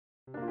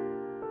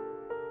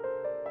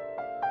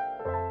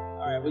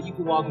right, well, you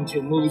can walk into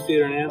a movie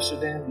theater in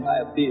Amsterdam and buy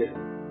a beer.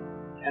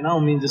 And I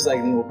don't mean just like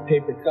a little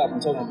paper cup. I'm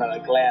talking about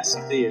a glass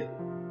of beer.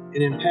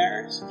 And in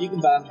Paris, you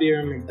can buy beer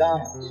in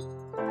McDonald's.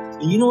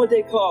 And you know what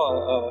they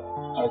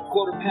call a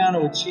quarter pounder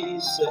with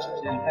cheese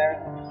in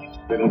Paris?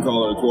 They don't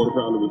call it a quarter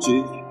pounder with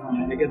cheese?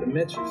 They get the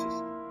metric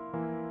system.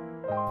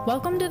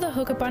 Welcome to the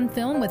Hookup on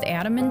Film with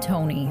Adam and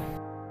Tony.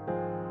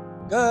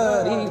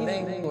 Good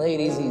evening,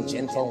 ladies and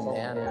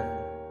gentlemen.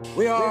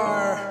 We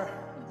are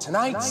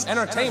tonight's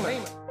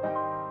entertainment.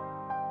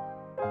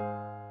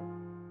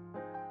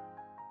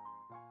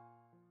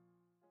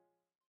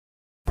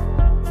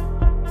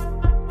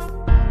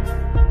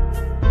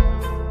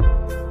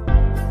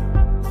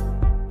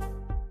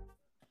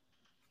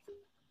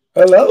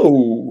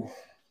 Hello.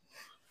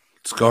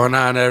 What's going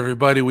on,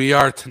 everybody? We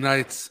are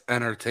tonight's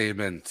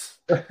entertainment.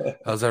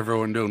 How's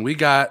everyone doing? We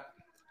got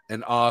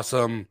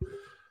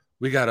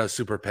a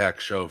super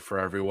packed show for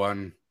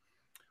everyone.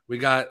 We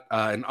got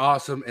an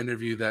awesome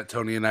interview that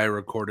Tony and I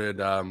recorded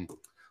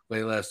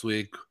late last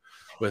week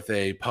with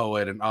a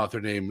poet and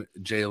author named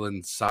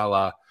Jaylan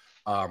Salah,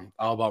 all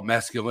about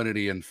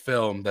masculinity in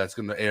film. That's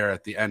going to air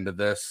at the end of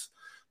this.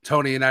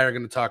 Tony and I are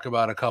going to talk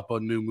about a couple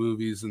of new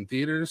movies in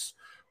theaters,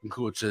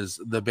 which is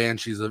The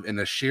Banshees of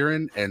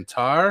Inisherin and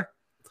Tar.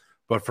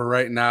 But for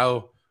right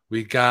now,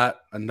 we got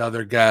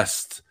another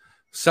guest.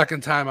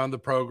 Second time on the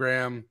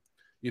program.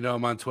 You know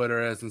him on Twitter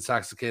as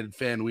Intoxicated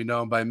Fan. We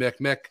know him by Mick.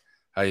 Mick,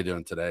 how you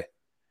doing today?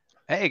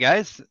 Hey,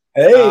 guys.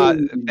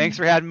 Hey. Thanks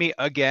for having me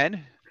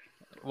again.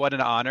 What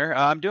an honor.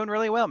 I'm doing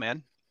really well,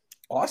 man.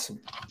 Awesome.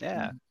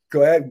 Yeah.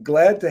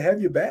 Glad to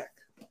have you back.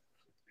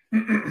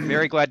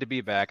 Very glad to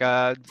be back.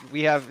 I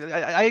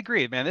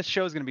agree, man. This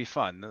show is going to be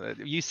fun.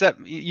 You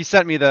sent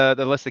me the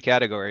list of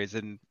categories,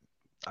 and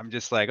I'm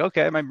just like,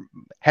 okay, my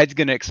head's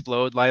going to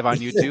explode live on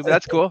YouTube.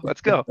 That's cool.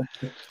 Let's go.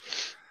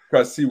 Try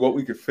to see what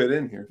we could fit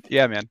in here.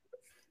 Yeah, man.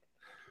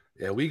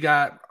 Yeah, we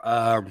got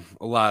a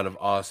lot of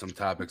awesome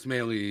topics,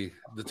 mainly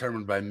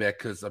determined by Mick,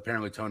 because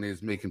apparently Tony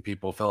is making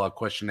people fill out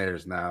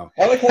questionnaires now.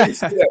 I like how you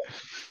say that.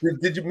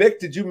 Mick,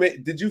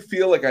 did you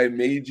feel like I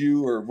made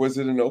you, or was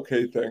it an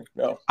okay thing?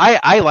 No.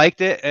 I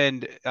liked it,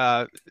 and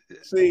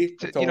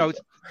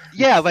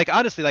yeah, like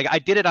honestly, like I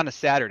did it on a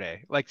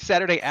Saturday, like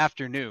Saturday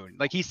afternoon.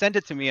 Like he sent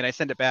it to me, and I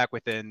sent it back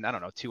within, I don't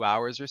know, 2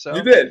 hours or so.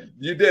 You did.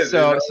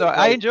 So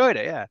I enjoyed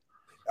it. Yeah.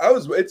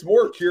 It's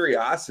more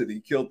curiosity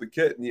killed the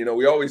kitten. You know,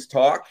 we always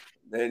talk,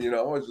 and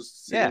I was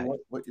just seeing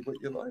what you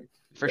like.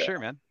 For sure,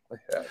 man.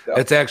 Yeah,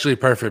 it's actually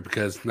perfect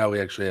because now we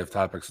actually have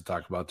topics to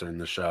talk about during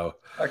the show.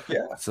 Heck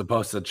yeah. As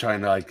opposed to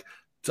trying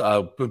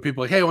to when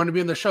people are like, hey, I want to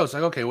be in the show. It's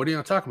like, okay, what are you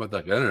going to talk about?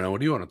 Like, I don't know.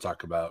 What do you want to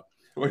talk about?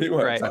 What do you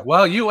want? Right. Like,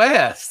 well, you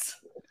asked.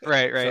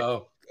 Right.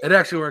 So it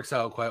actually works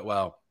out quite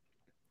well.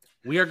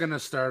 We are going to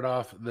start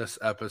off this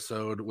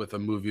episode with a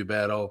movie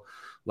battle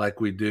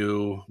like we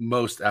do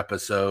most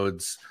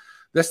episodes.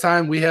 This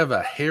time we have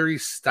a Harry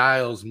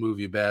Styles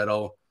movie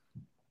battle.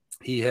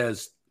 He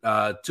has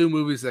two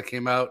movies that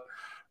came out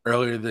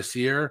earlier this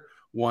year.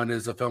 One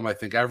is a film I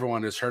think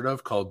everyone has heard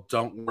of called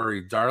Don't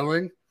Worry,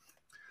 Darling.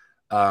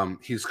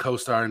 He's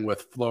co-starring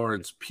with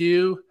Florence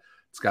Pugh.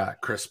 It's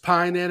got Chris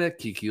Pine in it,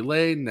 Kiki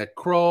Lane, Nick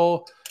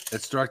Kroll.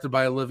 It's directed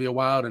by Olivia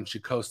Wilde, and she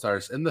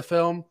co-stars in the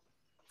film.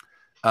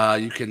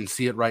 You can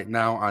see it right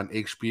now on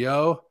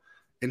HBO.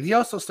 And he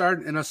also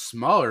starred in a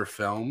smaller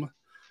film.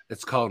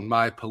 It's called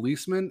My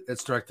Policeman.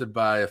 It's directed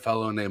by a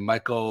fellow named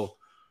Michael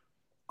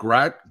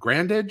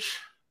Grandage.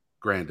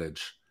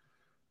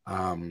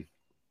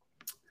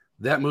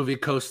 That movie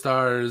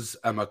co-stars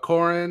Emma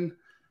Corrin,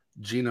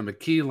 Gina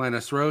McKee,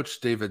 Lennis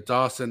Roach, David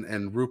Dawson,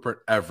 and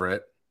Rupert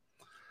Everett.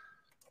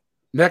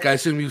 Mick, I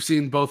assume you've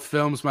seen both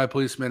films, My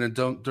Policeman and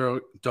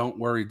Don't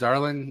Worry,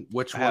 Darling.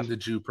 Which one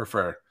did you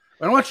prefer?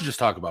 Why don't you just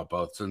talk about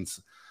both, since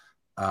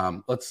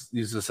let's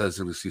use this as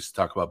an excuse to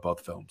talk about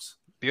both films.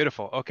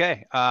 Beautiful.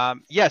 Okay.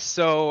 Yes.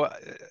 So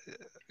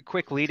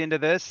quick lead into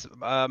this.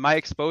 My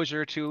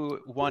exposure to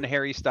one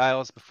Harry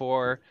Styles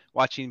before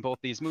watching both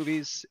these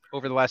movies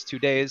over the last 2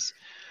 days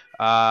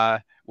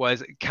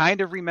was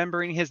kind of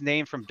remembering his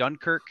name from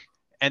Dunkirk.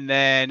 And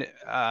then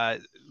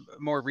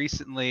more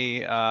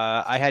recently,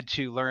 I had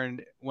to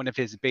learn one of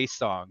his bass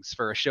songs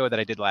for a show that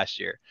I did last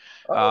year.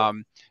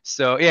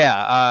 So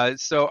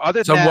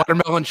other than that,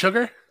 Watermelon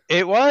Sugar?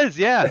 It was,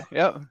 yeah.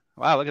 Yep.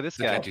 Wow, look at this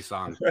guy. Catchy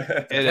song.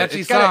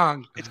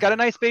 It's got a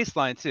nice bass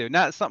line too.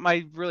 Not something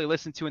I really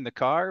listen to in the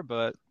car,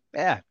 but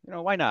yeah,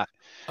 why not?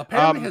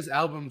 Apparently his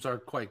albums are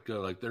quite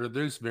good. Like they're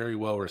very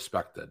well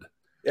respected.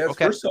 Yeah, his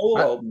first solo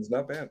album's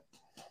not bad.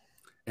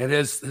 And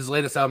his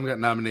latest album got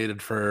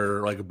nominated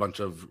for like a bunch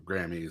of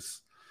Grammys.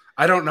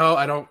 I don't know.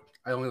 I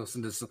only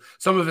listen to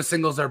some of his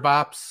singles are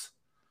bops.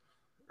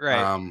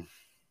 Right.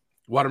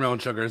 Watermelon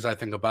Sugar is, I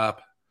think, a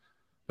bop.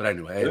 But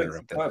anyway, I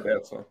interrupted. Not a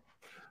bad song.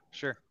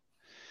 Sure.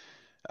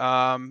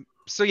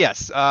 So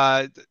yes.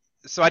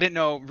 So I didn't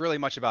know really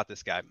much about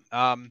this guy.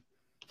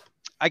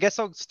 I guess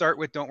I'll start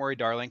with Don't Worry,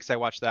 Darling, because I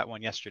watched that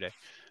one yesterday.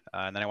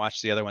 And then I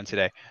watched the other one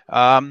today.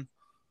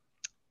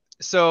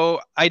 So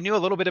I knew a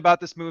little bit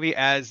about this movie,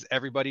 as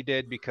everybody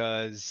did,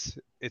 because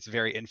it's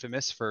very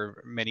infamous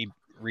for many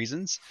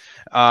reasons.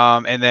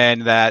 And then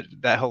that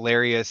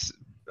hilarious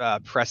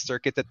press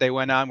circuit that they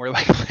went on where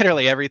like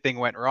literally everything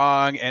went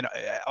wrong and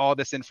all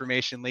this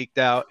information leaked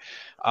out.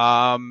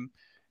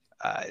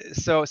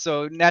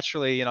 So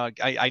naturally, you know,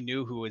 I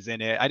knew who was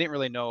in it. I didn't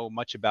really know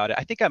much about it.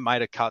 I think I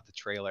might have caught the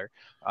trailer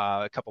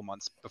a couple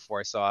months before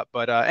I saw it.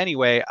 But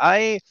anyway,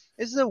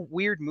 this is a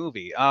weird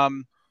movie.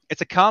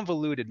 It's a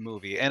convoluted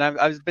movie, and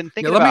I've been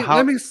thinking about how.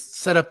 Let me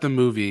set up the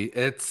movie.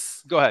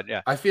 Go ahead.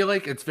 Yeah. I feel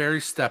like it's very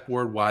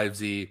Stepford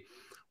Wivesy,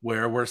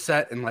 where we're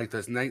set in like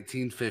this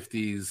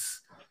 1950s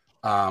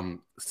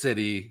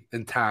city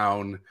and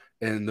town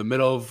in the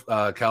middle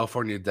of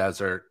California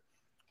desert,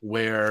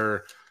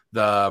 where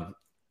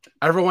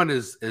everyone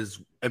is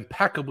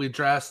impeccably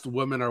dressed.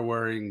 Women are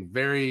wearing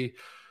very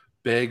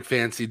big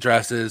fancy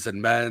dresses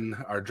and men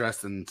are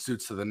dressed in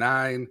suits to the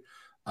nine.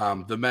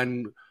 The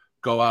men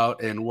go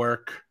out and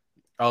work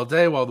all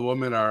day while the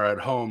women are at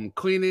home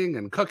cleaning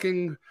and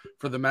cooking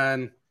for the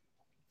men.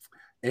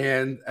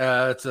 And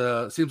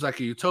it seems like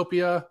a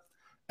utopia.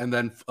 And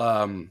then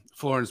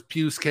Florence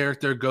Pugh's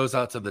character goes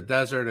out to the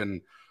desert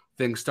and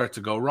things start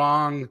to go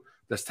wrong.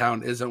 This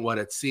town isn't what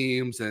it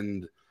seems.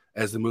 And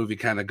as the movie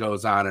kind of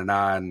goes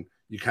on,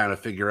 you kind of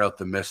figure out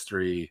the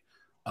mystery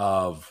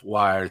of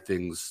why are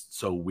things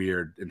so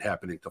weird and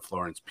happening to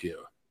Florence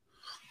Pugh.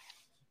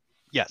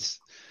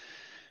 Yes.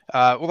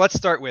 Well, let's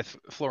start with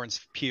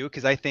Florence Pugh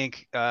because I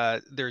think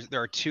there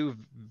are two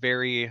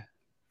very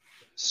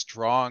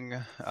strong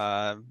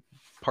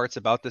parts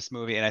about this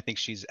movie, and I think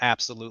she's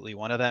absolutely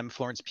one of them.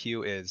 Florence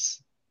Pugh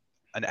is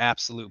an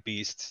absolute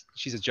beast.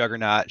 She's a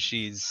juggernaut.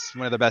 She's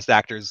one of the best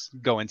actors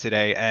going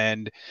today,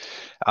 and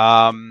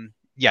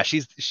yeah,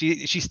 she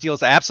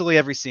steals absolutely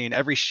every scene.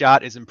 Every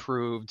shot is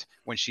improved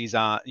when she's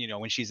on,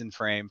 when she's in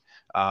frame.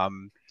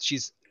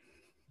 She's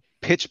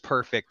pitch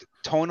perfect,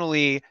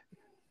 tonally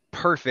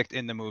perfect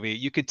in the movie.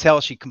 You could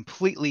tell she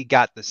completely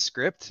got the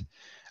script.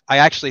 I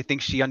actually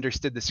think she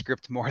understood the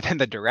script more than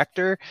the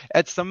director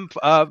at some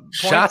points.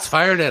 Shots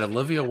fired at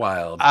Olivia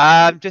Wilde.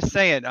 I'm just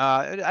saying,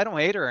 I don't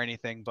hate her or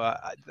anything, but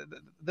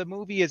the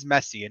movie is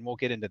messy, and we'll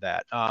get into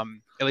that.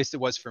 At least it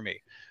was for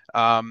me.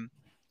 Why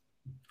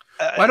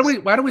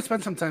don't we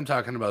spend some time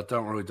talking about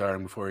Don't Worry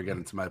Darling before we get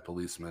into My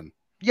Policeman?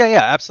 Yeah,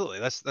 absolutely.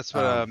 That's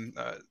what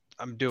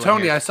I'm doing.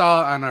 Tony, here. I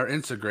saw on our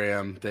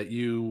Instagram that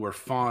you were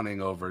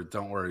fawning over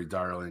Don't Worry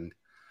Darling.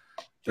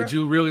 Sure. Did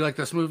you really like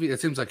this movie? It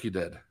seems like you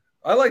did.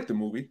 I liked the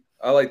movie.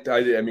 I liked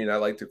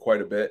it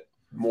quite a bit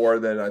more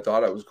than I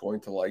thought I was going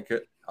to like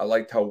it. I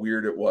liked how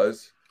weird it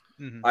was.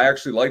 Mm-hmm. I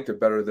actually liked it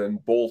better than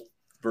both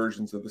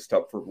versions of the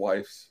Stepford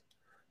Wives.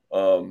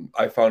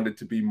 I found it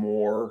to be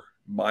more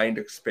mind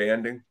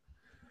expanding.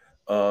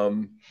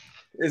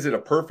 Is it a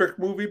perfect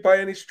movie by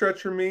any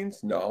stretch or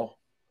means? No.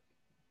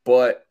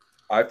 But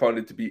I found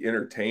it to be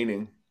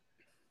entertaining.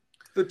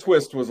 The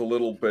twist was a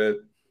little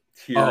bit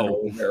here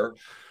and there.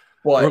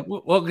 But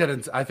we'll get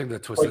into. I think the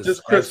twist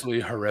is absolutely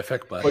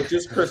horrific. But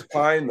just Chris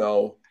Pine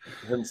though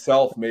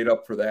himself made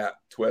up for that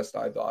twist.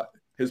 I thought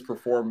his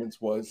performance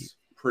was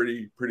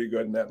pretty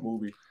good in that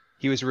movie.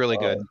 He was really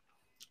good.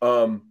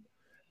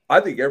 I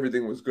think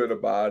everything was good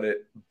about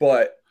it,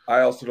 but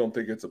I also don't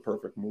think it's a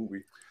perfect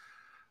movie.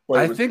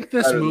 I think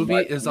this movie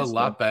is a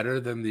lot better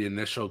than the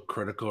initial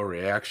critical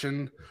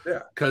reaction.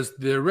 Yeah, because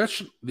I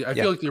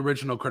feel like the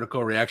original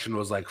critical reaction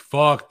was like,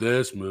 "Fuck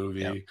this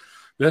movie." Yeah.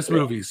 This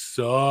movie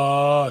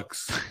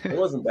sucks. It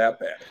wasn't that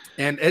bad.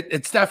 And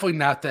it's definitely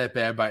not that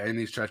bad by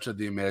any stretch of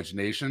the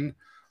imagination.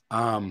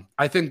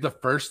 I think the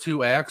first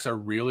two acts are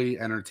really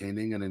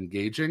entertaining and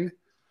engaging.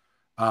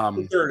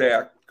 The third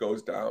act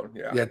goes down.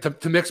 Yeah. Yeah.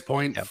 To Mick's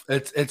point,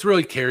 it's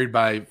really carried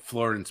by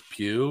Florence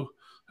Pugh,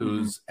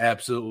 who's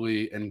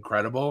absolutely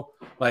incredible.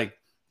 Like,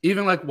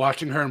 even like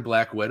watching her in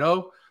Black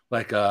Widow,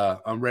 like a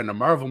random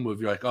Marvel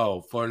movie, you're like,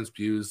 oh, Florence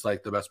Pugh's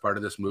like the best part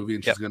of this movie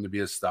and she's going to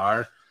be a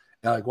star.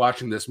 And like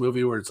watching this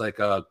movie where it's like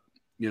a,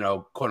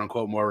 quote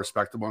unquote, more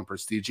respectable and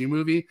prestige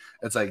movie.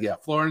 It's like, yeah,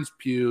 Florence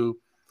Pugh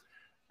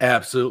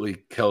absolutely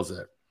kills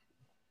it.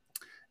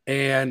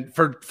 And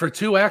for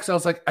two acts, I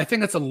was like, I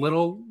think it's a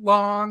little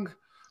long,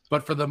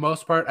 but for the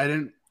most part, I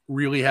didn't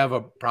really have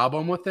a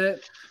problem with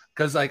it.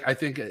 Cause like, I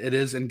think it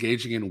is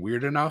engaging and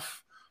weird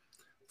enough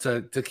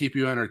to keep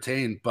you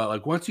entertained. But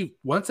like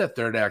once that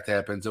third act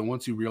happens and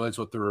once you realize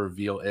what the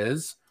reveal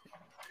is,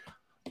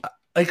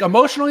 like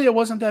emotionally, it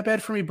wasn't that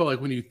bad for me, but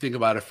like when you think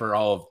about it for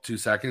all of 2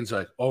 seconds,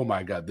 like, oh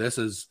my God,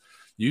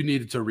 you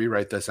needed to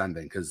rewrite this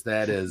ending because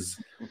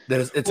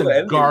it's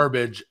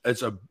garbage.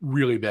 It's a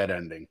really bad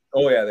ending.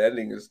 Oh yeah, the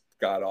ending is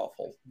god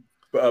awful.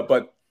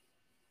 But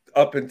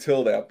up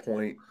until that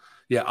point,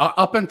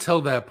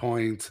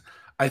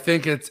 I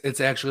think it's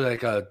actually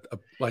like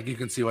like you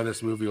can see why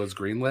this movie was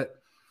greenlit.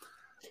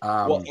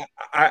 Well,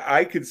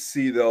 I could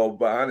see though,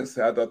 but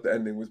honestly, I thought the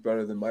ending was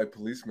better than My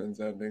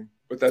Policeman's ending.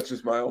 But that's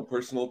just my own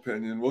personal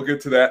opinion. We'll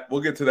get to that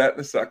in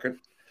a second.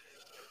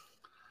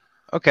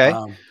 Okay.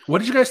 What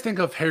did you guys think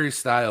of Harry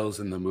Styles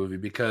in the movie?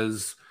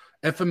 Because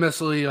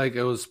infamously, like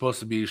it was supposed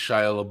to be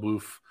Shia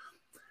LaBeouf,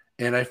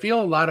 and I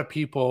feel a lot of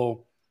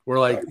people We're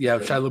like, yeah,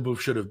 Shia LaBeouf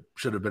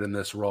should have been in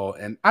this role,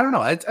 and I don't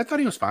know. I thought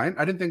he was fine.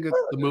 I didn't think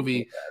the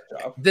movie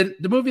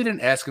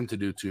didn't ask him to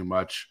do too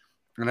much,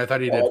 and I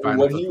thought he did fine.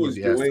 What he was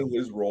doing,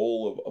 his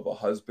role of a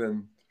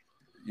husband,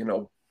 you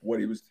know, what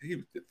he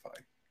did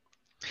fine.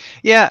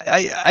 Yeah,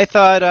 I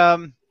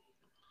thought,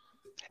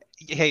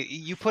 hey,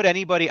 you put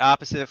anybody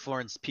opposite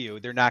Florence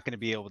Pugh, they're not going to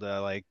be able to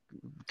like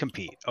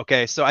compete.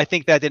 Okay, so I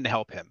think that didn't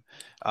help him.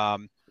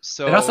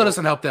 So it also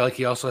doesn't help that like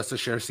he also has to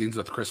share scenes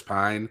with Chris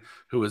Pine,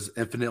 who is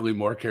infinitely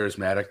more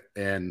charismatic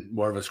and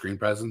more of a screen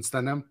presence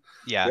than him.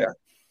 Yeah.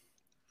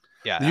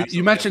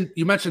 You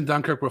mentioned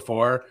Dunkirk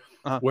before,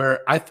 where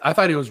I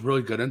thought he was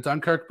really good in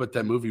Dunkirk, but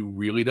that movie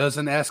really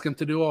doesn't ask him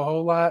to do a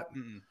whole lot.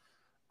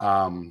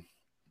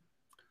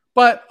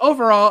 But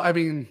overall, I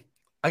mean,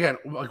 again,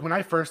 like when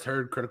I first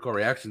heard critical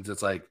reactions,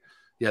 it's like,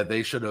 yeah,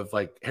 they should have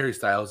like Harry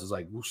Styles is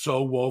like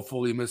so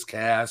woefully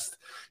miscast.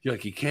 You're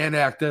like, he can't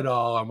act at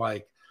all. I'm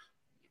like,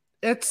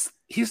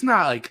 he's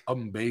not like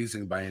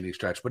amazing by any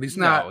stretch, but he's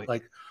not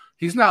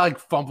like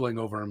fumbling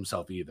over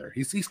himself either.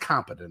 He's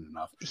competent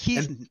enough.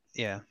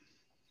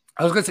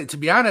 I was gonna say, to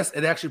be honest,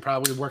 it actually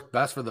probably worked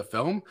best for the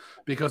film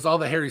because all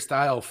the Harry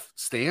Styles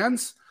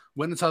stands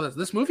went and saw that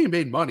this movie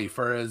made money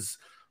for as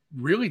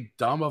really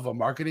dumb of a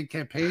marketing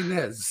campaign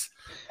as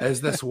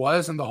this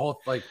was, and the whole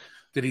like,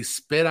 did he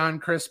spit on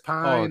Chris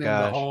Pine and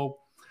the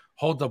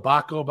whole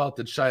debacle about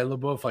did Shia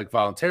LaBeouf like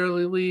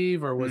voluntarily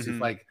leave or was he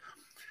like?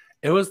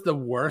 It was the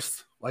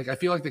worst. Like, I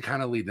feel like they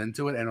kind of lead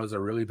into it, and it was a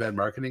really bad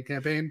marketing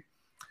campaign.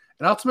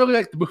 And ultimately,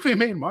 like the movie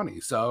made money,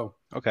 so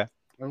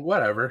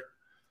whatever.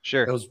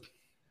 Sure. It was,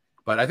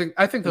 but I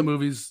think the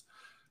movie's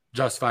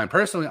just fine.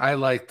 Personally, I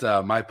liked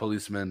My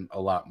Policeman a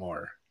lot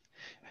more.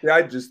 Yeah,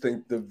 I just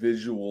think the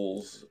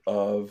visuals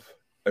of.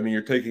 I mean,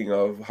 you're taking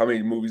of how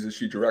many movies has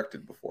she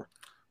directed before?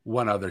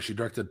 One other. She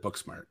directed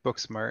Booksmart.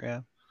 Booksmart,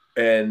 yeah.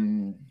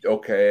 And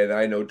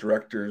I know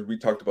directors. We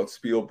talked about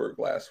Spielberg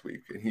last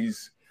week, and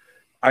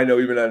I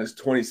know even on his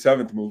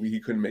 27th movie, he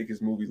couldn't make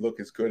his movie look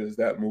as good as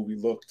that movie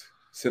looked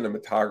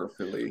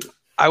cinematographically.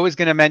 I was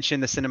going to mention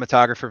the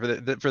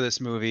cinematographer for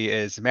this movie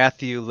is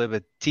Matthew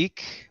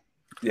Libatique.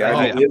 Yeah,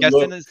 I'm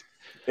guessing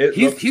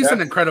he's an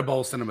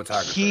incredible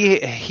cinematographer.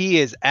 He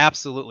is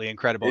absolutely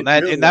incredible,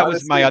 that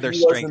was my other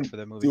strength for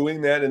the movie.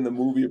 Doing that in the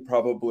movie,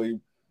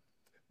 probably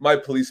My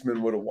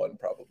Policeman would have won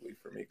probably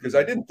for me because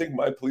I didn't think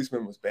My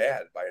Policeman was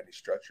bad by any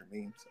stretch or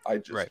means.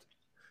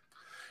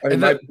 I mean,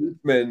 My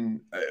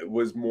Policeman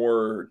was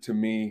more to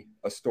me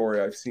a story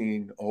I've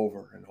seen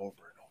over and over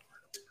and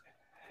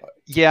over.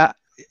 Yeah,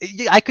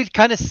 I could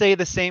kind of say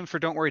the same for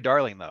Don't Worry,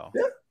 Darling, though.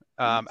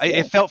 Yeah.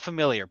 It felt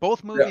familiar.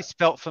 Both movies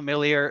felt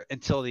familiar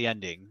until the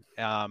ending.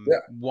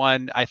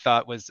 One I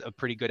thought was a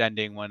pretty good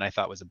ending. One I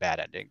thought was a bad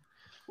ending.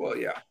 Well,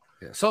 yeah.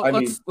 So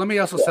let me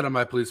also set on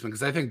My Policeman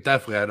because I think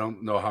definitely I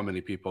don't know how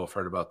many people have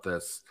heard about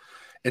this,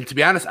 and to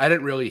be honest, I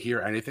didn't really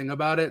hear anything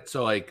about it.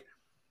 So like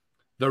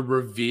the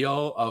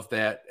reveal of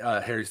that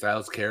Harry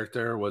Styles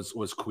character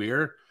was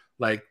queer.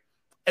 Like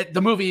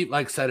the movie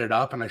like set it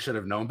up, and I should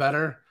have known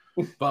better.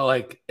 But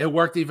like it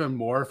worked even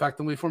more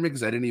effectively for me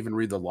because I didn't even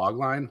read the log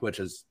line, which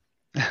is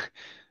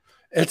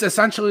it's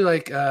essentially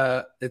like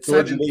it's so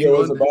what do you think it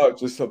was about?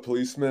 Just a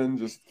policeman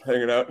just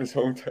hanging out in his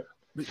hometown.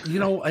 You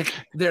know, like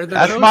they're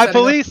that's My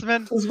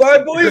Policeman. It's My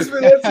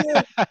Policeman. That's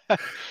it.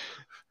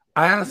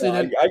 I honestly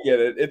didn't. I get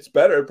it. It's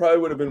better. It probably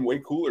would have been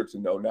way cooler to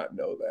not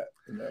know that.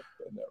 In that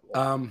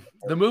role.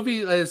 The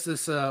movie is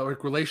this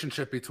like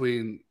relationship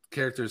between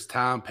characters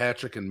Tom,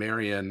 Patrick, and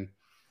Marion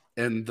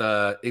in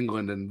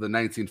England in the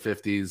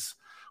 1950s,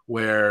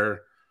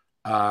 where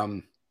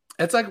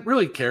it's like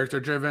really character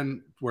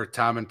driven, where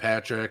Tom and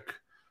Patrick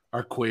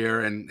are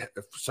queer and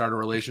start a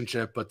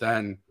relationship, but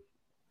then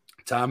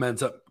Tom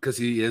ends up, because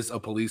he is a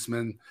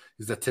policeman,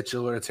 he's the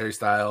titular, it's Harry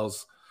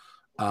Styles,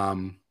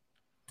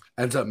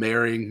 ends up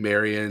marrying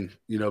Marion,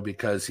 you know,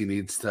 because he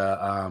needs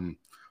to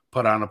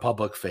put on a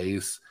public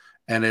face.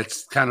 And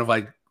it's kind of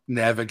like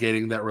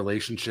navigating that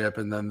relationship.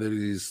 And then there's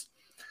these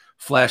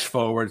flash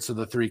forwards to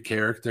the three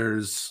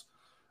characters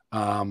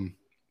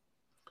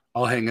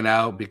all hanging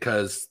out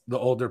because the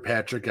older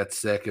Patrick gets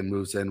sick and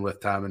moves in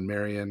with Tom and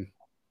Marion.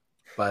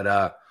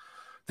 But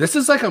this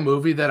is like a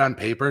movie that on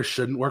paper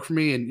shouldn't work for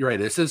me. And you're right.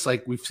 This is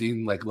like, we've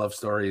seen like love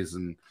stories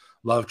and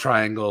love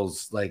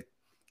triangles, like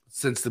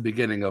since the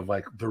beginning of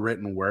like the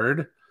written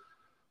word.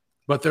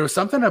 But there was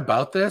something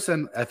about this,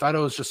 and I thought it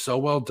was just so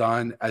well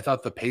done. I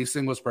thought the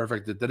pacing was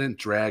perfect. It didn't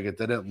drag. It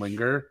didn't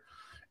linger.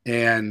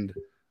 And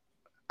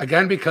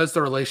again, because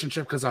the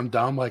relationship, because I'm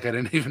dumb, like I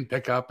didn't even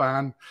pick up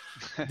on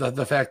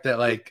the fact that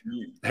like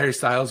Harry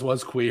Styles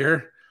was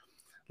queer.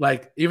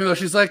 Like, even though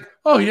she's like,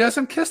 oh, he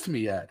hasn't kissed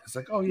me yet. It's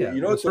like, oh, yeah.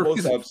 You know what the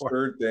most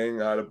absurd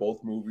thing out of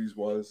both movies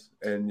was?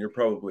 And you're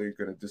probably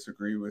going to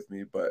disagree with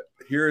me, but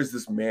here is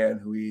this man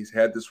who he's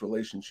had this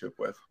relationship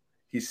with.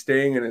 He's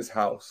staying in his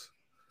house,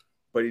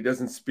 but he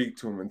doesn't speak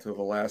to him until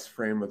the last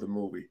frame of the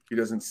movie. He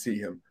doesn't see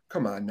him.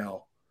 Come on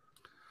now.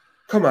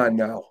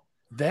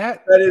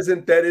 That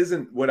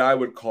isn't what I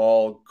would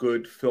call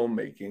good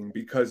filmmaking,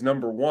 because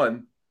number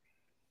one,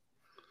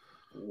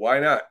 why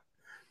not?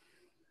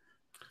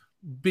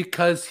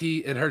 Because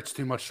it hurts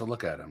too much to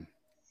look at him.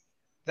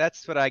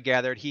 That's what I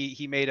gathered.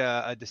 He made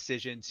a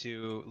decision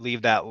to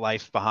leave that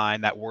life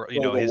behind, that world,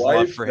 So his wife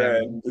love for him.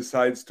 then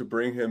decides to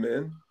bring him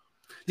in.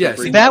 Yes,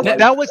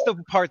 That was the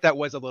part that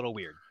was a little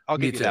weird. I'll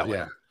give you that one.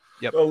 Yeah.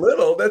 Yep. A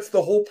little. That's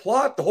the whole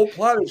plot. The whole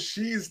plot is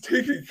she's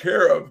taking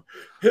care of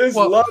his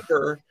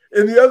lover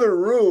in the other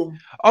room.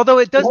 Although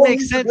it does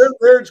make sense. Their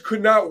marriage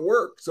could not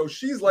work. So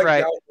she's like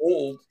now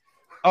old.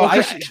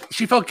 Oh,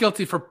 she felt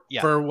guilty for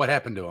what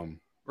happened to him.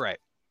 Right.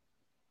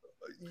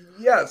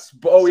 Yes.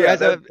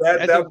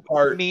 That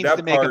part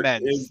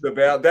is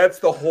that's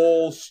the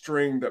whole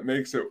string that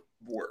makes it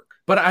work.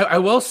 But I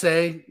will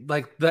say,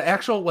 like, the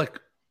actual like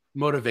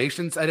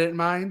motivations I didn't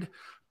mind,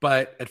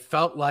 but it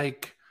felt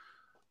like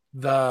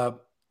the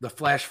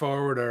flash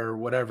forward or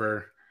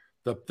whatever,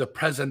 the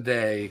present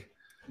day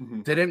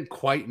didn't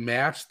quite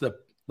match the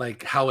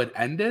like how it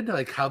ended,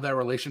 like how that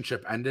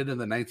relationship ended in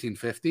the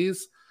 1950s.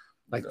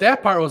 Like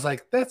that part was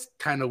like, that's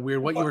kind of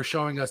weird. What you were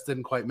showing us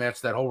didn't quite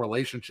match that whole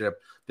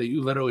relationship that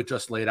you literally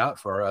just laid out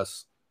for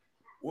us.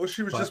 Well,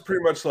 she was just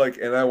pretty much like,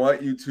 and I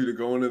want you two to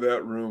go into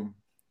that room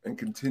and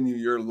continue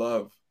your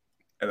love,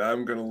 and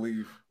I'm gonna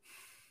leave.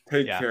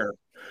 Take care.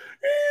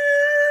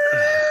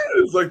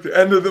 It's like the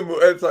end of the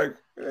movie. It's like,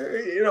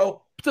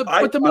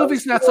 but the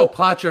movie's not so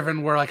plot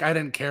driven. Where like I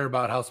didn't care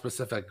about how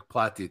specific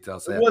plot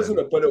details. It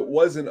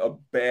wasn't a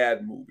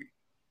bad movie.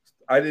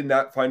 I did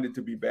not find it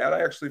to be bad.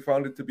 I actually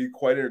found it to be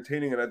quite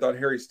entertaining, and I thought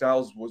Harry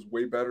Styles was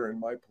way better in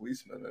My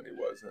Policeman than he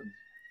was in.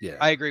 Yeah,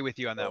 I agree with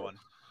you on that one.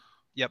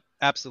 Yep,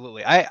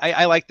 absolutely.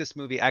 I like this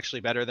movie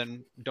actually better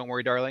than Don't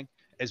Worry, Darling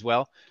as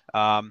well.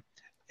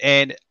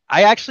 And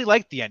I actually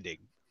liked the ending.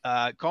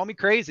 Call me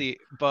crazy,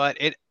 but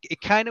it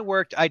kind of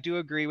worked. I do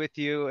agree with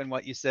you and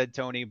what you said,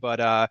 Tony, but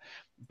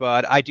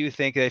I do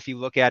think that if you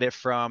look at it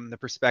from the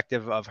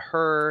perspective of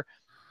her,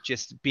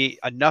 just be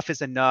enough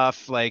is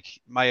enough. Like,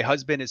 my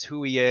husband is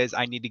who he is.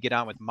 I need to get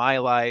on with my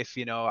life.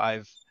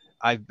 I've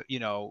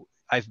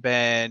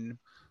been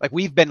like,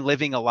 we've been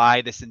living a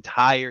lie this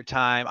entire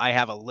time. I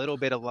have a little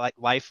bit of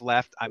life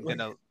left. I'm going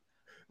to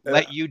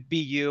let you be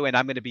you, and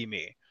I'm going to be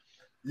me.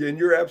 Yeah. And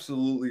you're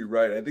absolutely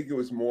right. I think it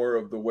was more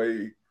of the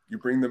way you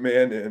bring the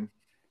man in,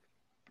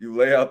 you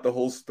lay out the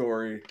whole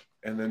story,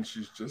 and then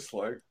she's just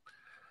like,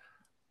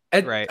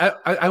 right.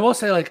 I will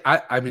say, like,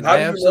 I mean, how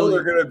do you know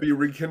they're going to be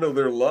rekindle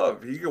their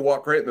love? He can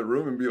walk right in the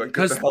room and be like,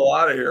 "Get the hell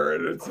out of here!"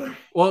 And it's like,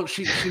 well,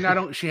 she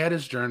had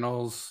his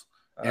journals,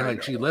 and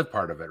like she lived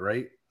part of it,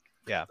 right?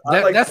 Yeah, I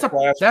like the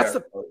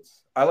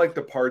parts. I like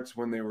the parts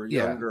when they were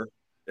younger.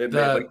 It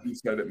made, like you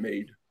said, it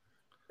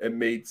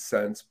made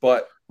sense.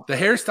 But the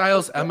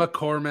hairstyles, Emma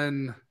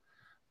Corrin,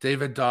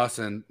 David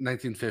Dawson,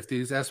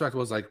 1950s aspect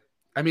was like,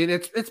 I mean,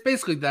 it's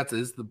basically that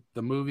is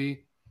the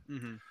movie.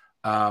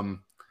 Mm-hmm.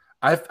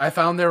 I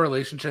found their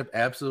relationship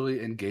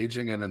absolutely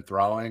engaging and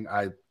enthralling.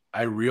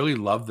 I really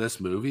love this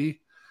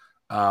movie.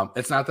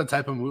 It's not the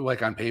type of movie,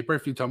 like, on paper,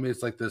 if you told me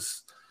it's like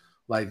this,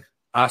 like,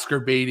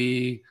 Oscar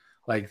baity,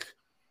 like,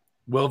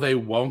 will they,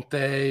 won't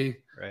they,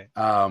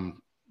 right?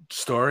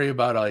 Story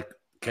about like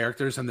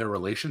characters and their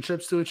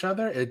relationships to each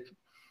other. It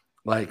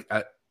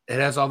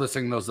has all the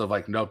signals of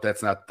like, nope,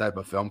 that's not the type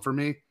of film for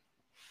me.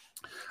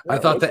 Yeah, I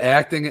thought the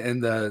acting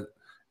and the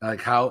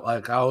how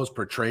it was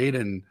portrayed,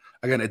 and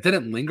again, it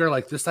didn't linger.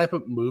 Like, this type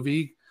of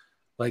movie,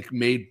 like,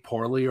 made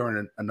poorly or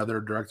in another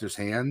director's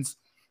hands,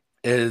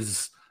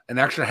 is an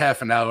extra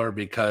half an hour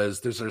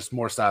because there's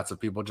more shots of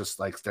people just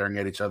like staring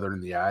at each other in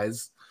the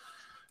eyes.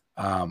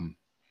 And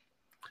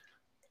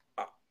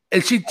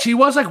she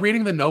was like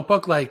reading the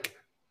Notebook, like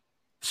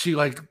she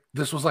like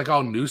this was like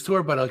all news to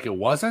her, but like it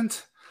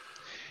wasn't.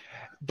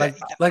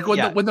 Like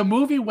when the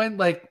movie went,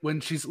 like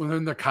when she's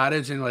in the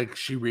cottage and like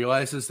she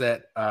realizes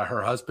that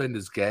her husband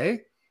is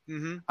gay,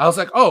 I was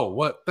like, oh,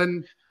 what?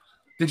 Then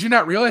did you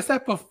not realize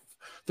that? But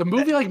the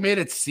movie like made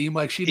it seem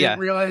like she didn't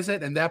realize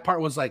it, and that part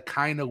was like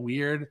kind of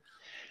weird.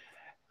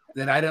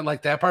 And I didn't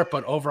like that part,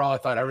 but overall, I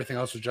thought everything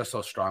else was just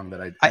so strong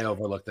that I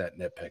overlooked that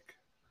nitpick.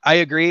 I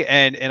agree,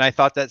 and I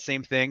thought that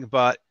same thing,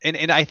 but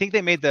and I think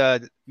they made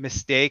the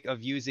mistake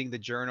of using the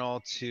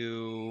journal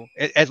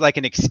as like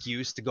an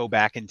excuse to go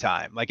back in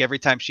time. Like, every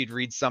time she'd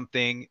read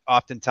something,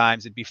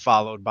 oftentimes it'd be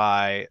followed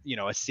by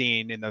a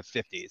scene in the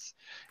 50s.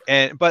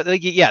 But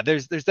like,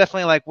 there's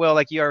definitely like, well,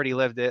 like, you already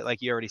lived it,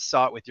 like, you already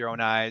saw it with your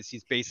own eyes.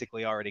 He's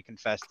basically already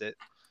confessed it.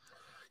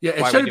 Yeah,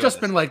 it should have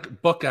just been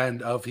like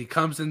bookend of he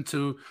comes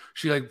into,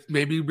 she like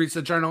maybe reads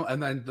the journal,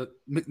 and then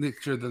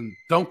make sure then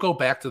don't go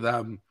back to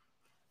them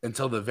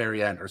until the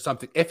very end or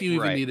something, if you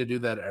even need to do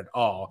that at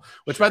all.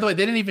 Which, by the way,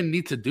 they didn't even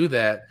need to do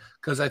that,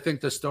 because I think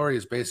the story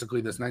is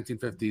basically this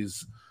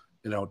 1950s,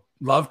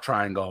 love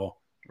triangle.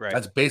 Right.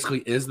 That's basically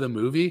is the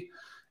movie,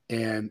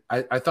 and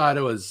I thought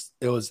it was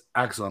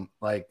excellent.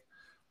 Like,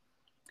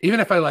 even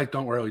if I like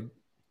Don't Worry,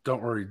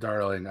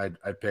 Darling,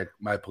 I'd pick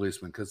My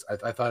Policeman, because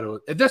I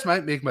thought this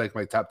might make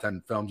my top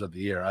 10 films of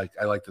the year.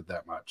 I liked it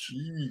that much.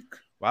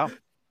 Wow.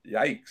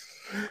 Yikes.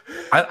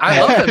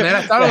 I loved it, man.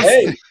 I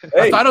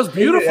thought it was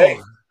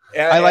beautiful.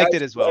 I liked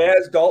it as well.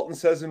 As Dalton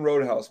says in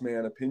Roadhouse,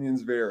 man,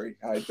 opinions vary.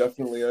 I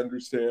definitely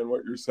understand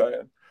what you're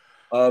saying.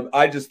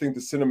 I just think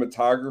the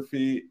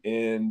cinematography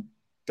in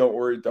Don't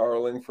Worry,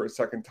 Darling for a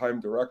second-time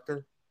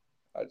director.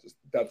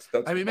 That's.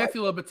 I mean,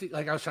 Matthew Libatique,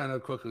 like I was trying to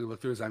quickly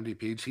look through his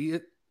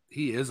IMDb.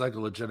 He is like a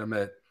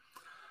legitimate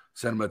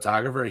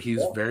cinematographer.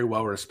 He's very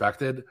well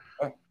respected.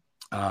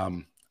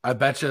 I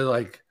bet you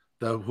like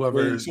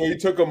whoever. So he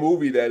took a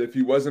movie that if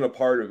he wasn't a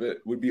part of it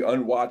would be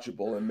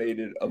unwatchable and made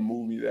it a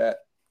movie that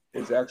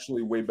is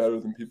actually way better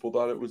than people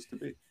thought it was to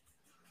be.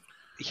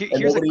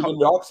 And nobody even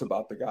talks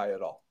about the guy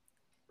at all.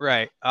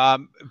 Right.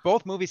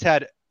 Both movies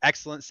had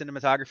excellent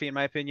cinematography, in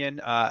my opinion.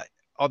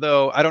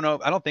 Although I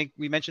don't think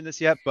we mentioned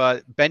this yet,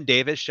 but Ben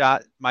Davis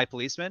shot My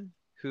Policeman,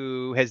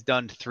 who has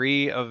done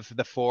 3 of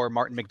the 4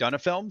 Martin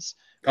McDonagh films,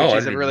 which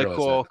is a really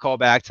cool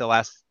callback to the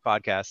last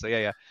podcast. So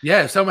yeah.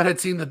 If someone had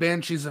seen the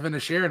Banshees of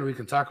Inisherin, we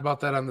can talk about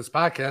that on this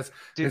podcast.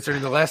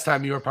 Considering the last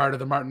time you were part of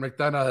the Martin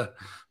McDonagh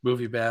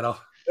movie battle.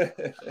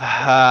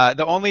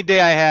 The only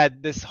day I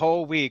had this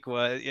whole week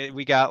was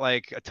we got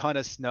like a ton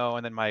of snow,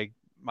 and then my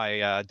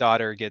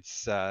daughter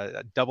gets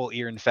double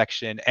ear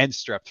infection and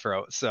strep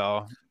throat.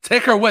 So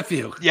take her with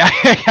you. Yeah,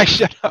 I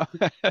should have.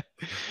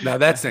 No,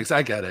 that stinks.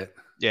 I get it.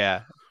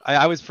 Yeah,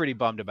 I was pretty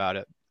bummed about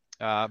it.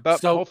 But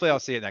so, hopefully I'll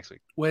see it next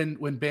week.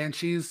 When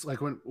Banshees,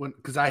 like when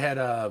because I had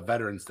a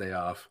Veterans Day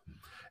off,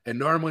 and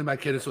normally my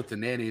kid is with the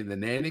nanny, and the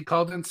nanny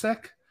called in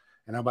sick,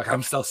 and I'm like,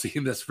 I'm still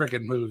seeing this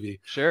freaking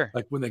movie. Sure.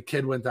 Like when the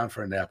kid went down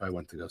for a nap, I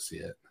went to go see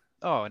it.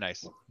 Oh,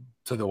 nice.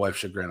 To the wife's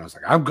chagrin, I was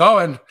like, I'm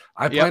going.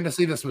 I plan to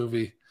see this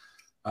movie.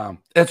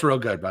 It's real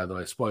good, by the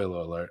way. Spoiler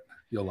alert.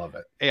 You'll love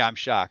it. Yeah, I'm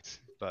shocked,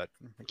 but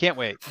I can't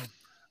wait.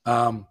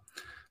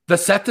 The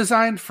set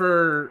design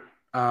for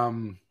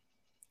Don't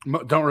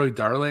Worry,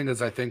 Darling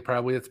is, I think,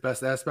 probably its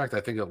best aspect.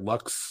 I think it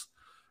looks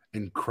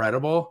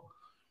incredible.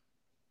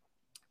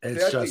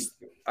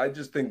 I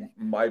just think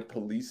My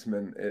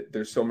Policeman,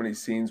 there's so many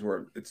scenes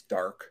where it's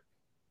dark.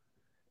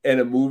 And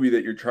a movie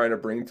that you're trying to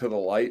bring to the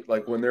light,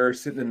 like when they're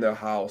sitting in the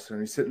house and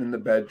he's sitting in the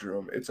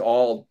bedroom, it's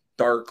all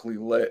darkly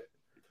lit.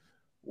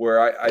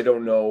 Where I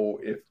don't know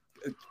if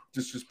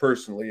just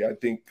personally, I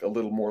think a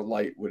little more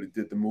light would have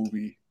did the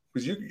movie.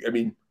 Because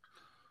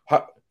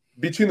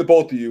between the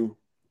both of you,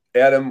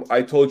 Adam,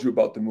 I told you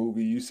about the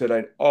movie. You said,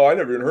 I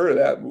never even heard of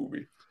that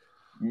movie.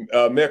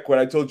 Mick, when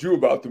I told you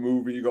about the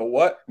movie, you go,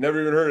 what?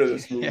 Never even heard of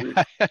this movie.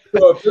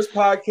 So if this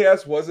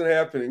podcast wasn't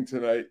happening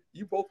tonight,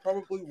 you both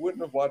probably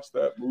wouldn't have watched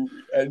that movie.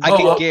 And I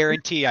can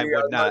guarantee I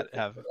would not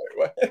have.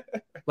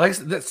 Like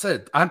that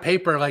said, on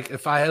paper, like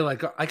if I had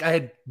like I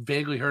had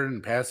vaguely heard it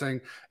in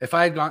passing, if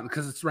I had gone,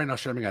 because it's right now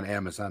streaming on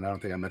Amazon, I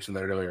don't think I mentioned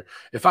that earlier.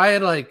 If I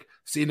had like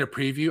seen a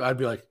preview, I'd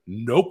be like,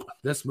 nope,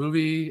 this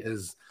movie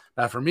is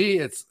not for me.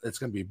 It's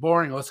gonna be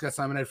boring. Let's get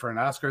nominated for an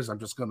Oscars. I'm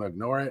just gonna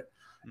ignore it.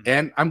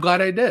 And I'm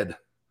glad I did.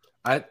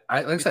 I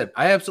like I said,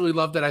 I absolutely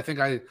loved it. I think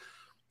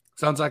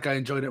sounds like I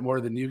enjoyed it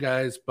more than you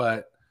guys,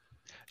 but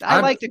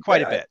I liked it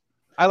quite a bit.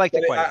 I liked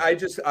it quite a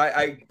bit.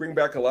 I bring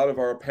back a lot of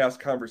our past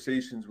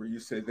conversations where you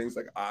say things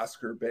like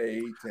Oscar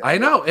bait. I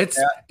know it's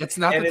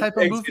not the type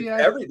of movie.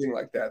 Everything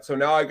like that. So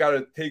now I got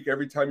to take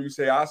every time you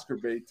say Oscar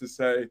bait to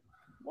say,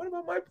 what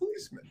about My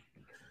Policeman?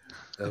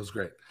 That was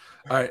great.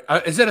 All right,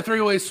 is it a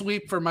 3-way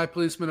sweep for My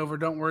Policeman over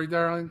Don't Worry,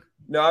 Darling?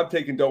 No, I'm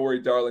taking Don't Worry,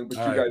 Darling, but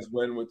you guys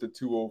win with the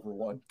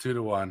 2-1.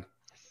 2-1.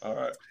 All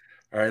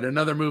right.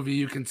 Another movie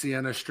you can see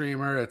on a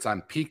streamer. It's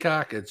on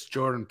Peacock. It's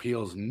Jordan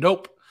Peele's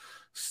Nope,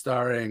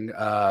 starring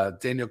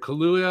Daniel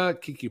Kaluuya,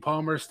 Keke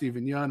Palmer,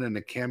 Stephen Yeun, and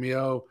a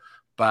cameo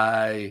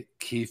by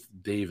Keith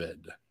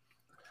David.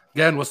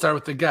 Again, we'll start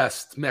with the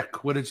guest. Mick,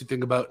 what did you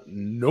think about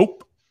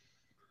Nope?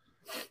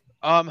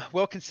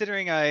 Well,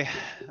 considering I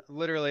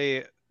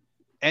literally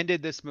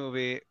ended this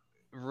movie,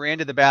 ran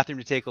to the bathroom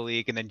to take a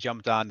leak, and then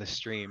jumped on the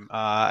stream,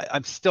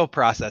 I'm still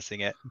processing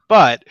it,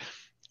 but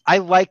I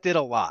liked it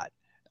a lot.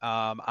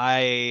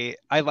 I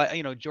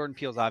like, Jordan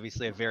Peele's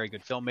obviously a very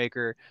good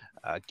filmmaker.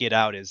 Get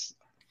Out is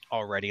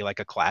already like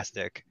a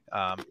classic.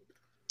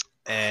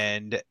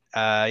 He's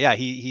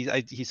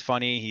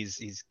funny.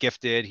 He's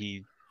gifted.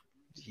 He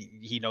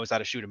knows how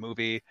to shoot a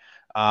movie.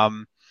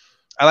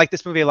 I like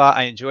this movie a lot.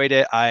 I enjoyed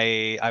it.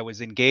 I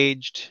was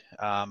engaged.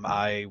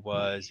 I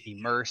was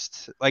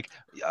immersed. Like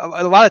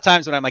a lot of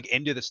times when I'm like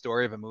into the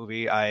story of a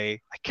movie,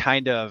 I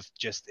kind of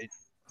just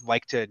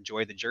like to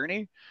enjoy the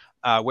journey.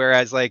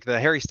 Whereas like the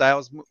Harry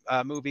Styles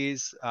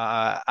movies,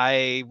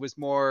 I was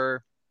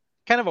more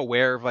kind of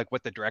aware of like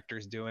what the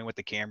director's doing, what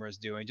the camera's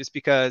doing, just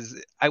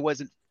because I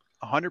wasn't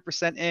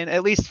 100% in,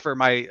 at least for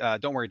my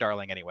Don't Worry,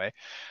 Darling anyway.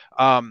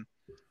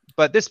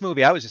 But this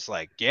movie, I was just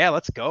like, yeah,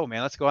 let's go,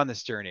 man. Let's go on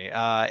this journey.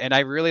 And I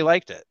really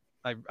liked it.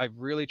 I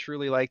really,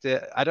 truly liked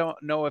it. I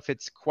don't know if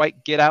it's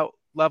quite Get Out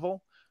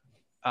level.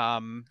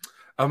 I'm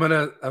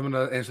gonna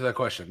answer that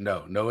question.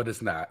 No, it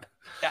is not.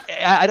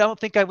 I don't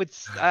think I would.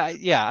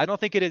 I don't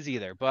think it is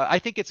either. But I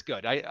think it's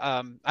good.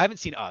 I haven't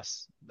seen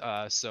Us,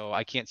 so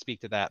I can't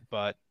speak to that.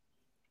 But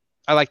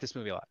I like this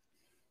movie a lot.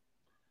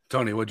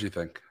 Tony, what'd you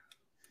think?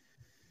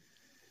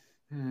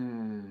 Do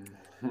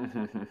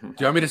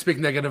you want me to speak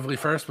negatively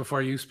first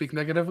before you speak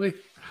negatively?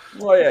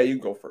 Well, yeah, you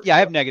go first. Yeah, I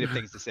have negative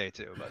things to say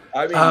too. But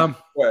I mean,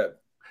 go ahead.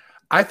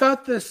 I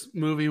thought this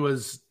movie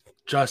was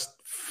just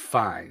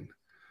fine.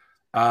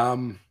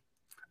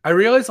 I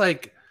realized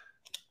like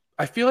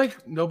I feel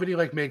like nobody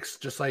like makes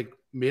just like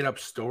made up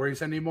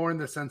stories anymore in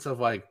the sense of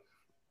like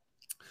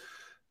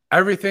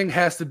everything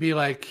has to be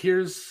like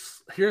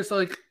here's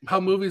like how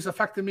movies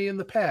affected me in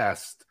the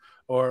past,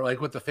 or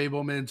like with the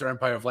Fablemans or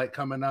Empire of Light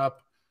coming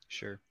up,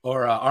 Sure,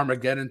 or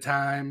Armageddon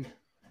time.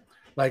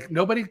 Like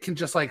nobody can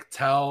just like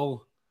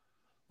tell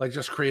like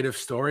just creative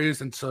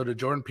stories, and so to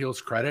Jordan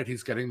Peele's credit,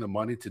 he's getting the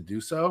money to do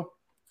so.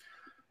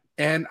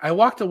 And I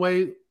walked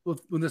away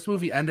when this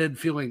movie ended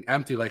feeling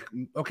empty, like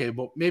okay,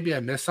 well maybe I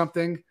missed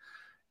something.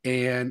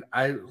 And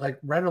I like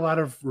read a lot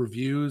of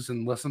reviews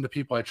and listened to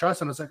people I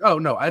trust, and it's like, oh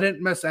no, I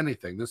didn't miss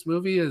anything. This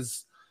movie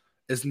is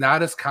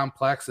not as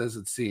complex as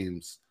it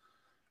seems.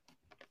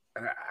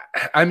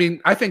 I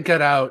mean, I think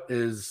Get Out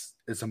is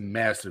a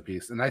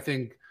masterpiece, and I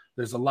think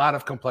there's a lot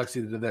of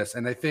complexity to this.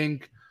 And I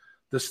think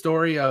the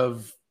story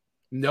of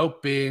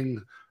Nope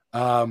being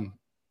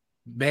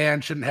man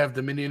shouldn't have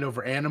dominion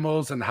over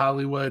animals, and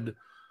Hollywood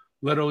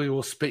literally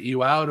will spit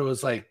you out. It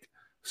was like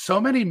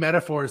so many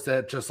metaphors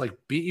that just like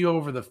beat you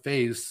over the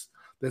face.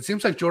 That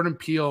seems like Jordan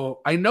Peele.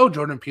 I know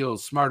Jordan Peele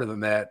is smarter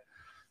than that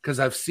because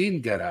I've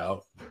seen Get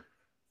Out.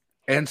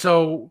 And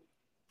so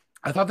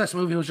I thought this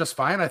movie was just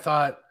fine. I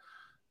thought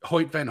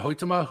Hoyt van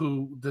Hoytema,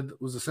 who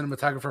was the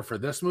cinematographer for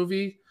this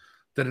movie,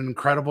 did an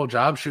incredible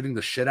job shooting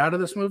the shit out of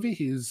this movie.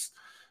 He's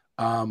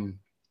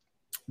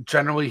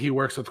generally he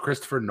works with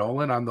Christopher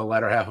Nolan on the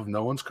latter half of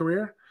Nolan's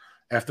career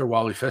after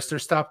Wally Pfister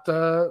stopped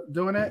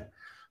doing it.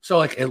 So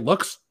like it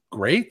looks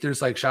great.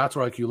 There's like shots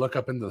where like you look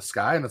up into the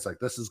sky and it's like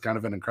this is kind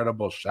of an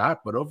incredible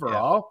shot. But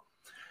overall,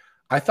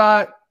 I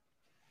thought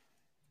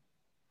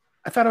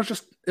it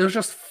was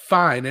just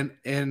fine.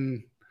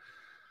 And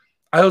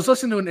I was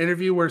listening to an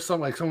interview where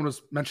someone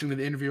was mentioning in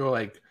the interview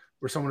like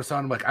where someone was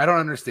telling like I don't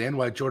understand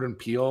why Jordan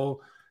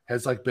Peele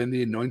has like been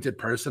the anointed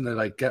person to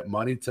like get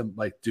money to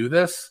like do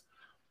this.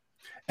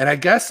 And I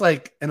guess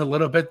like in a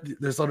little bit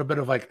there's a little bit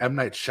of like M.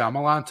 Night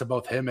Shyamalan to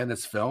both him and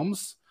his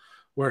films,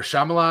 where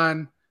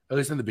Shyamalan, at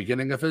least in the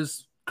beginning of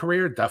his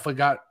career, definitely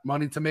got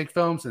money to make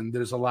films. And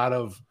there's a lot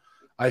of,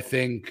 I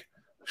think,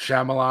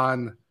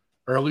 Shyamalan,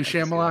 early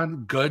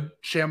Shyamalan, good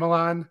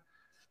Shyamalan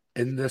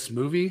in this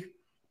movie.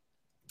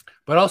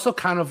 But also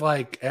kind of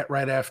like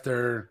right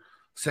after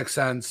Sixth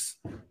Sense,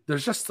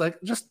 there's just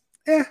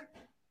eh.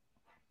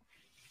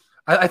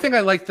 I think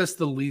I like this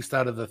the least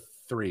out of the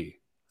three.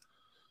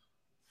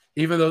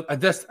 Even though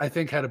this, I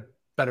think, had a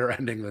better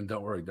ending than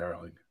Don't Worry,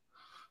 Darling.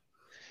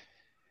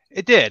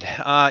 it did.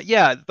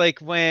 Yeah, like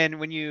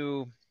when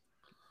you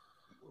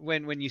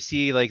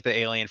see like the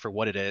alien for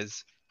what it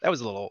is, that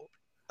was a little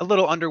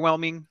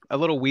underwhelming, a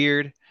little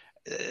weird.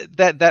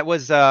 That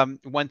was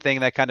one thing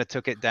that kind of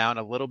took it down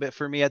a little bit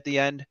for me at the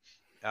end.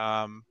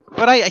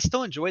 But I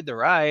still enjoyed the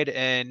ride,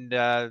 and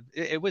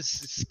it was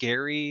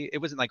scary. It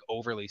wasn't like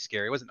overly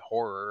scary. It wasn't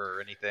horror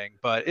or anything,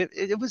 but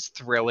it was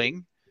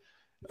thrilling.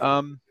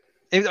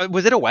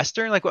 Was it a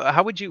Western? Like,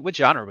 what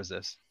genre was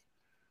this?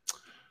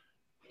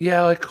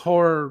 Yeah, like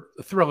horror,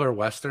 thriller,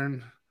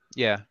 Western.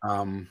 Yeah.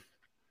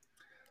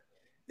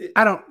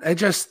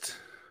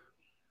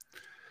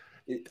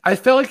 I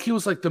felt like he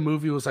was like the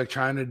movie was like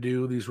trying to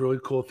do these really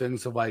cool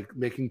things of like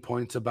making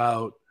points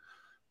about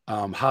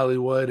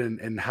Hollywood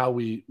and how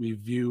we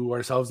view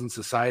ourselves in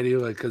society.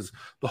 Like, because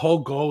the whole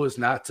goal is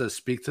not to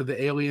speak to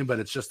the alien, but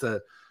it's just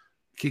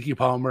Keke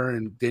Palmer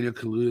and Daniel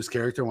Kaluuya's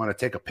character want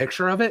to take a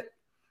picture of it.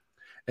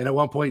 And at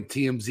one point,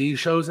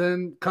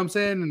 TMZ comes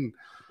in, and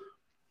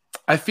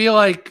I feel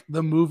like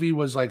the movie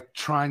was like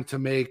trying to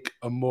make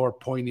a more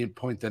poignant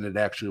point than it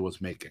actually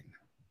was making.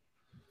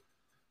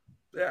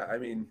 Yeah, I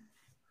mean,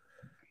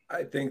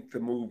 I think the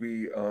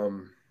movie, I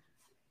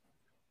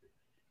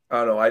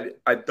don't know,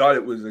 I thought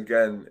it was,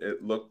 again,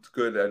 it looked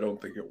good. I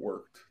don't think it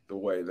worked the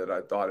way that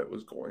I thought it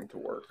was going to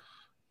work.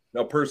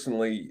 Now,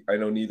 personally, I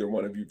know neither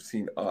one of you have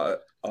seen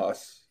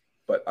Us,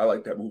 but I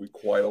like that movie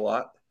quite a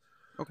lot.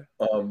 Okay.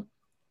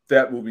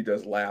 That movie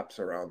does laps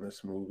around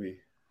this movie.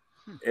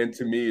 And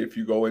to me, if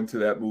you go into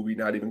that movie,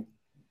 not even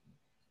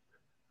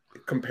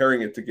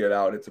comparing it to Get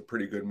Out, it's a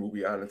pretty good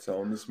movie on its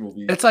own. This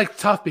movie, it's like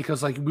tough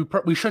because like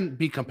we shouldn't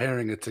be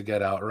comparing it to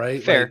Get Out,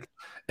 right? Fair.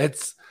 Like,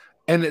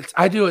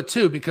 I do it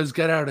too because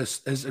Get Out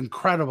is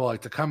incredible.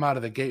 Like to come out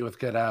of the gate with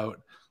Get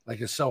Out,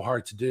 like is so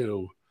hard to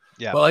do.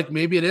 Yeah. But like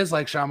maybe it is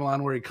like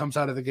Shyamalan where he comes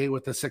out of the gate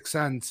with The Sixth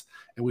Sense,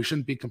 and we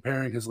shouldn't be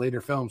comparing his later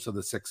films to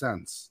The Sixth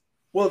Sense.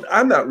 Well,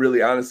 I'm not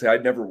really, honestly.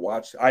 I'd never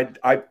watched. I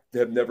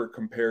have never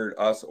compared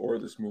Us or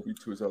this movie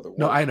to his other work.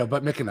 No, I know,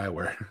 but Mick and I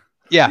were.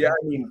 Yeah. Yeah,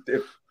 I mean,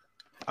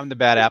 I'm the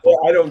bad apple.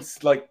 I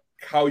don't like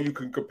how you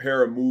can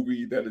compare a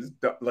movie that is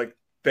like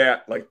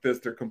that, like this.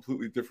 They're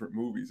completely different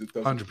movies. It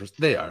doesn't. 100%.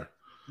 They are.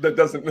 That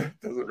doesn't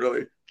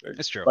really.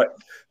 It's true. But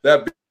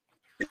that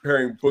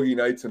comparing Boogie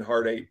Nights and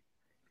Heart 8.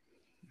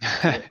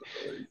 Can't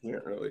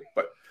really.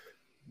 But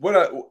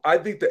what I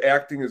think the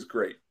acting is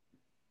great.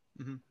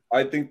 Mm-hmm.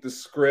 I think the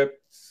script.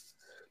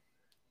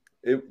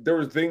 There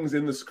were things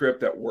in the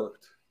script that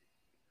worked.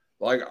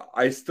 Like,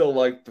 I still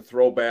like the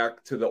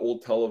throwback to the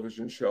old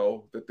television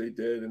show that they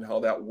did and how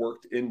that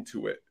worked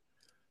into it.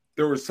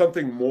 There was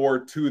something more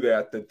to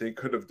that they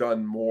could have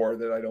done more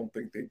that I don't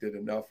think they did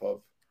enough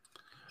of.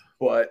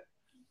 But,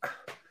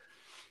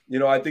 you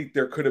know, I think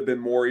there could have been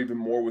more, even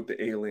more with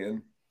the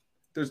alien.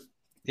 I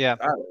don't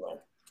know.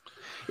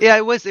 Yeah,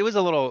 it was a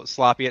little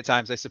sloppy at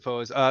times, I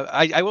suppose.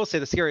 I will say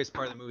the scariest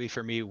part of the movie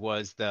for me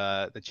was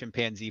the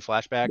chimpanzee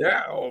flashback.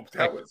 Yeah,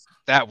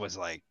 that was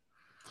like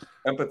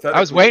empathetic. I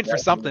was waiting for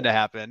something to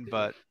happen,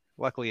 but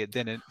luckily it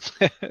didn't.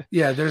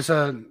 Yeah, there's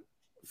a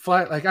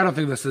I don't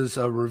think this is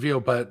a reveal,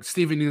 but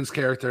Steven Yeun's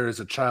character is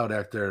a child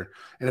actor,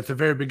 and at the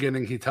very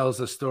beginning he tells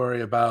a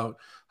story about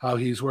how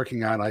he's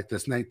working on like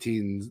this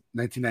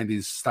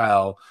 1990s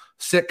style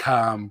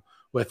sitcom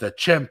with a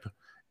chimp,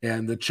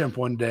 and the chimp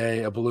one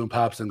day a balloon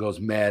pops and goes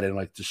mad and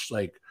like just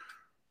like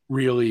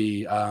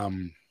really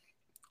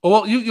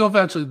well, you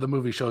eventually, the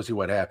movie shows you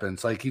what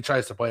happens. Like, he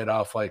tries to play it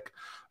off like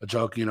a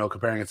joke, you know,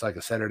 comparing it to like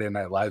a Saturday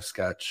Night Live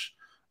sketch.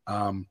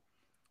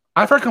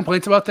 I've heard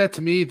complaints about that.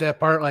 To me, that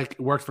part like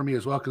worked for me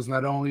as well, because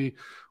not only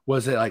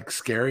was it like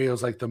scary, it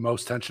was like the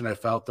most tension I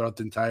felt throughout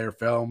the entire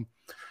film.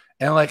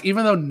 And like,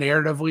 even though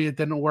narratively it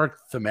didn't work,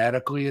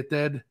 thematically it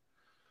did.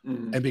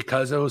 Mm-hmm. And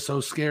because it was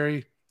so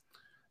scary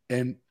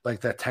and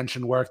like that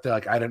tension worked, that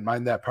like I didn't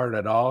mind that part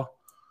at all.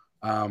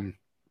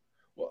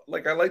 Well,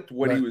 like, I liked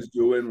what he was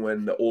doing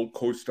when the old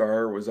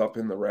co-star was up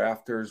in the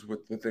rafters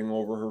with the thing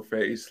over her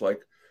face,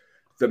 like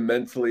the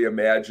mentally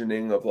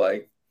imagining of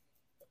like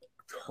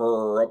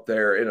her up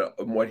there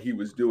and what he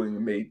was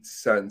doing made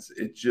sense.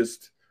 It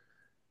just,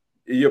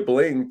 you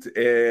blinked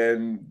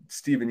and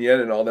Steven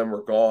Yeun and all them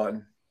were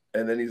gone,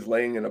 and then he's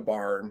laying in a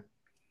barn.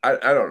 I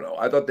don't know.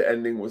 I thought the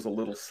ending was a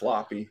little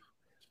sloppy.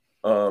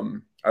 I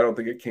don't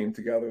think it came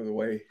together the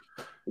way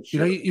it should. You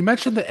know, you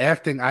mentioned the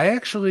acting. I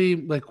actually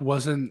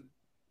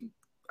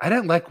I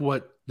didn't like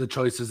what the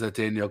choices that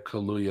Daniel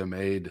Kaluuya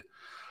made,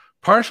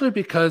 partially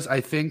because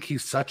I think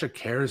he's such a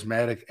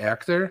charismatic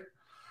actor.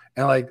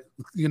 And like,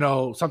 you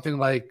know, something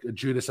like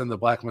Judas and the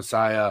Black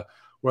Messiah,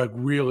 where like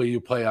really you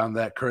play on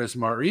that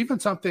charisma, or even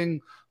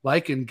something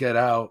like in Get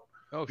Out,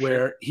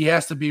 where he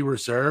has to be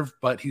reserved,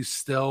 but he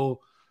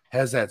still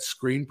has that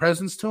screen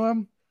presence to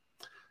him.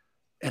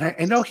 And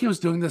I know he was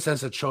doing this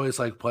as a choice,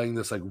 like playing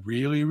this like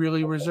really,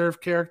 really reserved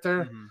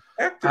character. Mm-hmm.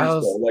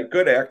 Actors, though, like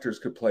good actors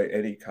could play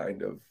any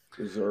kind of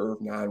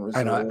reserved, non-reserved.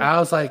 I know. I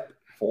was like,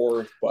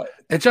 fourth, but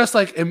it just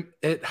like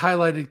it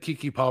highlighted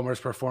Keke Palmer's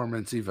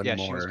performance even more.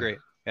 Yeah, she was great.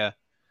 Yeah.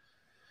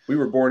 We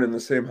were born in the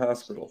same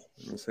hospital,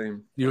 in the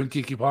same. You and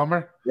Keke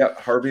Palmer? Yeah,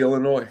 Harvey,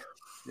 Illinois.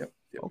 Yep.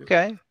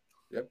 Okay.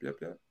 Yep.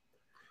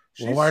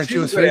 Well, why aren't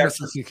you as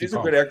famous as Keke Palmer? She's a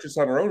good actress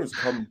on her own who's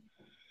come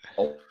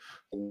a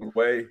long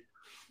way.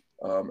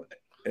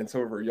 And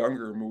some of her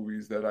younger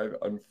movies that I've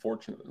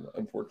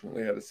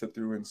unfortunately had to sit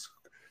through in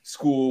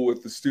school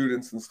with the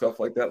students and stuff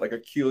like that, like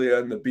Akeelia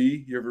and the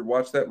Bee. You ever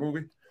watch that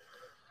movie?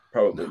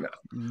 Probably not.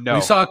 No.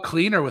 We saw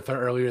Cleaner with her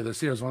earlier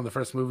this year. It was one of the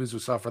first movies we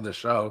saw for the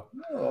show.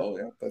 Oh,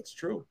 yeah, that's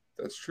true.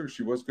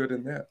 She was good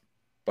in that.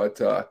 But,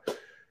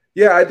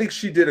 yeah, I think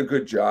she did a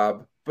good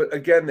job. But,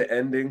 again, the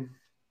ending,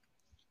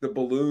 the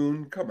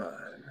balloon, come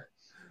on.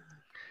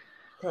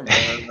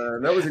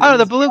 That was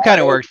the balloon kind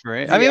of worked for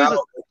it. I mean,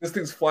 this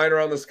thing's flying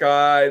around the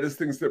sky.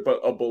 But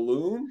a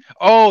balloon?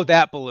 Oh,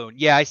 that balloon.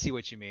 Yeah, I see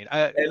what you mean.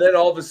 And then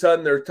all of a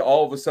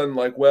sudden,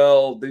 like,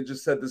 well, they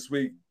just said this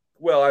week,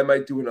 well, I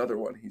might do another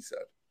one, he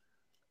said.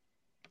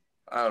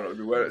 I don't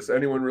know. Is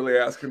anyone really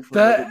asking for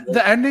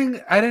the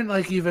ending? I didn't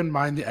like even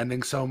mind the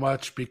ending so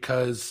much,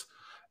 because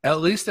at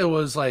least it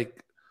was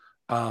like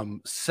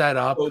set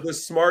up. Oh,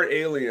 this smart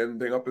alien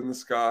thing up in the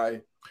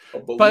sky, a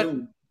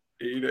balloon.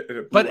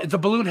 But the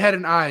balloon had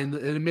an eye, and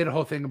it made a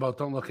whole thing about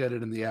don't look at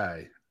it in the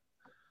eye.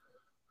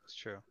 It's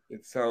true.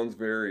 It sounds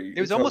very.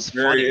 It was almost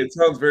funny. It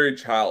sounds very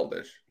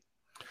childish.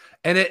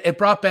 And it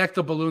brought back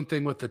the balloon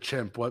thing with the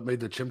chimp. What made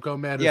the chimp go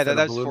mad? Yeah,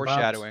 that's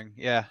foreshadowing. Popped.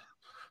 Yeah.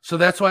 So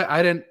that's why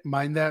I didn't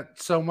mind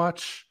that so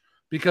much,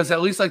 because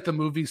at least like the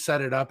movie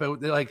set it up.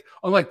 Unlike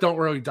Don't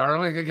Worry,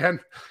 Darling,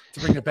 again, to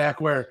bring it back,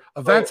 where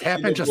events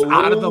happen just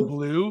out of the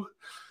blue.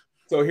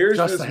 So here's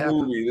this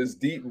movie, this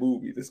deep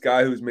movie, this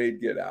guy who's made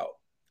Get Out,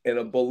 and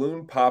a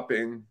balloon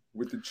popping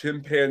with the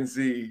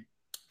chimpanzee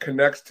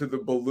connects to the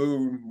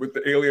balloon with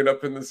the alien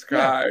up in the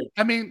sky. Yeah.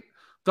 I mean,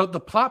 the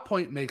plot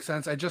point makes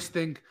sense. I just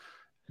think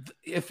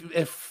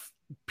if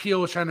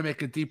Peele was trying to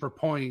make a deeper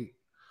point,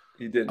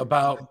 he didn't.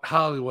 About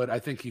Hollywood, I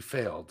think he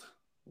failed.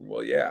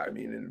 Well, yeah, I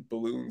mean, and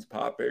balloons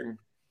popping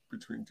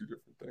between two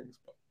different things.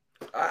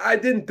 But I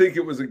didn't think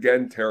it was,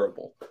 again,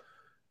 terrible.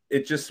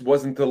 It just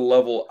wasn't to the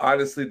level.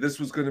 Honestly, this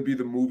was going to be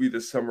the movie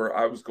this summer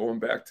I was going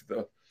back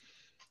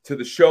to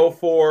the show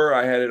for.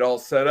 I had it all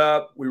set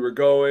up. We were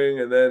going,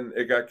 and then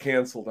it got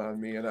canceled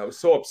on me, and I was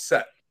so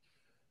upset.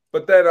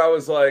 But then I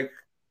was like,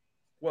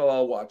 well,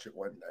 I'll watch it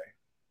one day.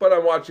 But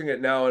I'm watching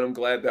it now, and I'm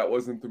glad that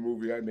wasn't the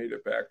movie I made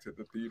it back to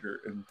the theater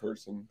in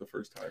person the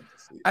first time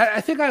to see. I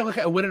think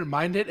I wouldn't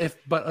mind it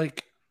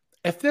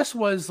if this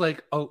was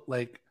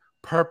like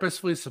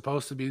purposefully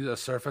supposed to be a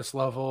surface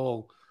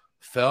level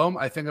film,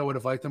 I think I would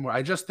have liked it more.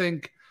 I don't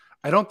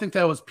think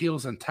that was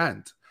Peele's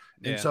intent.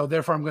 And so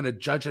therefore I'm going to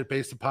judge it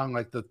based upon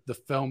like the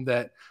film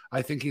that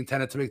I think he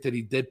intended to make, that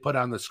he did put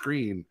on the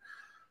screen.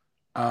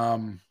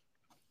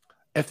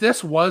 If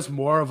this was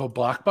more of a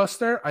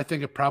blockbuster, I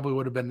think it probably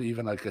would have been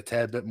even like a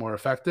tad bit more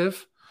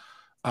effective.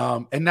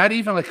 And not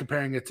even like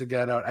comparing it to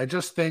Get Out. I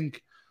just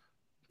think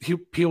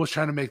Peele was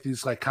trying to make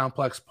these like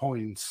complex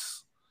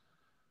points,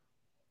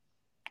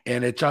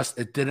 and it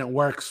didn't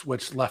work,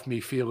 which left me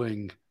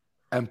feeling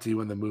empty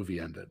when the movie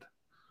ended.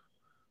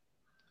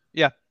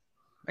 Yeah,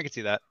 I can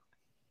see that.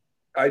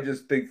 I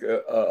just think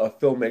a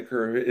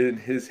filmmaker in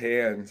his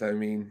hands, I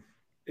mean,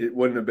 it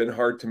wouldn't have been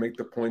hard to make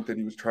the point that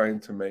he was trying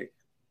to make.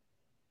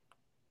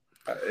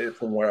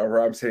 From whatever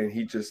I'm saying,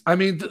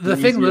 the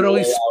thing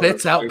literally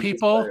spits out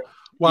people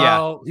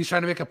while he's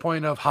trying to make a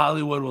point of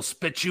Hollywood will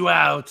spit you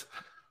out.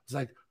 It's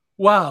like,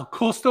 wow,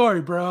 cool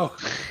story, bro.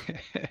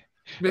 It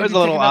was a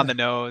little on the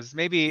nose.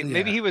 Maybe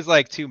he was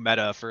like too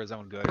meta for his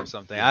own good or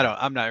something.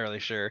 I'm not really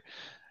sure.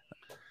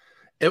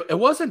 It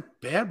wasn't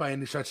bad by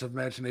any stretch of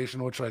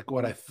imagination, which like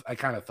what I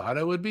kind of thought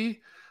it would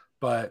be,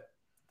 but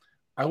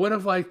I would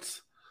have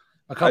liked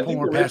a couple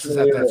more passes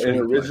at that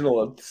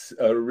screenplay.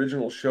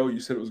 Original show, you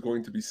said it was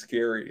going to be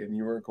scary, and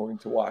you weren't going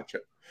to watch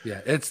it.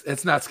 Yeah,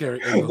 it's not scary.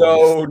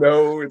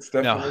 No, it's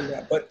definitely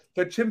not.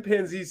 But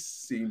chimpanzees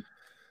seem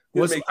it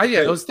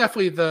was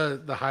definitely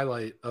the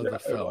highlight of the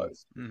film.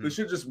 Mm-hmm. They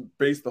should just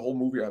base the whole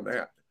movie on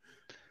that.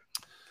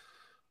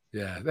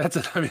 Yeah, it's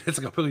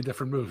a completely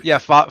different movie. Yeah,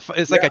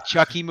 it's like a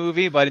Chucky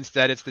movie, but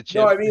instead it's the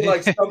chimp. No, I mean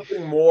like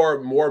something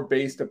more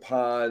based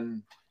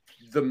upon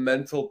the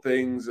mental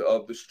things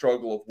of the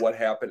struggle of what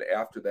happened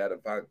after that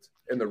event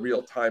in the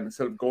real time,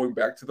 instead of going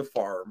back to the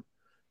farm,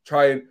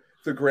 trying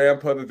the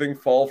grandpa, the thing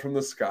fall from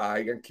the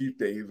sky and Keith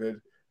David.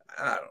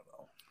 I don't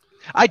know.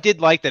 I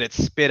did like that it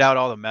spit out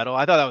all the metal.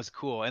 I thought that was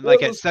cool. And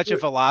like at such a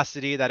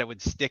velocity that it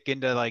would stick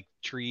into like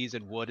trees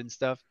and wood and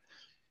stuff.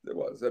 It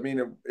was. I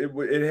mean,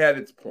 it had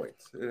its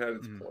points. It had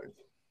its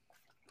points.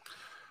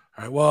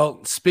 All right.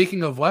 Well,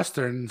 speaking of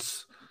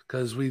Westerns,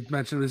 because we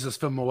mentioned this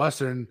film a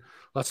Western,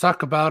 let's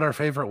talk about our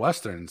favorite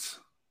Westerns.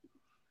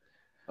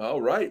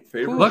 All right.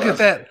 Look at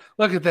that.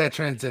 Look at that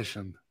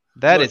transition.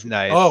 That is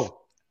nice.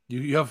 Oh,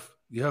 you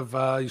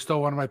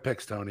stole one of my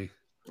picks, Tony.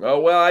 Oh,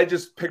 well, I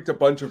just picked a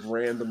bunch of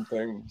random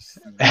things.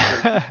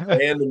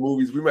 Random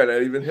movies. We might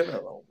not even hit on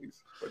all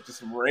these, but just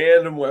some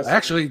random Westerns.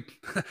 Actually,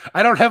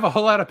 I don't have a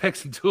whole lot of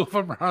picks, and two of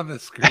them are on the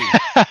screen.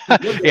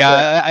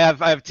 Yeah,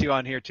 I have two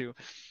on here too.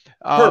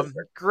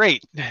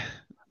 Great.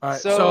 All right,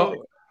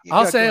 so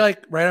I'll say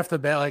like right off the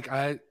bat,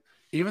 like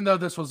even though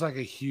this was like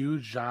a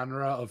huge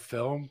genre of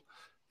film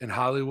in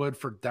Hollywood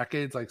for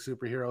decades, like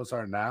superheroes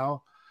are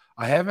now,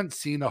 I haven't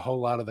seen a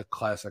whole lot of the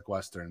classic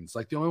Westerns.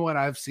 Like the only one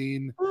I've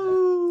seen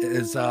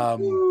is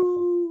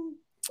The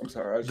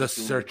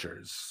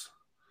Searchers.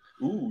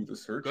 Ooh, The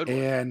Searchers.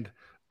 And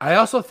I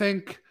also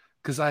think,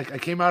 because I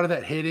came out of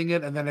that hating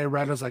it, and then I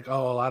read, I was like,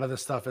 oh, a lot of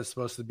this stuff is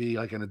supposed to be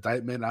like an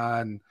indictment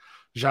on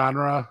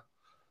genre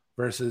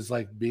versus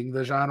like being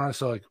the genre.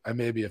 So like I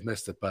maybe have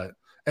missed it. But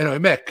anyway,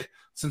 Mick,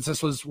 since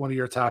this was one of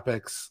your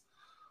topics,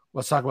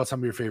 let's talk about some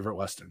of your favorite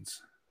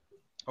Westerns.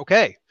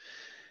 Okay.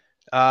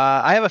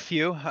 I have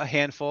a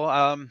handful.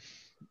 I'll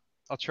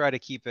try to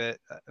keep it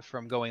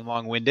from going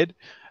long-winded.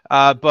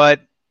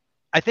 But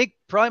I think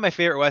probably my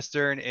favorite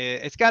Western,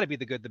 it's got to be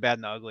The Good, the Bad,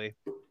 and the Ugly.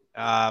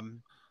 I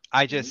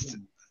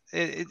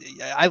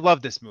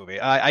love this movie.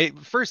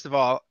 First of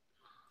all,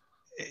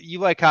 you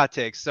like hot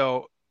takes.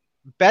 So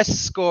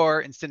best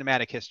score in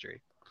cinematic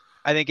history.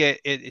 I think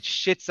it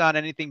shits on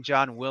anything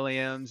John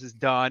Williams has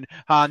done.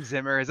 Hans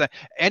Zimmer is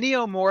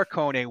Ennio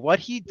Morricone. What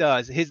he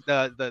does,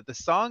 the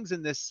songs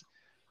in this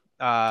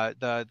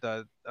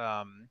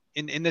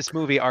in this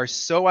movie are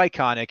so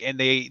iconic, and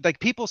they like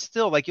people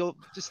still like you'll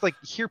just like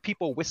hear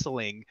people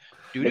whistling.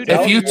 If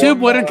YouTube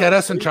wouldn't get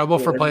us in trouble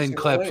for playing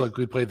clips, like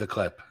we played the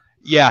clip.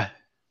 Yeah.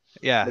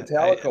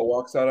 Metallica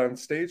walks out on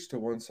stage to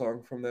one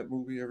song from that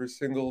movie every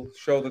single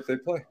show that they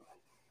play.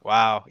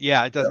 Wow.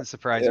 Yeah, it doesn't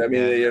surprise me. I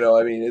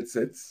mean, it's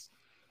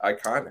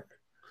iconic.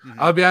 Mm-hmm.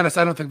 I'll be honest,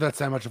 I don't think that's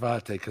that much of a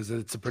hot take because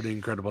it's a pretty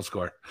incredible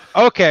score.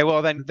 Okay,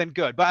 well then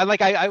good.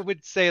 But I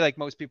would say like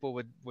most people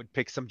would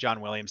pick some John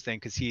Williams thing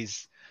because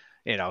he's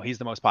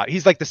the most popular.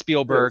 He's like the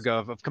Spielberg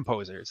of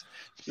composers.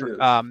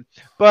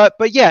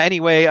 But yeah,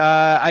 anyway,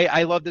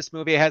 I love this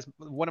movie. It has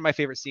one of my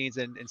favorite scenes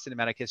in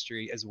cinematic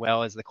history, as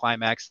well as the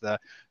climax, the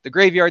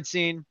graveyard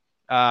scene,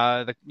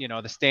 the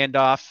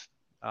standoff.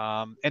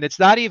 And it's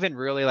not even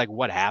really like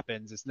what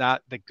happens. It's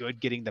not the good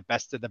getting the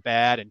best of the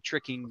bad and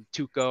tricking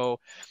Tuco.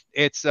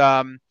 It's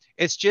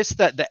just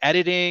that the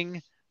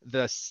editing,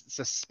 the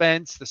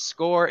suspense, the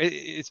score.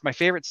 It's my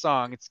favorite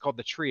song. It's called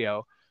The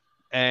Trio.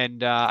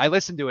 And I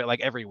listen to it like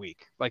every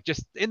week, like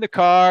just in the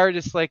car,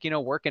 just like,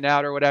 working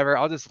out or whatever.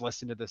 I'll just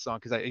listen to this song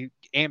because it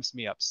amps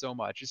me up so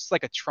much. It's just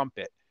like a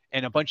trumpet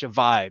and a bunch of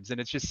vibes, and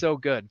it's just so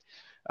good.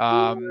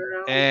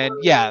 And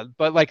yeah,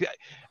 but like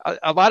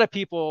a lot of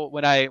people,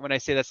 when I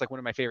say that's like one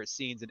of my favorite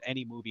scenes in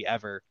any movie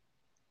ever,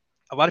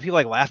 a lot of people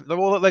like laugh.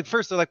 Well, like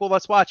first they're like, well,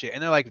 let's watch it.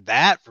 And they're like,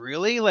 that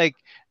really? Like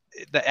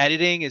the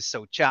editing is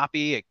so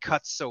choppy. It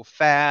cuts so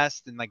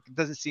fast. And like, it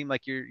doesn't seem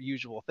like your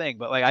usual thing.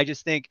 But like, I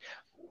just think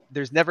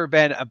there's never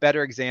been a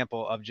better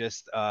example of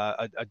just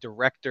a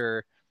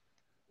director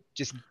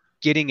just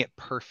getting it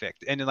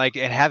perfect and like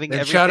and having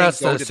and everything shout out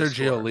to go to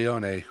Sergio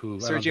Leone, who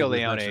Sergio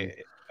Leone.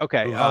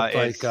 Okay, who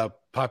helped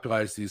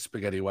popularize these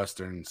spaghetti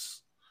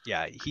westerns.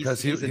 Yeah,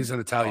 he's an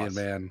Italian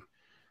man.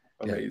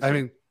 Yeah. I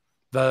mean,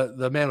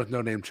 the Man with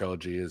No Name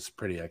trilogy is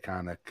pretty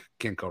iconic.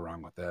 Can't go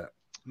wrong with that.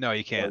 No,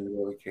 you can't. No, you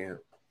really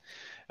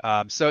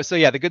can't. So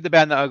yeah, The Good, the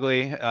Bad, and the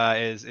Ugly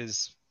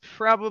is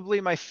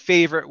probably my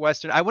favorite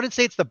Western. I wouldn't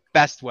say it's the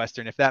best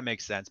Western, if that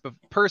makes sense, but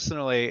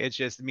personally, it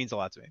means a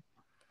lot to me.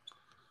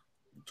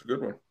 It's a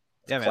good one.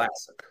 It's yeah, a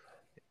classic.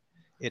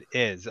 Man. It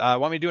is.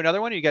 Want me to do another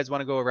one, or you guys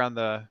want to go around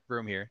the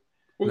room here?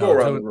 We'll go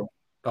around the room.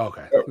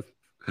 Okay.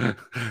 Oh.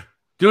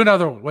 Do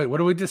another one. Wait, what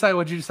do we decide?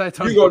 What did you decide,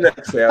 Tony? You go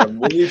next, Adam.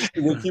 We'll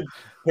keep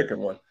picking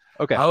one.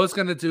 Okay. I was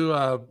gonna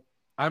do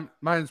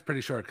mine's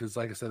pretty short because,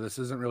 like I said, this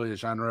isn't really a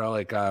genre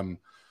like I'm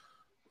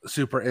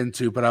super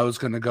into, but I was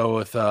gonna go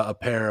with a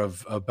pair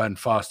of Ben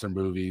Foster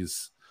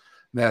movies.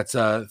 That's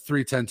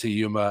 3:10 to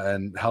Yuma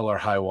and Hell or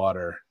High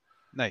Water.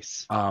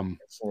 Nice.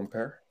 Excellent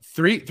pair.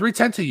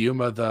 3:10 to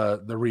Yuma,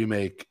 the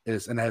remake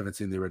is, and I haven't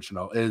seen the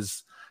original,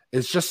 is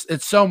just,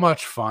 it's so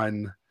much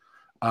fun.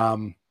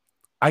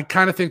 I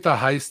kind of think the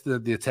heist,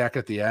 the attack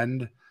at the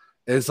end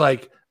is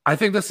like, I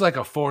think this is like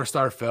a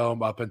 4-star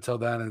film up until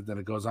then, and then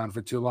it goes on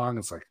for too long.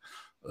 It's like,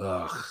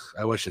 ugh,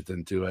 I wish it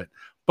didn't do it,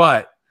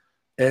 but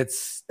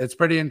it's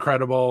pretty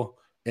incredible.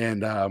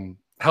 And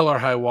Hell or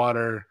High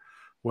Water,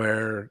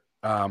 where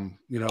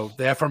the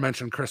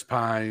aforementioned Chris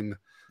Pine,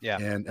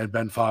 and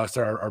Ben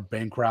Foster are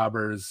bank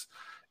robbers,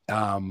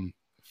 and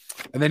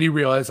then you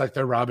realize like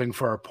they're robbing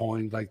for a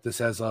point. Like this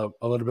has a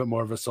little bit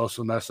more of a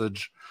social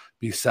message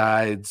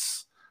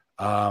besides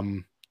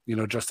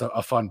just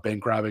a fun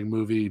bank robbing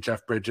movie.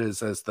 Jeff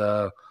Bridges as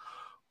the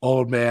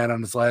old man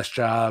on his last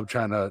job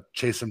trying to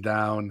chase him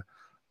down.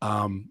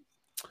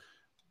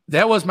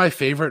 That was my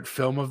favorite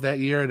film of that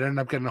year. It ended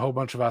up getting a whole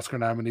bunch of Oscar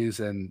nominees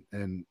and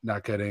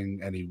not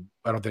getting any.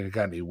 I don't think it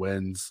got any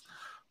wins,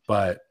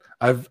 but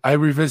I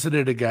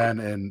revisited it again,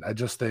 and I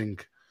just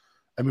think,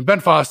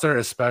 Ben Foster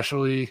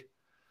especially,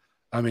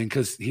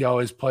 because he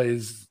always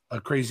plays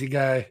a crazy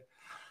guy,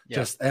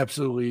 just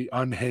absolutely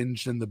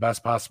unhinged in the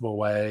best possible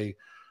way.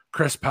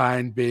 Chris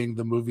Pine being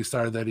the movie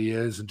star that he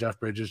is, and Jeff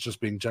Bridges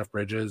just being Jeff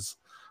Bridges.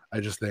 I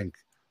just think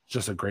it's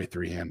just a great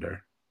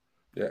three-hander.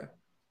 Yeah,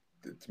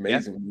 it's an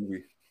amazing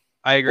movie.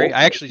 I agree.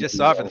 I actually just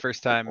saw it for the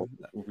first time.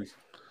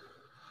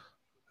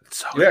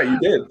 So you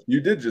did.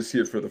 You did just see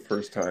it for the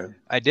first time.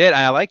 I did.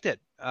 I liked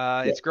it.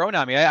 It's grown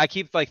on me. I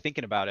keep like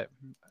thinking about it.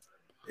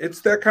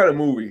 It's that kind of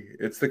movie.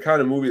 It's the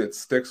kind of movie that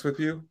sticks with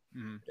you.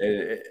 Mm-hmm.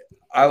 And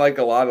I like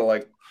a lot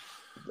of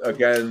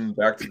again,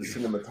 back to the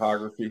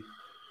cinematography,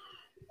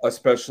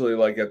 especially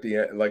like at the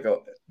end,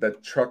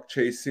 that truck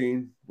chase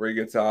scene where he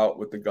gets out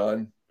with the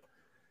gun.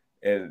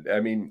 And I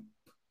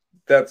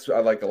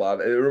like a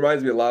lot. It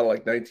reminds me a lot of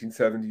like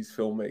 1970s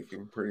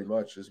filmmaking, pretty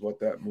much is what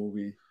that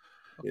movie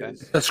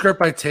is. A script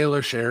by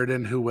Taylor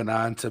Sheridan, who went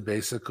on to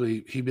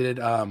he did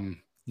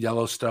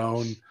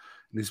Yellowstone, and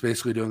he's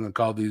basically doing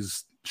all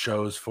these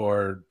shows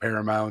for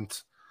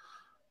Paramount.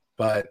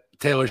 But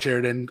Taylor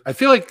Sheridan, I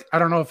feel like, I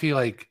don't know if he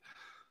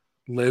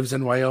lives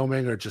in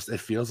Wyoming or just it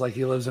feels like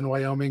he lives in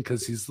Wyoming,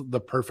 because he's the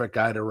perfect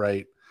guy to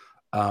write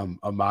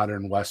a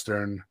modern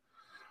Western.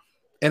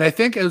 And I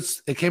think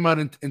it came out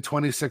in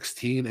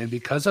 2016, and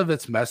because of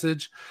its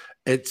message,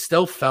 it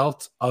still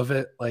felt of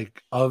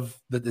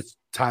its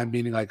time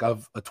being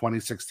of a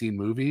 2016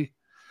 movie.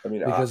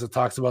 Because it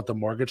talks about the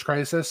mortgage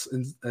crisis,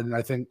 and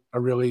I think a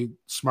really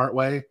smart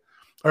way,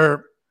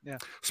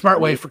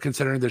 way for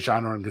considering the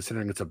genre and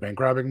considering it's a bank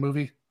robbing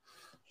movie.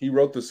 He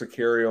wrote the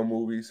Sicario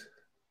movies;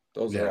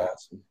 those are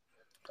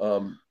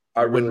awesome.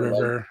 I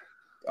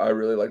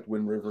really liked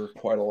Wind River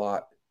quite a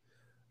lot.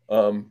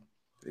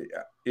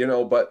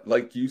 But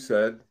like you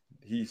said,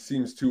 he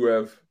seems to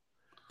have.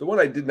 The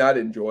one I did not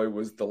enjoy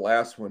was the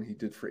last one he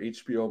did for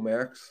HBO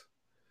Max.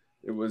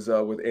 It was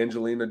with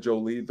Angelina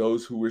Jolie,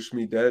 Those Who Wish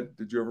Me Dead.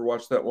 Did you ever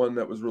watch that one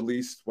that was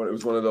released? It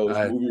was one of those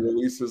movie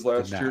releases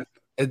last year.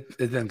 It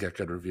didn't get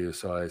good reviews,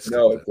 so I skipped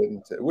it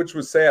didn't, which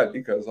was sad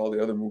because all the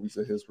other movies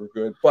of his were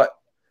good. But,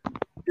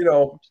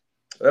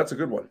 that's a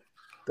good one.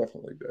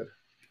 Definitely good.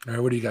 All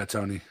right, what do you got,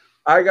 Tony?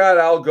 I'm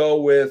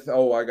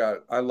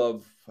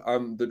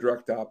the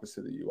direct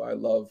opposite of you. I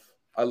love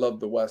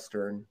the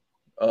Western.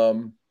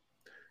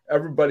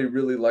 Everybody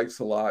really likes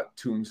a lot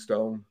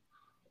Tombstone.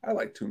 I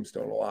like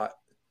Tombstone a lot.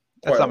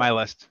 That's on my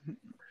list.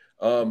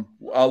 I'll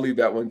leave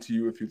that one to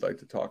you if you'd like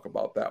to talk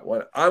about that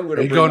one. I'm going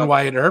to. Are you going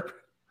Wyatt Earp?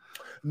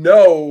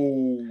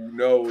 No,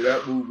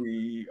 that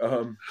movie.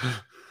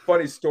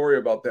 Funny story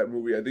about that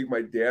movie. I think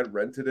my dad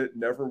rented it,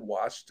 never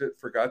watched it,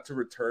 forgot to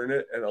return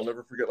it, and I'll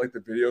never forget. The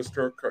video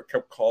store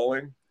kept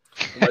calling.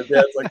 And my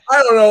dad's like,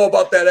 "I don't know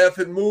about that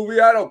effing movie.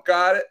 I don't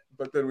got it."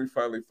 but then we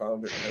finally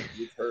found it and had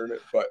to return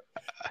it. But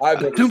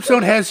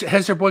Tombstone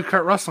has your boy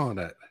Kurt Russell in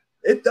it.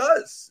 It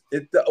does.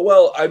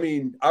 Well, I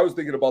mean, I was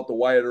thinking about the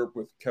Wyatt Earp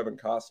with Kevin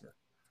Costner.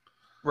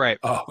 Right.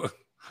 Oh,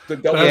 the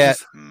double. Yeah.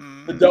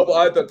 The double.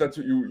 I thought that's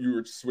what you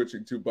were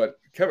switching to, but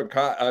Kurt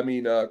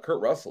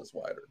Russell's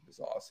Wyatt Earp is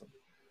awesome.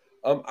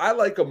 I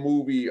like a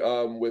movie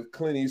with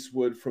Clint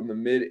Eastwood from the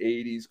mid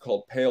 '80s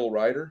called Pale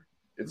Rider.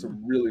 It's a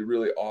really,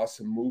 really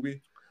awesome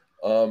movie.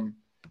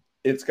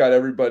 It's got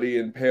everybody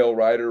in Pale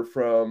Rider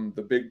from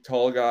the big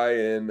tall guy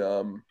in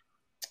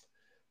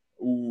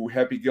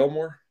Happy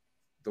Gilmore,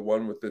 the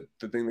one with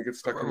the thing that gets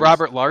stuck in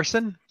Robert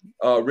Larson?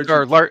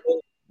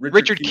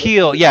 Richard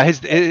Keel. Yeah,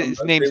 his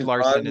name's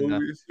Larson in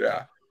movies.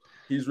 Yeah.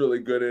 He's really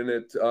good in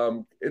it.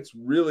 It's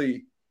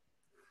really,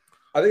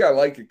 I think I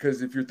like it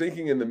because if you're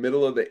thinking in the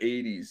middle of the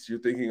 80s, you're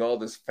thinking all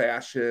this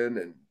fashion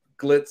and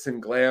glitz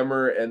and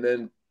glamour, and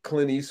then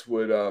Clint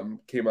Eastwood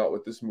came out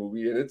with this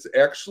movie, and it's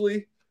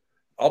actually,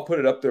 I'll put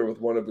it up there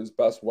with one of his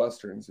best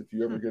Westerns if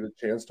you ever get a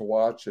chance to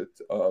watch it.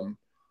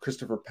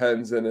 Christopher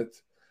Penn's in it.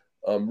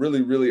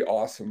 Really, really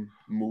awesome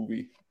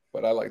movie,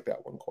 but I like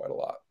that one quite a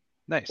lot.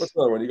 Nice. What's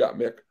another one you got,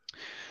 Mick?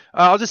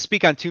 I'll just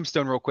speak on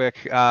Tombstone real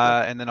quick,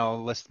 and then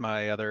I'll list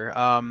my other.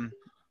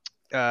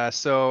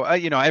 So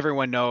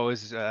everyone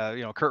knows,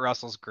 Kurt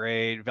Russell's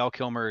great. Val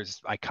Kilmer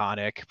is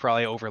iconic,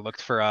 probably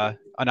overlooked for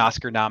an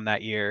Oscar nom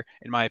that year,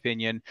 in my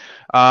opinion.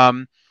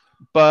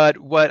 But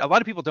what a lot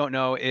of people don't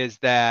know is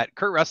that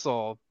Kurt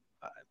Russell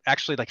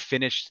actually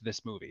finished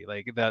this movie.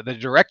 The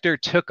director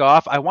took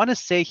off. I want to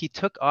say he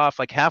took off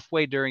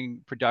halfway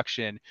during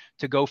production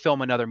to go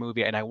film another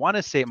movie, and I want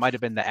to say it might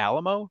have been The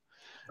Alamo.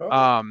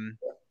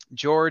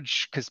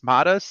 George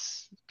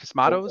Cosmatos.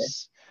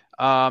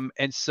 Okay.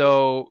 And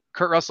so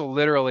Kurt Russell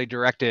literally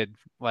directed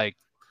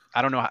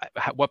I don't know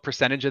what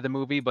percentage of the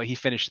movie, but he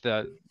finished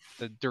the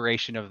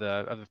duration of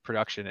the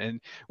production,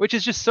 and which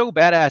is just so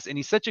badass. And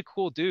he's such a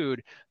cool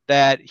dude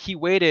that he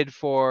waited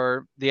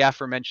for the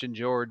aforementioned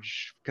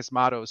George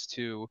Cosmatos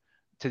to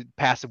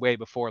pass away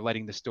before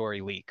letting the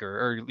story leak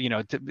or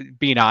to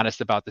being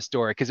honest about the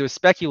story, because it was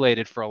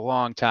speculated for a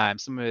long time.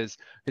 Some of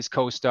his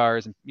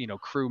co-stars and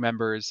crew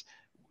members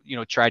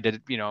tried to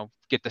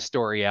get the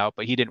story out,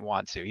 but he didn't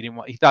want to.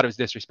 He thought it was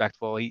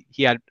disrespectful.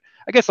 He had,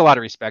 I guess, a lot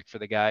of respect for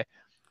the guy.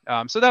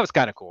 So that was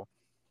kind of cool.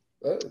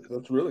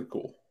 That's really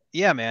cool.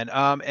 Yeah, man.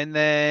 And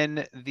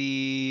then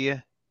the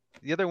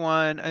other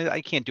one,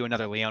 I can't do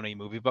another Leone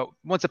movie, but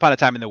Once Upon a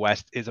Time in the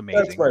West is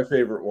amazing. That's my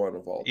favorite one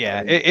of all time.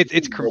 Yeah,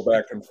 it's go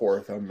back and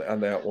forth on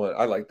that one.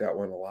 I like that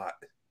one a lot.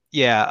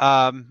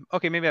 Yeah.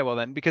 Okay, maybe I will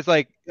then, because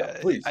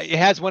please. It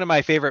has one of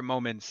my favorite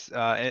moments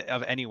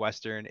of any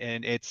Western,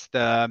 and it's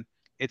the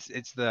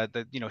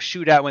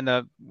shootout when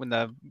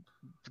the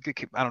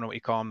I don't know what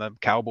you call them, the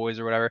cowboys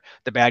or whatever,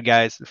 the bad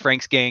guys,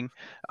 Frank's gang.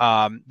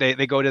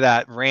 They go to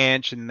that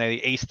ranch and they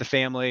ace the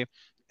family,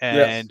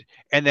 and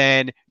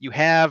then you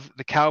have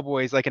the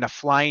cowboys in a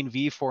flying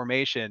V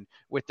formation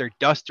with their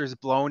dusters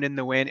blown in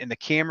the wind, and the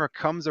camera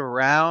comes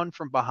around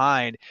from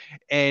behind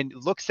and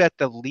looks at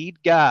the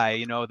lead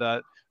guy,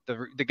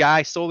 the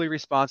guy solely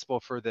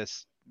responsible for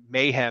this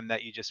mayhem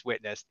that you just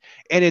witnessed,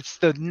 and it's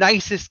the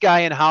nicest guy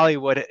in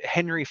Hollywood,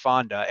 Henry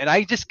Fonda. And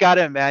I just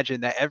gotta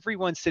imagine that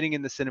everyone sitting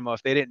in the cinema,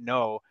 if they didn't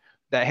know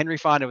that Henry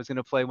Fonda was going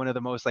to play one of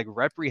the most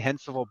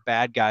reprehensible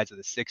bad guys of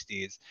the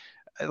 60s,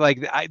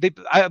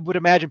 I would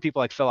imagine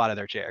people fell out of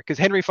their chair, because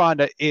Henry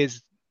Fonda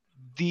is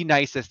the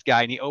nicest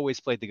guy and he always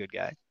played the good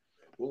guy.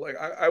 Well,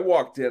 I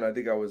walked in, I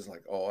think I was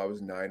I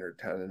was 9 or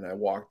 10, and I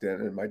walked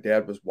in and my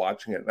dad was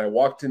watching it, and I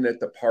walked in at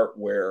the part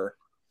where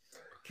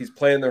he's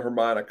playing the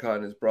harmonica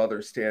and his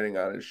brother's standing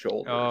on his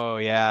shoulder. Oh,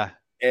 yeah.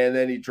 And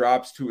then he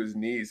drops to his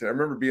knees. And I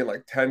remember being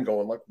 10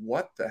 going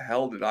what the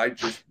hell did I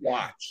just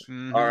watch?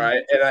 Mm-hmm. All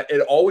right. And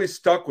it always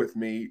stuck with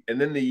me. And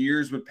then the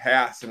years would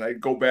pass and I'd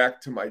go back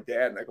to my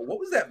dad and I go, what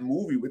was that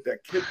movie with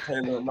that kid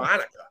playing the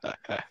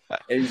harmonica?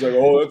 And he's like,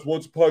 oh, that's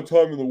Once Upon a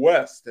Time in the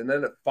West. And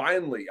then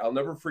finally, I'll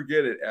never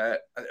forget it.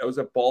 I was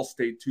at Ball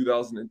State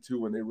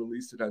 2002 when they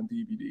released it on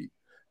DVD.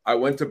 I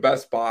went to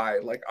Best Buy,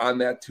 on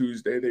that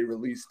Tuesday, they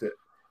released it.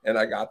 And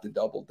I got the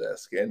double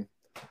disc, and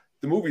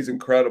the movie's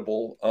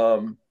incredible.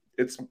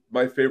 It's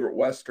my favorite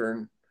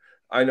Western.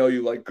 I know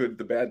you like Good,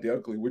 the Bad, the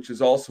Ugly, which is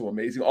also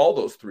amazing. All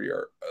those three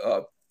are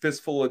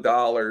Fistful of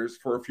Dollars,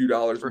 For a Few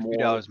Dollars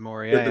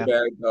More. Yeah. Good, the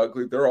Bad, the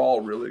Ugly. They're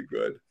all really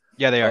good.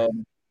 Yeah, they are.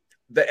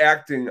 The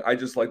acting, I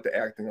just like the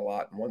acting a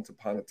lot in Once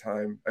Upon a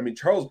Time. I mean,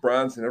 Charles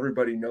Bronson,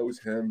 everybody knows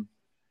him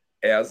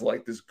as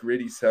this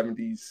gritty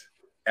 70s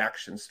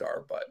action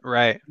star, but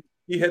right,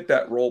 he hit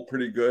that role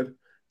pretty good.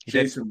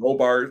 Jason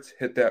Robards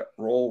hit that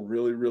role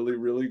really, really,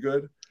 really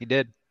good. He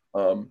did.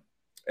 And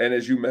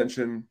as you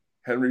mentioned,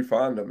 Henry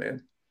Fonda,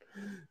 man,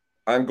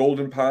 on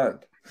Golden Pond.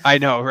 I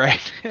know, right?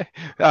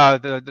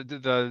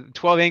 The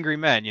 12 Angry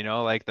Men,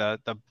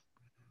 the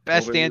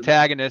best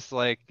antagonist,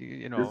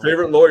 Your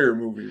favorite lawyer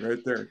movie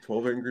right there,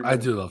 12 Angry Men. I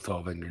do love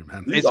 12 Angry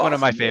Men. It's awesome. One of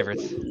my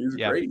favorites. He's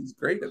great. He's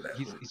great in that.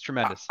 He's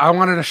tremendous. I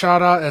wanted to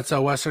shout out, it's a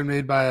Western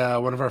made by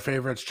one of our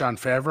favorites, Jon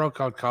Favreau,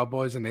 called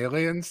Cowboys and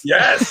Aliens.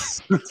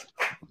 Yes!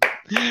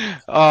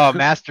 Oh,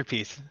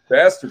 masterpiece.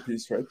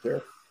 Masterpiece right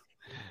there.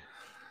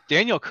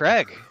 Daniel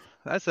Craig.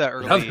 That's an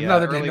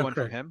early one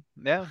from him.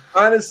 Yeah.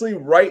 Honestly,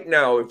 right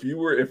now, if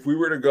we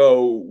were to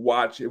go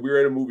watch, if we were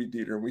at a movie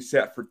theater and we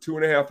sat for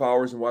 2.5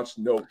 hours and watched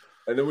Nope,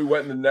 and then we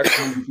went in the next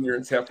movie theater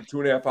and sat for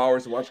 2.5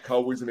 hours and watched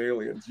Cowboys and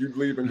Aliens, you'd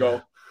leave and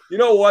go, you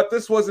know what?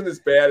 This wasn't as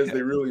bad as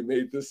they really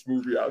made this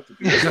movie out to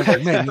be.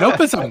 Man, Nope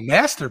is a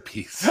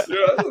masterpiece.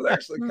 Yeah, this is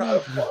actually kind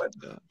of fun.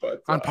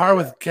 But on par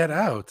with Get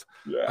Out.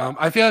 Yeah.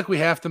 I feel like we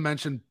have to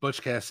mention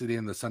Butch Cassidy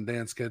and the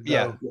Sundance Kid. Though.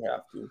 Yeah, you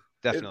have to.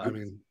 Definitely. I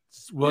mean,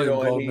 William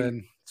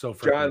Goldman. So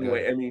John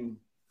Wayne. I mean,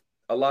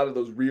 a lot of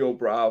those Rio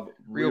Bravo,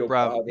 Rio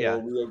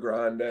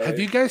Grande. Have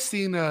you guys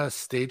seen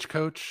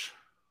Stagecoach?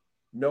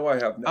 No, I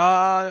have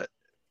not.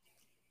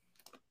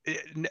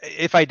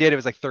 If I did, it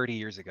was like 30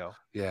 years ago.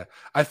 Yeah,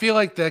 I feel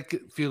like that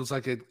feels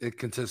like it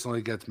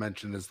consistently gets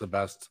mentioned as the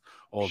best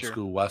old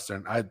school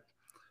Western. I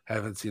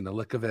haven't seen a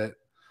lick of it.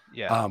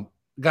 Yeah.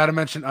 Got to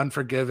mention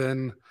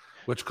Unforgiven,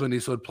 which Clint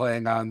Eastwood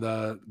playing on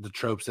the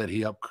tropes that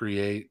he helped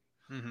create,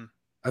 and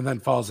then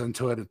falls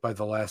into it by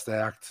the last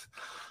act,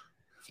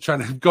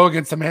 trying to go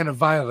against a man of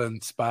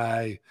violence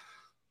by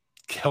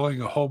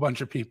killing a whole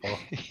bunch of people.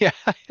 Yeah.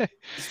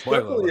 It's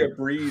definitely a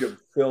breed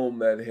of film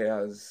that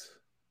has,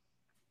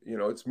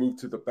 it's moved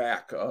to the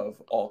back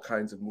of all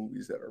kinds of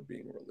movies that are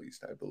being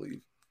released, I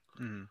believe.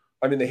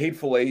 I mean, The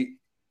Hateful Eight,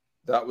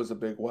 that was a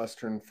big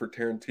Western for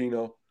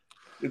Tarantino.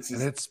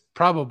 It's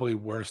probably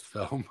worst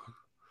film.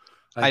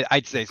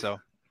 I'd say so.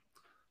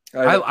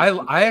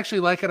 I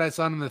actually like it. I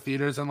saw it in the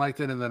theaters and liked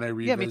it, and then I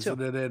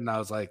revisited it, and I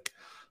was like,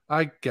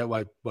 I get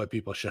why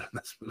people shit on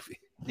this movie.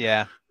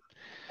 Yeah.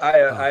 I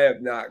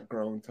have not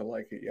grown to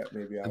like it yet.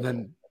 Maybe I will.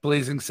 Then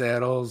Blazing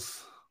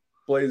Saddles.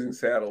 Blazing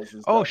Saddles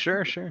is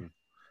sure.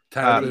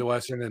 Technically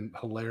Western and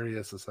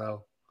hilarious as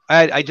hell.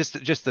 I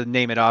just to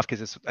name it off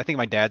because it's I think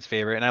my dad's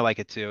favorite and I like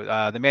it too.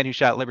 The Man Who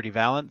Shot Liberty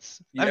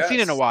Valance. I haven't seen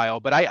it in a while,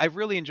 but I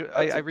really enjoy.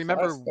 I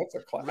remember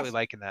really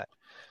liking that.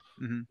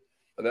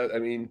 I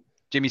mean,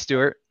 Jimmy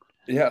Stewart.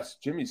 Yes,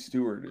 Jimmy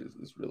Stewart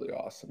is really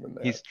awesome in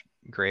that. He's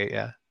great.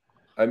 Yeah.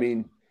 I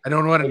mean, I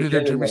don't want to do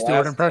the Jimmy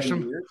Stewart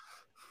impression.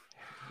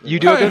 You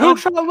do it. Who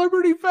shot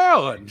Liberty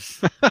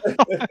Valance?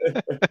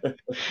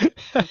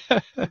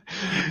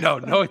 No,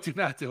 I do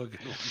not do a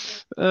good one.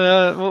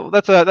 Well,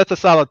 that's a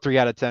solid 3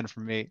 out of 10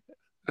 for me.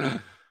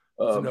 It's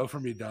a no for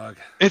me, dog.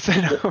 It's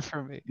a no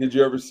for me. Did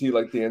you ever see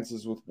like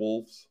Dances with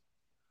Wolves?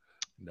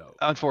 No,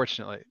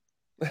 unfortunately.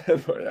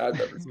 I've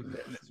never seen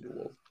Dances with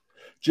Wolves.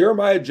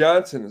 Jeremiah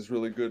Johnson is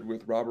really good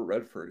with Robert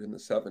Redford in the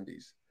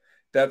 70s.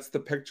 That's the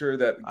picture,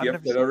 that's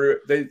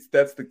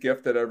the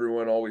gift that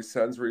everyone always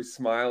sends, where he's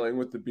smiling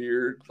with the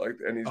beard,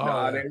 and he's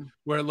nodding.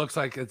 Where it looks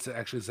like it's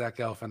actually Zach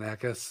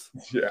Galifianakis.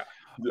 Yeah.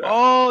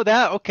 Oh,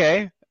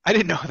 okay. I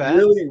didn't know that.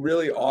 Really,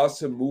 really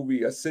awesome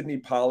movie. Sidney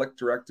Pollack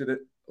directed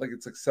it.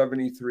 It's like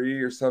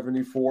 73 or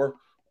 74.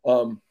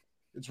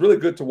 It's really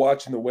good to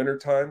watch in the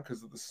wintertime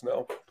because of the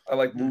snow. I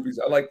like movies.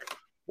 I like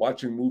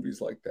watching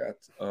movies like that.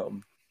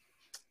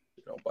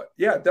 But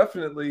yeah,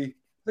 definitely.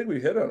 I think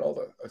we hit on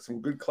some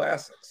good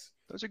classics.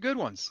 Those are good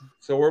ones.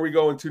 So where are we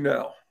going to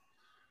now?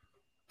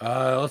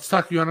 Let's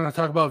talk. You want to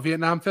talk about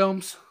Vietnam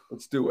films?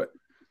 Let's do it.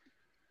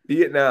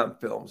 Vietnam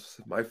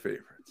films, my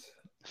favorites.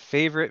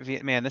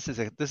 Man, this is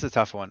a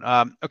tough one.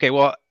 Okay,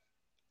 well,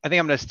 I think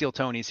I'm going to steal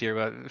Tony's here,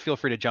 but feel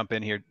free to jump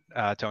in here,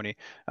 Tony.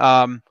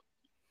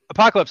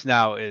 Apocalypse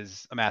Now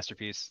is a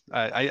masterpiece.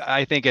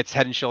 I think it's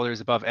head and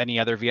shoulders above any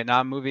other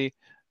Vietnam movie.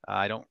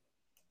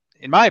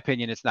 In my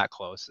opinion, it's not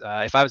close.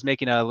 If I was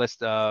making a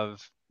list of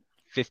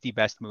 50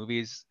 best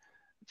movies,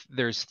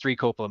 there's 3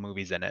 Coppola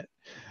movies in it.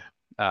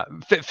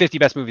 50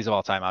 best movies of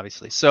all time,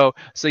 obviously. So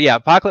yeah,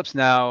 Apocalypse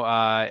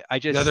Now.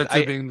 The other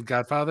 2 being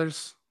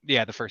Godfathers.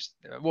 Yeah, the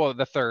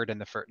third and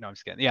the first. No, I'm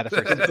just kidding. Yeah, the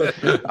first.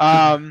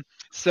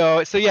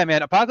 So yeah,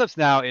 man, Apocalypse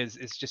Now is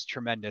just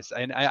tremendous,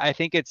 and I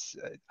think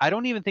I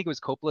don't even think it was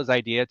Coppola's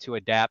idea to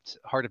adapt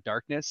Heart of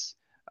Darkness,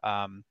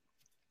 and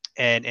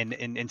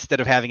instead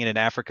of having it in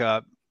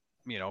Africa,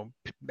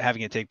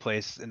 having it take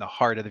place in the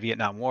heart of the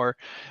Vietnam War,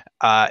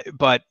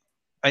 but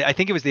I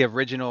think it was the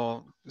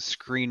original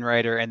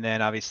screenwriter, and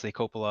then obviously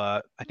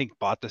Coppola, I think,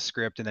 bought the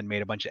script and then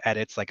made a bunch of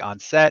edits on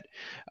set.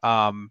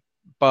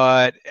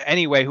 But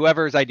anyway,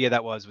 whoever's idea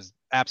that was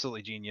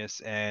absolutely genius,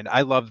 and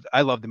I love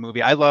the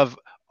movie. I love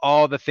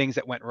all the things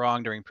that went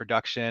wrong during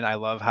production. I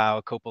love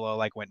how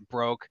Coppola went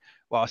broke,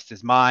 lost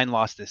his mind,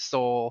 lost his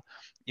soul.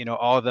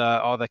 All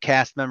the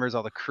cast members,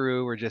 all the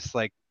crew were just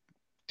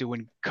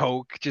doing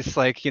coke, just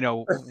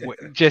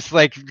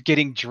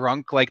getting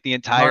drunk the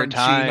entire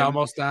time.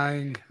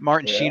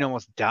 Martin Sheen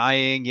almost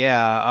dying.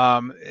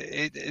 Yeah.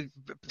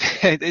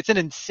 It's an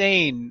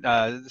insane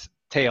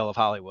tale of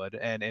Hollywood,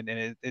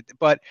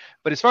 but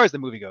as far as the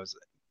movie goes,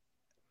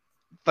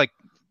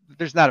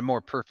 there's not a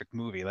more perfect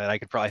movie that I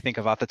could probably think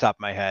of off the top of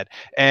my head.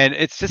 And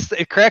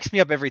it cracks me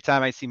up every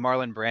time I see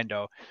Marlon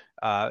Brando,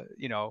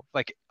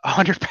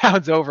 100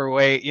 pounds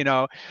overweight,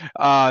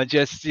 but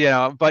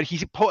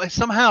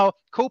somehow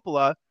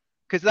Coppola,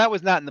 because that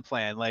was not in the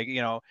plan.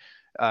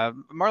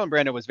 Marlon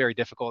Brando was very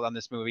difficult on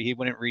this movie. He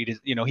wouldn't read his,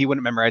 he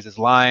wouldn't memorize his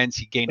lines.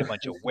 He gained a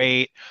bunch of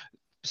weight.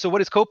 So what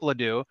does Coppola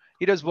do?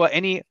 He does what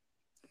any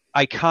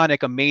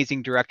iconic,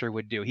 amazing director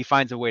would do. He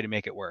finds a way to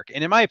make it work.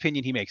 And in my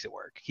opinion, he makes it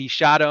work. He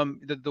shot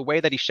him the way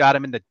that he shot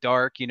him in the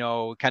dark,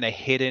 kind of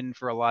hidden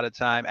for a lot of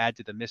time, add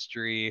to the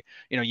mystery.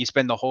 You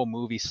spend the whole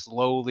movie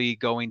slowly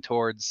going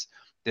towards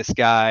this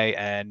guy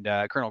and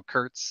Colonel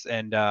Kurtz.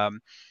 And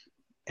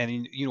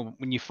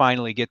when you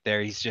finally get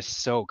there, he's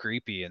just so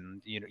creepy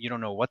and you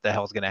don't know what the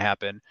hell's going to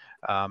happen.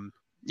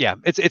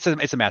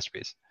 It's a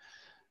masterpiece.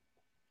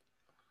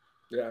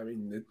 Yeah, I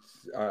mean,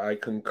 I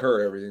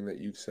concur everything that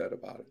you've said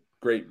about it.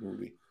 Great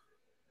movie.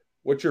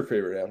 What's your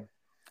favorite, Adam?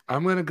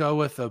 I'm going to go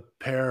with a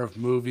pair of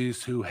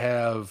movies who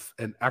have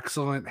an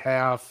excellent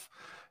half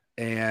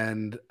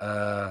and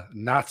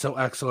not so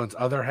excellent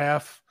other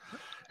half.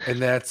 And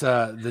that's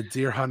The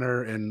Deer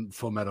Hunter and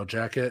Full Metal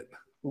Jacket.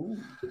 Ooh.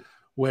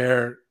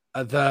 Where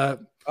I'll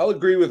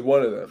agree with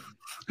one of them.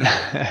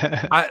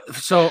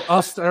 So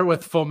I'll start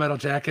with Full Metal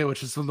Jacket,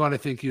 which is the one I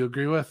think you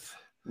agree with.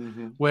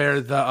 Mm-hmm. Where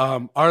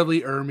the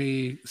Arlie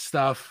Ermy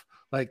stuff,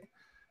 like,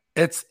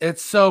 it's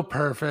so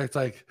perfect.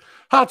 Like,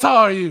 how tall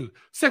are you?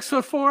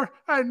 6'4"?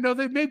 I didn't know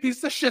they made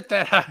pieces of shit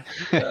that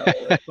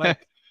high.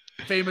 Like,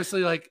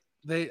 famously, like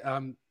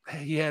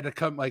he had to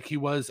come, like he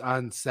was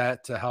on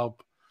set to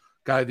help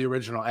guide the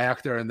original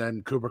actor, and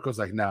then Kubrick was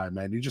like, "Nah,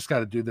 man, you just got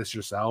to do this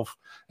yourself."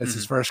 It's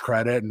his first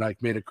credit, and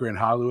like made a career in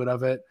Hollywood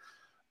of it.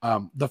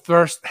 The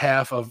first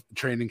half of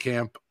training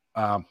camp,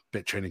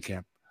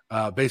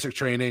 basic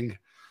training,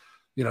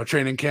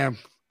 training camp.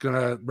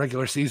 Gonna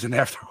regular season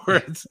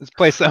afterwards. Let's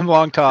play some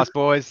long toss,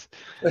 boys.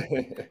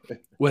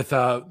 With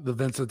the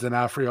Vincent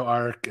D'Onofrio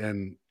arc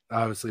and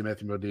obviously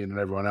Matthew Modine and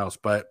everyone else,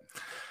 but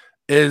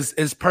is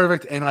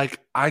perfect. And like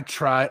I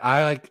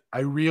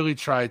really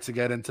tried to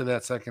get into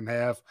that second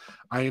half.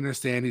 I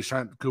understand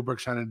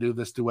Kubrick's trying to do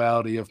this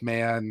duality of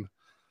man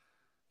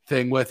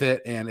thing with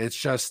it, and it's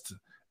just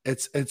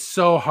it's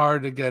so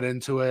hard to get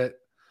into it,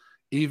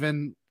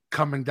 even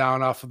coming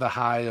down off of the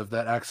high of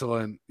that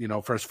excellent,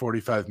 first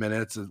 45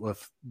 minutes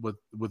with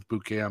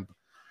boot camp.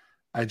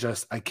 I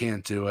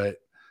can't do it.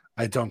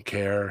 I don't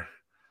care.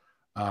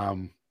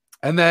 And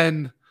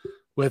then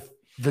with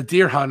The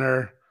Deer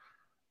Hunter,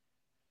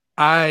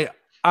 I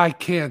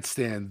can't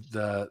stand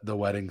the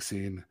wedding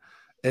scene.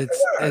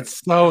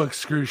 It's so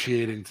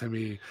excruciating to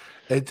me.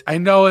 I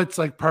know it's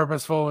like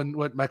purposeful, and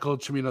what Michael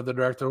Cimino, the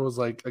director, was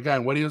like,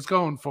 again, what he was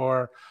going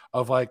for,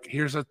 of like,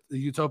 here's a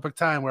utopic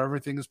time where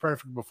everything is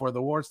perfect before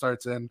the war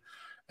starts in.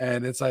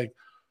 And it's like,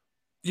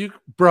 you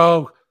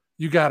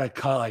gotta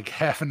cut like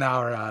half an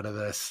hour out of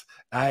this.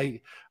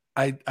 I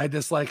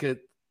dislike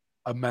it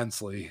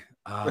immensely.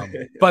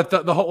 But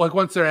the whole, like,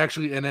 once they're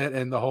actually in it,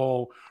 and the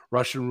whole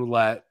Russian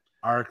roulette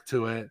arc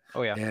to it.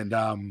 Oh yeah.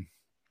 And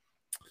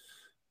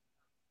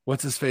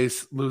what's his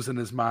face losing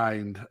his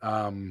mind?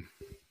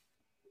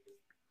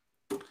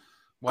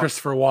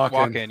 Christopher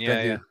Walken.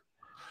 Yeah.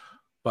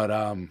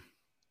 But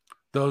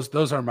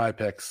those are my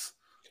picks.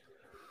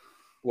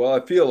 Well,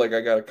 I feel like I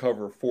got to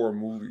cover 4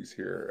 movies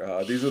here.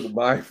 These are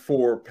my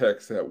 4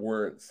 picks that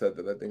weren't said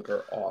that I think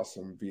are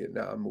awesome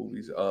Vietnam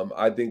movies.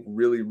 I think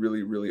really,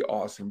 really, really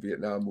awesome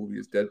Vietnam movie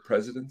is Dead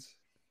Presidents.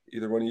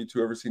 Either one of you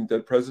two ever seen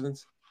Dead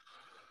Presidents?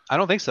 I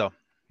don't think so.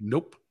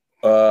 Nope.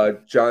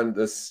 John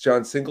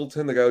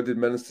Singleton, the guy who did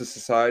Menace to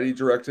Society,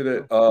 directed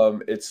it.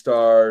 It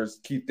stars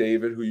Keith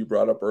David, who you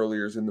brought up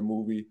earlier, is in the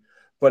movie.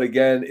 But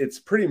again, it's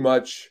pretty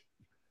much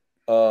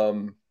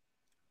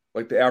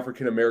like the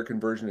African-American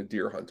version of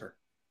Deer Hunter.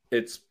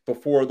 It's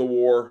before the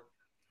war,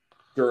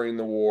 during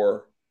the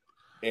war,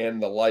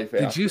 and the life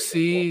after. Did you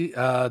see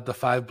the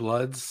Five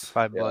Bloods?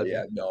 Five Bloods.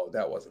 Yeah, no,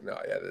 that wasn't. No,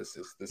 yeah, this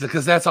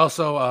because that's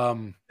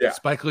also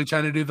Spike Lee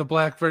trying to do the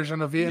black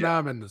version of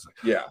Vietnam, and it's like,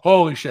 yeah,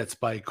 holy shit,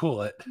 Spike,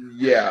 cool it.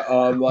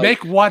 Yeah,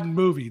 make one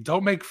movie.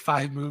 Don't make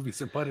 5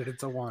 movies and put it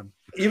into one.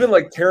 Even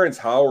like Terrence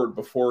Howard,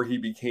 before he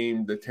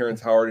became the Terrence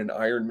Howard in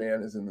Iron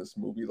Man, is in this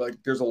movie. Like,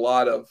 there's a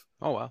lot of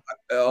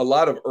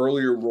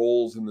earlier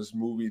roles in this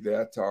movie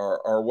that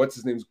are what's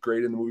his name's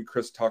great in the movie.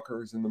 Chris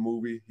Tucker is in the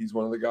movie. He's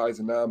one of the guys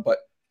in that, but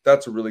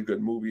that's a really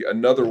good movie.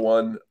 Another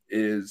one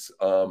is,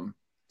 well,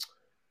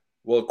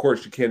 of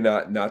course, you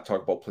cannot not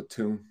talk about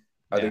Platoon.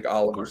 I think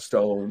Oliver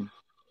Stone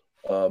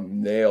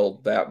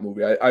nailed that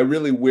movie. I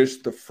really wish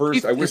the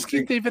first. Is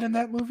Keith David in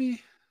that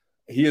movie?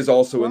 He is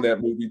also in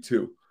that movie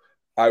too.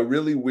 I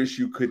really wish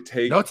you could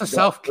take. No, it's a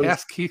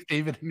self-cast Keith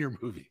David in your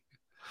movie.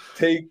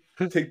 Take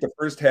the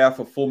first half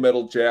of Full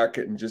Metal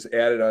Jacket and just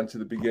add it onto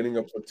the beginning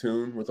of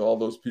Platoon with all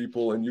those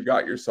people, and you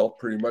got yourself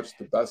pretty much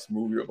the best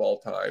movie of all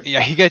time.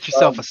 Yeah, you get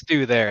yourself a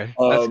stew there.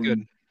 That's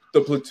good.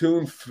 The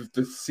Platoon,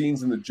 the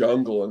scenes in the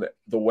jungle and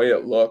the way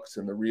it looks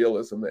and the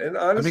realism, and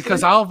honestly,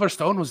 because Oliver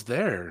Stone was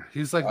there,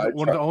 he's like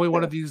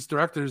one of these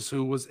directors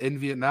who was in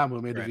Vietnam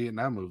who made a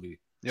Vietnam movie.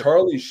 Yep.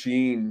 Charlie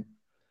Sheen,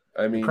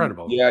 I mean,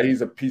 incredible. Yeah,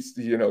 he's a piece.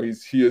 He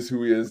is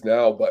who he is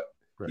now, but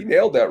he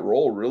nailed that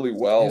role really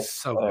well. He's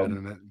so good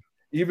in it.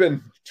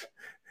 Even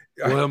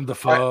Willem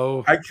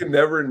Dafoe. I can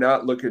never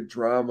not look at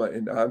drama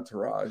in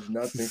Entourage and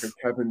not think of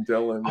Kevin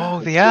Dillon.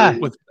 Oh yeah,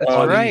 with that's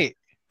right.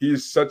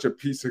 He's such a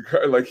piece of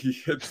guy. Like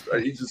he's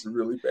just a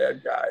really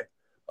bad guy.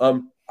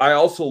 I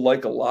also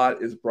like a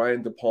lot is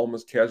Brian De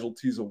Palma's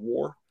Casualties of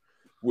War,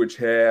 which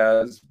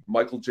has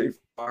Michael J.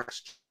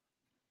 Fox.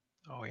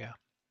 Oh yeah,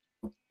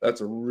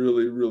 that's a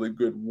really, really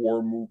good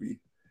war movie.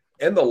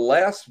 And the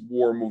last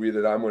war movie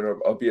that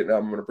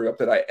Vietnam I'm going to bring up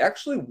that I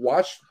actually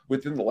watched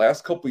within the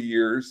last couple of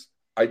years.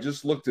 I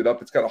just looked it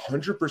up. It's got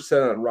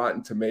 100% on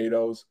Rotten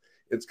Tomatoes.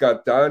 It's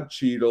got Don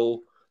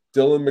Cheadle,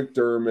 Dylan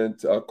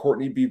McDermott,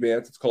 Courtney B.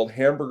 Vance. It's called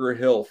Hamburger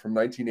Hill from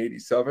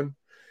 1987.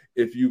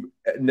 If you've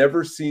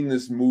never seen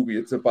this movie,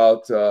 it's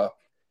about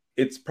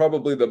it's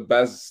probably the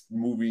best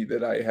movie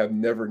that I have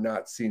never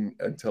not seen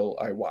until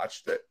I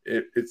watched it.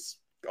 It's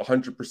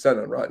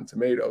 100% on Rotten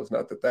Tomatoes.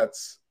 Not that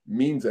that's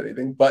means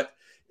anything, but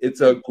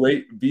it's a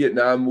great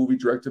Vietnam movie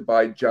directed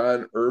by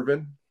John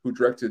Irvin, who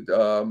directed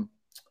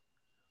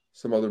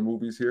some other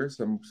movies here,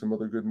 some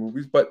other good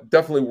movies, but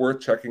definitely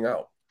worth checking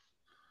out.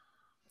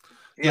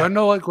 Yeah. You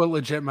know, like what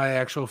legit my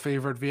actual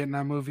favorite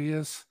Vietnam movie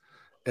is?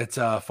 It's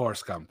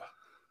Forrest Gump.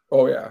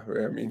 Oh yeah,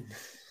 I mean,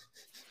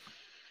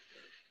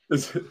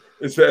 is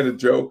that a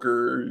joke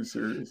or are you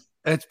serious?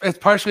 It's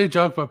partially a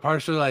joke, but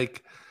partially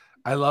like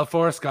I love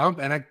Forrest Gump,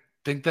 and I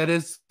think that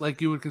is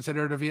like you would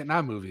consider it a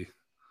Vietnam movie.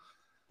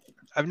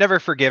 I've never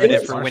forgiven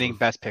it for winning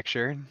Best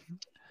Picture.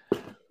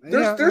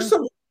 There's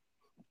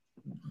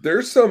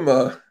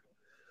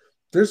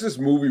this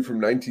movie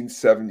from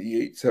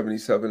 1978,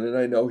 77, and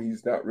I know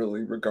he's not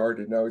really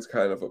regarded now. He's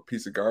kind of a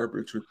piece of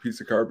garbage with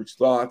piece of garbage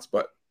thoughts,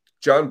 but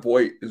John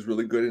Voight is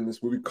really good in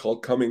this movie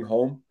called Coming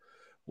Home,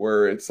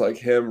 where it's like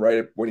him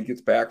right when he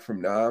gets back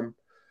from Nam,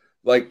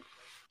 like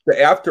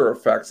the after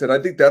effects. And I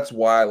think that's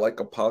why I like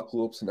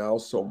Apocalypse Now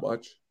so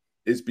much,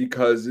 is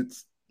because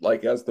it's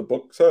like, as the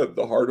book said,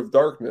 the heart of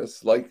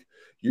darkness. Like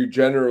you're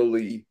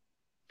generally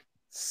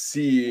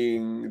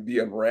seeing the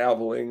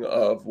unraveling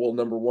of, well,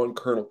 number one,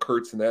 Colonel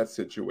Kurtz in that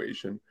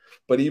situation.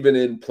 But even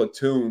in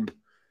Platoon,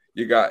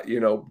 you got,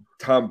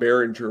 Tom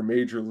Berenger,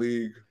 Major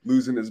League,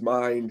 losing his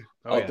mind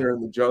out there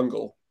in the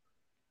jungle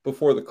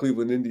before the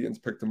Cleveland Indians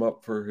picked him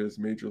up for his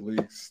Major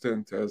League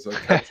stint as a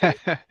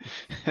catcher.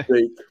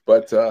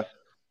 But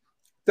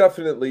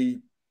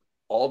definitely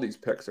all these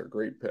picks are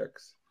great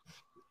picks.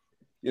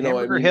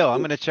 Hamburger Hill, I'm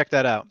going to check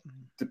that out.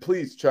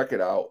 Please check it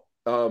out.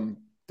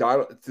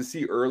 To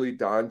see early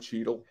Don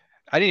Cheadle.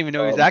 I didn't even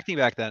know he was acting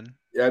back then.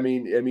 I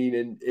mean,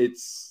 and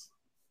it's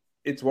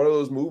one of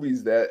those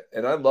movies that,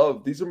 and I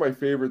love, these are my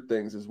favorite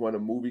things, is when a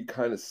movie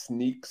kind of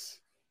sneaks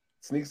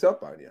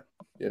up on you,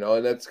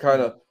 and that's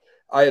kind of,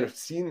 I had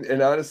seen,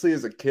 and honestly,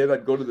 as a kid,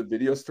 I'd go to the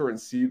video store and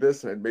see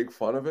this and I'd make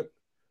fun of it.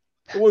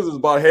 What was this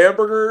about?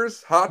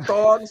 Hamburgers, hot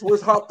dogs?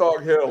 Where's Hot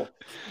Dog Hill?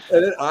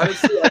 And then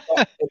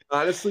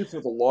honestly, for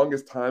the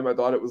longest time, I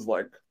thought it was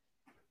like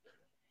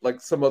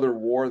some other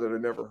war that I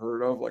never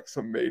heard of, like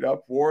some made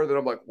up war. Then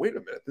I'm like, wait a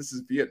minute, this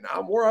is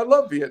Vietnam War. I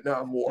love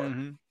Vietnam War.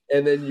 Mm-hmm.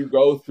 And then you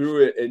go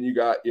through it and you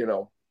got,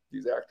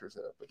 these actors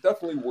in it, but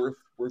definitely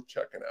worth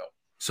checking out.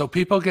 So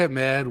people get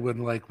mad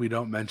when we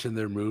don't mention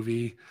their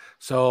movie.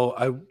 So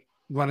I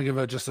want to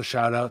give just a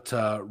shout out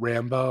to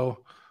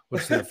Rambo,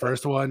 which is the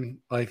first one,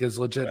 is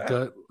legit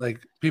good.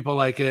 Like people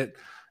like it,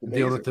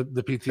 dealing with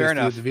the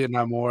PTSD of the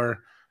Vietnam War,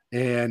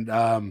 and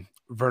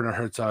Werner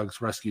Herzog's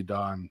Rescue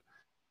Dawn,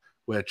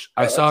 which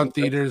I saw in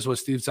theaters with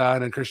Steve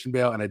Zahn and Christian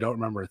Bale, and I don't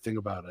remember a thing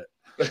about it.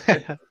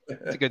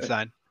 It's a good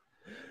sign.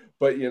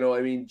 But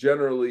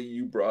generally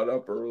you brought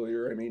up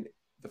earlier,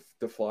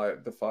 the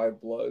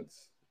Five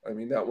Bloods.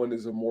 That one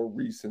is a more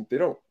recent. They're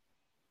not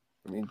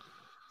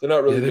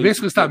really. Yeah, they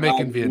basically stopped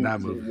making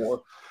Vietnam movies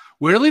anymore.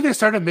 Weirdly, they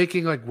started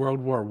making World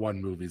War I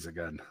movies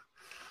again.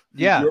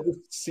 Yeah. Did you ever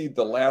see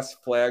The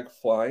Last Flag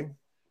Flying?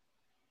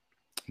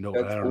 No,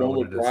 that's I don't know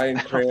what it is. Bryan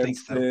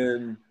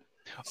Cranston,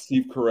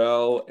 Steve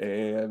Carell,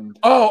 and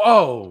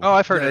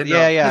I've heard it.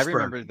 Yeah, I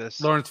remember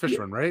this. Lawrence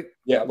Fishburne, right?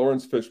 Yeah,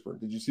 Lawrence Fishburne.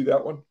 Did you see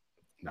that one?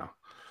 No.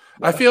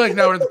 I feel like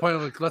now we're at the point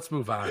of let's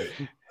move on.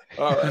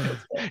 All right.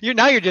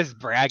 You're just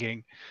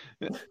bragging.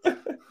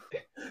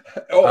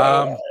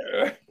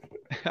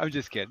 I'm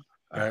just kidding.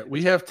 All right,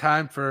 we have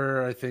time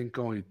for I think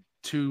only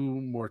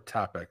 2 more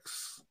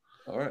topics.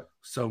 All right.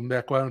 So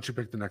Mick, why don't you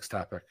pick the next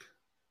topic?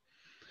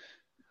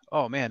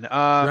 Oh man,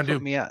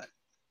 put me out.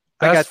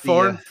 Best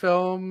foreign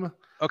film.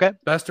 Okay.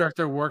 Best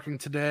director working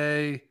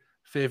today.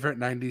 Favorite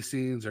 90s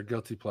scenes or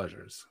guilty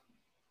pleasures.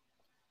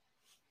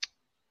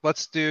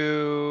 Let's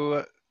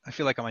do. I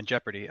feel like I'm on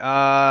Jeopardy.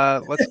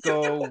 Let's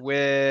go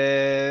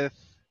with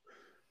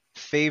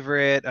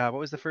favorite. What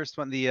was the first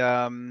one? The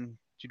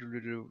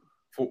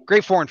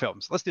great foreign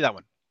films. Let's do that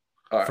one.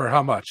 Right. For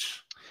how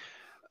much?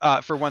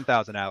 For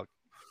 1,000, Alec.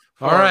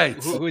 All right.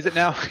 Who is it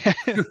now?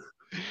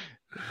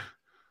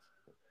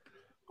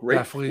 Great.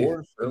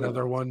 Definitely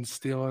another one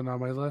stealing on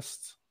my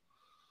list.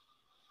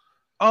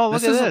 Oh,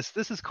 look at this.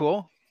 This is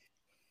cool.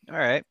 All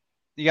right.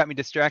 You got me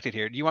distracted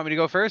here. Do you want me to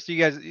go first? You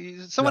guys,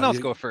 someone else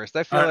go first.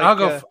 I feel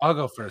like I'll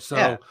go first.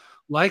 So,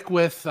 like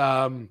with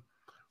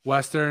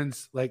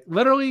Westerns, like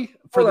literally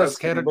for this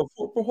category.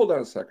 Hold on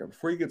a second.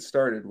 Before you get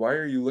started, why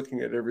are you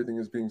looking at everything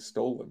as being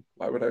stolen?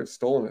 Why would I have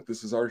stolen it?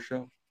 This is our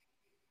show.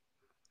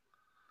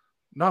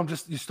 No,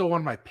 you stole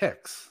one of my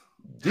picks.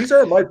 These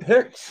aren't my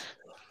picks.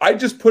 I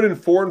just put in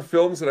foreign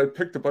films and I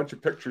picked a bunch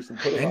of pictures and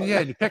put them on. Yeah,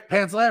 you picked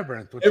Pan's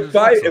Labyrinth.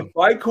 If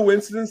by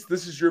coincidence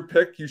this is your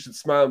pick, you should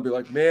smile and be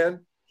like,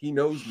 man, he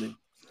knows me.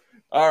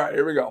 All right,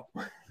 here we go.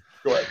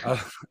 Go ahead.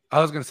 I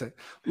was going to say,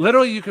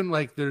 literally you can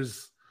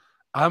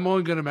I'm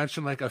only going to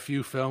mention like a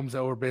few films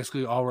that were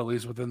basically all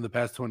released within the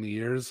past 20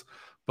 years.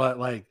 But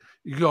like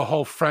you can go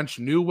whole French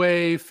New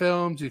Wave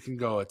films. You can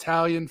go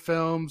Italian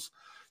films.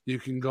 You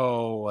can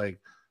go like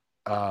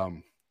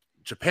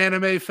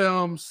Japanime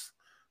films.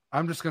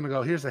 I'm just going to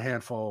go, here's a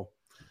handful.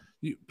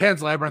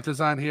 Pan's Labyrinth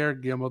is on here.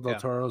 Guillermo del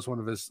Toro is one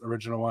of his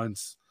original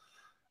ones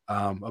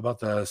about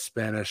the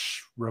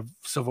Spanish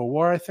Civil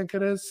War, I think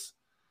it is.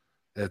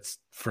 It's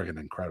friggin'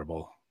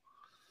 incredible.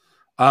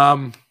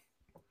 One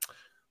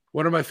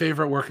of my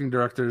favorite working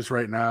directors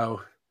right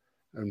now,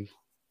 and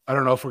I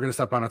don't know if we're going to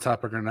step on a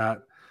topic or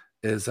not,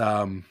 is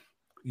Yorgos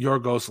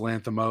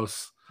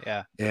Lanthimos.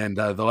 Yeah. And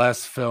the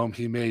last film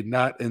he made,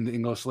 not in the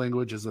English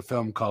language, is a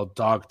film called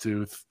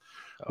Dogtooth,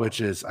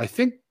 which is, I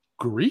think,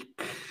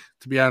 Greek.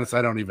 To be honest,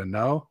 I don't even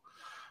know.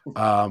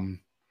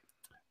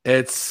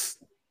 It's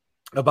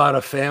about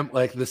a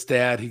like this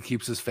dad, he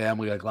keeps his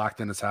family like locked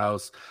in his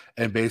house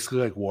and basically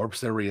like warps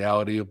their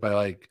reality by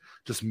like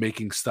just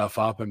making stuff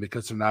up. And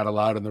because they're not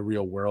allowed in the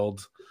real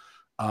world,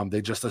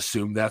 they just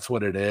assume that's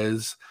what it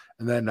is.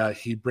 And then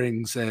he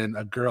brings in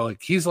a girl,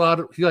 like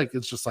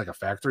it's just like a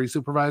factory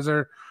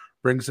supervisor,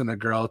 brings in a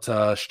girl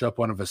to shoot up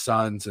one of his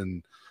sons,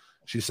 and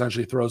she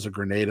essentially throws a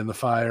grenade in the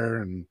fire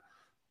and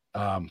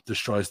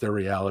destroys their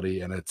reality.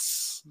 And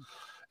it's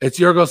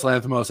Yorgos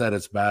Lanthimos at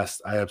its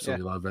best. I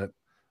absolutely love it.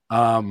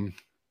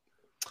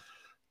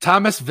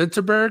 Thomas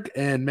Vinterberg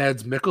and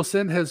Mads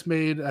Mikkelsen has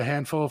made a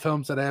handful of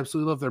films that I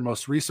absolutely love. Their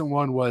most recent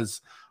one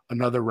was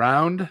Another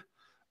Round,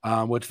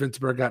 which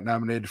Vinterberg got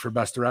nominated for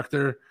Best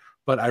Director.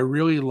 But I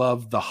really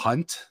love The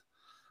Hunt.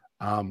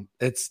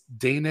 It's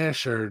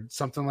Danish or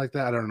something like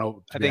that. I don't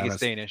know. I think it's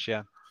Danish,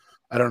 yeah.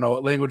 I don't know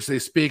what language they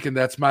speak, and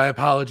that's my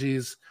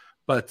apologies.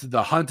 But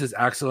The Hunt is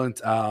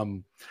excellent.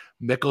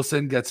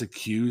 Mikkelsen gets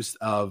accused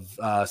of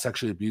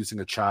sexually abusing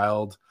a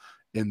child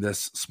in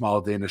this small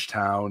Danish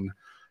town,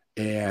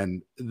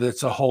 and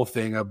that's a whole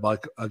thing of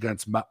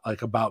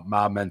about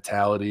mob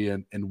mentality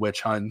and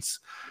witch hunts,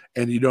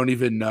 and you don't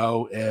even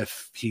know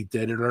if he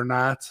did it or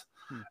not.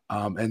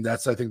 And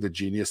that's, I think, the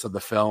genius of the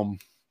film.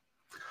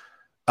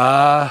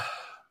 And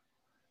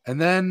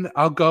then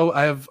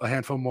I have a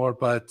handful more,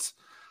 but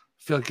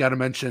I feel like I got to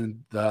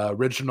mention the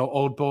original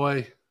Old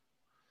Boy.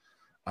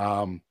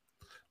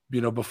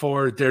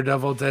 Before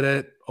Daredevil did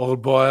it,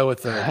 Old Boy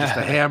with just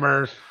a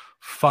hammer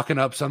fucking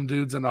up some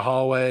dudes in the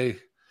hallway.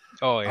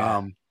 Oh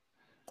yeah.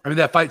 I mean,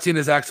 that fight scene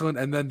is excellent,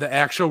 and then the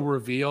actual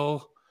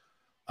reveal,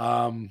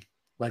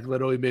 like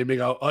literally made me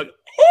go,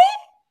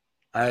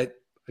 I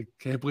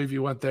can't believe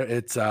you went there.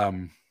 It's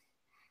I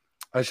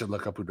should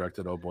look up who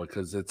directed Old Boy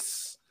because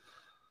it's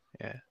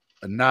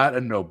not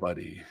a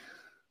nobody.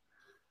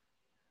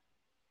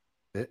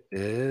 It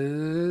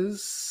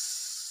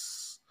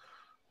is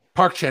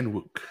Park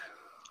Chan-wook.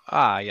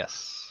 Ah,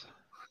 yes.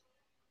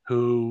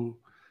 Who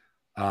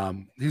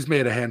he's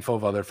made a handful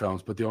of other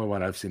films, but the only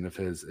one I've seen of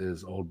his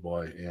is Old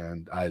Boy,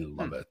 and I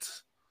love it.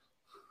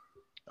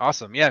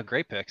 Awesome. Yeah,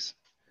 great picks.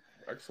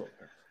 Excellent.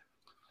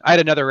 I had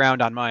Another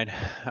Round on mine.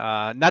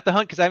 Not The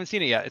Hunt because I haven't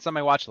seen it yet. It's on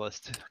my watch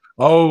list.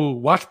 Oh,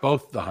 watch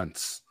both The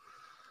Hunts.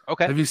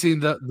 Okay. Have you seen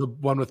the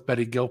one with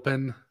Betty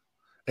Gilpin?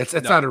 It's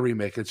not a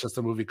remake. It's just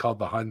a movie called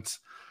The Hunt.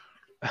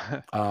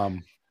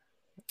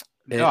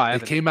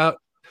 It came out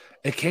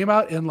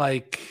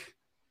in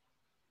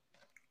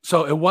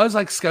so it was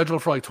like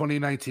scheduled for like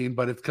 2019,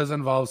 but it's because it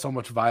involves so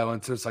much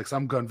violence. There's like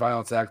some gun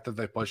violence act that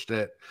they pushed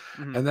it.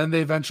 Mm-hmm. And then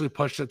they eventually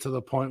pushed it to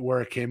the point where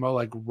it came out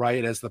like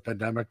right as the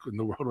pandemic and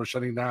the world was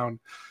shutting down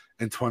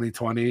in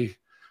 2020.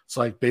 So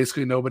like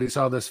basically nobody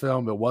saw this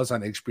film. It was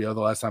on HBO the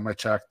last time I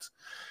checked.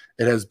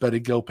 It has Betty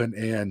Gilpin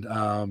and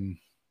 $1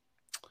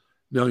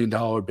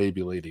 Million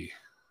Baby Lady.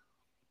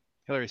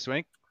 Hilary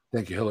Swank?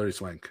 Thank you, Hilary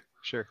Swank.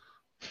 Sure.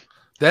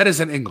 That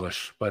is in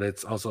English, but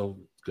it's also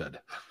good.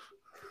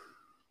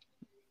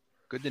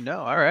 Good to know.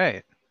 All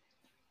right.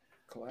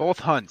 Both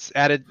Hunts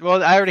added.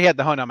 Well, I already had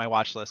The Hunt on my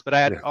watch list, but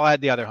I'll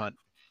add the other Hunt,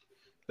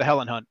 the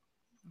Helen Hunt.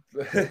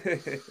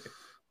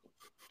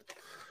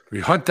 We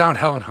hunt down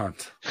Helen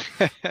Hunt.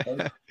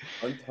 Hunt.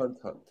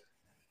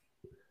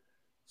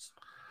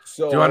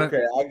 So,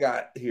 I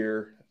got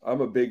here.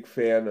 I'm a big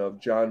fan of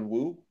John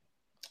Woo,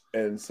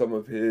 and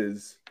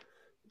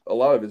a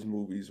lot of his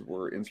movies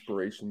were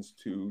inspirations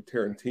to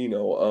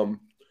Tarantino.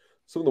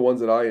 Some of the ones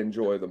that I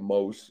enjoy the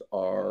most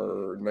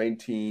are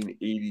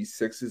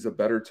 1986's A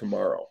Better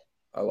Tomorrow.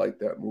 I like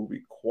that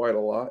movie quite a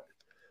lot.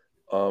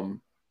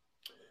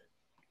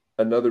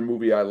 Another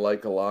movie I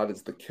like a lot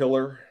is The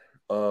Killer.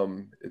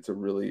 It's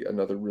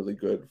another really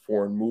good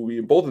foreign movie.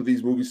 And both of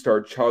these movies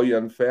star Chow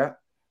Yun-fat,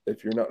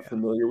 If you're not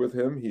familiar with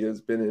him, he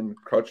has been in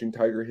Crouching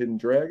Tiger, Hidden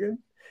Dragon.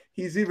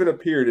 He's even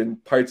appeared in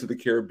Pirates of the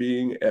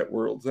Caribbean at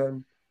World's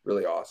End.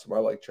 Really awesome. I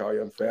like Chow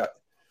Yun-fat.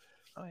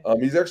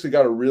 He's actually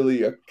got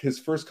his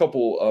first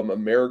couple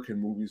American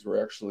movies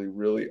were actually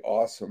really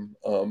awesome.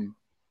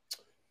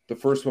 The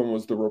first one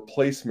was The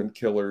Replacement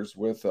Killers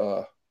with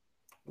a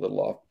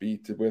little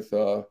offbeat with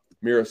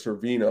Mira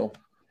Sorvino.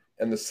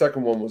 And the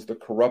second one was The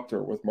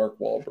Corruptor with Mark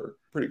Wahlberg.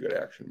 Pretty good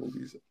action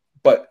movies.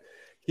 But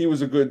he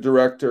was a good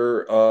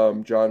director,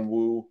 John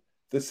Woo.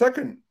 The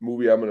second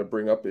movie I'm going to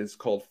bring up is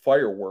called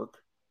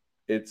Firework.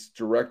 It's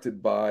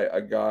directed by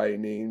a guy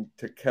named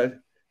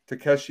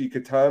Takeshi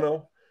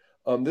Kitano.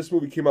 This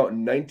movie came out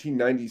in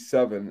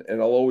 1997,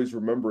 and I'll always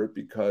remember it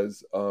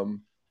because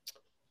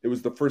it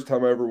was the first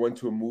time I ever went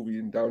to a movie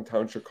in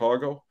downtown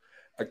Chicago.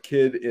 A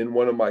kid in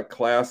one of my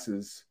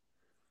classes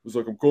was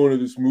like, I'm going to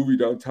this movie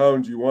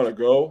downtown. Do you want to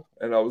go?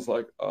 And I was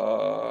like,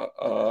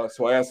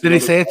 So I asked. Did he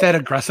say it that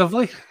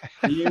aggressively?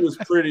 He was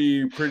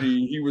pretty.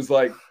 He was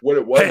like, what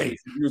it was. Hey,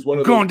 he was one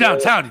of going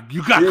those, downtown.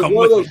 You got to come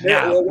with me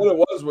now. What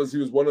it was he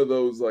was one of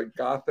those like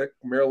gothic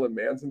Marilyn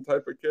Manson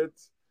type of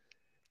kids.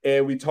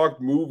 And we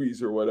talked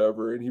movies or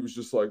whatever. And he was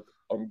just like,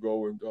 I'm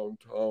going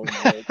downtown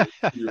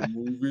to see a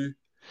movie.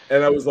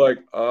 And I was like,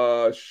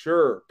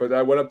 sure. But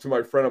I went up to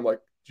my friend. I'm like,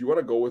 do you want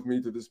to go with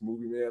me to this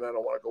movie, man? I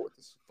don't want to go with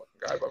this fucking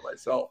guy by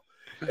myself.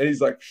 And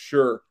he's like,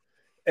 sure.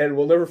 And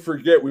we'll never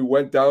forget, we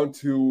went down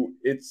to,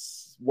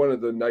 it's one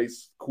of the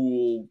nice,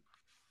 cool,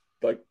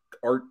 like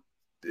art.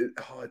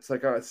 It's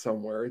like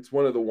somewhere. It's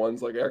one of the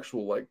ones like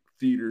actual like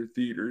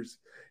theaters.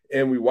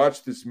 And we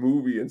watched this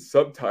movie in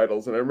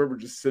subtitles. And I remember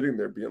just sitting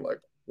there being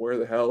like, where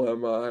the hell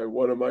am I?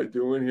 What am I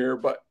doing here?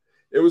 But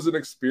it was an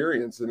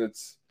experience, and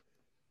it's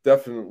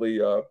definitely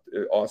an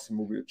awesome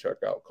movie to check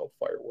out called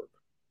Firework.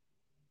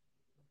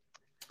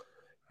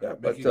 Yeah,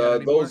 but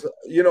those,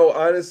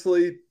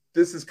 honestly,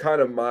 this is kind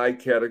of my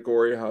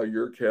category, how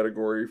your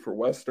category for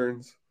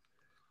Westerns.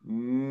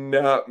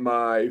 Not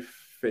my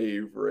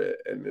favorite,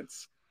 and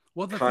it's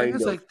well, the thing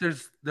is, like,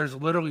 there's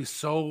literally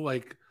so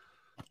like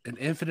an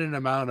infinite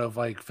amount of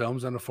like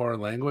films in a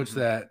foreign language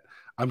that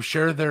I'm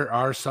sure there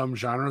are some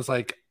genres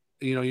like,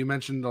 you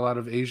mentioned a lot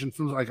of Asian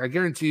films. Like, I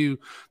guarantee you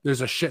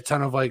there's a shit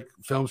ton of like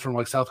films from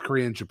like South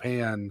Korea and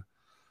Japan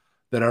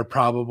that are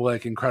probably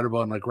like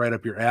incredible and like right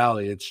up your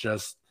alley. It's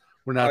just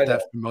we're not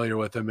that familiar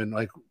with them, and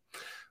like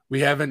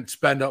we've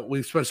spent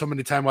so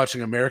many time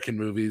watching American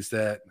movies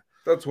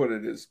that's what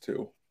it is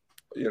too.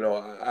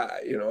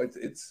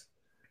 It's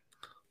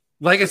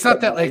like it's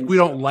not that like we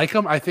don't like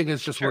them. I think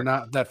it's just we're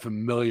not that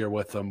familiar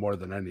with them more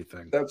than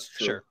anything. That's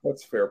true. Sure.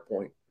 That's a fair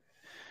point.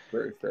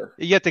 Very fair.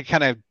 You have to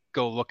kind of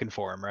go looking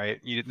for them,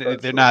 right?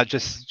 They're not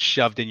just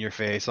shoved in your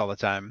face all the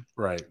time.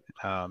 Right.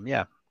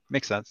 Yeah,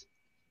 makes sense.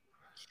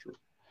 That's true.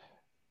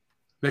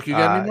 Mick, you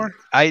got any more?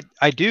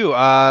 I do.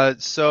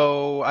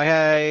 So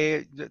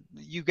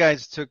you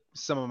guys took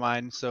some of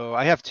mine, so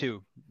I have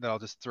two that I'll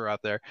just throw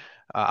out there.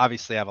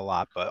 Obviously, I have a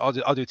lot, but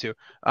I'll do two. You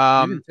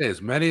can say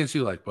as many as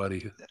you like,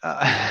 buddy.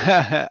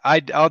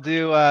 I'll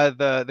do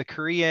the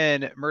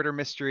Korean murder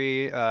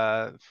mystery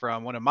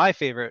from one of my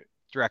favorite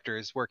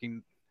directors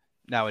working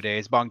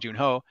nowadays, Bong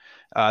Joon-ho.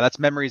 That's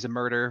Memories of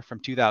Murder from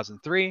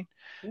 2003.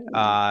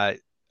 Right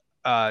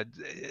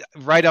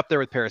up there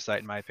with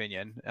Parasite, in my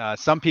opinion.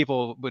 Some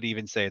people would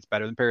even say it's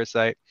better than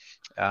Parasite.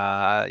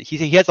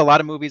 He has a lot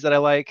of movies that I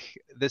like.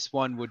 This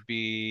one would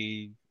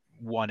be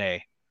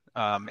 1A.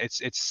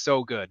 It's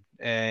so good,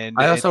 and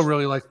I also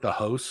really like The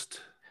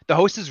Host. The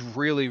Host is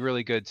really,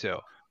 really good too.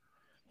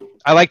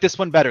 I like this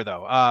one better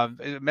though.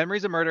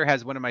 Memories of Murder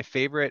has one of my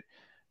favorite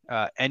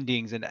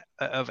endings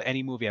of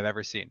any movie I've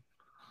ever seen.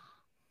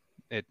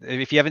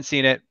 If you haven't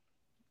seen it,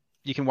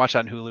 you can watch it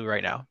on Hulu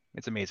right now.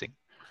 It's amazing.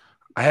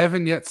 I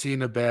haven't yet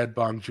seen a bad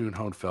Bong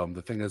Joon-ho film.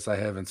 The thing is, I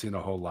haven't seen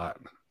a whole lot.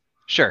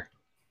 Sure.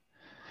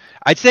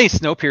 I'd say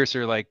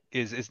Snowpiercer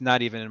is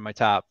not even in my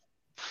top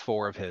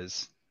 4 of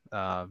his.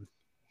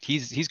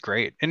 He's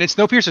great, and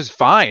Snowpiercer's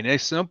fine.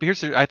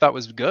 Snowpiercer I thought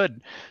was good.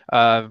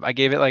 I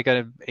gave it like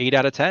an 8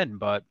 out of 10,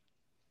 but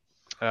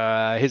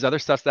his other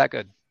stuff's that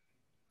good.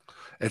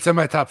 It's in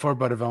my top 4,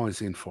 but I've only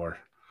seen 4.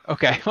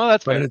 Okay, well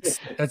that's fair. But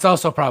it's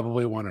also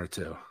probably 1 or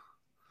 2.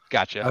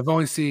 Gotcha. I've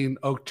only seen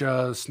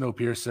Okja,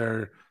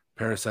 Snowpiercer,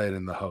 Parasite,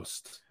 and The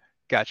Host.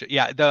 Gotcha.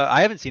 Yeah,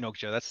 I haven't seen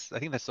Okja. I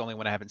think that's the only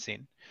one I haven't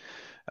seen.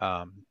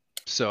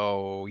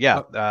 So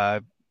yeah.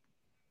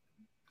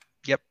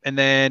 Yep. And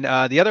then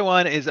the other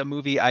one is a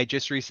movie I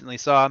just recently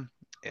saw.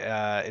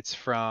 It's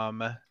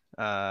from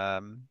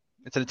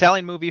it's an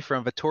Italian movie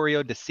from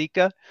Vittorio De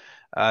Sica.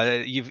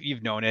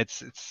 You've known it.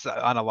 It's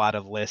on a lot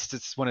of lists.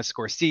 It's one of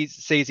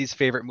Scorsese's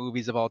favorite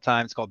movies of all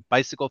time. It's called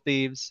Bicycle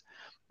Thieves.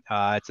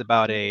 It's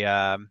about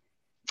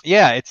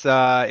it's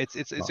a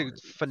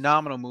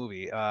phenomenal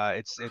movie.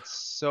 It's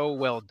so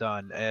well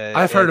done.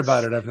 I've heard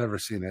about it. I've never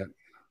seen it.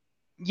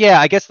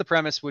 Yeah, I guess the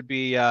premise would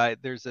be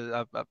there's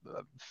a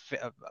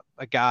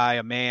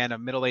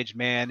middle-aged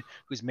man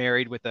who's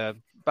married with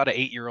about an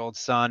 8-year-old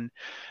son.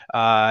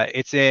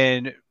 It's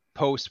in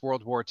post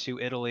World War II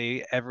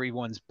Italy.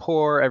 Everyone's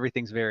poor.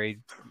 Everything's very,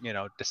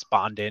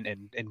 despondent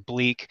and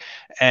bleak.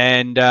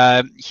 And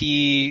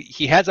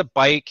he has a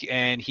bike,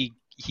 and he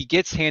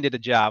gets handed a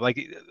job.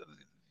 Like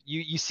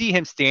you see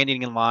him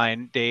standing in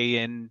line day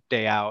in,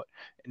 day out,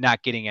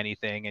 not getting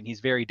anything, and he's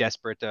very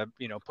desperate to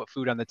put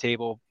food on the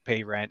table,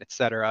 pay rent,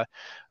 etc.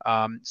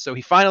 So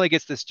he finally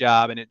gets this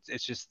job, and it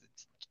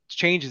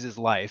changes his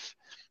life.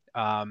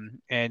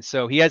 And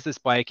so he has this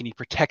bike, and he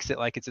protects it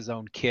like it's his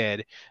own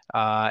kid.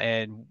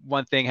 And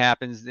one thing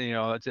happens,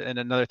 and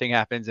another thing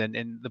happens,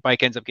 and the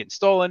bike ends up getting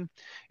stolen.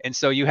 And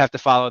so you have to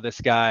follow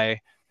this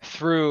guy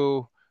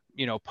through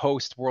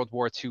post World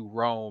War II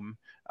Rome,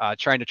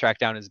 trying to track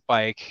down his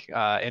bike.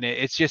 And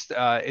it's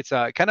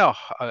a kind of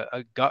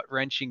a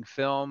gut-wrenching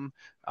film.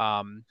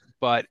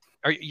 But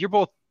you're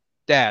both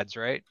dads,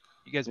 right?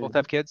 You guys both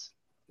have kids?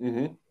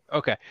 Mm-hmm.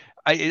 Okay.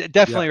 I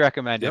definitely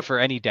recommend it for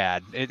any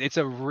dad. It's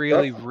a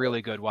really,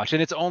 really good watch.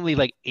 And it's only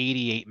like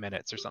 88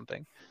 minutes or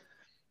something.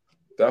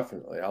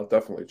 Definitely. I'll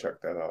definitely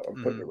check that out.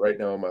 I'm putting it right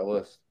now on my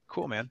list.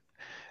 Cool, man.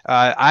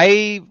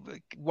 I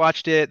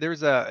watched it.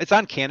 It's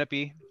on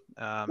Canopy.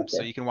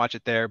 So you can watch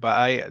it there, but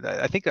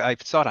I think I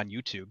saw it on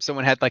YouTube.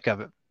 Someone had like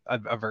a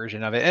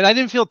version of it, and I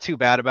didn't feel too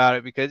bad about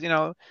it because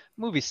the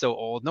movie's so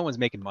old. No one's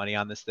making money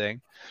on this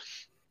thing.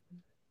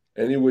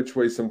 Any which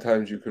way,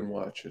 sometimes you can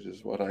watch it,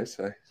 is what I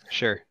say.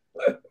 Sure.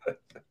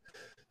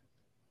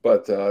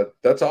 But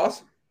that's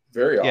awesome.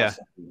 Very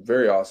awesome.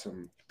 Very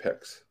awesome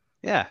picks.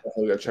 Yeah.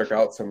 Definitely gotta check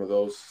out some of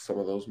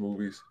those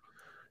movies.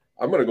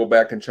 I'm gonna go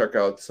back and check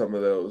out some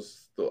of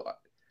those.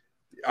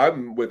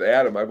 I'm with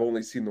Adam. I've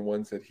only seen the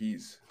ones that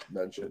he's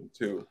mentioned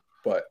too,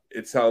 but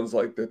it sounds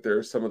like that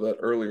there's some of that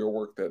earlier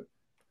work that,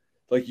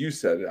 like you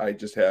said, I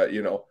just had.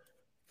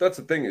 That's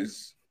the thing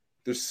is,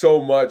 there's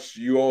so much.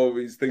 You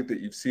always think that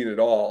you've seen it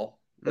all.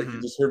 Like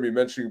you just heard me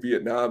mentioning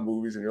Vietnam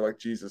movies, and you're like,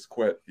 Jesus,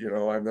 quit.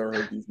 I've never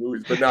heard these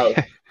movies, but now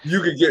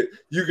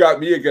you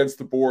got me against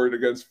the board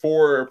against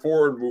four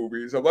foreign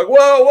movies. I'm like,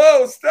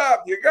 whoa,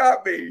 stop! You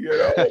got me.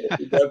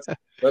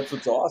 That's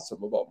what's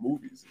awesome about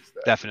movies is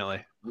that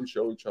definitely we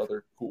show each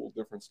other cool,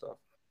 different stuff.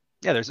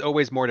 Yeah, there's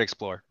always more to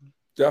explore.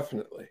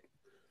 Definitely.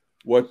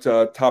 What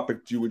topic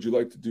would you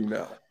like to do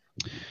now?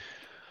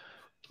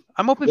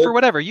 I'm open for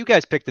whatever. You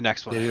guys pick the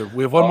next one. Yeah,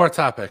 we have one more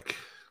topic.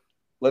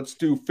 Let's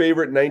do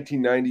favorite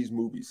 1990s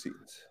movie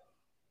scenes.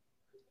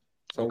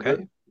 Sound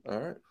good? All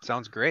right.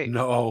 Sounds great.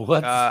 No,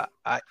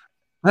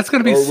 that's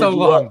going to be so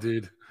long,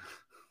 dude.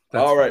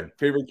 All right. Fine.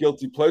 Favorite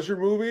guilty pleasure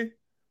movie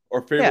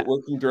or favorite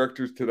working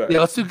directors today?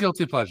 Yeah, let's do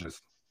guilty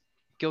pleasures.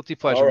 Guilty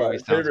pleasure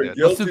movies sounds good.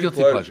 Let's do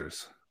guilty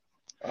pleasures.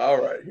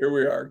 All right. Here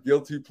we are.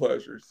 Guilty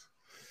pleasures.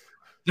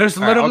 There's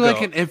literally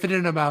an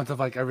infinite amount of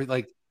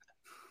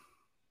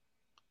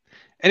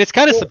and it's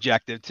kind of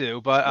subjective too,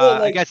 but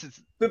I guess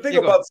it's the thing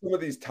about some of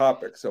these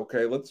topics.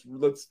 Okay, let's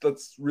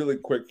really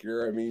quick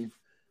here. I mean,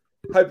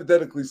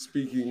 hypothetically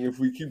speaking, if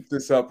we keep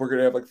this up, we're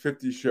gonna have like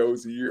 50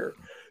 shows a year.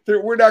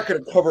 We're not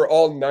gonna cover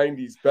all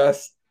 90s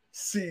best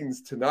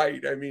scenes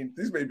tonight. I mean,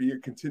 this may be a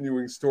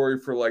continuing story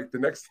for like the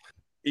next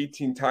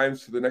 18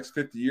 times for the next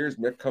 50 years.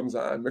 Mick comes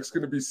on. Mick's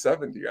gonna be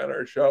 70 on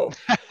our show.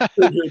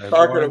 You're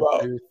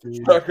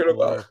talking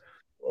about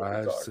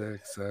 5,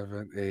 6,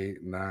 7,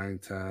 8, 9,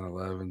 10,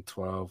 11,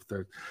 12,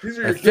 13. These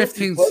are your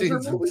 15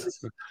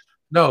 scenes.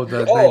 No,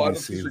 the 90s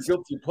scenes. These are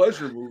guilty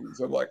pleasure movies.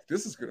 I'm like,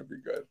 this is going to be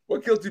good.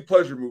 What guilty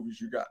pleasure movies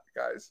you got,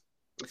 guys?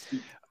 Let's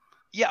see.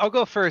 Yeah, I'll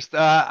go first.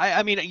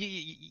 I mean,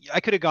 I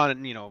could have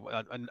gone,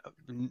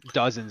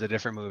 dozens of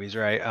different movies,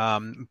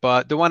 right?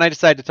 But the one I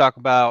decided to talk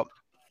about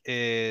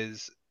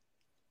is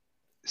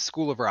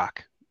School of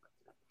Rock.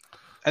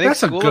 I think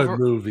that's a good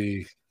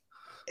movie.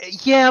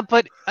 Yeah,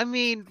 but I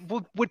mean,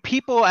 would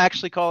people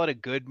actually call it a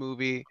good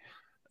movie?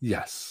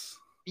 Yes.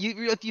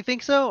 You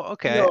think so?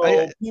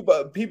 Okay.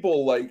 No,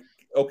 people like.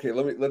 Okay,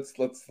 let's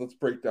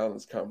break down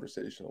this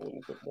conversation a little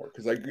bit more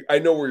because I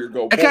know where you're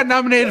going. It got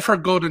nominated for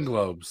Golden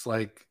Globes.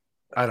 Like,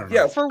 I don't know.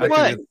 Yeah, for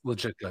what?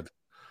 Legit good.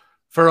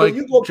 For like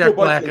Jack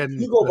Black and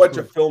you go a bunch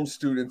of film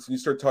students and you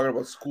start talking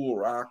about School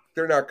of Rock,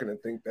 they're not going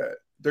to think that.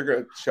 They're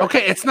going to.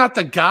 Okay, it's not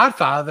The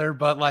Godfather,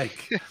 but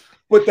like.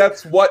 But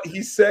that's what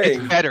he's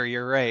saying. It's better.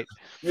 You're right.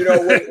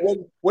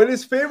 When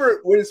his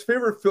favorite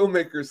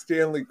filmmaker is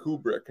Stanley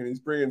Kubrick and he's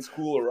bringing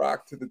School of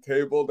Rock to the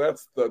table,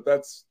 that's the.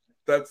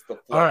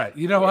 All right,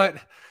 you know what?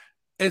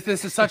 If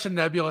this is such a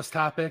nebulous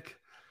topic,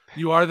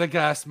 you are the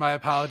guest. My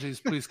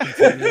apologies. Please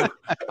continue.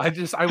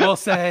 I will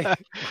say,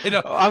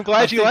 I'm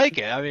glad you like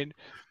it. I mean,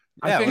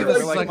 I think this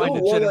is like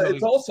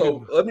it's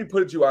also. Let me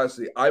put it to you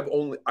honestly.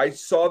 I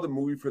saw the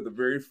movie for the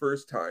very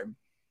first time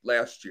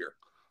last year.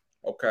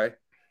 Okay.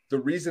 The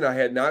reason I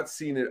had not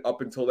seen it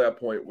up until that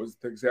point was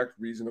the exact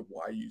reason of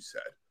why you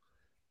said.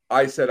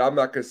 I said, I'm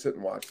not going to sit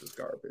and watch this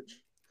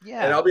garbage.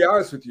 Yeah. And I'll be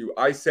honest with you.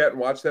 I sat and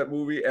watched that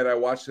movie, and I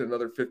watched it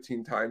another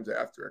 15 times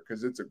after it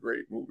because it's a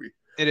great movie.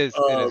 It is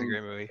a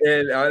great movie.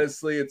 And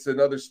honestly, it's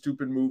another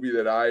stupid movie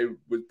that I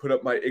would put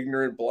up my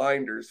ignorant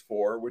blinders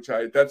for,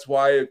 that's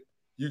why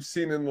you've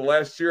seen in the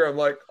last year. I'm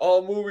like,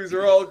 all movies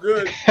are all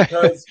good.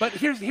 Because but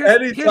here's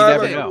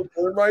anytime I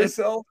burn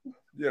myself,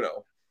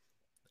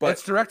 But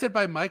it's directed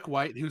by Mike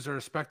White, who's a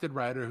respected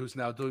writer who's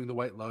now doing The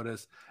White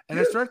Lotus, and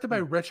it's directed by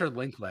Richard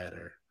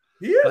Linklater.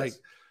 He is. Like,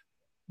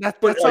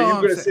 but that's are all you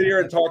I'm going to saying. sit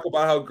here and talk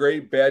about how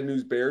great Bad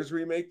News Bears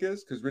remake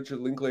is? Because Richard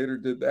Linklater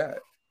did that.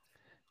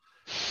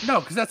 No,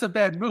 because that's a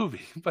bad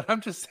movie. But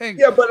I'm just saying.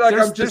 Yeah, but like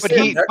I'm just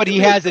saying. But he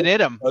has it in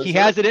him. He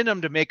has it in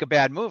him to make a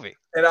bad movie.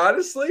 And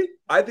honestly,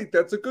 I think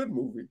that's a good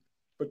movie.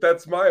 But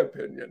that's my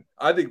opinion.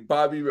 I think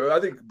Bobby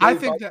Gordon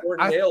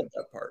nailed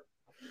that part.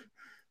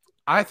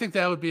 I think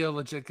that would be a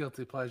legit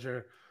guilty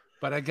pleasure.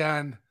 But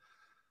again,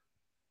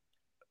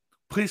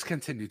 please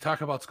continue.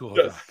 Talk about School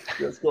of Rock.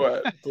 Yes, go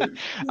ahead. Please.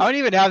 I don't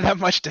even have that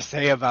much to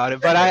say about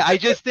it, but I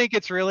just think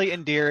it's really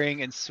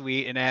endearing and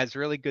sweet, and it has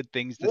really good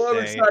things to say. I'm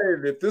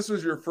excited. If this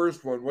was your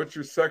first one, what's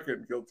your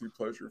second guilty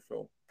pleasure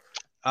film?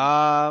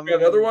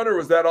 Another one, or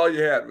was that all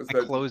you had?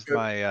 I closed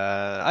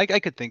my. I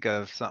could think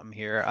of something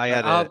here. I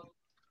had it.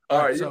 All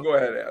right, you go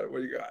ahead, Adam. What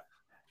do you got?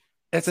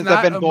 Since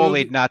I've been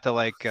bullied not to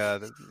like,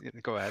 go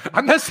ahead.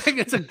 I'm not saying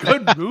it's a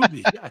good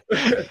movie.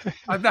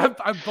 I'm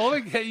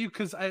bullying at you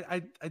because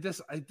I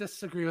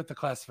disagree with the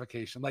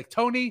classification. Like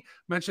Tony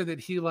mentioned that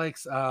he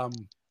likes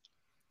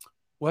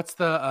what's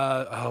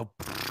the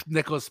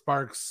Nicholas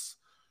Sparks,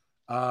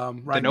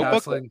 Ryan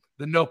Gosling,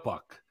 The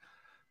Notebook.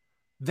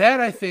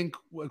 That I think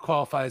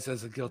qualifies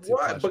as a guilty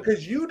pleasure.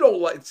 Because you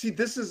don't like. See,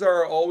 this is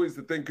always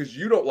the thing. Because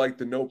you don't like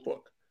The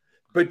Notebook,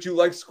 but you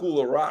like School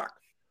of Rock.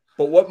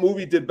 But what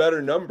movie did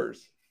better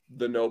numbers?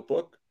 The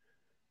Notebook.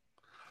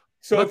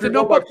 So but The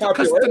Notebook,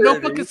 because The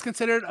Notebook is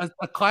considered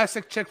a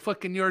classic chick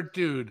flick in your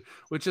dude,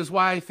 which is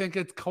why I think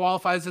it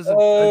qualifies as a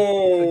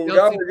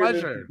guilty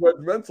pleasure.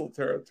 Judgmental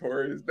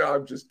territory. No,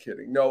 I'm just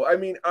kidding. No, I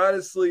mean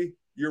honestly,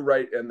 you're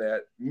right in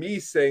that. Me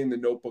saying The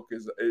Notebook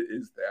is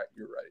that.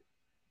 You're right.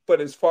 But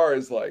as far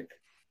as like,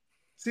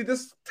 see,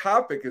 this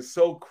topic is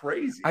so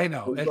crazy. I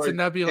know it's a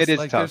nebulous. It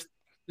is tough.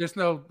 There's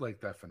no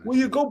like definition. Well,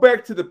 you go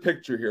back to the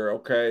picture here,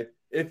 okay?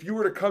 If you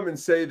were to come and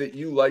say that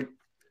you like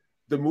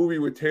the movie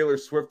with Taylor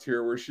Swift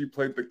here where she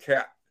played the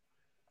cat,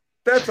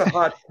 that's a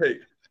hot take.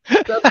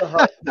 That's a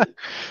hot take.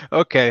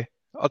 Okay.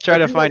 I'll try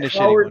to find a shitty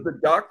Howard one. the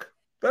Duck,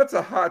 that's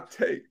a hot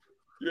take.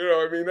 You know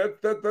what I mean?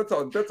 That's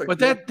a But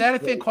that I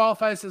think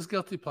qualifies as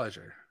guilty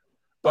pleasure.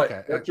 But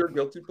okay. That's your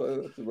guilty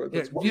pleasure.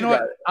 That's you know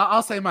what?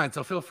 I'll say mine,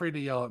 so feel free to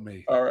yell at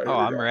me. All right.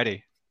 I'm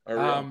ready.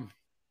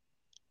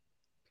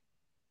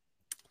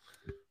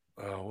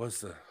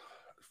 What's the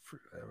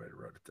I already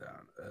wrote it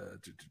down.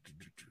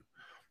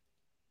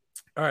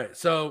 All right,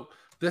 so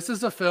this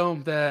is a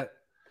film that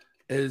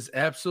is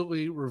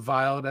absolutely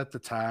reviled at the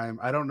time.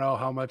 I don't know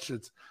how much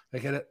it's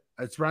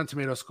Rotten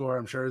Tomato score.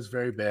 I'm sure is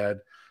very bad.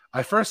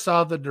 I first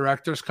saw the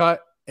director's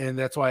cut, and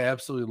that's why I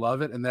absolutely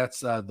love it. And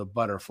that's The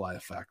Butterfly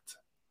Effect.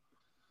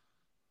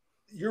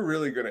 You're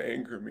really gonna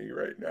anger me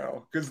right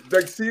now because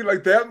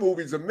that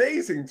movie's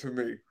amazing to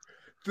me.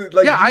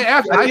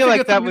 I feel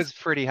like that was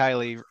pretty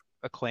highly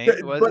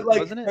acclaimed,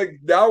 wasn't it? Like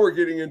now we're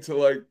getting into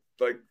like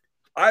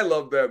I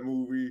love that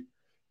movie.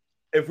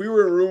 If we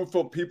were in a room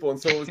full of people and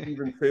someone was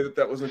even say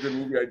that was a good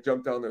movie, I'd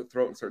jump down their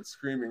throat and start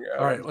screaming at them.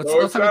 All right,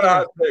 let's not a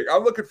hot take.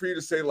 I'm looking for you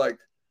to say like,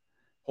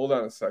 hold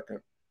on a second,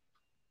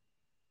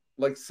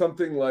 like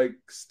something like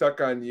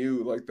Stuck on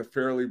You, like the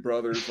Farrelly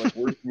Brothers, like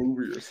worst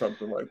movie or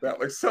something like that,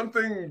 like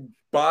something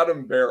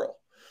bottom barrel.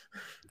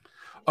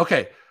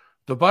 Okay,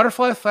 The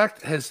Butterfly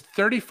Effect has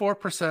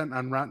 34%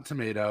 on Rotten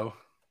Tomato.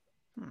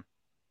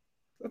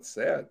 That's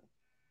sad.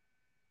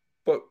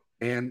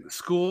 And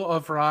School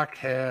of Rock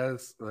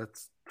has,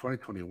 that's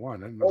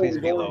 2021. I don't know. Please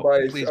be low.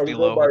 Please be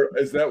low.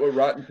 Is that what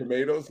Rotten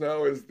Tomatoes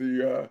now is?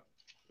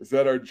 Is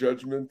that our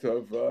judgment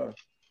of?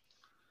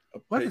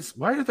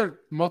 Why are there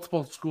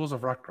multiple Schools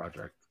of Rock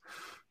project?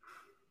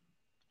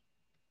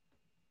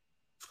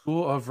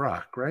 School of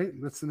Rock, right?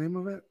 That's the name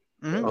of it.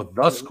 Mm-hmm. Oh,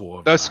 The School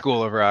of Rock.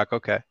 School of Rock.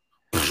 Okay.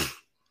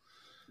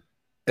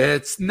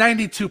 It's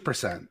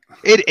 92%.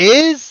 It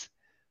is.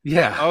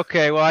 Yeah.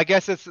 Okay. Well, I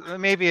guess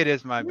maybe it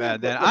is my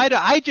bad then.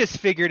 I just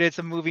figured it's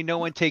a movie no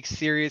one takes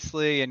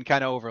seriously and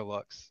kind of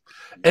overlooks.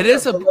 It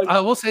is I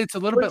will say it's a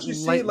little bit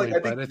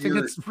lightweight, but I think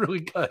it's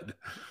really good.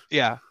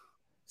 Yeah.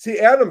 See,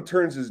 Adam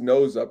turns his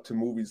nose up to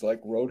movies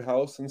like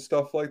Roadhouse and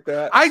stuff like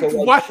that.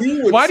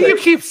 Why do you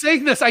keep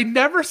saying this? I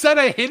never said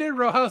I hated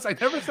Roadhouse. I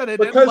never said I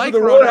didn't like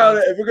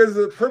Roadhouse.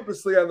 Because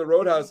purposely on the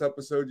Roadhouse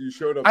episode, you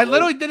showed up. I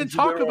literally didn't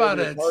talk about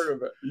it. Part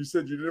of it. You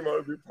said you didn't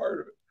want to be part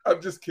of it. I'm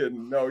just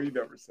kidding. No, you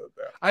never said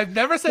that. I've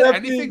never said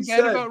anything bad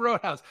about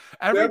Roadhouse.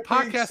 Every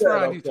podcast we're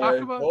on, you talk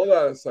about. Hold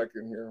on a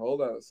second here.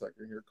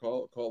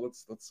 Call.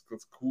 Let's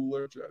cool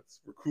our jets.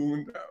 We're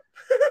cooling down.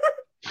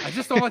 I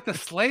just don't like the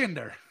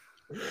slander.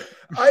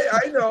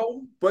 I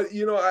know, but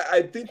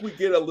I think we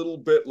get a little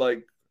bit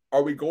like,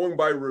 are we going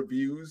by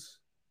reviews?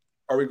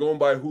 Are we going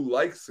by who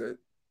likes it?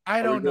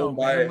 I don't know.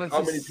 By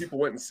how many people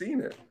went and seen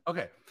it?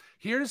 Okay.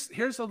 Here's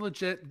a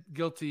legit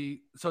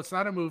guilty. So it's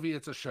not a movie,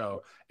 it's a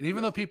show. And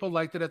even though people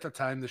liked it at the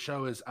time, the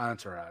show is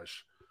Entourage.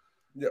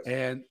 Yes.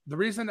 And the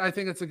reason I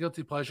think it's a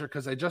guilty pleasure,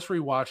 because I just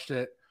rewatched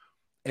it,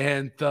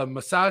 and the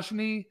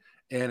misogyny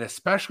and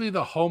especially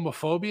the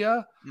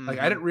homophobia, like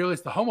I didn't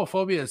realize the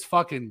homophobia is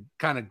fucking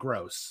kind of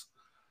gross.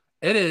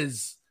 It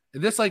is.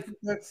 This like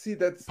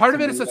that's part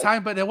of it is the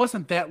time, but it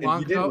wasn't that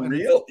long ago.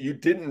 You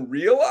didn't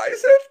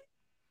realize it?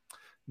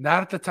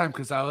 Not at the time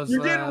because I was.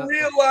 You didn't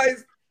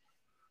realize.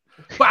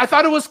 But I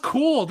thought it was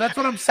cool. That's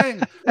what I'm saying.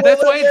 Well,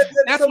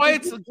 that's why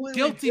it's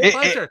guilty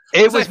pleasure.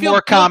 It was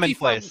more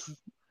commonplace.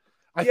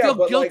 I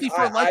feel guilty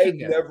for liking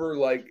it. I've never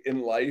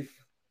in life,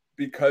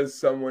 because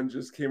someone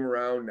just came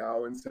around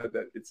now and said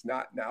that it's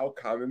not now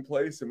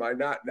commonplace. Am I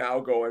not now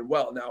going,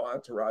 well, now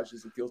Entourage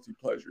is a guilty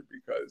pleasure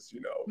because,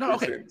 No,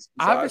 okay.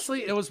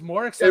 Obviously, it was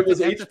more accepted. It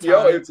was at HBO. The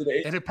time,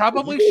 it's and it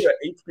probably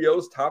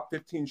HBO's top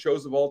 15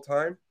 shows of all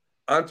time.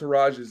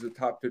 Entourage is the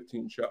top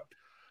 15 show.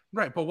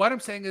 Right, but what I'm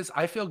saying is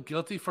I feel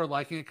guilty for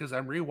liking it because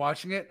I'm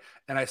rewatching it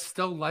and I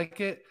still like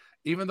it,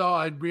 even though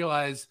I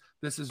realize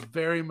this is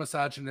very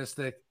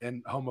misogynistic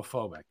and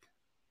homophobic.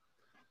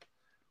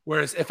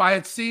 Whereas if I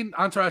had seen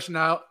Entourage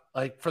now,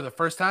 like for the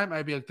first time,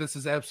 I'd be like, this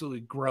is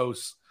absolutely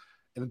gross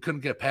and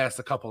couldn't get past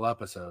a couple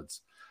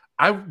episodes.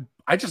 I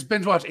just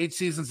binge watch 8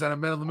 seasons and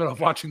I'm in the middle of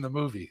watching the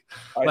movie.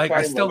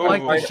 I still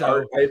like the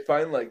show. I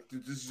find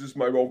this is just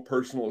my own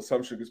personal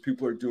assumption because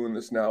people are doing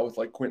this now with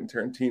like Quentin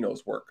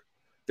Tarantino's work.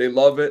 They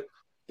love it.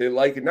 They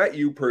like it. Not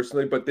you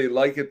personally, but they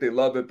like it. They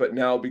love it. But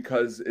now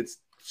because it's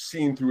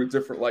seen through a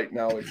different light,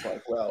 now it's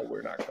like, well,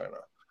 we're not going to.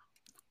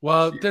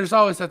 Well, there's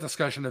always that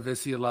discussion of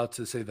is he allowed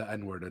to say the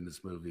N-word in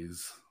his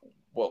movies?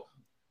 Well,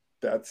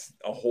 that's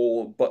a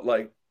whole,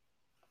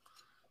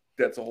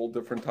 that's a whole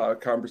different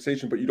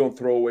conversation. But you don't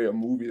throw away a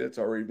movie that's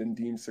already been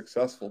deemed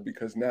successful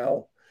because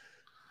now.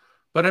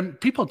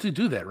 But people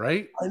do that,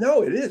 right? I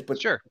know it is,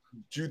 but sure.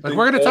 We're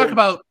going to talk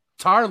about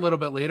Tar a little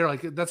bit later.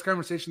 Like that's a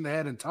conversation they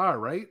had in Tar,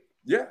 right?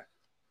 Yeah.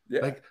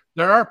 Like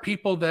there are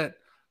people that.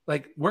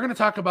 Like we're going to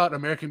talk about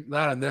American,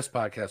 not on this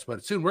podcast,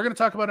 but soon we're going to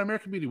talk about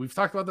American Beauty. We've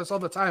talked about this all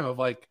the time of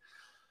like,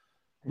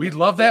 we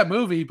love that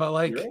movie, but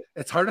like,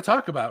 it's hard to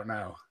talk about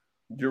now.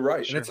 You're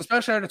right. And it's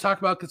especially hard to talk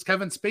about because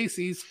Kevin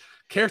Spacey's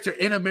character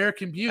in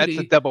American Beauty.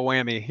 That's a double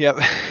whammy. Yep.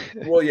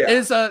 Well, yeah.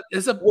 Is a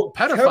pedophile,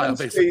 Kevin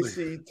basically.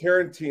 Spacey,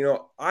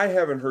 Tarantino, I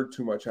haven't heard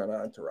too much on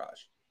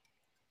Entourage.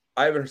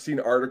 I haven't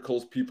seen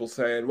articles, people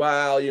saying,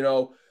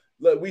 well,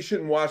 we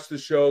shouldn't watch the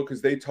show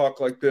because they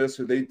talk like this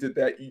or they did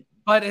that.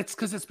 But it's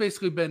because it's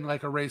basically been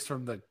like erased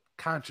from the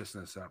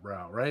consciousness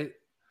route, right?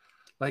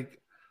 Like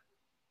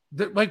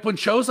when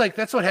shows like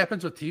that's what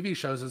happens with TV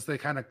shows is they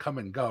kind of come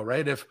and go,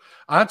 right? If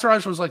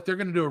Entourage was like they're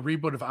going to do a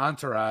reboot of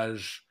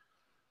Entourage,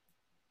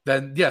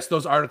 then yes,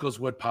 those articles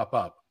would pop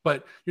up.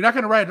 But you're not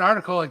going to write an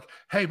article like,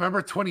 "Hey,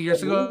 remember 20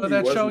 years ago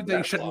that show that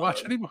you shouldn't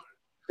watch anymore."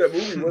 That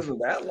movie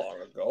wasn't that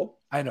long ago.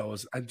 I know.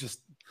 I'm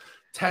just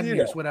 10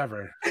 years,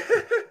 whatever.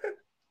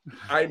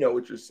 I know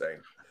what you're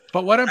saying.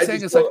 But what I'm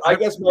saying is, I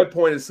guess my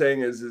point is saying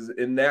is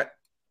in that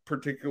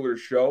particular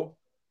show,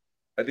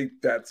 I think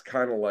that's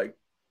kind of like,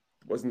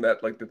 wasn't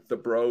that like the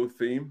bro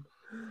theme?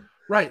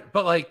 Right.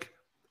 But like,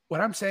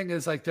 what I'm saying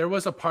is like, there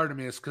was a part of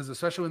me is because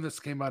especially when this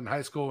came out in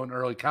high school and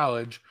early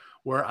college,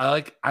 where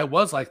I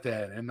was like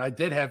that. And I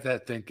did have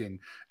that thinking.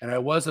 And I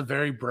was a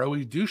very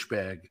bro-y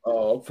douchebag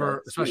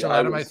for especially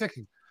out of my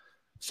thinking.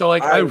 So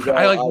like,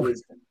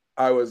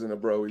 I wasn't a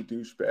bro-y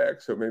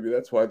douchebag, so maybe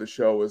that's why the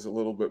show was a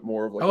little bit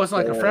more of like. I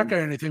wasn't like a frat guy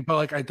or anything, but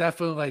like I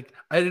definitely like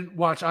I didn't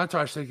watch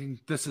Entourage thinking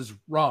this is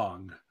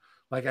wrong.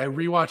 Like I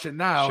rewatch it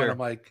now and I'm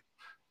like,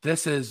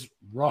 this is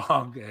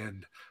wrong,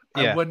 and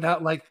I would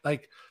not like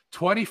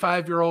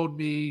 25-year-old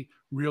me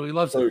really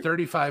loves it.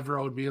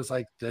 35-year-old me is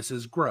like, this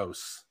is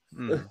gross.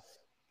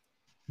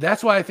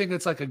 That's why I think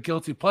it's like a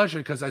guilty pleasure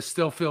because I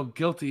still feel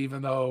guilty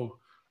even though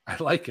I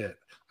like it.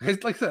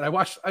 Like I said,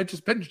 I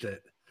just binged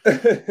it.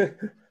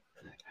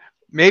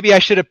 Maybe I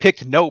should have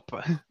picked Nope.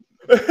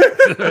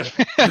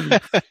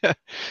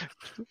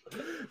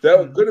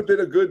 That would have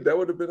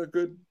been a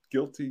good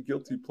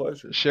guilty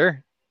pleasure.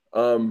 Sure.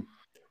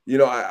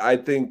 I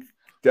think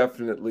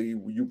definitely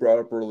you brought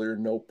up earlier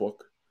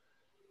Notebook.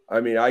 I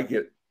mean, I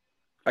get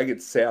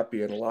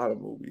sappy in a lot of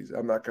movies.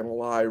 I'm not gonna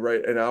lie.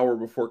 Right, an hour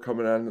before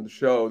coming on to the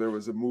show, there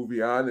was a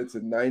movie on. It's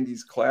a '90s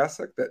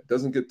classic that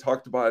doesn't get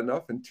talked about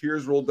enough, and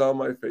tears rolled down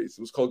my face.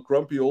 It was called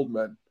Grumpy Old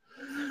Men.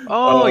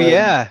 Oh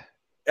yeah.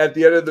 At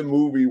the end of the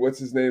movie, what's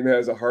his name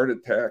has a heart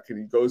attack and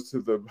he goes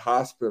to the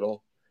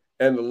hospital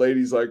and the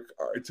lady's like,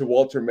 to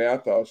Walter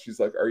Matthau, she's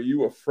like, are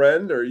you a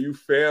friend or are you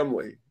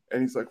family? And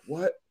he's like,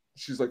 what?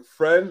 She's like,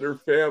 friend or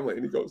family?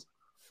 And he goes,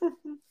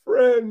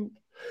 friend.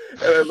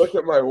 And I look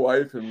at my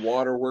wife and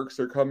waterworks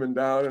are coming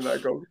down and I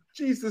go,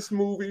 geez, this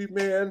movie,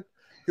 man.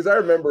 Because I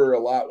remember a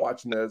lot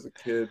watching that as a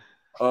kid.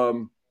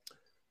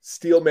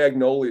 Steel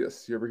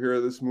Magnolias. You ever hear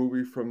of this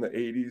movie from the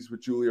 80s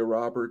with Julia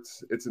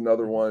Roberts? It's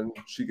another one.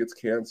 She gets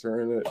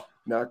cancer in it.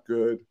 Not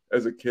good.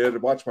 As a kid, I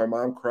watched my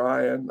mom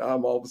crying.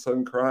 I'm all of a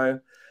sudden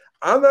crying.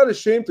 I'm not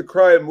ashamed to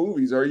cry in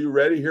movies. Are you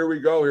ready? Here we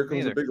go. Here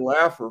comes a big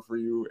laugher for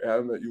you,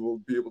 Adam, that you will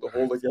be able to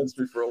hold against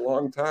me for a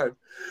long time.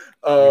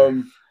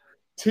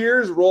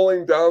 Tears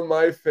rolling down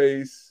my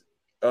face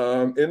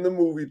in the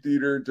movie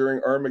theater during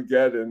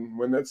Armageddon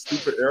when that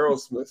stupid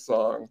Aerosmith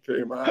song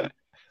came on.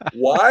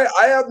 Why?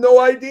 I have no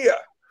idea.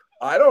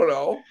 I don't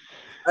know.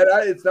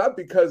 It's not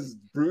because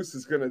Bruce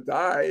is going to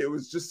die. It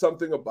was just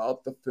something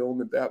about the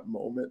film at that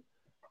moment.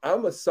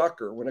 I'm a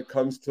sucker when it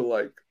comes to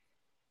like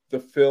the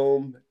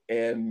film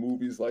and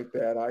movies like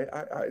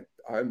that.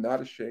 I'm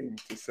not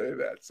ashamed to say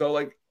that. So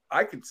like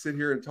I could sit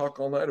here and talk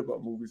all night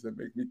about movies that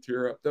make me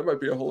tear up. That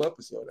might be a whole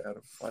episode,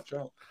 Adam. Watch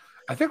out.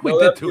 I think we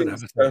did do an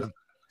episode.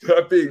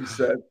 That being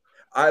said,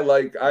 I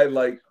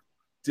like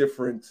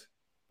different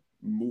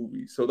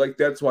movies. So like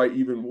that's why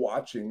even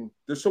watching,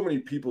 there's so many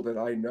people that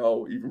I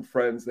know, even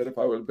friends, that if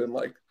I would have been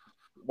like,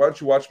 why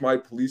don't you watch My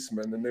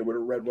Policeman? And they would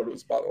have read what it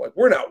was about. They're like,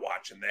 we're not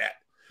watching that.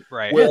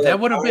 Right. Well, yeah, that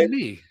would have been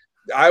me.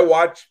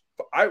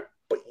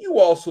 But you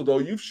also though,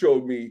 you've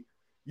showed me,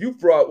 you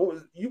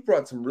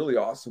brought some really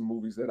awesome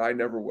movies that I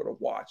never would have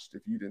watched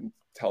if you didn't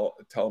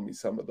tell me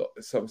some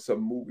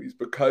movies,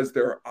 because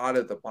they're out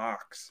of the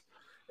box.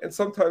 And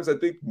sometimes I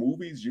think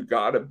movies, you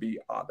gotta be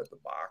out of the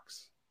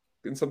box.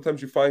 And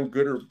sometimes you find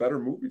good or better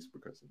movies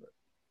because of it.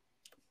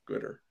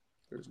 Gooder.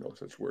 There's no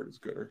such word as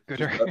gooder.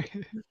 Gooder.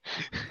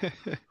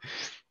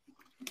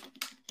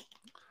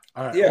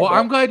 All right. Yeah, well,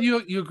 I'm glad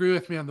you agree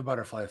with me on the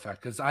butterfly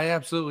effect, because I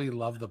absolutely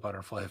love the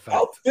butterfly effect.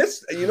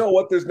 You know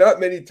what? There's not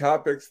many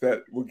topics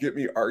that will get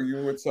me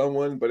arguing with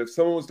someone, but if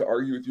someone was to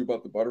argue with you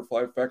about the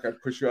butterfly effect,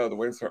 I'd push you out of the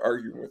way and start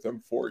arguing with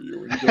them for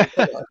you. And you'd be like,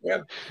 come on,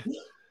 man.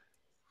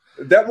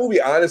 That movie,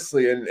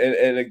 honestly,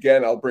 and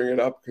again, I'll bring it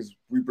up because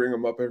we bring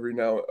them up every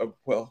now,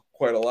 well,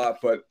 quite a lot,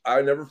 but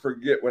I never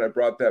forget when I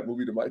brought that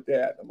movie to my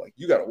dad. I'm like,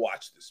 you got to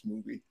watch this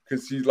movie,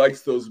 because he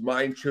likes those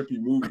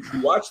mind-trippy movies. He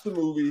watched the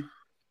movie.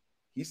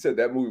 He said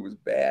that movie was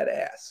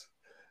badass.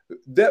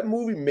 That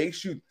movie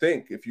makes you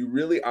think. If you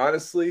really,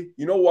 honestly,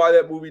 you know why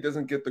that movie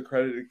doesn't get the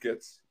credit it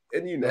gets?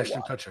 And you know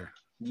Ashton Kutcher.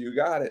 You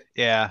got it.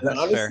 Yeah, and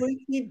honestly,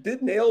 fair. He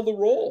did nail the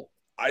role.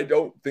 I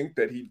don't think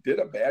that he did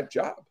a bad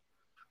job.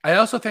 I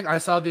also think I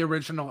saw the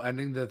original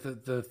ending,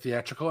 the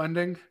theatrical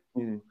ending.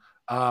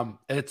 Mm-hmm.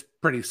 It's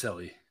pretty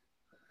silly.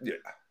 Yeah.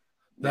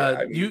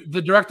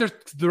 The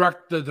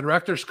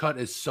director's cut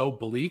is so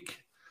bleak.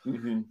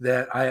 Mm-hmm.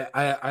 That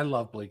I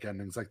love bleak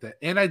endings like that,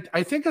 and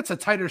I think it's a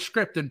tighter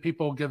script than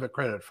people give it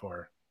credit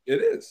for.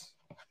 It is,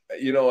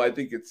 I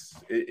think it's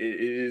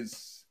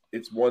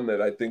one that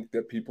I think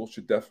that people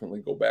should definitely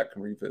go back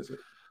and revisit.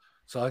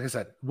 So, like I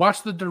said,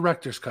 watch the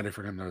director's cut if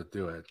you're going to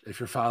do it. If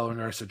you're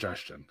following our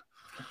suggestion,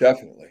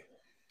 definitely.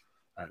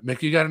 All right,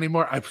 Mick, you got any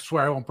more? I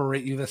swear I won't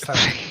berate you this time.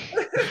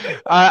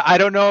 I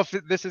don't know if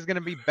this is going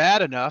to be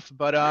bad enough,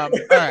 but all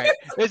right.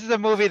 This is a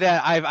movie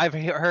that I've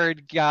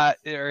heard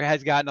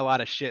has gotten a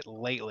lot of shit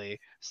lately,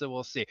 so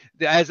we'll see.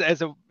 As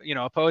a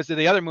opposed to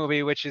the other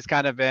movie, which has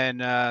kind of been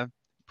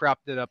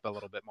propped it up a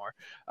little bit more.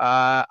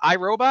 I,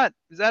 Robot,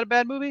 is that a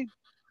bad movie?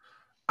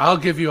 I'll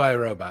give you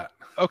iRobot.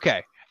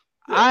 Okay,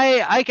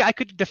 yeah. I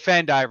could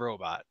defend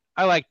iRobot.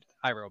 I liked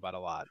iRobot a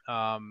lot.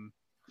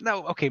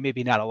 No, okay,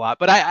 maybe not a lot,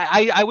 but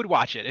I would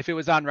watch it if it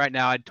was on right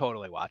now. I'd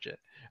totally watch it.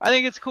 I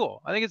think it's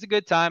cool. I think it's a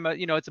good time.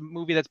 It's a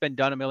movie that's been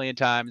done a million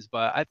times,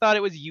 but I thought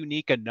it was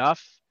unique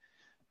enough.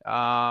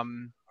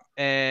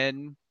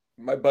 And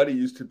my buddy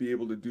used to be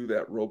able to do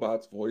that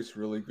robot's voice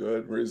really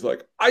good, where he's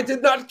like, "I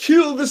did not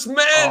kill this man."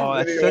 Oh,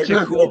 that's such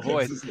a cool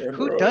voice.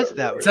 Who does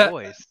that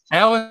voice?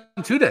 Alan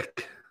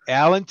Tudyk.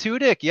 Alan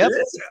Tudyk. Yep.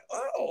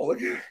 Oh, look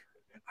at.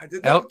 I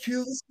did not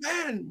kill this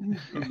man.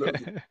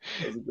 That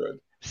was good.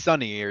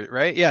 Sonny,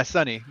 right? Yeah,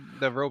 Sonny,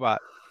 the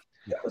robot.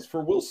 Yeah, it's for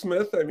Will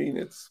Smith. I mean,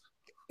 it's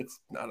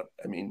not.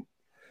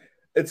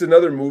 It's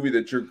another movie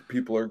that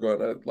people are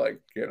gonna like,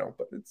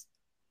 but it's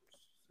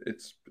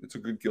a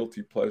good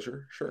guilty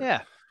pleasure. Sure.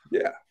 Yeah.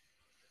 Yeah.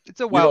 It's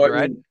a wild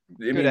ride.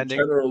 I mean,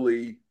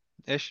 generally,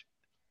 ish.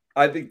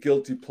 I think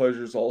guilty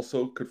pleasures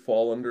also could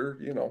fall under,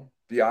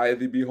 the eye of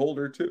the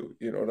beholder too.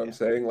 You know what I'm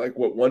saying? Like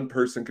what one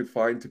person could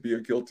find to be a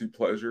guilty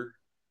pleasure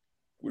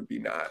would be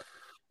not.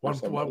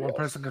 One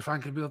person could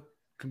find can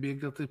be a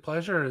guilty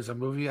pleasure is a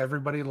movie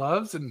everybody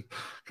loves and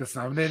gets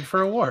nominated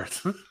for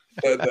awards.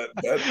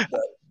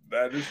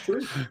 That is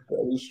true.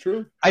 That is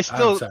true. I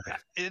still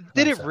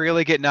did it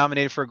really get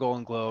nominated for a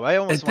Golden Globe? I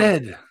almost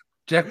did.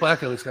 Jack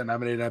Black at least got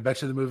nominated. I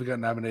bet you the movie got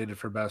nominated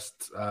for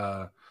best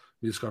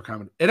musical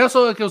comedy. It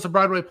also it was a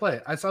Broadway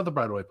play. I saw the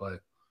Broadway play.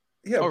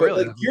 Yeah, but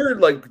really? You're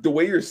the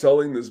way you're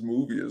selling this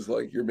movie is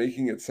you're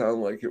making it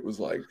sound like it was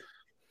like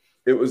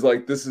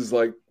this is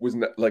was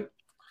not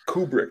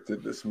Kubrick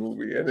did this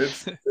movie, and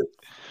it's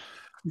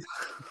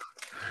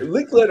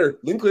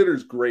Linklater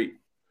is great,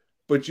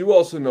 but you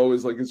also know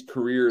his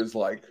career is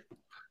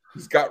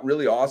he's got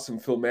really awesome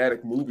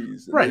filmatic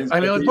movies, right? I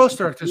mean, both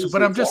directors,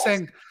 but I'm just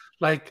saying,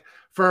 it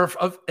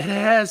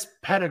has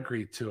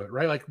pedigree to it,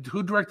 right?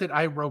 Who directed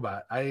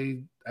iRobot?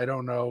 I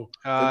don't know.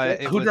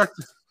 Who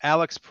directed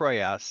Alex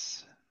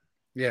Proyas?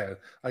 Yeah,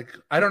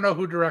 I don't know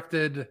who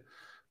directed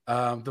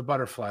The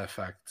Butterfly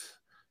Effect.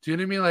 Do you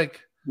know what I mean?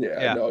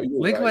 Yeah. No,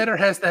 Linklater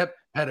has that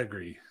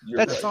pedigree.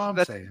 That's all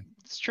I'm saying.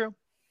 It's true.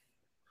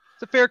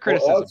 It's a fair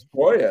criticism. Alex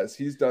Proyas,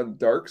 he's done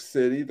Dark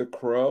City, The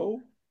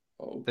Crow.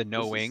 The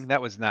Knowing.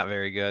 That was not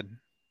very good.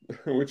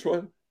 Which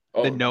one?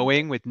 The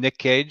Knowing with Nick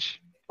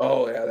Cage.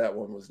 Oh, yeah, that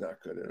one was not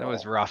good at all. That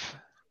was rough.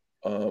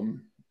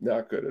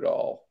 Not good at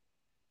all.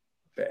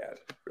 bad,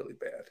 really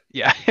bad.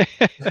 Yeah.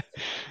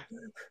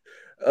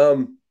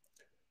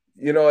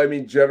 I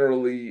mean,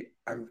 generally,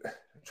 I'm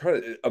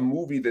trying to, a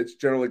movie that's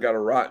generally got a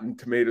Rotten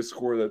Tomato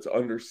score that's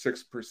under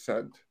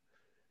 6%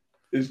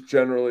 is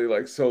generally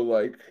like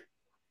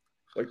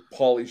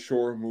Pauly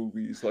Shore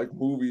movies, like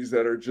movies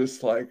that are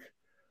just like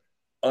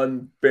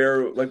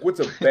unbearable. Like, what's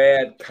a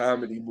bad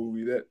comedy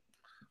movie that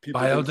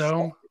people think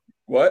Biodome?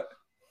 What?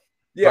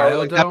 Yeah, or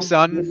like,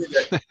 Stepson.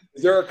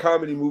 Is there a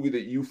comedy movie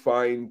that you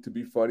find to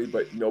be funny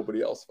but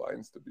nobody else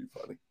finds to be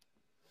funny?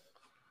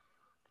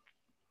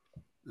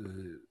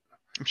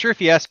 I'm sure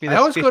if you asked me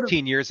this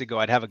 15 years ago,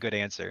 I'd have a good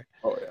answer.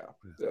 Oh yeah,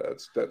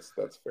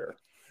 that's fair.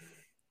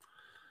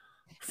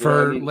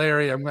 For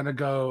Larry, I'm gonna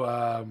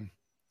go.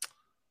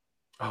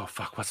 Oh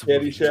fuck! What's the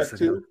movie? Caddyshack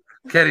 2.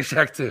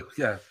 Caddyshack 2.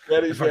 Yeah,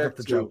 Caddyshack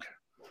 2. Joke.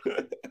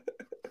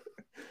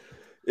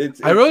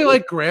 I really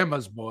like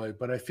Grandma's Boy,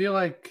 but I feel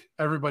like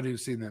everybody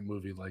who's seen that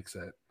movie likes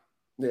it.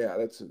 Yeah,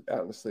 that's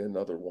honestly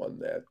another one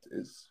that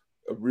is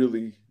a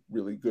really,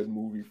 really good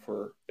movie.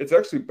 It's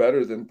actually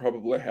better than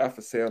probably half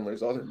of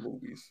Sandler's other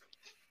movies.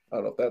 I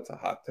don't know if that's a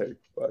hot take,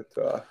 but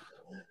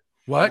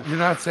what? You're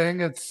not saying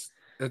it's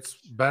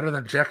better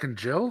than Jack and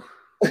Jill?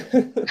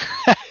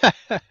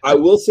 I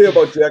will say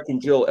about Jack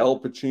and Jill, Al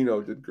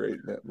Pacino did great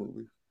in that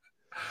movie.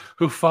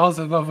 Who falls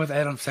in love with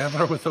Adam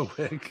Sandler with a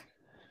wig?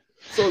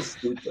 So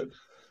stupid.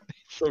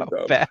 So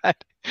dumb. Bad.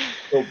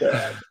 So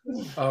bad.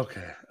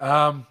 Okay.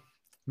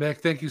 Mick,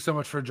 thank you so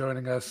much for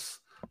joining us.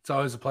 It's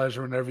always a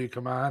pleasure whenever you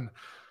come on.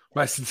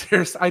 My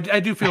sincerest, I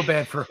do feel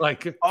bad for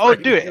like. Oh,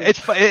 dude,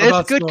 it's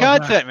good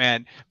content,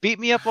 man. Beat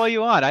me up all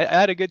you want. I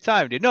had a good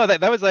time, dude. No,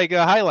 that was like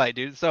a highlight,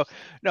 dude. So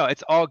no,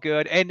 it's all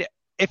good. And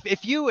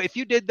if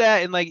you did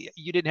that and like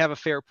you didn't have a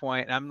fair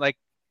point, and I'm like,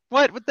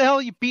 what the hell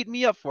are you beating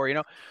me up for?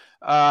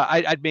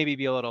 I'd maybe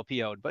be a little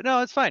PO'd, but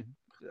no, it's fine.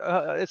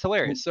 It's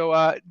hilarious.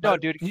 So no,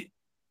 dude.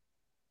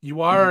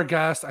 You are our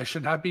guest. I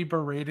should not be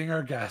berating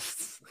our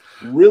guests.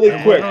 Really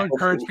quick. I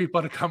encourage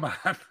people to come on.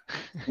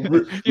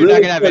 You're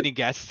not going to have any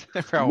guests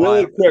for a while.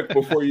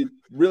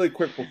 Really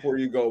quick before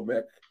you go,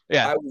 Mick.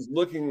 Yeah. I was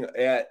looking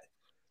at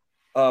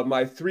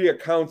my 3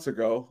 accounts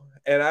ago,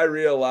 and I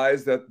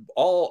realized that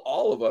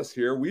all of us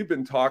here, we've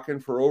been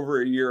talking for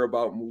over a year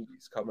about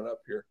movies coming up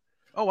here.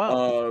 Oh,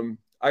 wow.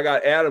 I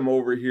got Adam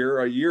over here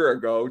a year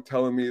ago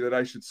telling me that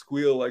I should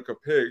squeal like a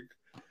pig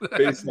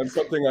based on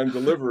something on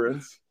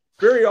Deliverance.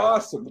 Very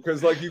awesome,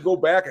 because like you go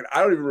back and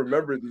I don't even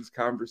remember these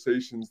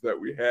conversations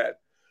that we had.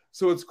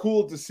 So it's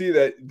cool to see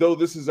that though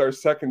this is our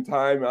second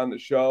time on the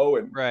show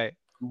and right.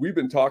 We've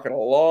been talking a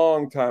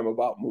long time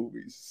about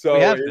movies. So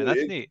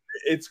that's neat.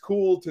 It's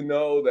cool to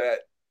know that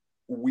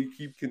we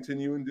keep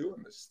continuing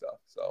doing this stuff.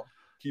 So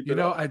keep it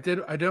up. I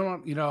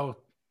don't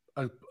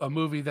a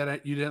movie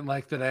that you didn't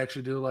like that I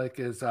actually do like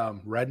is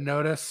Red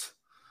Notice.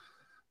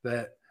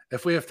 That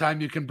if we have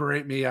time, you can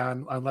berate me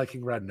on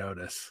liking Red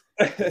Notice.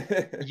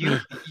 You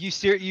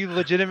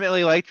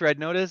legitimately liked Red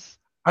Notice?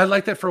 I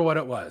liked it for what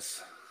it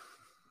was.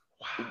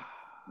 Wow.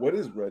 What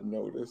is Red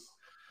Notice?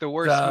 The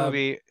worst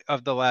movie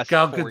of the last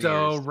Gal 4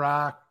 Gadot, years.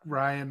 Rock,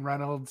 Ryan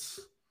Reynolds.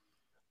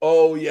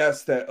 Oh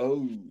yes,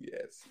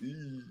 yes.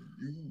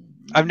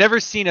 I've never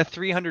seen a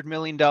 $300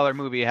 million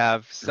movie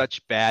have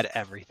such bad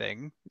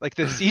everything. Like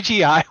the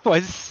CGI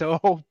was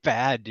so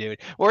bad, dude.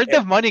 Where'd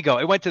the money go?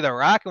 It went to The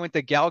Rock, it went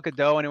to Gal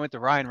Gadot, and it went to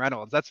Ryan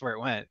Reynolds. That's where it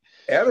went.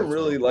 Adam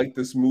really liked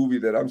this movie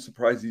that I'm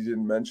surprised he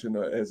didn't mention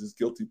as his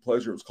guilty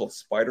pleasure. It was called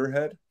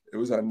Spiderhead. It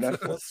was on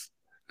Netflix.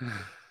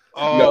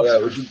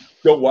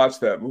 Don't watch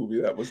that movie.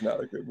 That was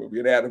not a good movie.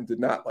 And Adam did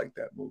not like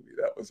that movie.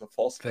 That was a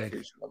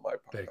falsification on my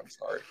part. I'm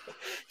sorry.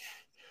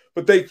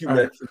 But thank you,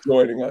 Mick, for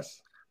joining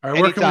us. All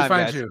right, where can we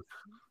find you?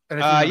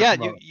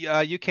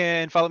 You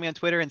can follow me on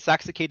Twitter,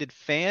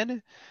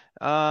 IntoxicatedFan.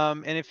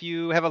 And if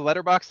you have a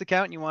Letterboxd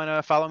account and you want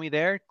to follow me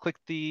there, click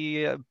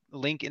the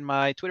link in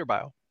my Twitter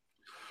bio.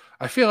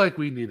 I feel like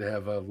we need to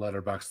have a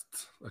Letterboxd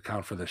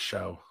account for this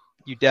show.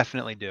 You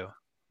definitely do.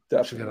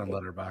 Definitely get on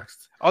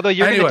Letterboxd. Although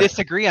you're going to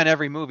disagree on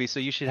every movie, so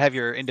you should have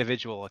your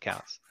individual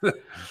accounts.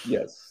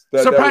 Yes.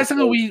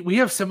 Surprisingly, we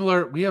have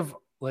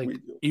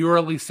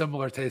eerily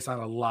similar tastes on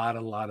a lot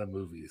of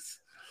movies.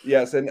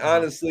 Yes, and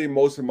honestly,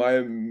 most of my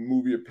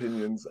movie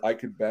opinions I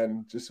could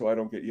bend just so I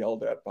don't get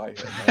yelled at by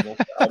him.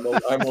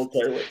 I'm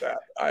okay with that.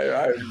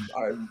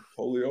 I'm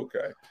totally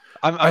okay.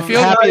 I feel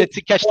happy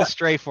to catch the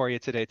stray for you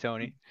today,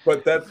 Tony.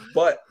 But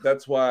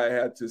that's why I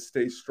had to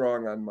stay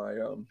strong on my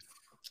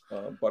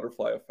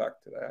butterfly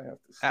effect today. I have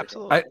to say.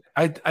 Absolutely.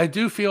 I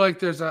do feel like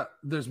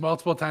there's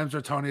multiple times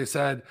where Tony has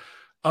said,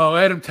 "Oh,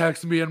 Adam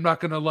texted me, I'm not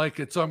going to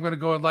like it, so I'm going to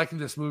go and like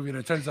this movie," and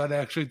it turns out I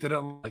actually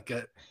didn't like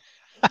it.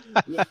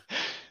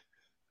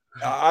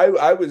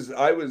 I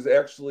was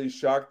actually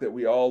shocked that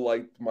we all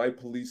liked My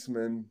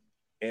Policeman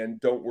and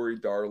Don't Worry,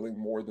 Darling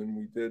more than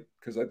we did,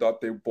 because I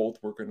thought they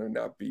both were going to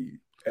not be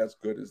as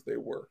good as they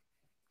were.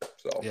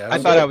 So yeah, I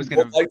thought I was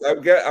going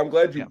to. I'm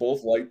glad you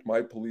both liked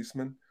My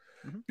Policeman,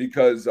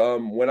 because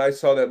when I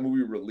saw that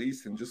movie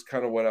released and just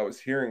kind of what I was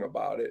hearing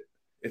about it,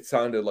 it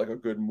sounded like a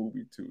good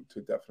movie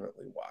to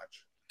definitely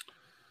watch.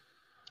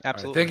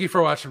 Absolutely. Right, thank you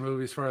for watching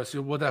movies for us.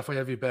 We'll definitely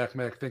have you back,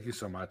 Mick. Thank you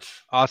so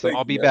much. Awesome.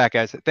 I'll be back,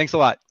 guys. Thanks a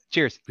lot.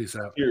 Cheers. Peace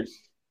out. Cheers.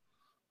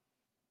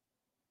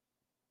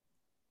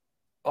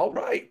 All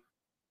right.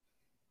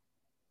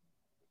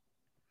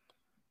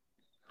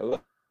 Hello.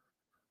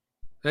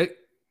 Hey.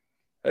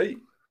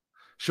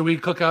 Should we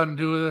cook out and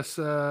do this?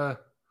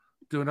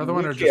 Do another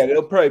one, or just?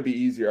 It'll probably be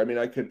easier. I mean,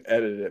 I could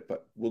edit it,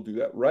 but we'll do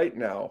that right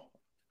now.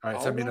 All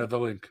right, send me the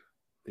link.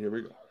 Here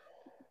we go.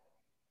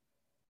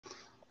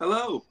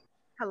 Hello.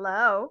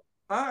 Hello.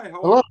 Hi.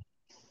 Hello.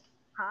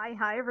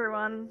 Hi,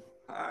 everyone.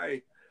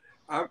 Hi.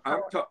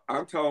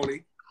 I'm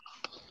Tony.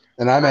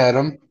 And I'm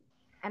Adam.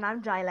 And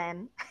I'm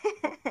Jaylan.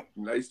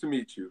 Nice to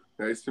meet you.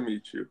 Nice to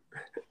meet you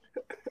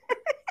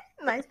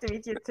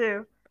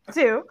too.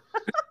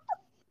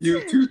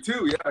 You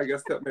too. Yeah, I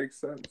guess that makes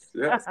sense.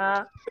 Yes.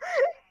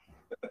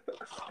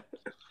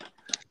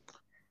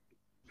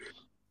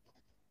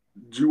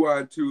 Do you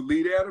want to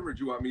lead, Adam, or do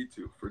you want me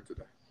to for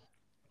today?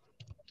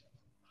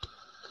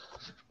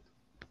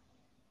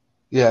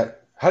 Yeah.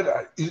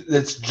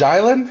 It's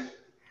Jaylan?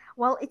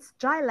 Well, it's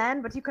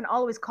Jaylan, but you can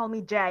always call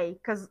me Jay,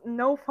 because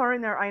no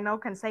foreigner I know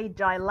can say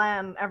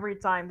Jaylan every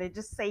time. They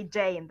just say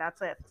Jay, and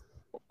that's it.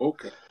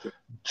 Okay.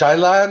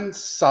 Jaylan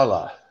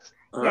Salah.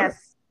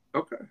 Yes.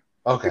 Okay.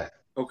 All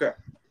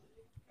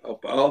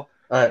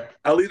right.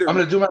 I'll either. I'm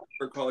going to do my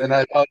and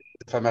I apologize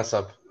if I mess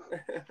up.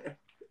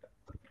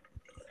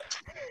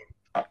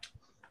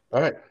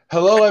 All right.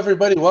 Hello,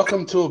 everybody.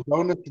 Welcome to a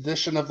bonus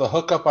edition of the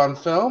Hookup on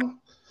Film.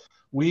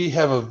 We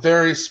have a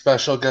very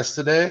special guest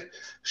today.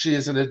 She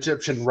is an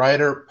Egyptian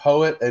writer,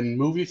 poet, and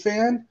movie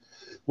fan.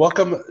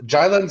 Welcome,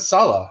 Jaylan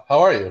Salah. How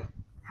are you?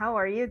 How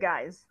are you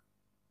guys?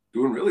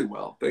 Doing really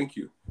well. Thank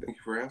you. Thank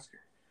you for asking.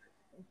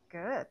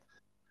 Good.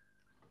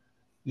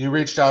 You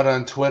reached out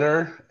on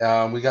Twitter.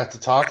 We got to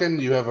talking.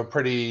 You have a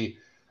pretty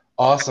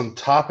awesome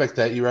topic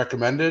that you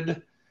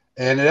recommended,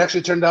 and it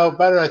actually turned out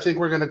better. I think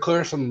we're going to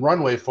clear some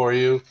runway for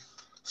you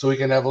so we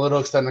can have a little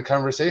extended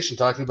conversation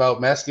talking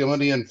about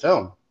masculinity in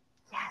film.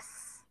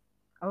 Yes.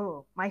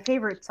 Oh, my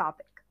favorite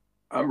topic.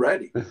 I'm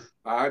ready.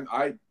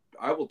 I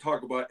will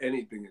talk about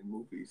anything in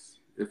movies.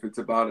 If it's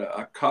about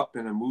a cup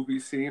in a movie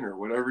scene or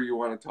whatever you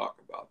want to talk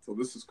about. So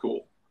this is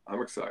cool.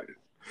 I'm excited.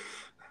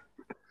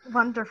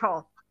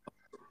 Wonderful.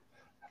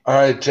 All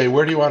right, Jay,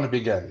 where do you want to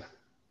begin?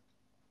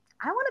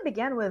 I want to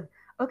begin with,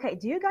 okay,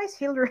 do you guys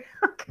feel,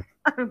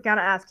 I'm going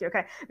to ask you,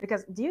 okay,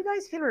 because do you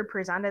guys feel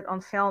represented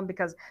on film?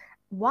 Because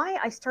why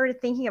I started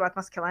thinking about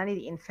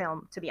masculinity in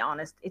film, to be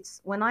honest,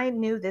 it's when I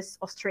knew this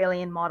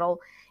Australian model.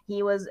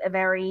 He was a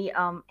very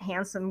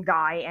handsome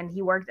guy, and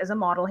he worked as a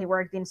model. He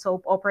worked in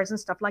soap operas and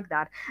stuff like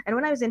that. And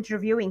when I was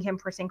interviewing him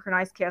for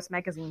Synchronized Chaos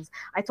magazines,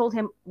 I told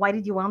him, why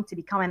did you want to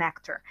become an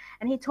actor?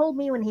 And he told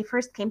me when he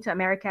first came to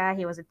America,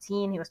 he was a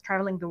teen, he was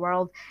traveling the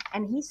world,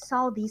 and he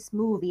saw these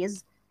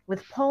movies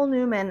with Paul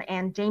Newman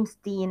and James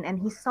Dean, and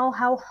he saw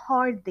how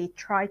hard they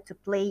tried to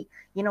play,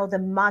 the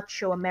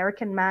macho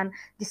American man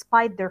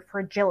despite their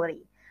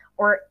fragility,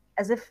 or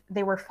as if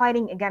they were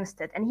fighting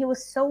against it. And he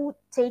was so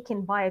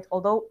taken by it,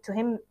 although to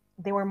him,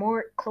 they were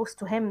more close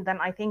to him than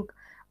I think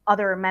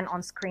other men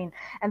on screen.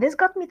 And this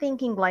got me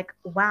thinking, like,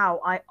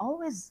 wow, I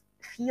always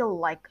feel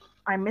like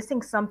I'm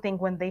missing something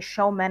when they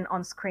show men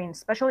on screen,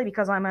 especially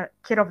because I'm a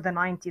kid of the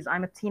 90s.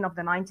 I'm a teen of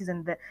the 90s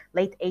and the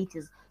late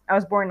 80s. I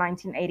was born in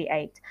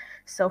 1988.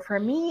 So for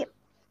me,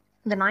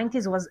 the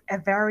 90s was a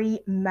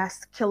very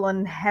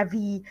masculine,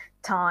 heavy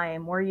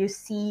time where you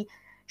see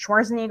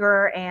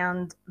Schwarzenegger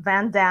and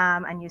Van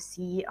Damme, and you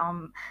see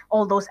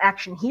all those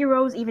action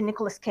heroes. Even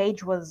Nicolas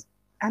Cage was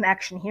an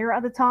action hero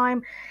at the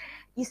time.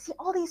 You see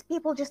all these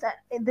people, just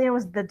there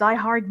was the Die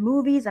Hard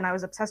movies, and I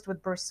was obsessed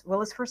with Bruce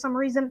Willis for some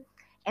reason.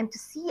 And to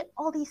see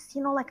all these,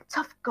 like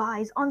tough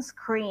guys on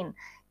screen,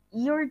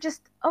 you're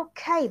just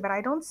okay, but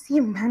I don't see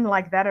men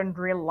like that in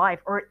real life,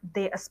 or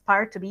they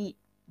aspire to be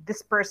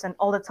this person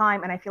all the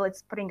time, and I feel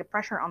it's putting a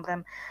pressure on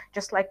them,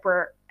 just like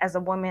we're, as a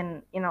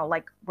woman,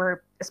 like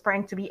we're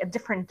aspiring to be a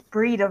different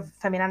breed of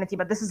femininity,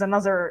 but this is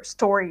another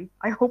story,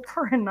 I hope,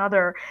 for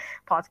another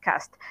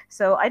podcast.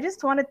 So I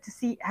just wanted to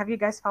see, have you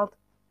guys felt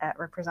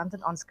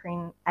represented on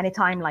screen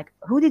anytime? Like,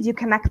 who did you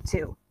connect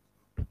to?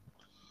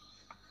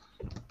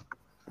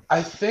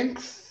 I think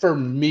for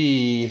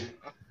me,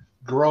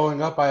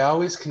 growing up, I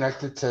always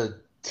connected to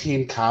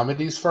teen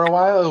comedies for a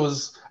while.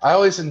 I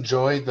always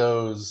enjoyed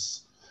those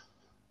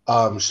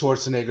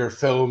Schwarzenegger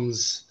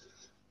films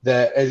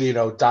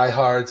and Die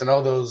Hards and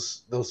all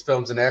those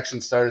films and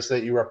action stars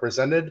that you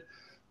represented.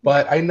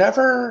 But I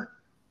never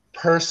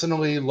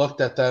personally looked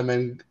at them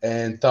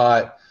and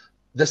thought,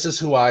 this is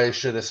who I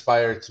should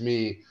aspire to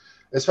be,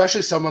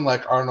 especially someone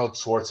like Arnold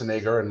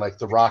Schwarzenegger and like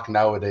The Rock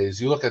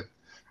nowadays. You look at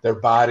their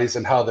bodies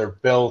and how they're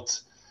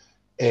built,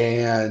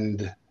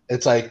 and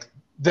it's like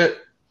they're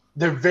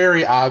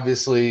very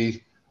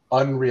obviously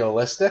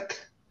unrealistic.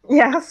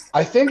 Yes.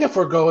 I think if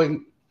we're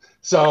going,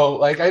 so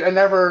like I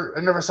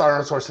never saw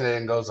Arnold Schwarzenegger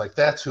and goes like,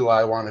 that's who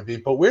I want to be.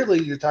 But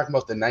weirdly, you're talking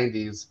about the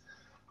 90s.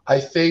 I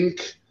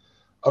think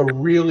a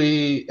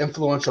really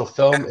influential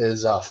film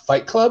is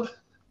Fight Club.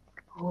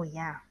 Oh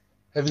yeah.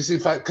 Have you seen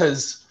Fight?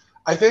 Because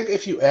I think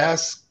if you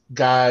ask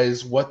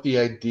guys what the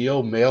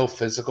ideal male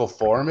physical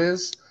form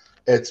is,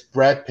 it's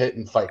Brad Pitt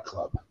in Fight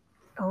Club.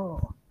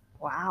 Oh,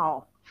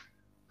 wow.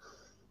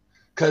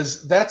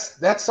 Because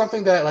that's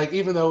something that, like,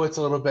 even though it's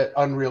a little bit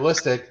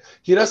unrealistic,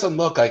 he doesn't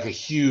look like a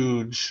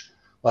huge,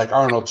 like,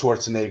 Arnold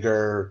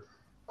Schwarzenegger,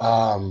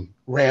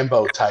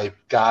 Rambo type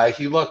guy.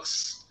 He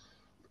looks,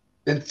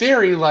 in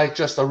theory, like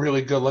just a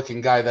really good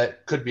looking guy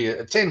that could be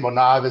attainable.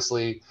 Now,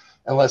 obviously,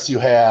 unless you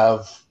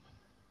have,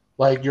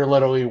 like, you're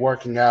literally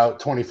working out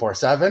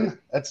 24/7,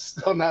 that's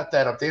still not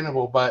that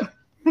obtainable. But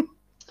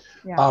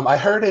Yeah. I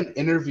heard an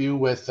interview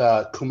with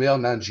Kumail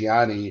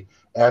Nanjiani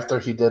after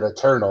he did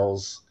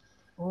Eternals.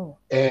 Oh.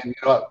 And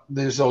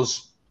there's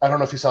those, I don't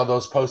know if you saw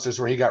those posters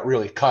where he got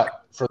really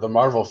cut for the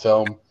Marvel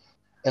film.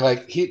 And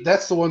like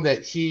that's the one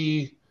that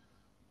he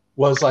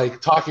was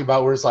like talking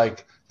about, where it's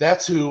like,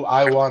 that's who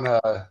I want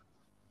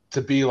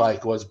to be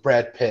like, was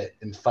Brad Pitt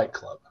in Fight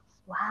Club.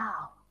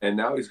 Wow. And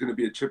now he's going to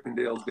be a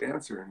Chippendales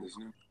dancer in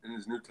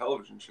his new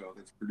television show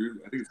that's produced.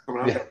 I think it's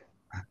coming out.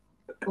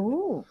 Yeah.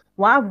 Ooh.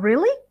 Wow,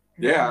 really?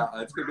 Yeah,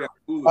 it's going to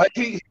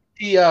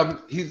be on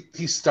Hulu.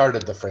 He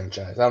started the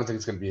franchise. I don't think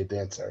it's going to be a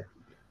dancer.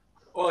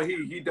 Well,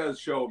 he does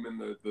show him in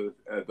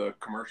the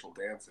commercial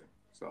dancing.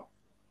 So.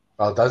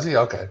 Oh, does he?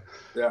 Okay.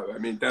 Yeah, I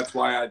mean, that's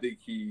why I think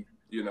he,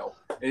 and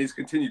he's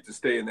continued to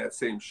stay in that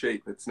same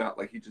shape. It's not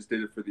like he just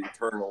did it for the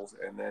Eternals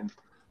and then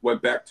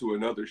went back to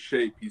another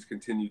shape. He's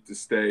continued to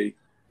stay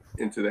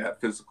into that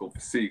physical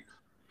physique.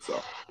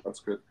 So that's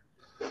good.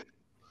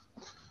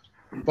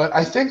 But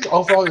I think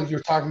overall, you're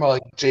talking about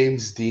like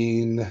James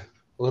Dean a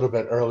little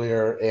bit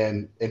earlier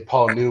and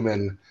Paul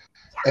Newman.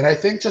 And I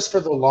think just for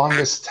the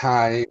longest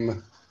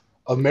time,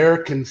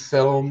 American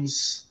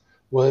films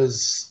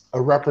was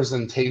a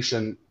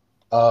representation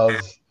of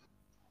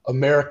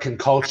American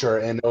culture,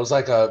 and it was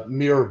like a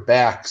mirror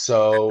back.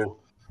 So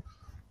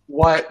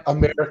what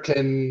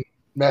American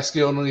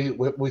masculinity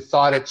we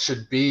thought it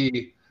should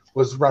be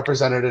was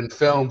represented in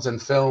films,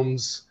 and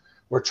films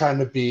were trying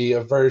to be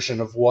a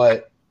version of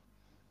what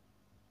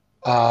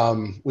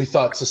we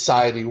thought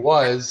society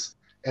was.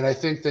 And I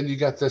think then you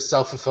get this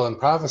self-fulfilling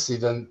prophecy.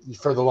 Then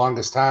for the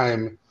longest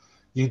time,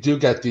 you do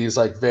get these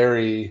like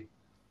very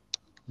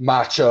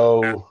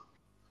macho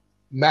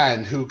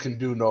men who can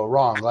do no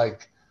wrong,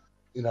 like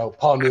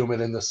Paul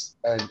Newman in this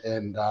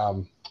and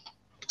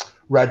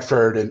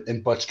Redford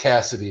and Butch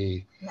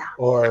Cassidy,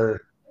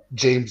 or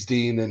James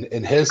Dean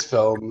in his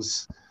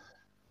films.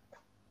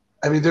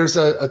 I mean, there's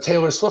a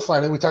Taylor Swift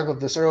line, and we talked about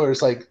this earlier.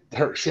 It's like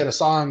she had a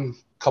song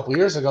a couple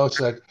years ago.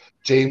 She's like,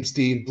 James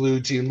Dean, blue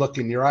jean, look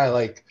in your eye,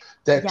 like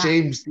that.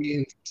 James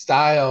Dean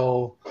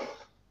style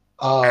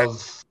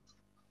of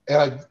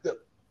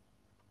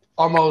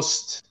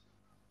almost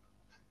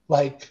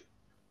like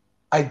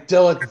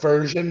idyllic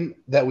version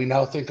that we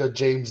now think of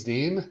James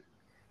Dean,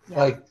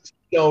 like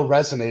still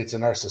resonates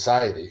in our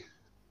society.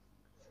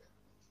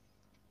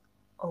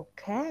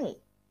 Okay.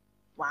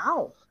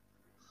 Wow.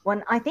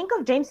 When I think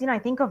of James Dean, I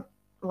think of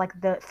like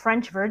the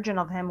French version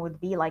of him would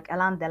be like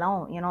Alain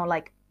Delon,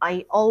 like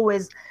I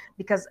always,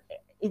 because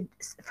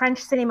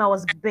French cinema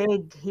was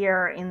big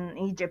here in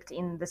Egypt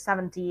in the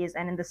 70s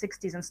and in the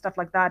 60s and stuff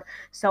like that.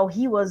 So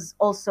he was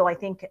also, I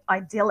think,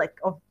 idyllic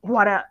of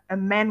what a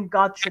man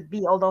god should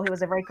be, although he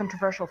was a very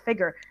controversial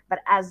figure. But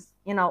as,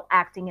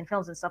 acting in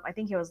films and stuff, I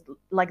think he was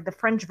like the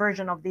French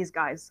version of these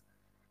guys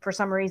for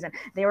some reason.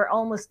 They were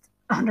almost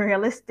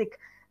unrealistic,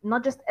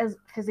 not just as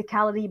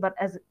physicality, but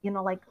as,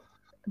 like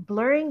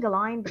blurring the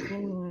line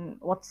between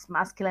what's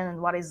masculine and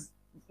what is,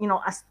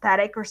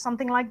 aesthetic or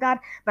something like that.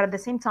 But at the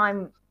same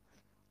time,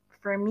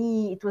 for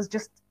me, it was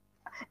just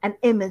an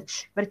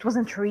image, but it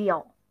wasn't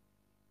real.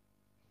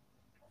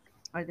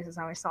 Or this is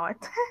how I saw it.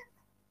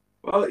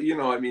 Well,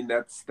 I mean,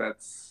 that's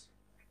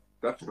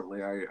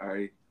definitely,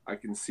 I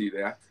can see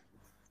that,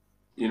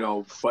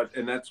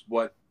 and that's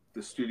what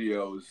the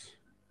studios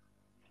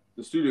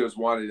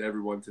wanted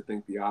everyone to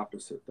think the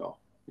opposite, though.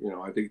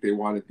 I think they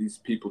wanted these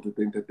people to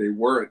think that they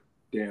weren't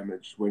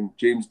damaged when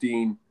James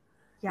Dean,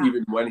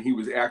 even when he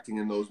was acting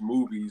in those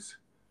movies,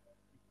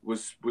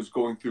 was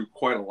going through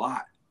quite a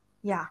lot.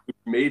 Yeah. It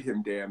made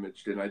him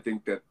damaged. And I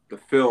think that the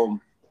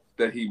film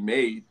that he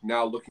made,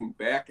 now looking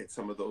back at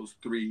some of those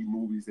 3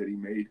 movies that he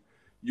made,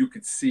 you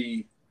could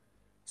see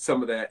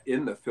some of that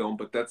in the film,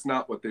 but that's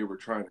not what they were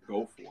trying to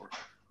go for.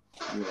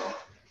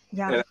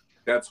 Yeah. And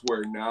that's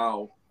where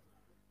now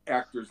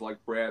actors like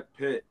Brad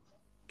Pitt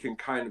can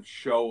kind of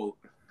show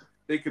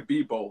they could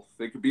be both.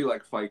 They could be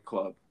like Fight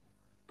Club,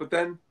 but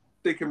then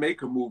they can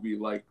make a movie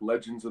like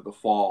Legends of the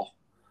Fall,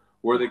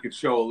 where they could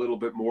show a little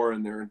bit more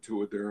in there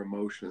into their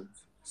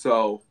emotions.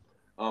 So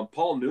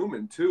Paul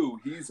Newman, too,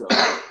 he's a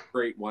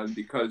great one,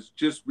 because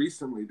just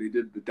recently they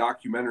did the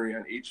documentary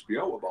on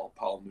HBO about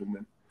Paul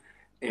Newman.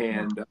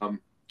 And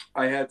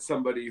I had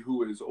somebody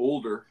who is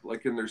older,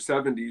 like in their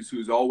 70s,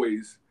 who's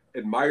always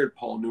admired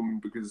Paul Newman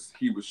because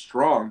he was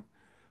strong.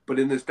 But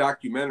in this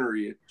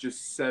documentary, it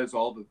just says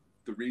all the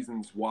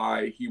reasons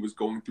why he was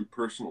going through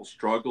personal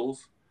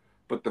struggles.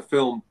 But the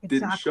film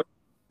didn't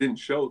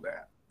show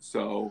that.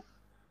 So,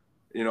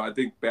 I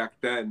think back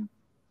then,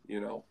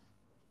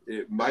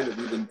 it might have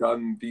even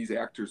done these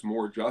actors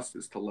more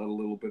justice to let a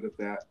little bit of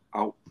that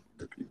out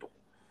to people.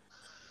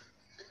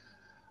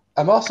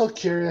 I'm also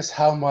curious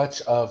how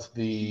much of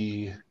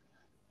the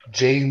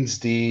James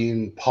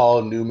Dean,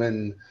 Paul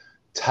Newman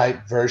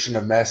type version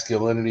of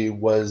masculinity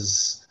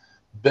was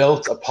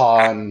built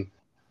upon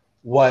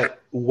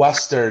what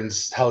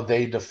Westerns, how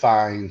they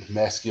define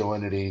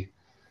masculinity.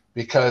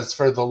 Because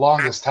for the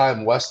longest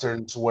time,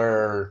 Westerns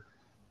were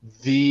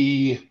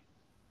the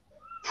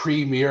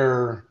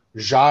premier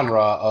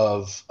genre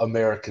of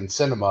American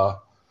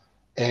cinema.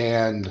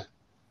 And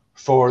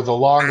for the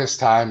longest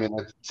time, and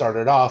it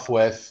started off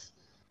with,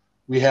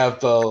 we have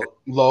the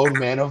lone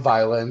man of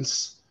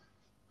violence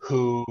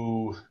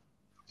who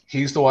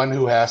he's the one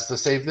who has to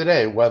save the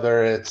day,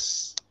 whether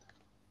it's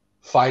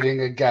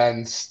fighting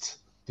against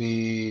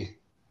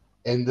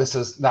and this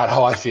is not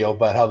how I feel,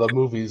 but how the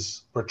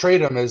movies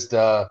portrayed him as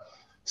the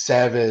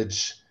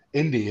savage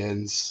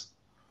Indians,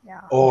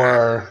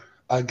 or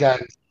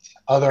against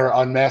other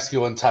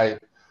unmasculine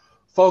type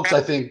folks.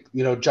 I think,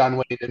 John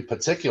Wayne in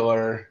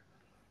particular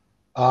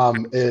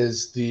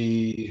is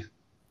the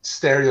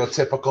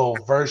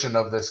stereotypical version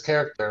of this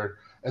character,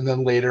 and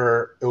then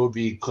later it would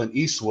be Clint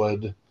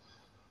Eastwood.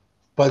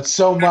 But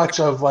so much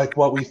of like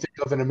what we think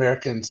of in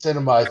American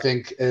cinema, I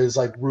think, is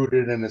like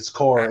rooted in its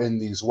core in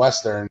these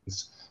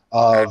Westerns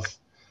of,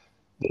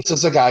 this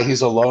is a guy,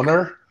 he's a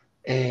loner,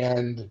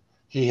 and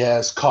he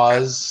has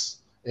cause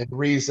and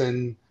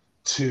reason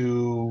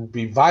to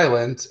be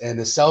violent and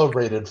is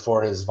celebrated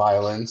for his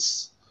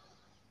violence.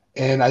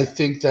 And I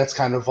think that's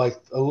kind of like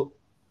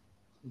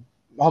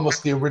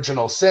almost the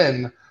original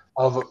sin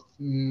of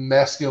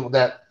masculine,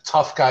 that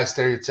tough guy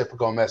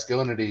stereotypical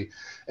masculinity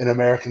in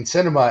American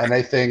cinema. And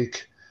I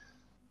think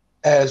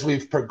as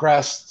we've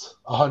progressed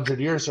 100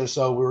 years or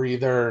so, we're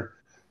either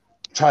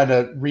trying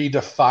to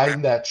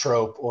redefine that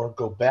trope or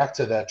go back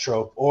to that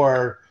trope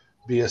or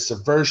be a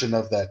subversion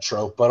of that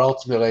trope. But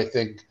ultimately, I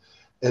think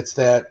it's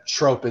that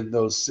trope in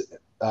those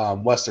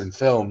Western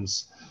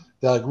films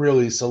that like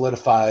really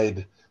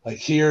solidified, like,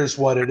 here's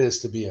what it is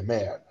to be a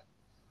man.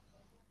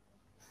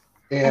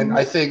 And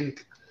I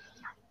think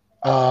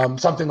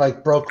something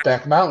like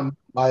Brokeback Mountain,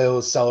 why it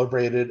was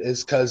celebrated,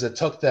 is because it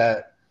took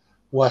that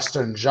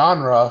Western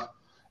genre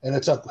and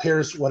it's up,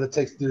 here's what it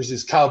takes. There's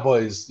these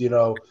cowboys,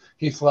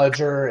 Heath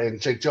Ledger and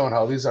Jake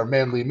Gyllenhaal. These are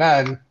manly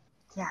men.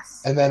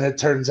 Yes. And then it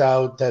turns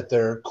out that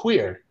they're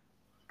queer.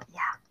 Yeah.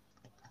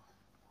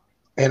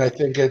 And I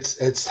think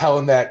it's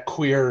telling that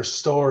queer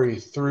story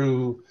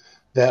through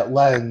that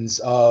lens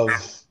of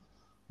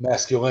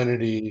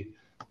masculinity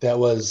that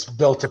was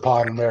built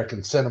upon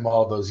American cinema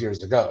all those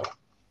years ago.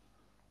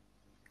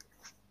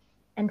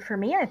 And for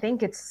me, I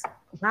think it's,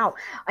 wow,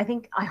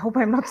 I hope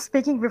I'm not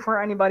speaking before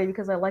anybody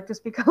because I like to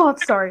speak a lot,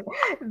 sorry.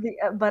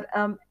 But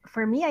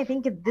for me, I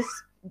think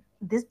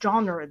this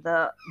genre,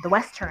 the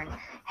Western,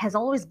 has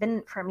always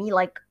been for me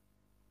like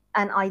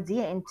an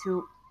idea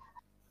into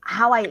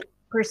how I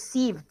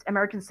perceived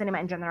American cinema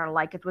in general.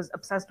 Like, it was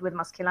obsessed with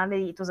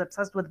masculinity, it was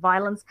obsessed with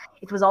violence,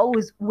 it was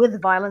always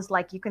with violence.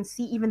 Like, you can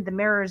see even the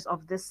mirrors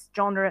of this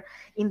genre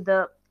in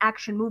the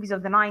action movies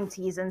of the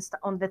 90s and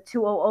on the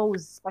 200s,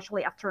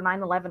 especially after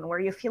 9/11, where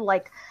you feel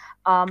like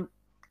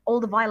all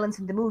the violence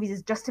in the movies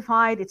is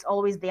justified. It's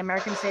always the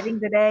American saving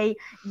the day.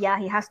 Yeah,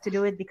 he has to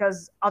do it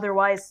because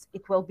otherwise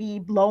it will be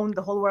blown,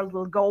 the whole world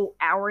will go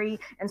awry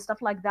and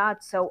stuff like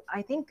that. So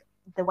I think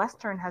the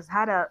Western has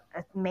had a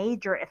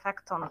major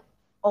effect on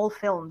all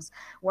films,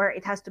 where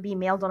it has to be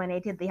male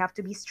dominated, they have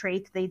to be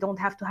straight, they don't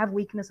have to have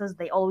weaknesses,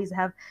 they always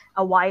have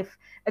a wife,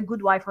 a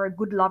good wife or a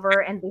good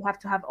lover, and they have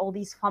to have all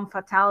these femme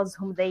fatales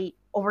whom they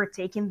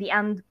overtake in the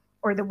end,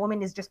 or the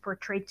woman is just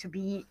portrayed to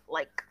be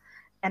like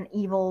an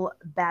evil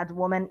bad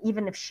woman,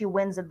 even if she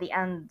wins at the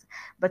end,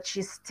 but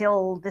she's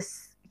still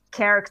this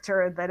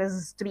character that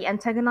is to be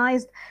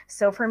antagonized.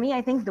 So for me,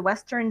 I think the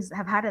Westerns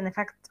have had an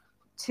effect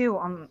too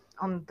on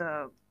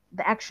the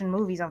action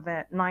movies of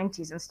the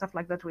 90s and stuff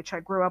like that, which I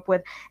grew up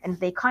with. And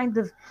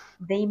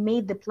they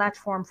made the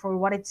platform for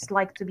what it's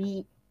like to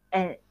be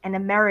an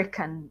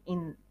American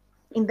in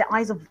the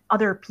eyes of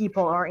other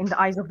people, or in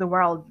the eyes of the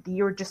world.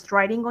 You're just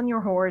riding on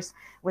your horse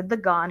with the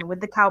gun,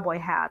 with the cowboy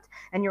hat,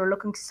 and you're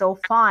looking so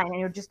fine, and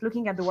you're just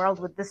looking at the world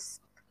with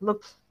this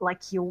look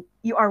like you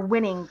are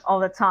winning all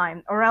the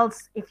time. Or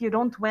else, if you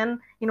don't win,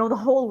 the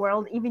whole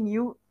world, even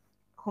you,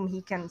 whom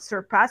he can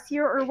surpass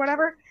you or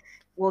whatever,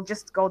 will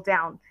just go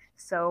down.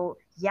 So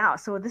yeah,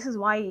 so this is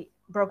why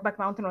Brokeback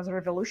Mountain was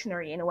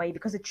revolutionary in a way,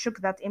 because it shook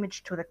that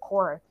image to the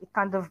core. It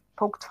kind of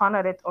poked fun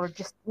at it, or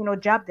just,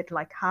 jabbed it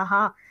like,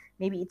 haha,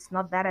 maybe it's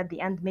not that at the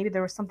end. Maybe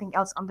there was something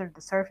else under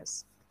the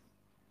surface.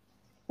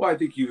 Well, I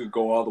think you could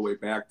go all the way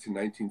back to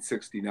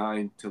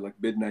 1969 to like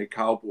Midnight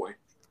Cowboy.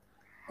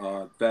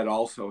 That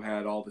also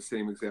had all the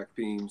same exact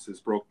themes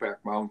as Brokeback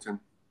Mountain.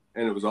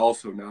 And it was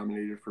also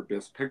nominated for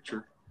Best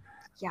Picture.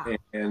 Yeah.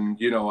 And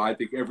I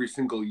think every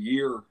single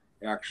year,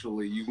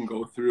 actually, you can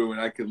go through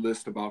and I could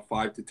list about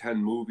 5 to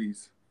 10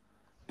 movies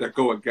that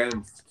go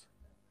against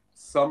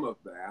some of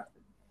that.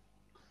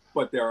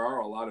 But there are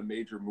a lot of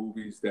major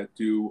movies that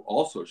do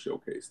also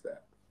showcase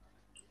that.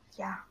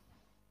 Yeah.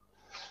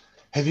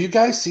 Have you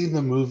guys seen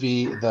the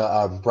movie,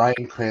 the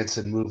Bryan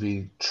Cranston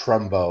movie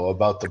Trumbo,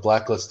 about the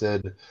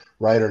blacklisted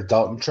writer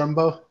Dalton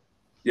Trumbo?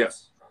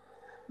 Yes.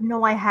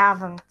 No, I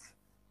haven't.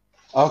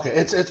 Okay,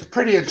 it's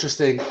pretty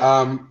interesting.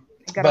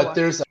 But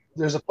there's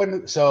a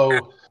point.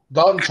 So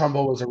Dalton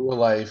Trumbo was a real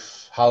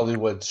life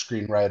Hollywood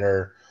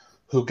screenwriter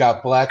who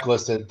got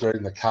blacklisted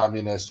during the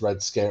communist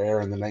Red Scare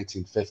era in the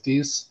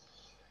 1950s,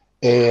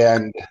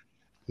 and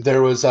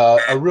there was a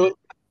real.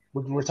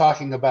 When we're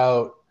talking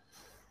about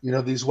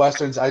these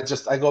westerns,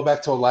 I go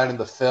back to a line in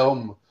the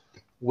film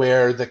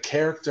where the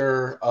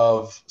character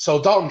of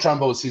Dalton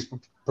Trumbo he's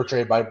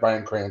portrayed by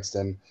Bryan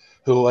Cranston,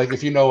 who, like,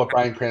 if you know what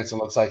Bryan Cranston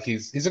looks like,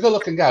 he's a good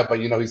looking guy, but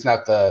he's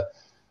not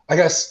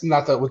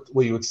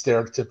what you would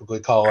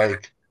stereotypically call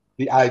like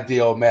the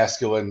ideal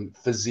masculine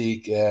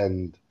physique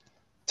and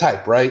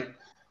type, right?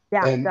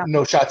 Yeah. And definitely.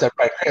 no shots at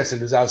Bryan Cranston,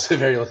 who's obviously a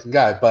very looking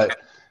guy, but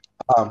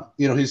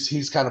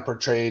he's kind of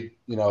portrayed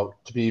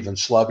to be even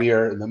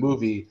schlubbier in the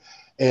movie,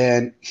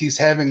 and he's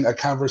having a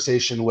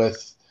conversation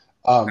with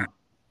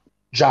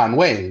John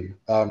Wayne,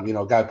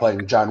 guy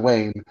playing John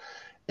Wayne,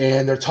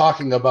 and they're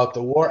talking about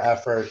the war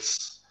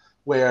efforts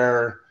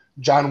where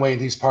John Wayne,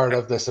 he's part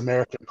of this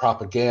American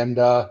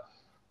propaganda,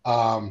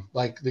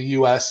 like the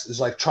U.S. is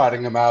like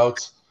trotting him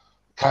out,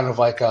 kind of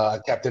like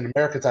a Captain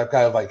America type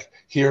guy of like,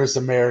 here's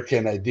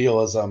American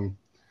idealism.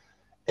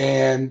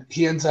 And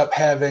he ends up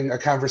having a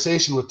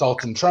conversation with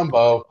Dalton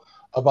Trumbo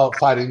about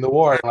fighting the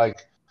war. And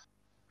like,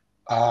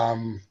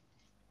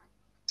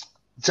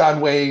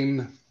 John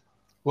Wayne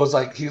was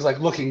like, he's like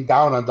looking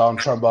down on Dalton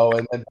Trumbo,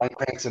 and then Bryan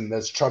Cranston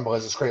as Trumbo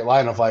has this great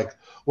line of like,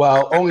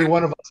 well, only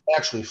one of us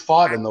actually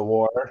fought in the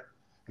war,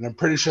 and I'm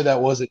pretty sure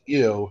that wasn't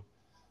you.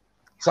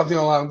 Something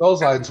along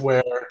those lines,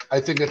 where I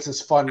think it's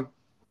this fun,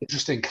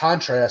 interesting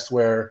contrast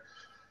where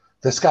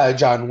this guy,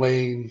 John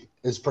Wayne,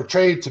 is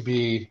portrayed to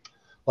be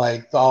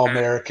like the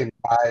all-American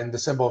guy and the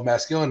symbol of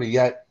masculinity,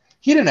 yet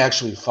he didn't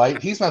actually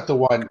fight. He's not the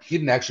one. He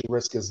didn't actually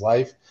risk his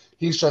life.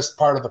 He's just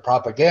part of the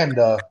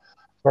propaganda,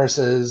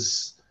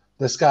 versus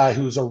this guy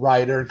who's a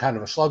writer and kind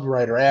of a schlub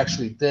writer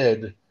actually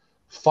did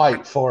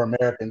fight for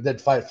America and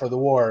did fight for the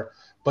war,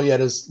 but yet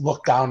is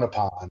looked down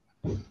upon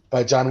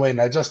by John Wayne.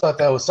 I just thought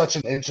that was such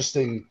an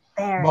interesting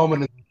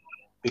moment,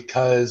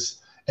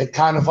 because it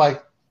kind of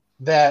like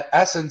that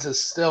essence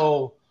is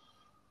still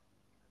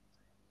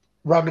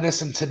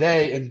reminiscent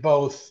today in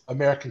both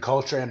American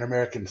culture and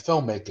American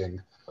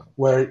filmmaking,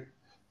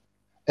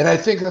 and I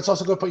think that's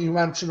also good. But you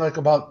mentioned like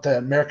about the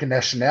American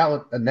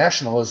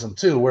nationalism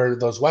too, where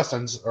those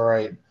westerns are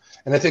right,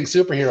 and I think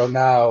superhero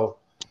now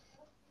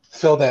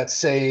fill that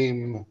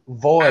same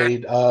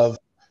void of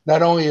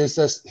not only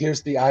is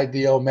here's the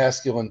ideal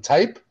masculine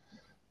type,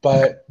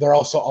 but they're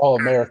also all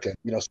American.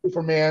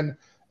 Superman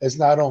is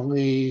not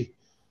only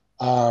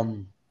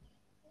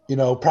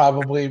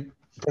probably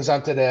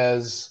presented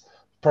as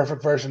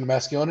perfect version of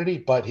masculinity,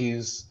 but he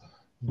was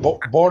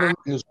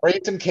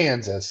raised in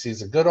Kansas.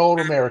 He's a good old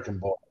American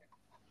boy.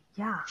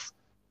 Yeah,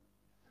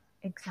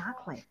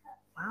 exactly.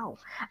 Wow.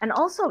 And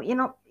also,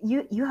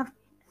 you have,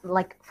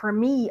 like, for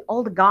me,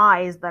 all the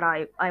guys that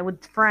I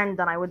would friend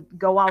and I would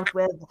go out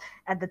with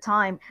at the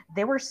time,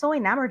 they were so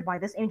enamored by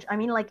this image. I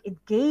mean, like,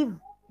 it gave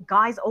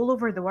guys all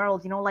over the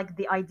world, like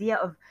the idea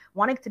of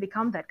wanting to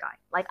become that guy.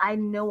 Like, I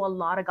know a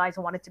lot of guys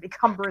who wanted to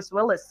become Bruce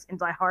Willis in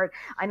Die Hard.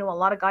 I know a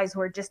lot of guys who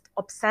are just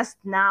obsessed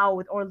now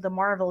with all the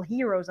Marvel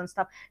heroes and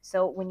stuff.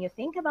 So when you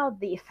think about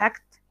the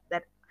effect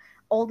that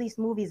all these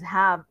movies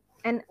have,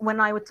 and when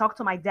I would talk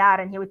to my dad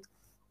and he would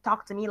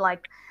talk to me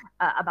like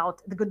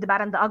about the good, the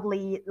bad, and the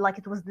ugly, like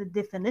it was the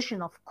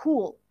definition of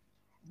cool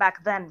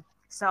back then.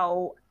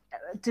 So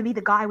to be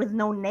the guy with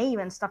no name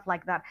and stuff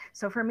like that.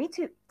 So for me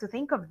to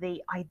think of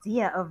the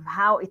idea of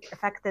how it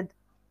affected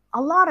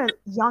a lot of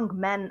young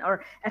men,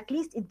 or at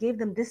least it gave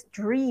them this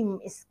dream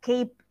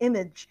escape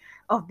image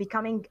of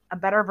becoming a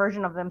better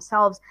version of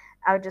themselves,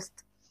 I would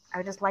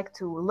just like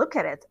to look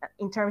at it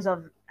in terms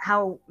of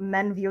how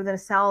men view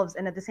themselves,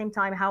 and at the same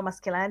time how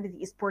masculinity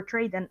is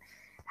portrayed, and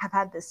have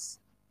had this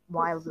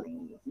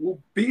wildly. Well,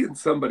 being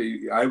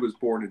somebody, I was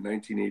born in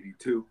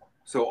 1982.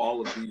 So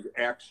all of these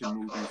action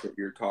movies that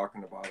you're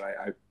talking about,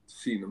 I've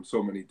seen them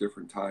so many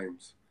different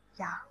times.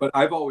 Yeah. But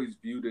I've always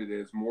viewed it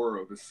as more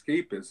of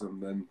escapism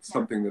than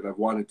something that I've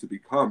wanted to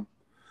become.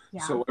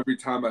 Yeah. So every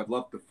time I've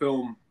left the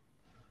film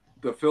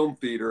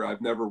theater,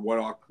 I've never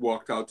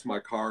walked out to my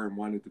car and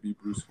wanted to be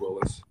Bruce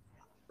Willis,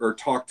 or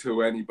talked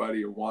to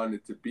anybody and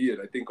wanted to be it.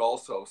 I think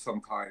also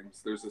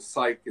sometimes there's a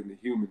psyche in the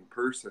human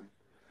person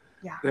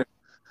that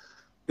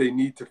they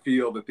need to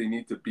feel that they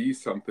need to be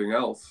something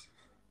else,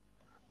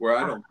 where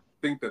I don't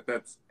think that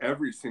that's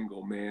every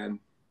single man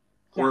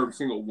or every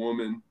single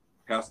woman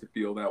has to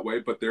feel that way,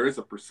 but there is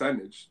a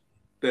percentage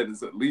that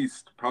is at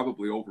least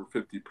probably over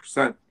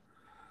 50%.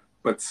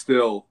 But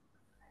still,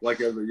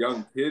 like as a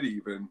young kid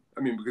even,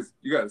 I mean, because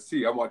you got to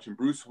see, I'm watching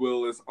Bruce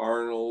Willis,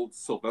 Arnold,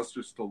 Sylvester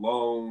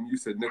Stallone, you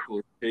said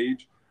Nicolas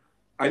Cage.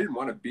 I didn't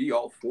want to be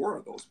all four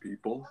of those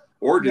people,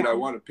 or did I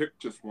want to pick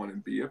just one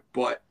and be it?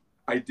 But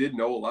I did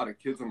know a lot of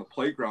kids on the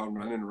playground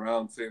running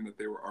around saying that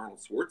they were Arnold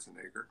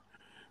Schwarzenegger.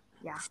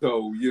 Yeah.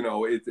 So, you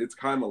know, it's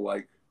kind of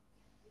like,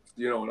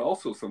 you know, and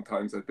also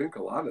sometimes I think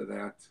a lot of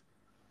that,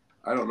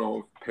 I don't know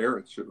if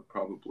parents should have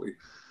probably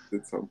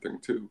did something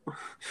too,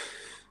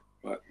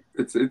 but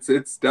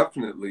it's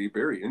definitely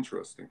very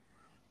interesting.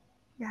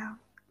 Yeah.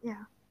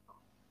 Yeah.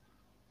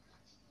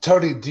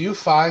 Tony, do you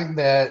find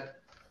that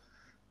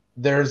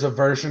there's a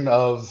version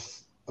of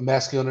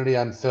masculinity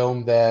on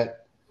film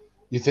that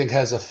you think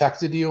has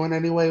affected you in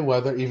any way,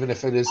 whether even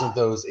if it isn't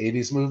those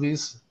 80s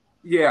movies?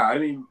 Yeah, I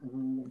mean,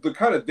 the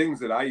kind of things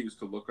that I used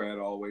to look at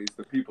always,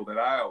 the people that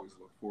I always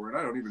look for, and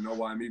I don't even know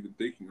why I'm even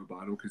thinking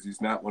about him because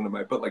he's not one of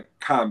my, but like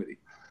comedy.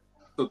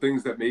 So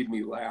things that made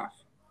me laugh.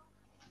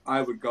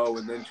 I would go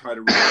and then try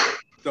to read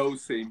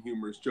those same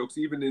humorous jokes,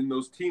 even in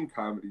those teen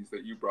comedies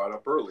that you brought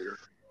up earlier.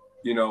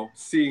 You know,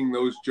 seeing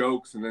those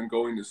jokes and then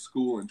going to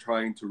school and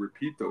trying to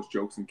repeat those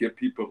jokes and get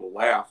people to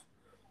laugh.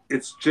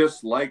 It's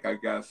just like, I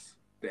guess,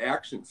 the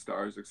action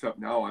stars, except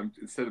now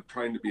instead of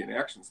trying to be an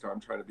action star, I'm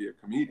trying to be a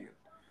comedian.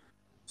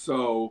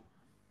 So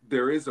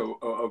there is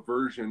a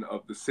version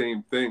of the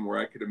same thing where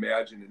I could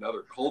imagine in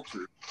other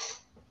cultures,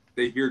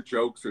 they hear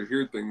jokes or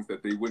hear things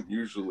that they wouldn't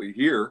usually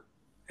hear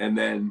and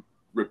then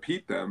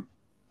repeat them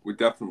would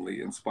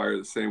definitely inspire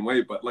the same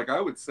way. But like I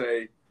would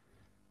say,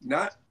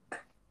 not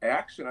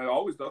action. I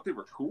always thought they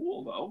were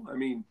cool though. I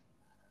mean,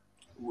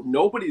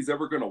 nobody's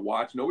ever going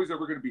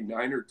to be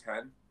 9 or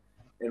 10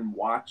 and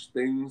watch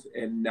things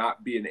and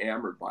not be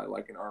enamored by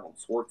like an Arnold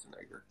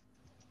Schwarzenegger.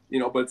 You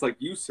know, but it's like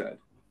you said,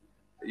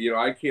 you know,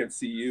 I can't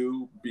see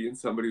you being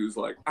somebody who's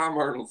like, I'm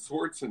Arnold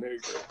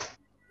Schwarzenegger,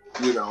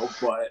 you know,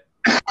 but,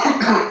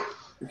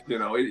 you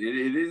know,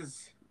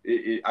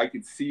 I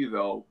could see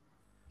though.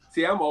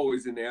 See, I'm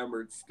always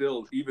enamored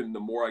still, even the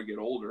more I get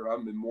older,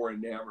 I'm more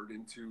enamored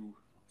into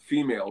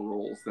female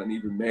roles than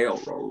even male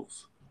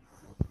roles.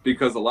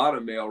 Because a lot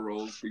of male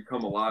roles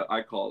become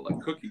I call it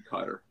like cookie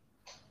cutter.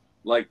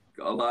 Like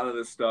a lot of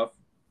this stuff,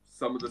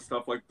 some of the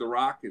stuff like The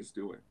Rock is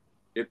doing,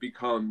 it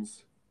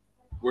becomes,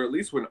 where at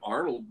least when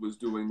Arnold was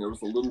doing, there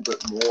was a little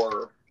bit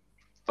more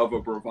of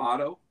a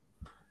bravado.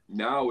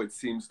 Now it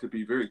seems to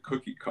be very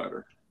cookie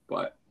cutter,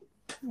 but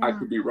yeah. I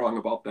could be wrong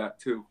about that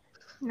too.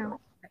 No,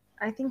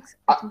 I think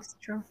it's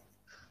true.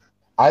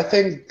 I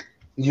think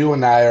you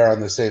and I are on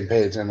the same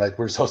page, and like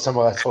that's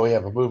why we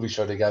have a movie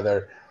show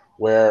together.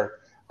 Where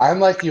I'm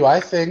like you,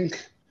 I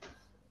think,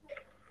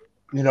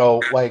 you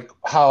know, like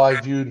how I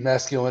viewed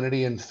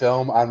masculinity in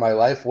film on my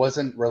life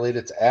wasn't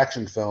related to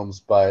action films,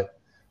 but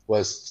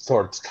was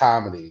towards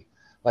comedy.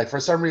 Like for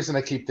some reason,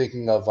 I keep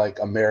thinking of like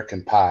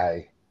American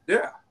Pie.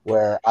 Yeah.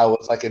 Where I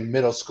was like in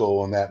middle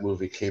school when that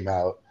movie came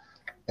out,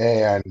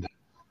 and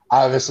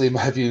obviously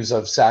my views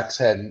of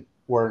sex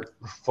weren't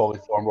fully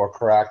formed or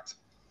correct,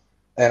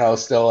 and I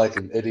was still like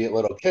an idiot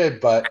little kid.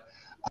 But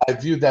I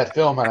viewed that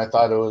film and I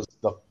thought it was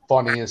the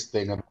funniest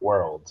thing in the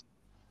world.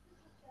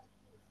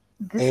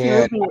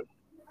 This movie,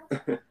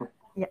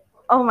 yeah.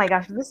 Oh my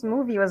gosh, this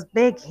movie was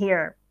big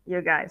here,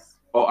 you guys.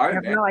 Oh, I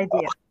have no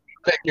idea.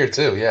 Big here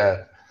too,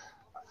 yeah.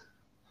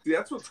 See,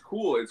 that's what's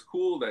cool. It's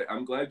cool that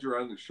I'm glad you're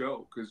on the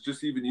show, because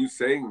just even you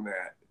saying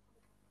that,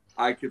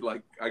 I could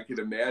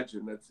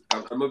imagine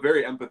I'm a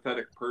very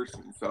empathetic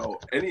person. So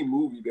any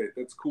movie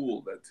that's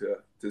cool to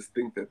just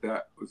think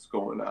that was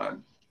going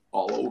on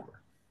all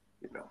over,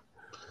 you know.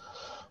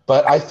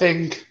 But I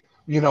think,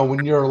 you know,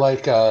 when you're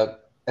like an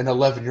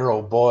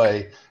 11-year-old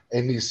boy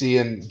and you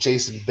see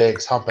Jason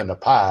Biggs humping a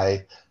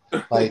pie,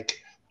 like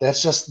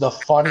that's just the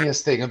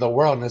funniest thing in the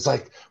world. And it's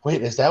like,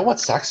 wait, is that what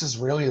sex is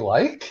really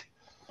like?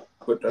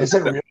 Is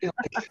it really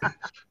like?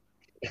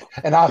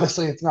 And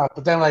obviously it's not.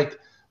 But then like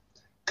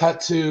cut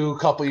to a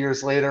couple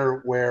years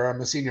later where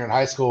I'm a senior in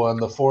high school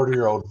and the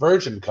 40-year-old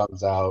virgin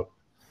comes out.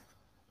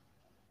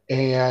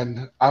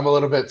 And I'm a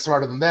little bit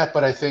smarter than that,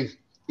 but I think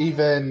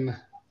even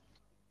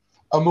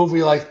a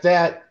movie like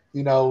that,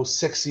 you know,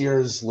 6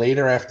 years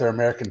later after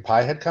American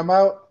Pie had come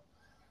out,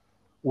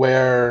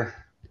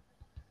 where,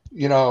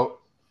 you know,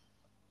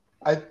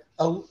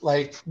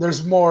 like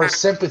there's more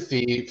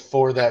sympathy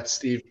for that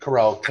Steve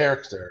Carell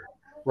character,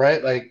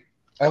 right? Like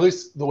at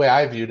least the way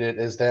I viewed it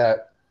is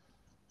that,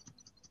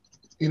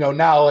 you know,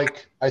 now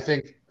like I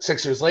think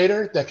 6 years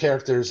later that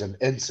character's an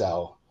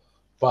incel,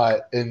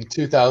 but in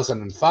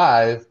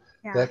 2005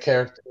 that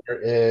character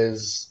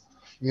is,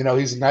 you know,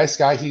 he's a nice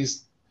guy.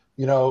 He's,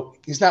 you know,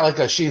 he's not like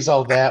a she's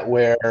all that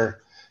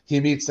where he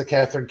meets the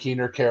Catherine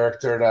Keener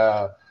character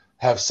to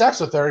have sex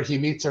with her. He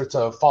meets her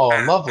to fall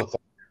in love with her.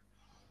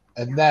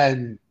 And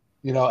then,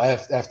 you know,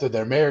 after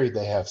they're married,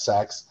 they have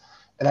sex.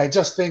 And I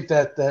just think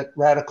that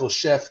radical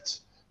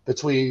shift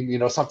between, you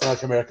know, something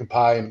like American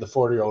Pie and the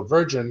 40-year-old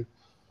virgin,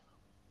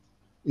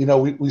 you know,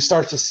 we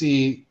start to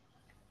see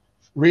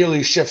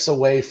really shifts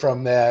away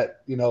from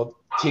that, you know,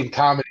 teen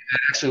comedy that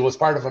actually was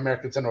part of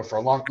American cinema for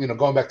a long, you know,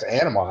 going back to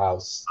Animal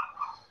House.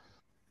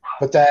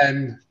 But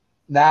then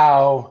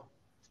now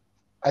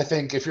I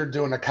think if you're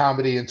doing a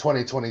comedy in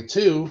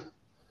 2022,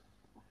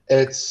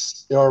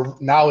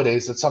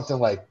 nowadays it's something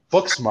like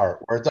Booksmart,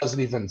 where it doesn't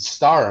even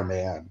star a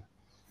man.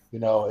 You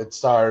know, it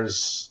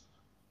stars,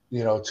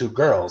 you know, two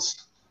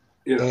girls.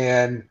 Yeah.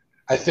 And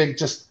I think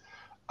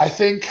I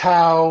think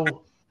how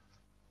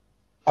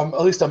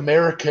at least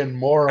American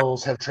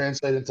morals have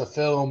translated into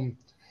film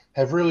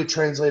have really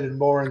translated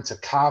more into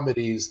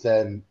comedies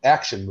than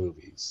action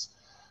movies.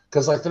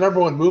 Because like the number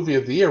one movie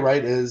of the year,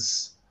 right,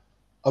 is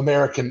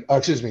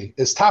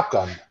is Top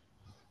Gun.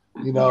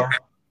 You know,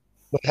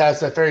 it has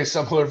that very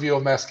similar view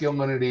of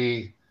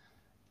masculinity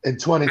in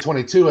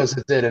 2022 as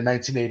it did in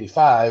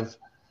 1985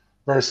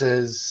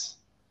 versus,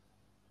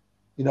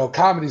 you know,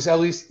 comedies, at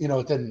least, you know,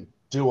 it didn't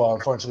do well,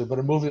 unfortunately, but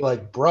a movie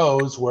like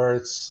Bros, where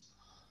it's,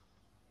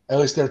 at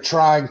least they're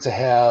trying to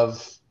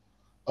have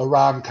a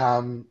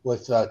rom-com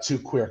with two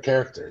queer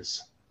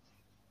characters.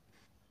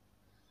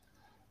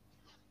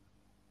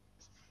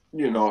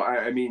 You know,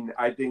 I mean,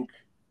 I think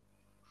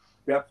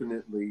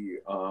definitely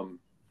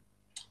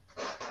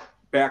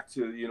back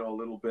to, you know, a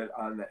little bit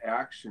on the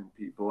action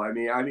people. I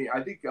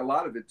think a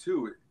lot of it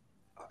too,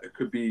 it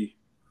could be,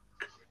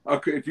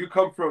 if you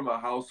come from a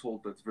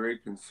household that's very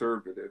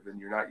conservative and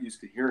you're not used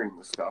to hearing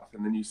this stuff,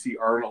 and then you see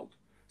Arnold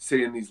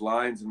saying these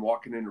lines and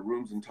walking into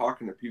rooms and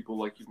talking to people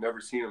like you've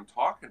never seen him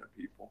talking to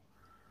people,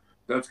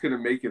 that's going to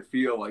make it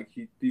feel like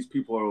these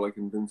people are like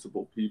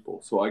invincible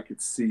people. So I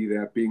could see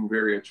that being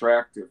very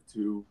attractive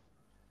to,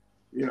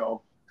 you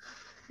know,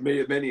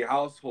 many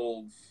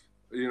households,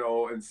 you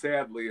know. And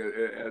sadly,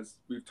 as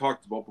we've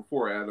talked about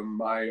before, Adam,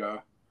 my,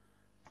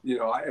 you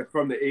know,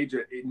 from the age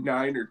of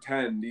 9 or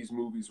 10, these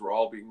movies were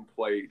all being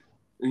played,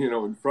 you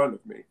know, in front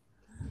of me.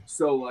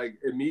 So like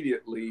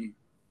immediately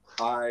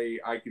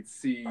I could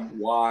see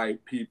why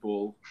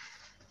people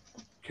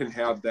can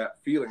have that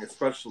feeling,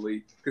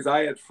 especially because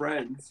I had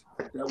friends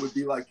that would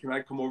be like, can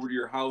I come over to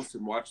your house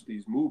and watch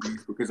these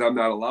movies, because I'm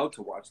not allowed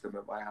to watch them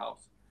at my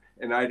house?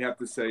 And I'd have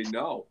to say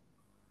no,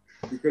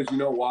 because you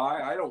know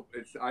why? I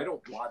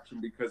don't watch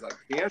them because I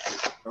can't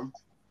watch them.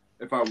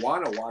 If I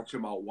want to watch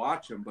them, I'll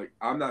watch them, but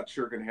I'm not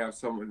sure going to have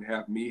someone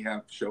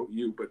have show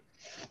you. But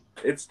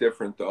it's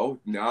different though.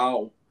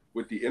 Now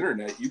with the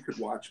internet, you could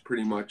watch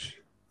pretty much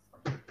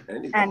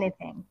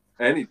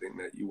anything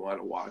that you want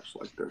to watch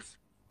like this.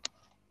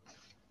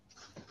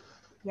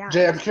 Yeah.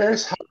 Jay, I'm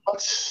curious how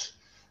much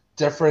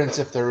difference,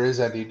 if there is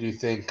any, do you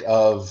think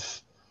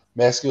of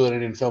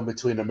masculinity in film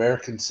between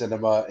American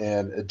cinema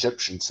and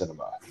Egyptian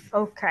cinema?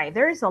 Okay,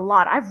 there is a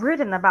lot. I've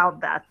written about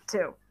that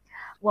too.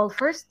 Well,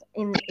 first,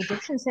 in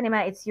Egyptian cinema,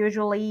 it's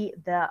usually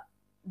the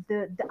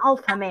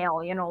alpha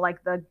male, you know,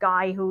 like the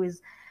guy who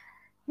is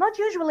not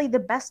usually the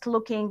best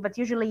looking, but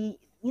usually,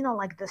 you know,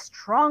 like the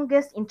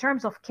strongest in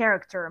terms of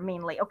character,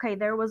 mainly. Okay,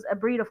 there was a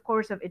breed, of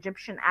course, of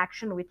Egyptian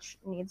action, which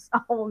needs a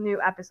whole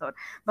new episode.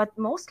 But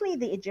mostly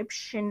the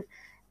Egyptian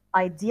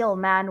ideal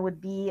man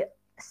would be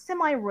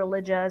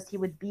semi-religious. He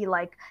would be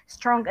like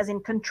strong as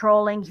in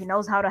controlling. He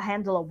knows how to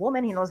handle a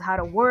woman. He knows how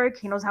to work.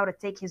 He knows how to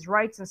take his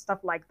rights and stuff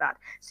like that.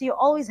 So you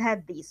always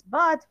had these.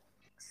 But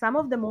some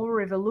of the more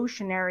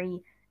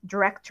revolutionary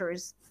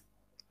directors,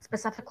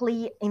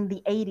 specifically in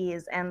the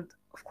 80s, and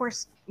of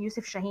course,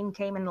 Yusuf Shaheen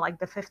came in like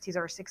the 50s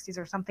or 60s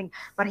or something,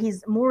 but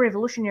his more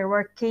revolutionary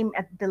work came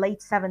at the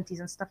late 70s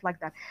and stuff like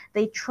that.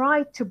 They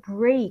tried to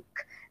break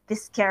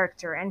this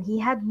character, and he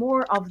had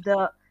more of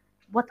the,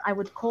 what I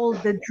would call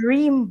the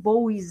dream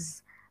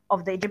boys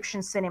of the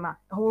Egyptian cinema,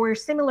 who were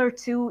similar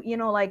to, you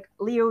know, like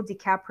Leo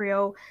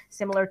DiCaprio,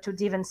 similar to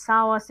Jaylan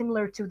Salah,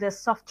 similar to the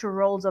softer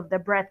roles of the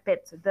Brad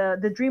Pitt,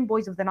 the dream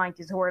boys of the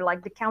 90s, who were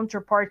like the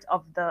counterpart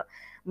of the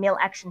male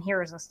action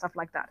heroes and stuff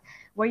like that,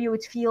 where you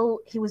would feel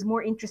he was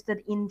more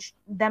interested in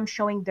them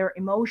showing their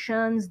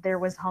emotions. There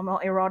was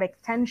homoerotic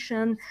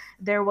tension.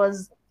 There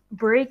was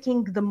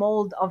breaking the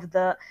mold of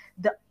the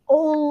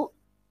old,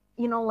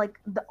 you know, like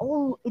the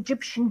old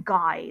Egyptian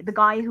guy, the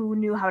guy who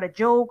knew how to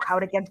joke, how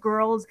to get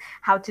girls,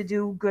 how to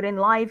do good in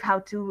life, how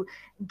to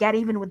get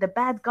even with the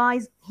bad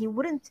guys. He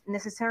wouldn't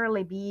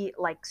necessarily be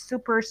like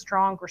super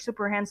strong or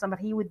super handsome, but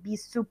he would be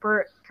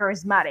super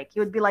charismatic. He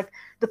would be like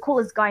the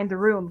coolest guy in the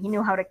room. He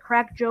knew how to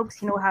crack jokes.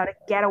 He knew how to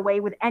get away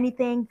with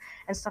anything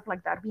and stuff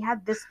like that. We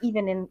had this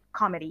even in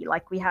comedy.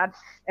 Like we had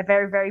a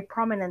very, very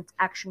prominent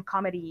action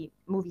comedy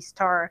movie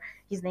star.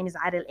 His name is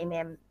Adil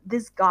Imam.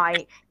 This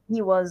guy,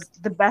 he was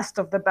the best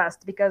of the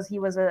best because he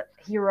was a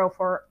hero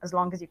for as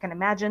long as you can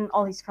imagine.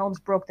 All his films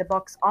broke the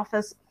box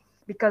office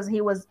because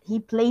he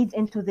played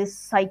into this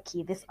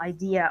psyche, this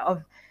idea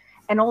of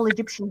an all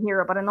Egyptian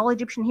hero. But an all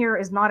Egyptian hero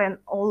is not an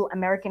all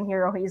American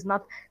hero. He is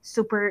not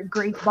super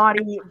great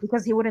body,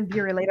 because he wouldn't be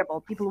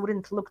relatable. People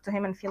wouldn't look to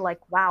him and feel like,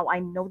 wow, I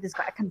know this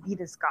guy, I can be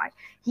this guy.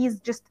 He's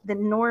just the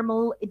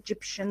normal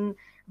Egyptian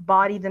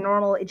body, the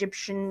normal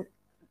Egyptian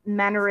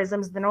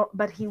mannerisms,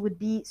 but he would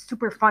be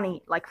super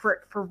funny, like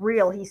for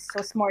real. He's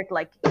so smart,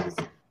 like he's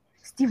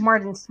Steve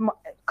Martin's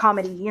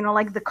comedy, you know,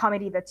 like the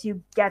comedy that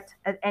you get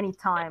at any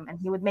time, and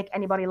he would make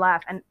anybody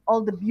laugh, and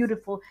all the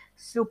beautiful,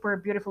 super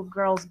beautiful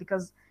girls,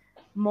 because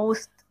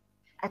most,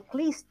 at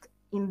least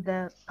in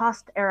the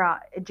past era,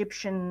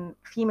 Egyptian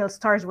female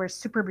stars were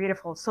super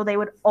beautiful, so they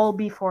would all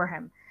be for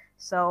him.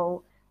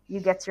 So you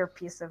get your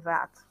piece of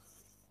that.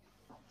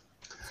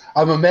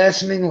 I'm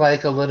imagining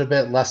like a little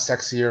bit less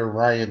sexier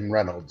Ryan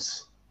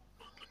Reynolds.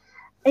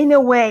 In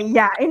a way,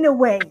 yeah, in a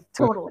way,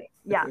 totally,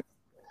 yeah,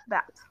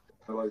 that.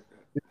 I like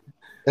that.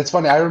 It's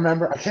funny.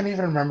 I can't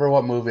even remember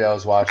what movie I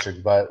was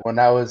watching, but when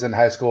I was in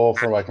high school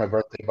for like my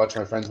birthday, a bunch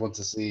of my friends went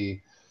to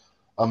see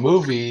a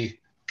movie,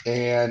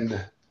 and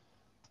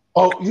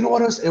you know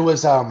what it was? It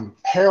was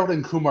Harold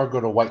and Kumar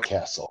Go to White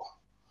Castle.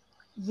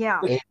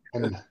 Yeah.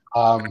 And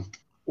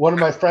one of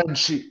my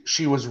friends,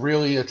 she was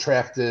really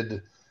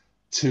attracted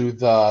to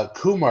the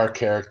Kumar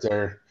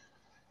character,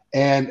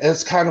 and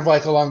it's kind of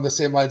like along the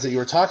same lines that you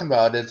were talking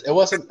about. It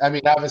wasn't. I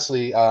mean,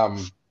 obviously,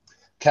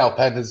 Cal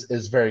Penn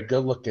is very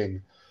good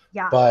looking,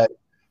 Yeah. but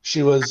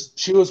she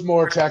was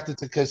more attracted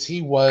to because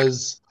he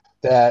was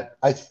that.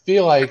 I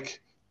feel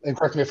like, and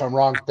correct me if I'm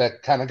wrong,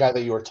 that kind of guy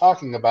that you were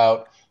talking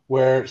about,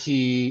 where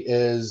he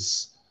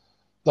is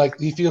like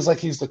he feels like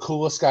he's the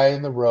coolest guy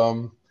in the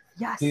room.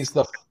 Yes.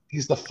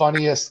 He's the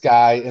funniest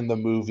guy in the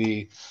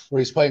movie, where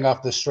he's playing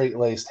off the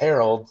straight-laced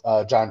Harold,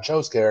 John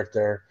Cho's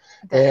character,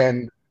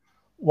 and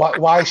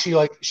why she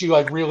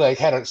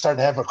really started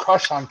to have a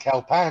crush on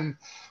Cal Penn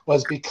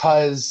was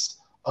because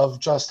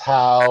of just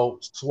how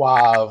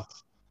suave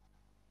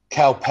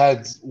Cal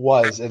Penn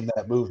was in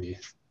that movie.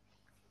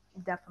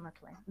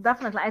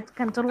 Definitely, I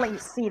can totally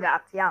see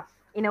that. Yeah,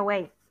 in a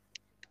way,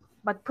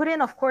 but put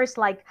in, of course,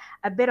 like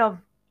a bit of.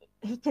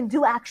 He can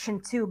do action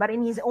too, but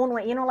in his own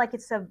way, like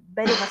it's a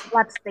bit of a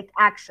slapstick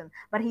action,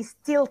 but he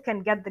still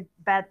can get the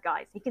bad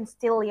guys. He can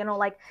still,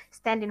 like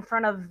stand in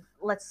front of,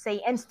 let's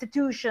say,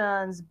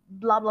 institutions,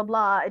 blah, blah,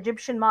 blah,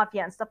 Egyptian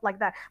mafia and stuff like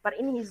that. But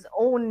in his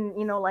own,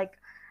 like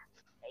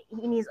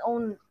in his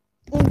own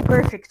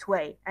imperfect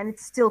way. And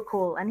it's still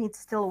cool and he'd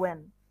still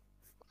win.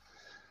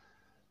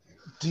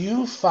 Do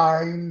you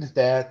find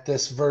that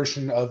this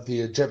version of the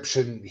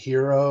Egyptian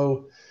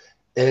hero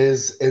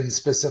is in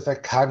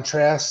specific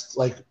contrast,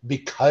 like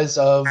because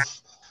of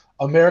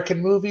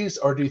American movies,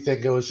 or do you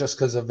think it was just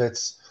because of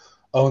its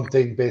own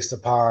thing based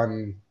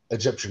upon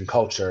Egyptian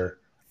culture,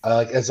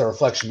 like as a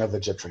reflection of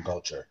Egyptian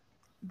culture?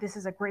 This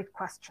is a great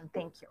question.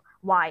 Thank you.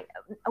 Why?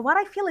 What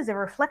I feel is a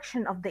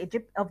reflection of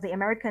the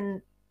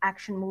American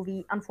action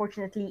movie,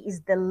 unfortunately,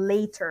 is the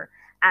later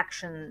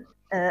action,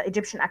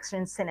 Egyptian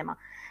action cinema,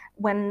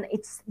 when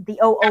it's the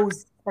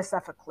OOs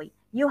specifically.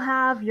 You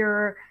have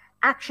your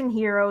action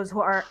heroes who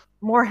are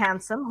more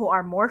handsome, who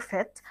are more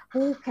fit,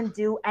 who can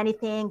do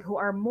anything, who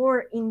are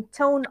more in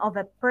tone of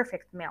a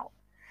perfect male.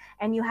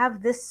 And you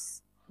have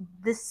this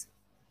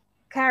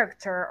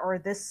character or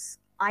this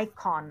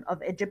icon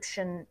of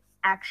Egyptian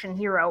action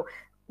hero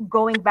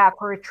going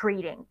back or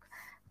retreating.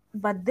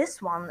 But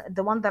this one,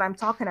 the one that I'm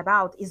talking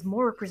about, is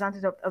more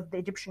representative of the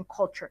Egyptian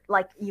culture.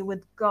 Like you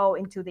would go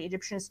into the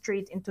Egyptian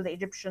street, into the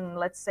Egyptian,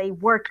 let's say,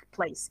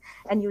 workplace,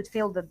 and you would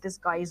feel that this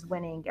guy is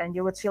winning, and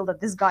you would feel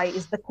that this guy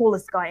is the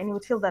coolest guy, and you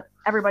would feel that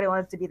everybody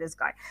wanted to be this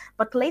guy.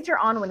 But later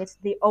on, when it's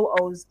the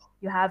OOs,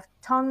 you have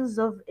tons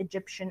of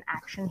Egyptian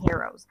action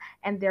heroes,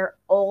 and they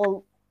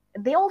all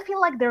feel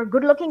like they're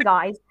good-looking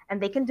guys,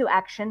 and they can do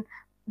action.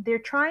 They're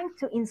trying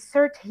to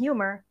insert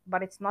humor,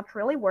 but it's not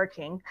really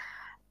working.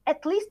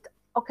 At least,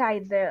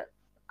 okay,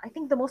 I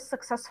think the most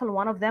successful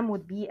one of them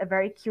would be a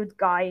very cute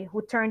guy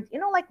who turned,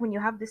 like when you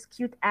have this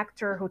cute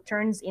actor who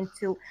turns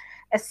into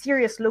a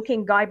serious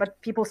looking guy, but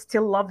people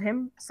still love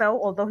him.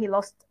 So although he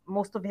lost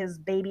most of his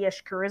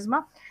babyish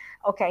charisma,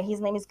 okay,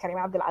 his name is Karim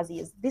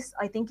Abdulaziz. This,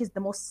 I think, is the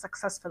most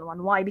successful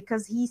one. Why?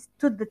 Because he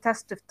stood the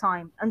test of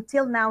time.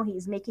 Until now, he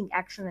is making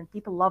action and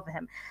people love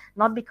him.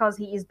 Not because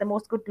he is the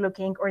most good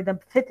looking or the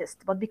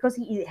fittest, but because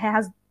he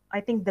has, I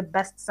think, the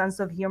best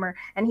sense of humor.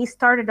 And he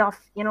started off,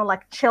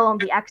 like chill on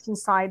the action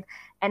side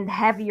and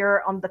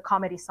heavier on the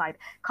comedy side.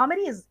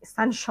 Comedy is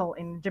essential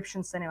in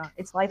Egyptian cinema.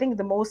 It's, I think,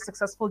 the most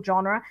successful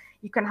genre.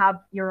 You can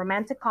have your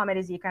romantic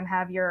comedies, you can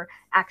have your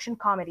action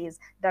comedies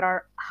that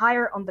are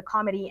higher on the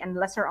comedy and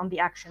lesser on the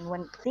action.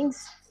 When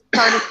things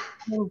started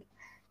being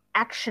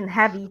action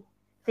heavy,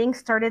 things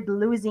started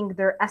losing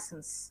their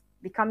essence,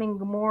 becoming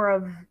more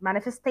of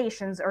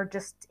manifestations or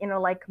just,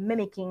 like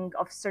mimicking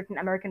of certain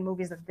American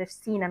movies that they've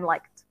seen and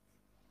liked.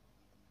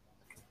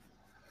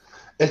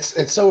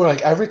 It's so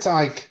like every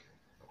time, like,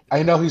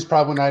 I know he's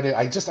problematic.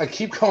 I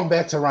keep going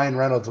back to Ryan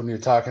Reynolds when you're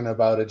talking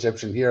about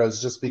Egyptian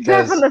heroes, just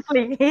because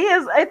definitely he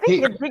is. I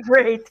think he'd be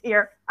great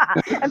here,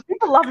 and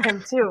people love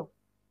him too.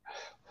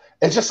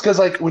 It's just because,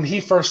 like, when he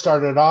first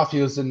started off,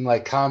 he was in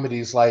like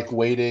comedies like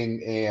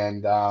Waiting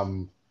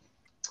and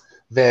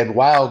Van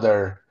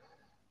Wilder,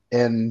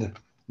 and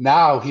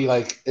now he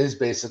like is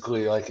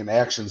basically like an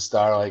action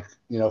star. Like,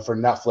 for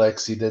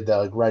Netflix, he did that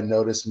like Red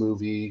Notice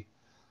movie.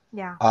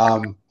 Yeah.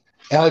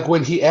 And like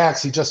when he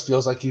acts, he just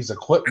feels like he's a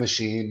quip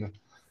machine,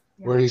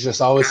 where he's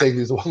just always saying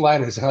these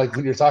one-liners. And like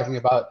when you're talking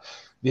about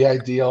the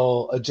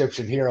ideal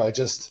Egyptian hero, I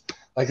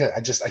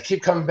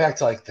keep coming back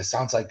to like, this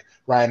sounds like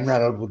Ryan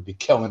Reynolds would be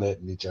killing it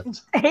in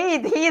Egypt.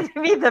 He'd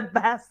be the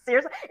best.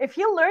 Seriously, if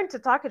he learned to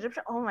talk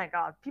Egyptian, oh my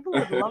God, people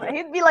would love it.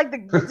 He'd be like the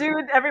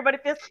dude everybody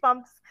fist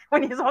bumps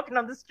when he's walking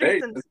on the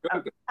streets and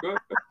stuff.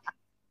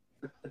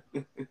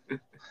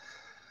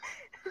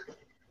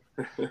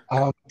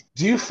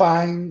 Do you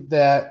find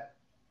that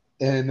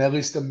in at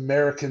least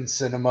American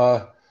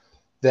cinema,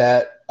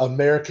 that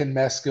American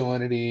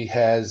masculinity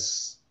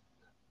has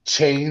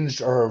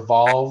changed or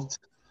evolved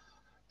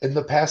in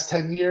the past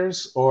 10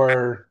 years,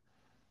 or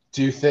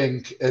do you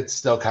think it's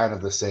still kind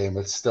of the same?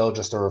 It's still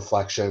just a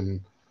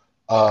reflection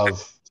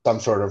of some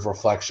sort of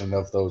reflection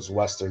of those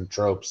Western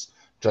tropes,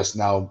 just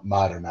now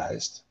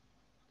modernized?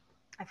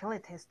 I feel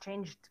it has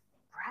changed.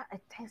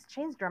 It has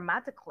changed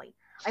dramatically.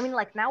 I mean,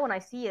 like now when I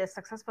see a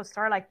successful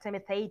star like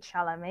Timothée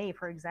Chalamet,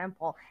 for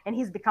example, and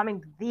he's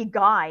becoming the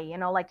guy, you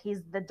know, like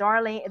he's the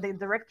darling, the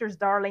director's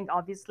darling,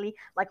 obviously.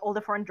 Like all the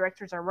foreign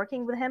directors are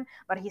working with him,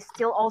 but he's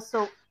still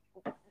also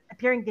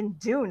appearing in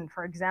Dune,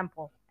 for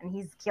example, and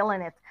he's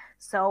killing it.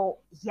 So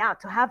yeah,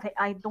 to have,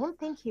 I don't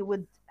think he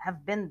would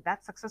have been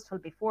that successful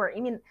before. I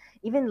mean,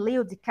 even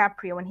Leo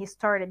DiCaprio when he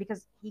started,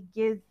 because he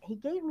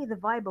gave me the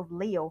vibe of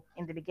Leo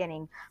in the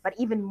beginning, but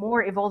even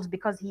more evolves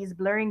because he's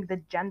blurring the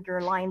gender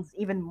lines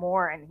even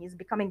more, and he's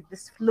becoming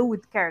this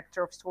fluid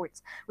character of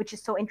sorts, which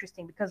is so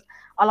interesting because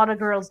a lot of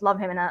girls love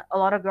him and a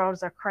lot of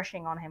girls are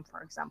crushing on him,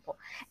 for example.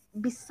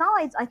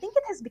 Besides, I think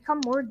it has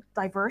become more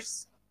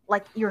diverse.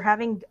 Like you're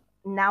having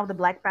now the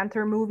Black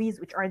Panther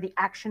movies, which are the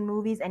action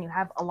movies, and you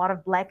have a lot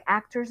of black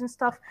actors and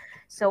stuff.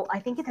 So I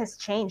think it has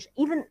changed.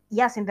 Even,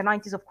 yes, in the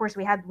 90s, of course,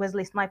 we had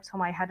Wesley Snipes,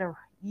 whom I had a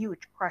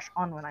huge crush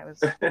on when I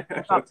was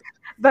up.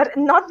 But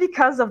not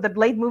because of the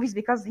Blade movies,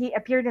 because he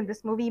appeared in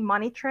this movie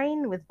Money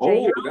Train with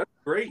Jay. Oh, that's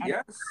great.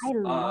 Yes. I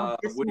love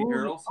this Woody movie.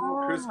 Harrelson,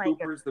 Oh, Chris my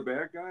Cooper's the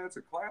bad guy. That's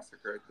a classic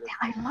right there.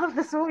 I love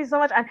this movie so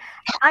much. And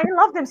I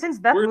loved him since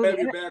that We're movie. going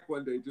to have you back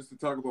one day just to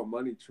talk about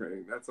Money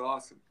Train. That's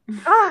awesome.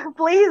 Oh,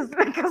 please,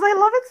 because I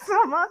love it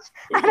so much.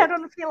 And I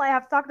don't feel I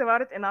have talked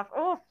about it enough.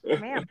 Oh,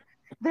 man.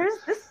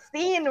 There's this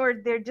scene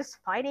where they're just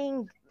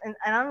fighting, and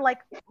I'm like,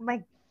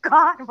 my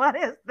God, what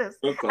is this?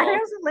 That's And I awesome.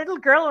 was a little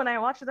girl when I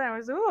watched it. I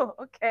was, oh,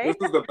 okay.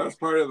 This is the best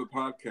part of the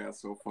podcast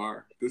so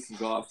far. This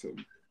is awesome.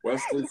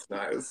 Wesley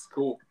Snipes,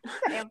 cool.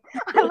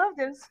 I loved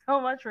him so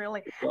much,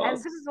 really. Awesome. And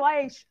this is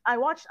why I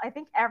watched, I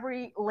think,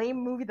 every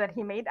lame movie that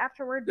he made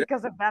afterward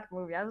because of that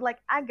movie. I was like,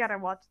 I gotta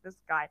watch this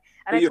guy.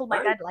 And I told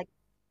my dad, like,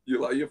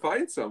 you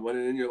find someone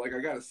and then you're like,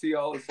 I gotta see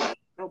all this. I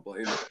don't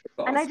blame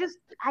you. And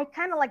I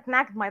kind of like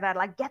nagged my dad,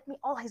 like, get me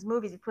all his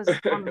movies. It was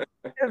on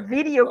a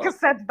video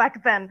cassette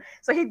back then.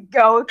 So he'd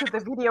go to the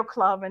video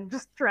club and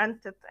just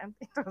rent it. And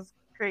it was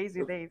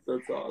crazy days.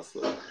 That's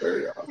awesome.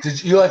 Very awesome.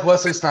 Did you like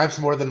Wesley Snipes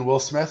more than Will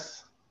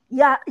Smith?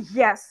 Yeah,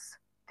 yes.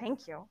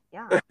 Thank you.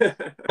 Yeah.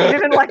 I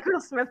didn't like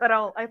Will Smith at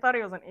all. I thought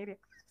he was an idiot.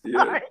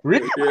 Yeah.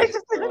 Really? I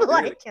just didn't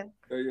like him.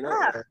 No, you're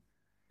not.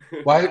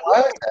 Why?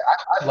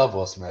 I love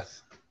Will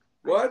Smith.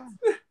 What?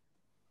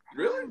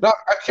 Really? No,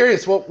 I'm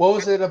curious. What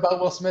was it about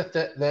Will Smith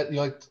that you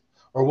liked,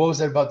 or what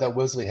was it about that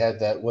Wesley had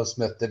that Will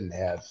Smith didn't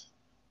have?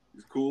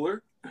 He's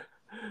cooler.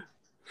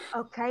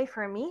 Okay,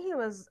 for me, he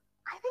was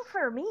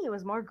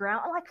more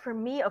ground. Like for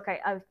me, okay,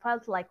 I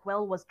felt like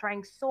Will was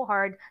trying so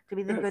hard to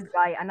be the good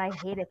guy, and I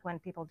hate it when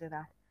people do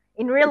that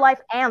in real life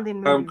and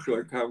in movies.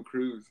 Tom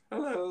Cruise.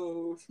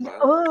 Hello. Smile.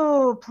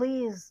 Oh,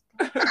 please.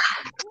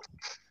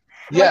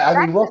 Yeah,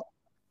 I mean,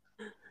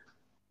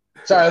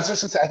 sorry, I was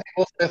just gonna say, I think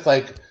Will Smith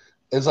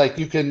is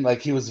you can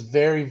he was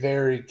very,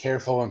 very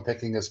careful in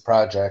picking his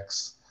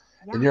projects,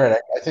 and you're right.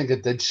 I think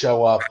it did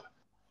show up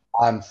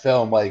on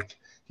film. Like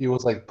he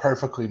was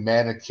perfectly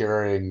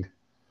manicuring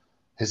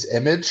his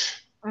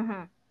image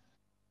in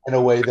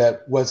a way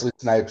that Wesley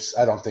Snipes,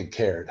 I don't think,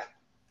 cared.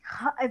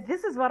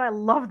 This is what I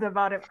loved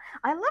about him.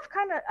 I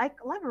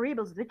love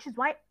rebels, which is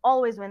why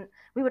when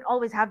we would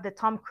always have the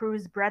Tom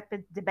Cruise Brad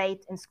Pitt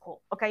debate in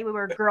school. Okay, we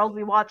were girls,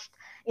 we watched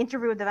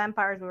Interview with the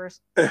Vampires, we were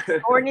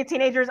horny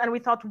teenagers, and we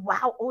thought,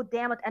 wow, oh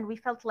damn it, and we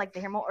felt like the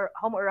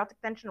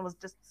homoerotic tension was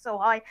just so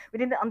high. We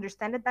didn't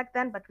understand it back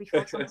then, but we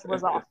felt something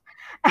was off.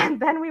 And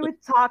then we would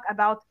talk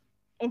about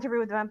Interview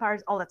with the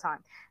Vampires all the time.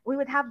 We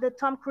would have the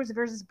Tom Cruise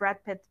versus Brad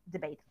Pitt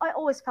debate. I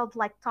always felt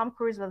like Tom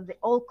Cruise was the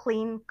all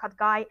clean cut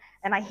guy,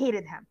 and I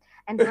hated him.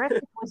 And Brad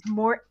Pitt was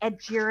more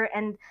edgier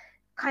and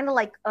kind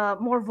of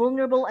more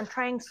vulnerable and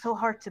trying so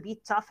hard to be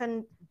tough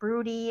and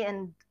broody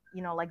and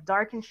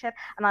dark and shit.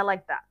 And I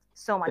like that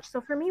so much.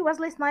 So for me,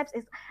 Wesley Snipes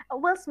is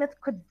Will Smith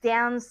could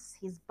dance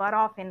his butt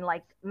off in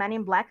Men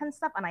in Black and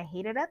stuff, and I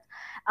hated it.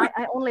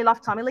 I only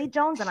love Tommy Lee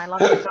Jones, and I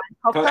love the giant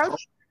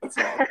cockroach.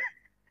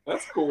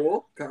 That's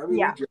cool. Tommy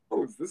Lee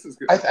Jones. This is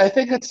good. I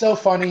think it's so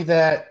funny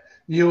that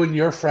you and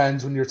your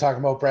friends, when you're talking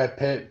about Brad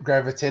Pitt,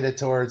 gravitated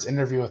towards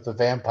Interview with the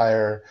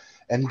Vampire,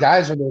 and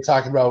guys, when they were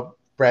talking about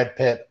Brad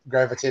Pitt,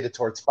 gravitated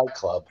towards Fight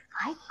Club.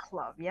 Fight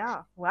Club,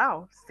 yeah.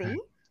 Wow. See?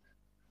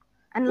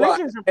 And Well,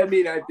 Legends of I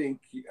mean, I think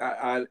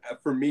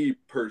for me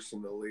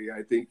personally,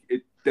 I think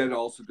it then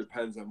also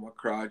depends on what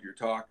crowd you're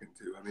talking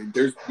to. I mean,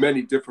 there's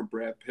many different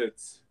Brad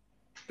Pitts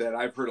that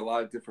I've heard a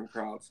lot of different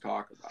crowds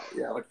talk about.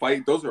 Yeah,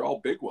 Fight, those are all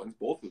big ones,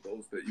 both of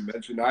those that you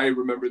mentioned. I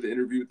remember the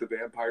Interview with the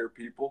Vampire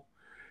people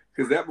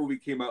because that movie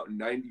came out in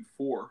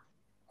 94.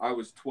 I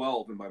was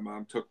 12 and my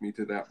mom took me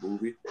to that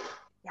movie.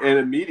 And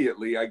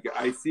immediately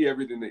I see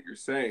everything that you're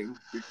saying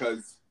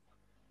because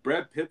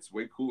Brad Pitt's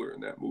way cooler in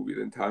that movie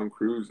than Tom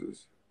Cruise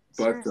is.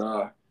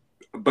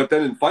 But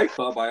then in Fight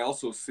Club, I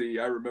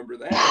remember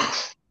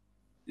that,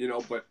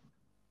 but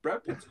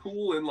Brad Pitt's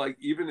cool, and like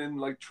even in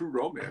like True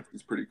Romance,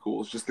 he's pretty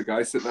cool. It's just the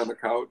guy sitting on the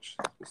couch,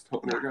 just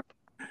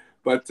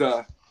But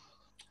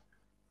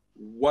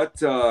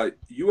what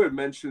you had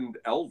mentioned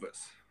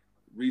Elvis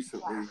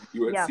recently.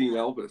 You had seen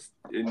Elvis,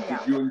 and did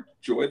you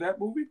enjoy that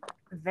movie?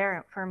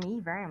 For me,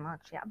 very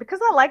much, yeah. Because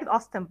I liked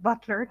Austin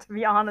Butler, to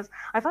be honest.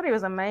 I thought he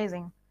was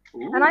amazing.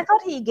 Ooh. And I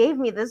thought he gave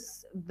me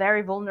this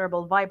very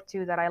vulnerable vibe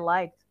too that I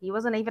liked. He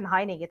wasn't even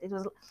hiding it. It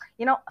was,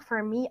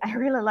 for me, I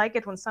really like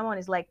it when someone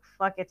is like,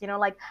 fuck it,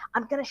 like,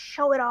 I'm going to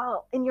show it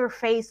all in your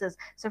faces.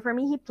 So for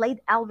me, he played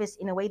Elvis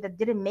in a way that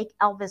didn't make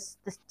Elvis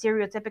the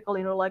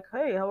stereotypical, like,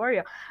 hey, how are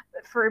you?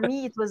 For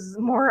me, it was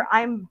more,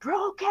 I'm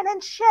broken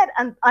and shit.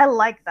 And I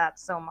like that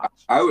so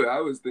much. I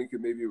was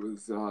thinking maybe it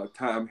was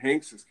Tom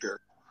Hanks's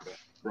character that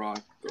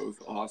brought those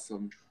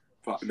awesome.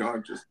 No,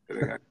 I'm just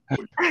kidding.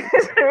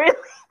 Really?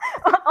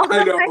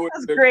 I know.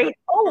 Was great.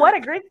 Oh, what a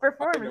great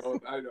performance.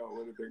 I know. It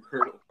would have been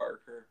Colonel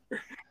Parker.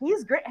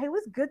 He's great. He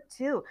was good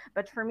too.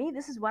 But for me,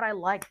 this is what I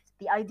liked.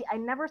 The idea. I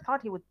never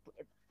thought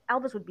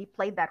Elvis would be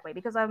played that way,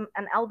 because I'm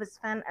an Elvis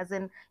fan, as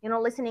in,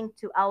 listening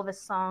to Elvis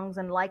songs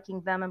and liking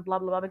them and blah,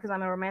 blah, blah, because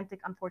I'm a romantic,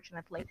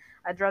 unfortunately.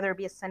 I'd rather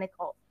be a cynic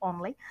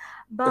only.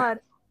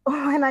 But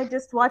when I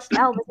just watched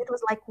Elvis, it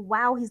was like,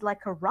 wow, he's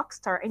like a rock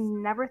star. I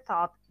never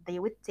thought they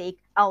would take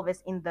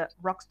Elvis in the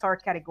rock star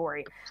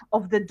category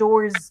of the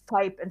Doors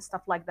type and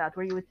stuff like that,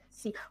 where you would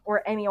see,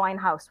 or Amy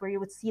Winehouse, where you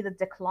would see the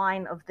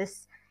decline of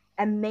this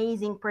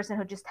amazing person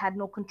who just had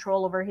no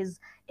control over his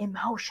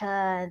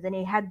emotions, and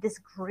he had this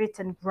grit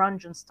and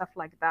grunge and stuff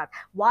like that,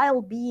 while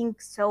being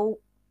so,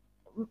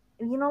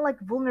 like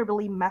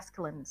vulnerably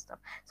masculine and stuff.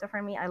 So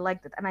for me, I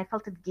liked it, and I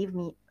felt it gave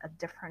me a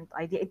different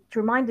idea. It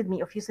reminded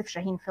me of Yusuf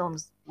Shaheen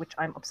films, which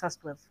I'm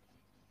obsessed with.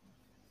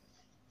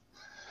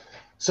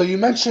 So you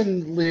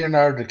mentioned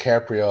Leonardo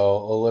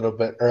DiCaprio a little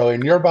bit earlier,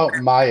 and you're about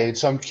my age.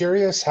 So I'm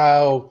curious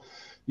how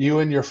you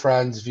and your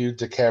friends viewed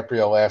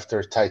DiCaprio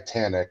after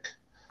Titanic.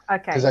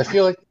 Okay. Because I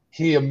feel like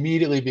he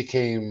immediately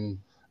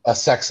became a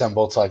sex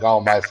symbol to like all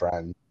my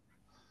friends,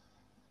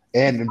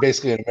 and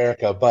basically in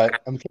America.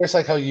 But I'm curious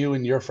like how you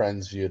and your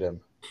friends viewed him.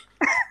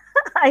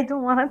 I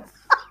don't want to,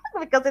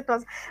 because it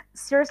was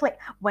seriously,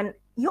 when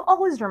you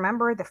always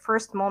remember the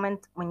first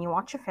moment when you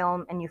watch a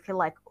film and you feel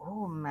like,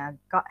 oh my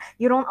God,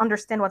 you don't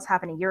understand what's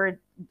happening. You're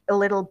a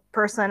little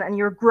person and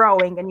you're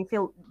growing and you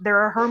feel there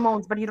are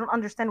hormones, but you don't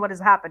understand what is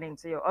happening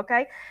to you.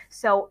 Okay.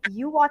 So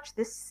you watch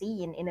this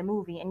scene in a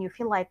movie and you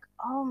feel like,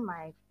 oh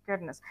my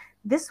goodness,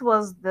 this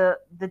was the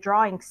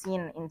drawing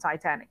scene in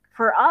Titanic.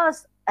 For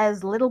us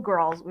as little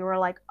girls, we were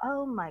like,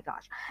 oh my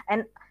gosh.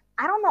 And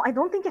I don't know. I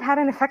don't think it had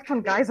an effect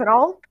on guys at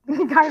all.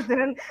 The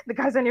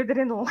guys I knew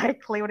didn't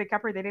like Leo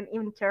DiCaprio. They didn't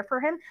even care for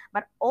him.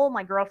 But all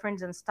my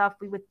girlfriends and stuff,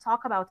 we would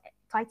talk about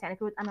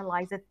Titanic. We would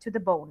analyze it to the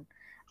bone.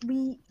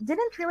 We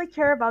didn't really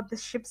care about the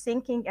ship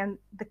sinking and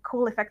the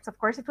cool effects. Of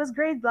course, it was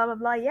great, blah, blah,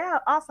 blah. Yeah,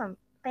 awesome.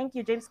 Thank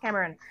you, James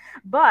Cameron.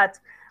 But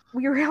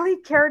we really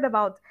cared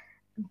about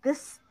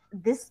this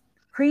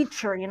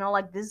creature,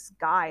 like this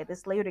guy,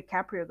 this Leo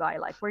DiCaprio guy,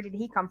 like where did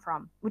he come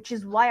from? Which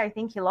is why I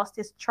think he lost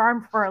his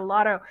charm for a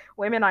lot of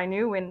women I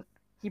knew when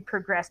he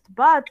progressed.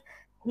 But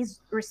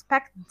his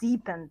respect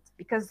deepened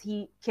because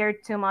he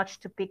cared too much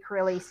to pick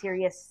really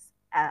serious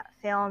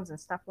films and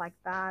stuff like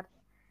that.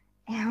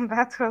 And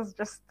that was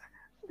just,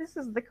 this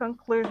is the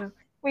conclusion.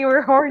 We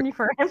were horny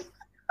for him.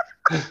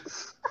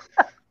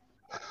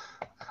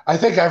 I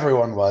think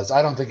everyone was.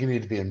 I don't think you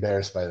need to be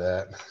embarrassed by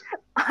that.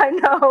 I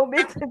know,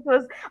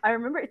 because I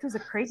remember it was a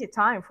crazy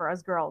time for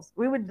us girls.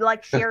 We would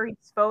like share his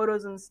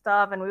photos and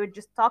stuff, and we would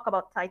just talk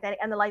about Titanic,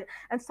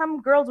 and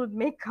some girls would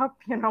make up,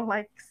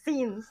 like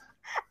scenes.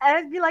 And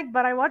I'd be like,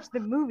 but I watched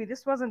the movie.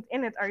 This wasn't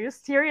in it. Are you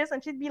serious?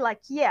 And she'd be like,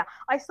 yeah,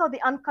 I saw the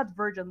uncut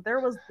version. There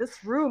was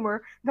this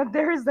rumor that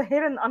there is a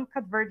hidden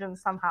uncut version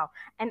somehow.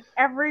 And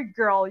every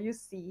girl you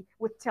see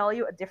would tell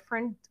you a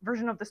different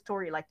version of the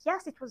story. Like,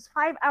 yes, it was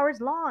 5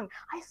 hours long.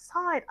 I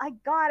saw it. I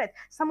got it.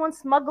 Someone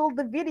smuggled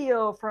the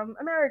video from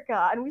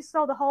America, and we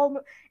saw the whole.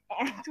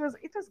 And it was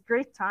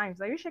great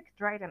times. I wish I could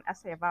write an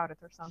essay about it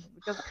or something,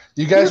 because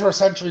you guys were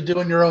essentially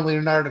doing your own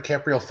Leonardo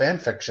DiCaprio fan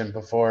fiction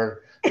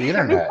before the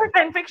internet. Before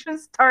fan fiction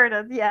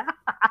started, yeah.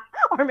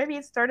 Or maybe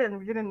it started and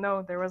we didn't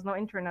know. There was no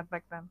internet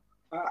back then.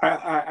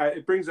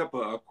 It brings up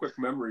a quick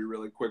memory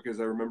really quick, as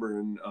I remember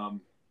in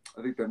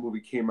I think that movie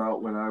came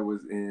out when I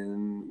was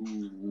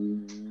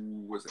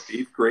in was it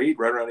 8th grade,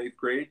 right around 8th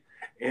grade,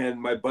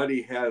 and my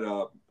buddy had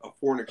a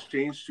foreign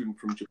exchange student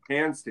from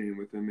Japan staying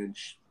with him, and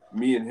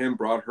me and him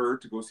brought her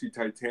to go see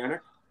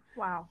Titanic.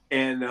 Wow.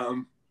 And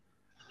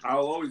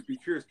I'll always be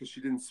curious because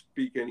she didn't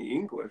speak any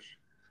English,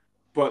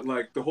 but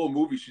like the whole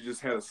movie she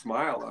just had a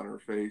smile on her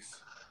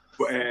face,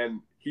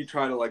 and he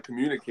tried to like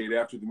communicate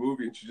after the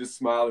movie, and she just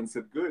smiled and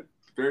said, good,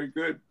 very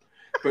good.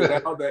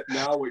 But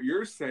now what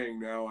you're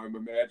saying now, I'm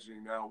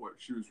imagining now what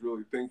she was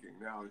really thinking.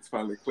 Now it's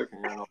finally clicking.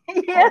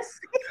 Yes.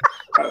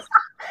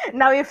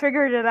 Now you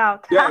figured it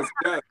out. Yes,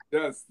 yes.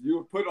 Yes,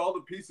 you put all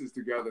the pieces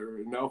together,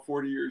 and now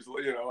 40 years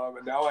later,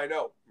 now I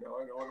know. Now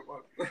I know what it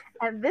was.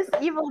 And this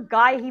evil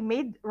guy, he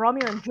made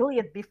Romeo and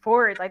Juliet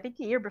before it. I think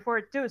a year before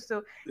it too.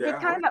 So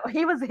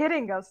he was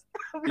hitting us.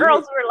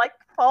 Girls were like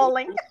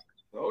falling.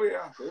 Oh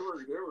yeah, they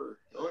were.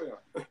 Oh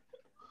yeah.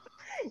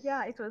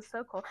 Yeah, it was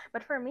so cool.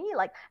 But for me,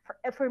 like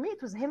for me,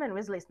 it was him and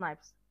Wesley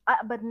Snipes.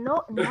 But none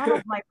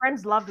of my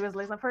friends loved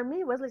Wesley Snipes. For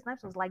me, Wesley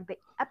Snipes was like the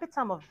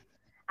epitome of,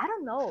 I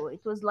don't know.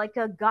 It was like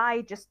a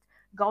guy just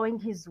going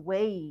his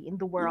way in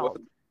the world.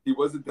 He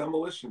was a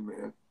demolition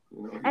man.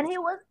 And he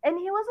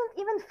wasn't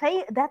even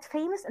that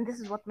famous. And this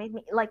is what made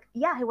me like,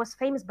 yeah, he was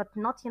famous, but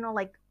not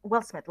like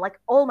Will Smith. Like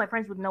all my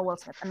friends would know Will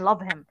Smith and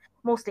love him.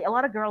 Mostly, a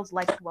lot of girls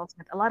liked Will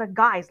Smith. A lot of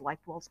guys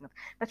liked Will Smith.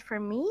 But for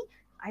me,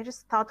 I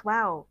just thought,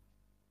 wow,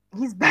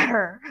 he's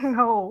better.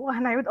 No,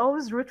 and I would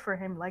always root for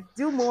him. Like,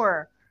 do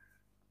more.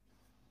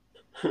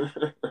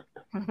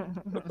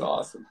 That's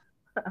awesome.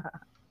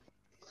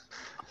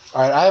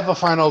 All right, I have a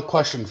final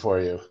question for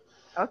you.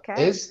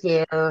 Okay. Is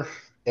there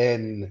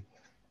an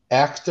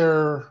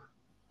actor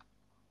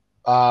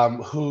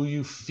who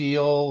you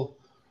feel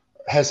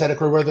has had a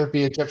career, whether it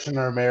be Egyptian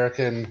or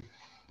American,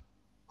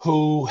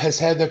 who has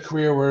had their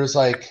career where it's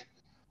like,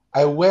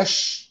 I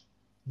wish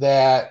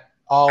that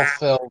all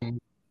film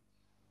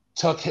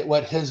took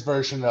what his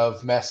version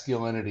of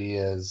masculinity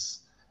is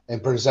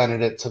and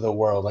presented it to the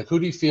world? Like, who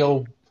do you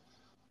feel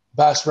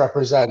best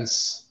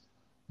represents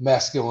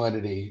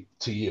masculinity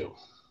to you?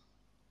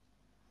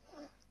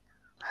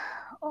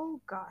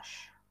 Oh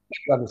gosh.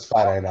 On the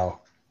spot, I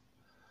know.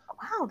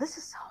 Wow, this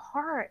is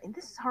hard.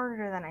 This is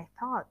harder than I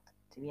thought,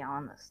 to be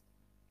honest.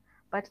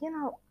 But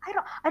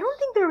I don't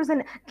think there was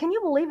can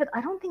you believe it?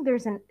 I don't think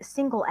there's a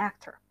single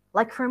actor.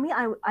 Like for me,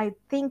 I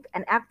think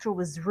an actor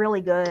was really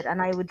good, and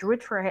I would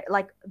root for him.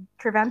 Like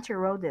Trevante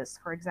Rhodes,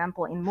 for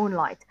example, in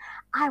Moonlight.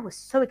 I was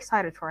so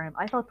excited for him.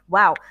 I thought,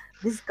 wow,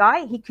 this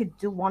guy, he could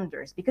do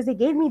wonders, because he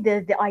gave me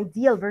the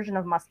ideal version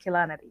of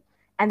masculinity.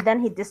 And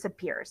then he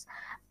disappears.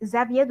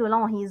 Xavier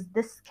Dolan, he's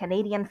this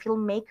Canadian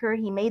filmmaker.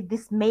 He made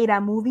this meta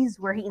movies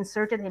where he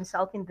inserted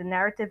himself in the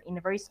narrative in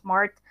a very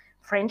smart,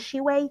 Frenchy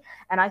way.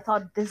 And I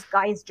thought, this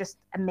guy is just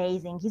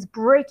amazing. He's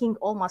breaking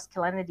all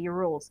masculinity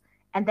rules.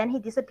 And then he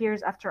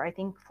disappears after, I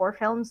think, 4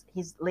 films.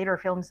 His later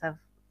films have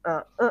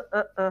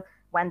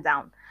went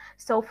down.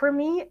 So for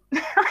me,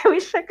 I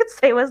wish I could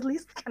say Wesley.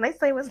 Can I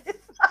say Wesley?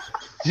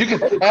 You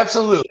can,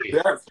 absolutely.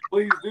 Yes,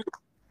 please do.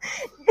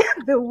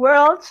 The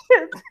world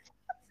should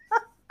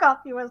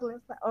copy Wesley.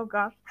 Oh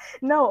gosh,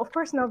 no, of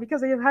course no,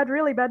 because he had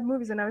really bad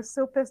movies, and I was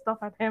so pissed off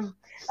at him.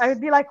 I would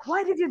be like,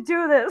 "Why did you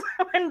do this?"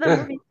 when the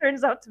movie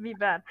turns out to be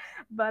bad.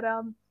 But I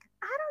don't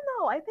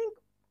know. I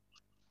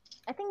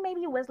think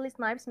maybe Wesley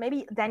Snipes,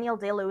 maybe Daniel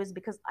Day-Lewis,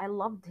 because I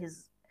loved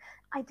his.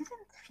 I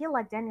didn't feel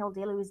like Daniel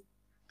Day-Lewis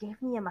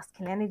gave me a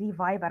masculinity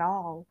vibe at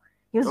all.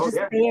 He was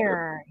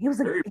there. He was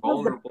a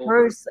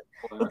person.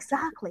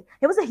 Exactly.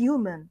 He was a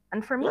human,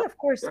 and for me, of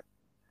course,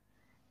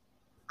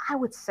 I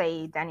would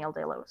say Daniel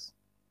Day-Lewis.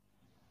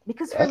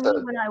 Because for me,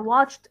 when I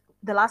watched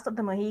The Last of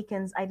the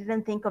Mohicans, I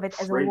didn't think of it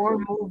as a war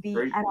movie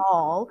at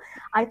all.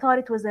 I thought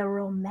it was a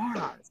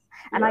romance.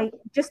 And I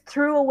just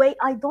threw away,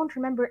 I don't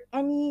remember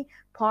any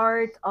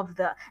part of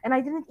and I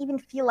didn't even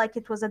feel like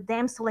it was a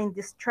damsel in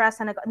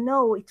distress. And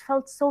no, it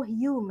felt so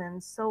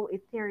human, so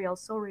ethereal,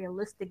 so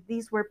realistic.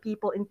 These were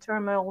people in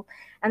turmoil,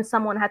 and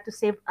someone had to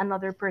save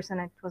another person.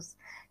 It was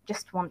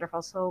just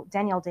wonderful. So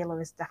Daniel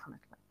Day-Lewis,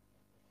 definitely.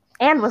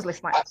 And Wesley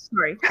Snipes,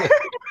 sorry.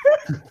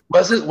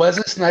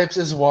 Wesley Snipes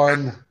is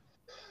one, a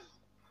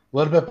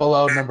little bit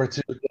below number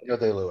 2, Daniel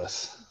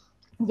Day-Lewis.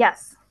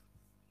 Yes.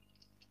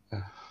 All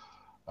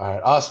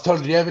right.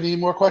 Tony, do you have any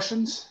more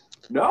questions?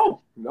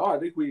 No. I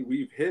think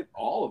we've hit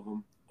all of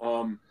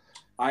them.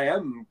 I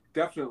am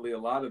definitely a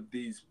lot of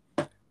these,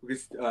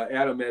 because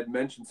Adam had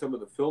mentioned some of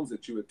the films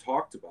that you had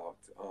talked about.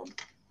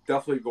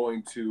 Definitely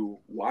going to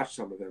watch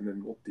some of them,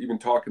 and we'll even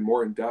talk in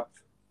more in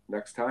depth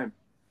next time.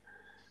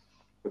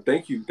 But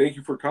thank you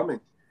for coming.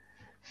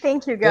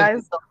 Thank you,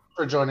 guys. Thank you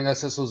for joining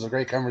us. This was a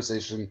great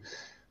conversation.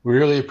 We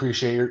really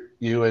appreciate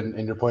you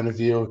and your point of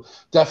view.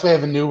 Definitely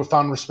have a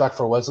newfound respect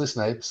for Wesley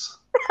Snipes.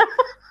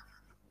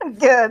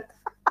 Good.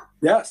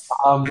 Yes.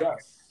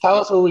 Yes. Tell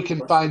us where we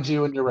can find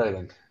you and your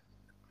writing.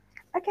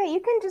 Okay, you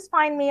can just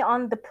find me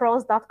on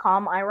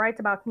theprose.com. I write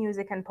about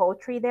music and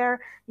poetry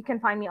there. You can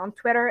find me on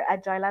Twitter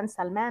at Jaylan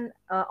Salman,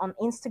 on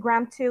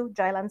Instagram too,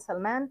 Jaylan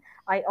Salman.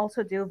 I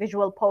also do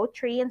visual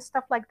poetry and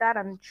stuff like that,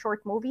 and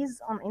short movies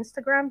on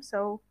Instagram.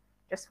 So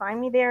just find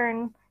me there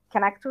and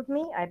connect with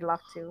me. I'd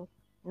love to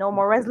know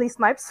more Wesley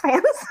Snipes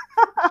fans.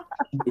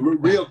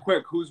 Real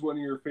quick, who's one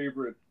of your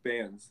favorite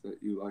bands that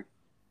you like?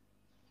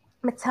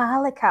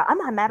 Metallica. I'm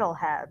a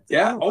metalhead.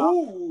 Yeah.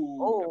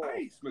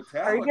 Nice.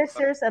 Metallica.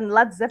 Fergus and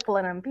Led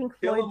Zeppelin and Pink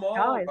Floyd. Kill 'Em All,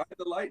 Guys. Ride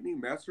the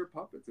Lightning, Master of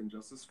Puppets, and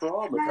Justice for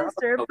All.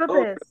 Master of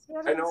Puppets.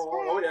 Yeah, I know.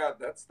 Oh yeah,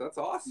 that's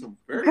awesome.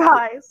 Very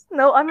guys, cool.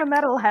 No, I'm a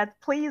metalhead.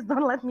 Please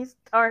don't let me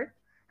start.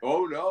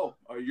 Oh no,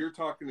 you're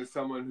talking to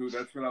someone who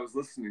that's what I was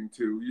listening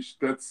to.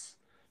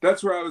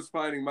 That's where I was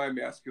finding my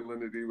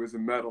masculinity, was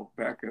in metal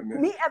back in the...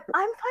 Me, I'm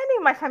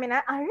finding my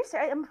feminine. I'm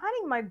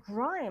finding my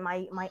grime.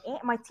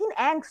 My teen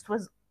angst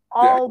was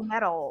all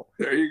metal.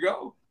 There you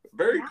go.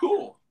 Very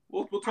cool.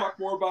 We'll talk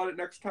more about it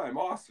next time.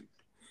 Awesome.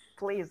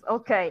 Please,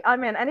 okay,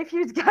 I'm in. And if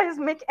you guys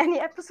make any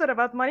episode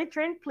about Money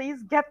Train,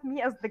 please get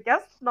me as the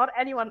guest, not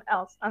anyone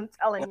else. I'm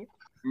telling you.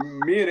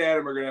 Me and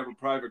Adam are going to have a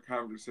private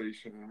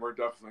conversation, and we're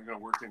definitely going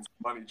to work in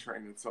Money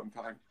Train at some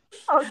time.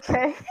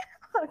 Okay.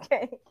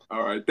 Okay.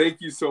 All right.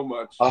 Thank you so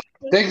much.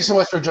 Thank you so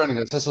much for joining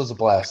us. This was a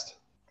blast.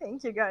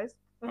 Thank you, guys.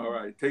 All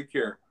right. Take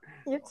care.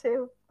 You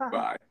too. Bye.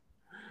 Bye.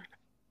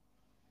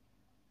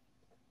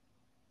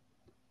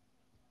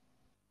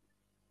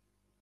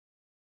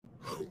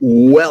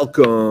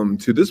 Welcome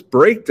to this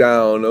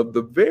breakdown of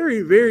the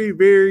very, very,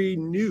 very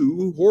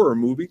new horror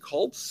movie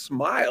called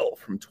Smile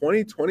from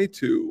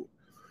 2022.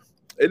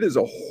 It is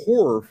a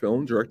horror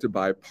film directed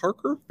by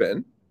Parker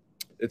Finn.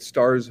 It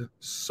stars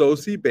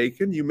Sosie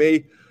Bacon. You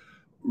may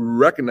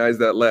recognize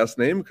that last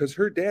name because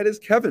her dad is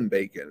Kevin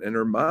Bacon and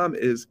her mom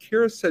is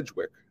Kira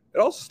Sedgwick. It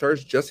also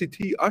stars Jesse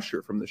T.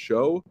 Usher from the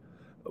show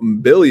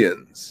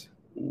Billions.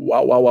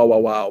 Wow, wow, wow, wow,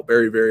 wow.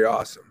 Very, very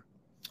awesome.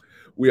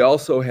 We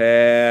also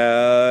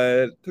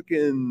took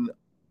in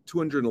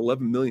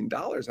 $211 million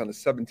on a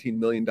 $17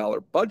 million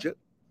budget.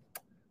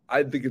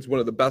 I think it's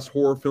one of the best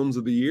horror films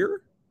of the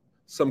year.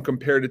 Some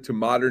compared it to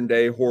modern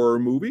day horror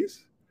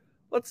movies.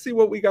 Let's see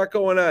what we got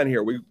going on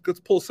here. Let's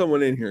pull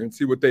someone in here and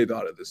see what they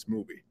thought of this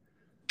movie.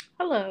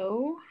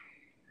 Hello.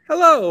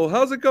 Hello.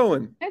 How's it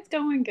going? It's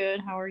going good.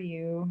 How are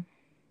you?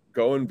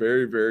 Going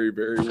very, very,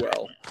 very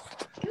well.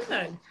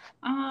 Good.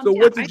 So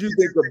what did you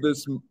think of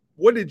this?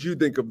 What did you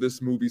think of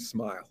this movie,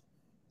 Smile?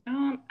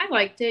 I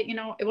liked it. You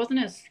know, it wasn't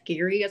as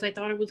scary as I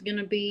thought it was going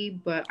to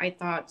be, but I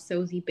thought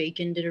Sosie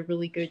Bacon did a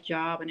really good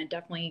job, and it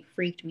definitely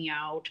freaked me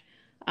out.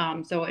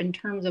 So in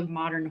terms of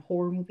modern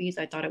horror movies,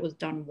 I thought it was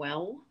done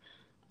well.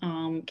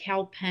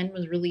 Cal Penn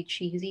was really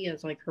cheesy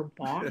as like her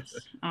boss.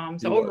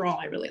 So overall,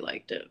 I really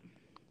liked it.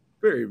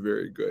 Very,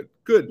 very good.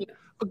 Good. Yeah.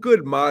 A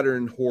good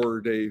modern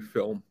horror day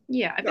film.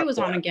 Yeah, if it was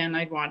on again,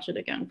 I'd watch it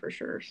again for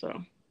sure.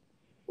 So.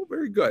 Well,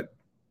 very good.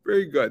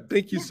 Very good.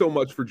 Thank you so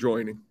much for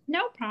joining.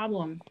 No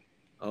problem.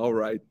 All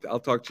right. I'll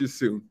talk to you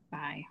soon.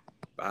 Bye.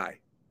 Bye.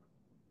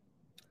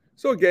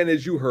 So again,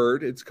 as you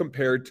heard, it's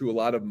compared to a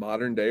lot of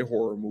modern day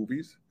horror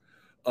movies.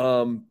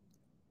 Paramount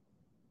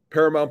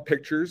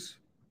Pictures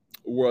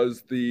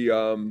was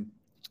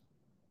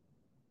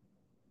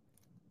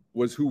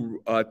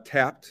who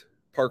tapped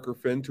Parker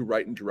Finn to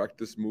write and direct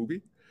this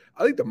movie.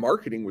 I think the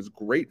marketing was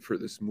great for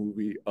this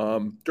movie.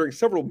 During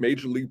several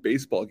Major League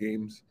Baseball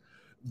games,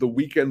 the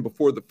weekend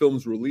before the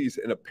film's release,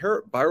 an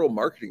apparent viral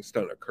marketing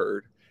stunt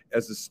occurred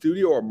as the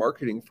studio or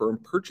marketing firm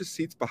purchased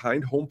seats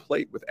behind home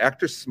plate with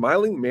actors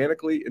smiling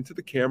manically into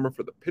the camera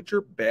for the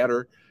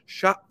pitcher-batter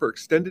shot for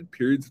extended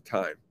periods of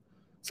time.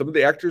 Some of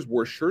the actors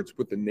wore shirts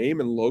with the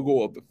name and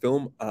logo of the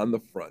film on the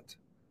front.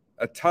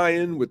 A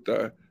tie-in with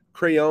the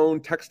crayon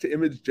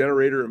text-to-image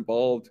generator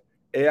involved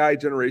AI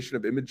generation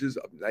of images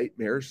of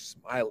nightmare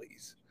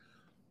smileys.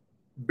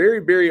 Very,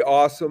 very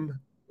awesome.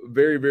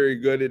 Very, very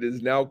good. It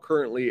is now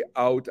currently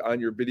out on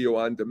your video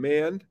on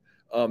demand.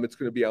 It's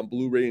going to be on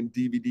Blu-ray and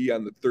DVD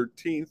on the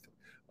 13th.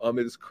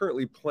 It is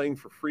currently playing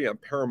for free on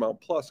Paramount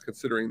Plus,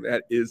 considering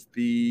that is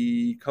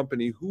the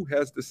company who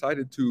has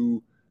decided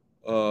to,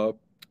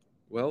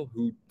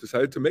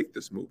 make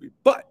this movie.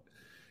 But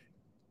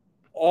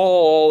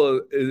all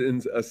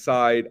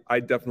aside, I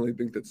definitely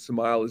think that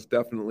Smile is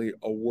definitely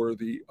a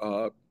worthy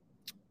of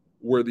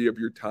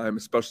your time,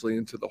 especially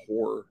into the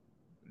horror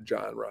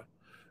genre.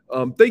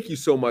 Thank you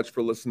so much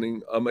for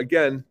listening.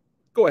 Again,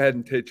 go ahead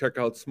and check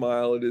out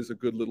Smile. It is a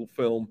good little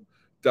film.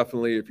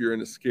 Definitely, if you're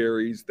into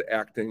scaries, the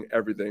acting,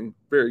 everything,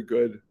 very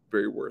good,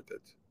 very worth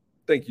it.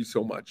 Thank you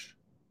so much.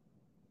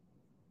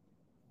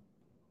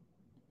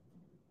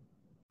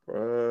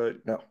 Right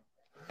now.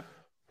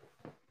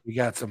 We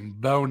got some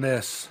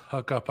bonus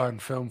hookup on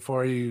film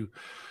for you.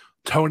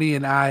 Tony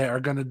and I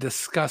are going to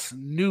discuss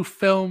new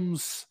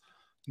films,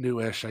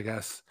 newish, I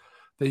guess,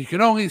 that you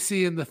can only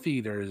see in the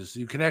theaters.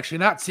 You can actually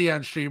not see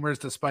on streamers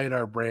despite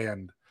our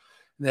brand.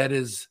 That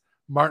is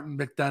Martin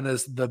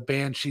McDonagh's The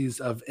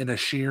Banshees of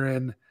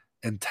Inisherin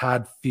and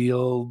Todd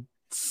Field's.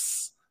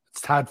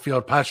 It's Todd Field,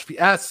 apostrophe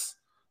S,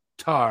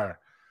 Tar.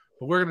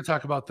 But we're going to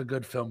talk about the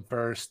good film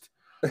first.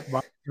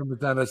 Martin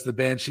McDonagh's The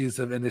Banshees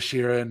of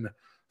Inisherin,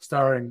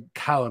 starring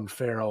Colin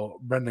Farrell,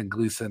 Brendan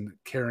Gleeson,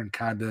 Karen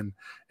Condon,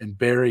 and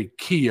Barry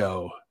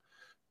Keogh.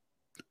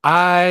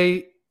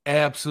 I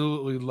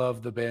absolutely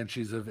love The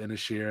Banshees of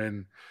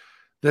Inisherin.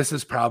 This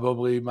is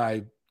probably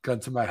my gun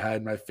to my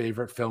head, my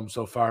favorite film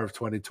so far of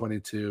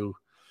 2022.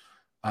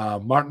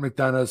 Martin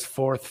McDonagh's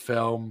fourth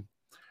film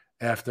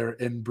after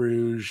In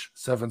Bruges,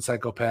 Seven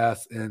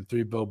Psychopaths, and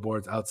Three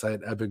Billboards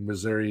Outside Ebbing,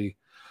 Missouri.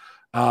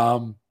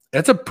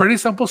 It's a pretty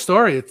simple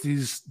story. It's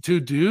these two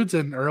dudes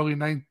in early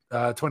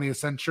 20th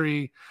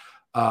century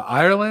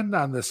Ireland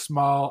on the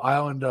small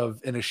island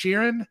of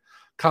Inisherin.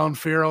 Colin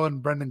Farrell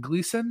and Brendan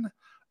Gleeson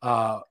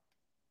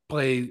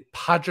play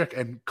Podrick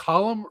and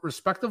Colum,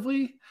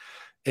 respectively.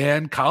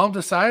 And Colin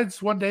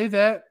decides one day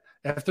that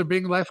after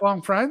being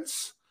lifelong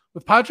friends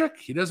with Podrick,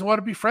 he doesn't want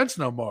to be friends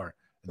no more.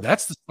 And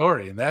that's the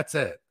story, and that's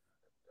it.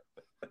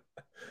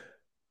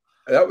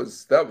 That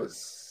was,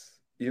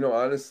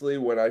 honestly,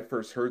 when I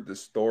first heard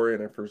this story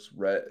and I first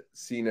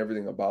seen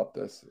everything about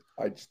this,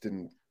 I just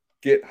didn't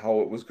get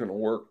how it was going to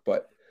work.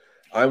 But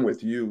I'm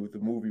with you. The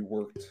movie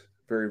worked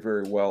very,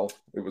 very well.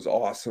 It was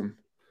awesome.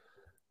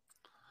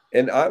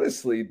 And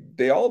honestly,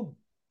 they all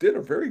did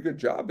a very good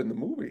job in the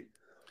movie.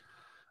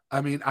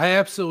 I mean, I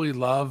absolutely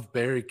love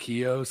Barry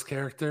Keogh's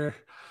character,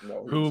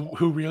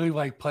 who really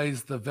like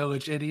plays the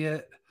village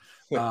idiot.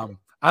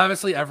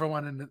 Obviously,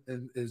 everyone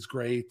is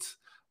great.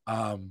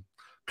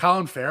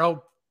 Colin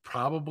Farrell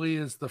probably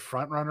is the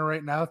front runner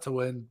right now to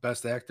win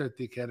Best Actor at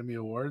the Academy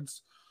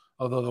Awards,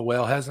 although The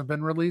Whale hasn't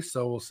been released,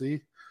 so we'll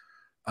see.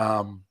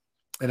 And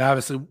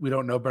obviously, we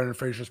don't know Brendan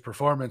Fraser's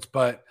performance,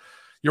 but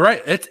you're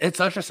right. It's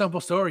such a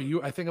simple story.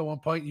 I think at one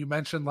point you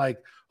mentioned like,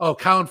 oh,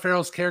 Colin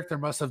Farrell's character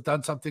must have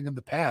done something in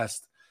the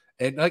past,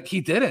 and like he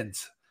didn't.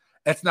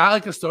 It's not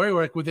like a story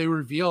where they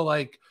reveal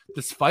like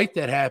this fight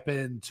that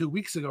happened 2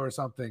 weeks ago or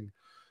something.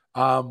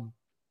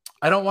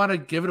 I don't want to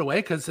give it away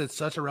because it's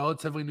such a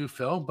relatively new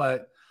film,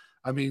 but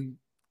I mean,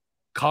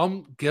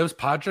 Colin gives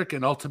Podrick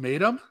an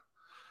ultimatum,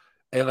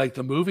 and like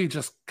the movie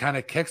just kind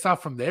of kicks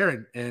off from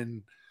there,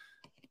 and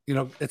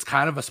it's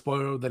kind of a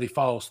spoiler that he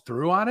follows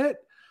through on it.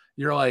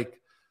 You're like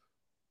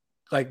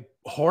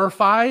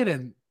horrified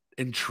and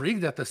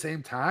intrigued at the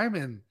same time.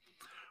 And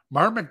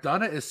Martin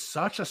McDonagh is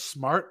such a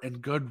smart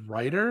and good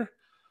writer.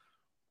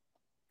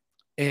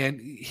 And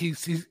he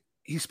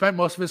spent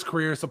most of his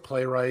career as a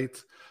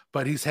playwright,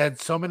 but he's had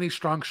so many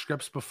strong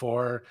scripts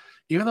before.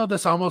 Even though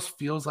this almost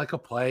feels like a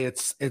play,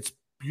 it's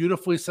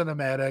beautifully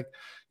cinematic.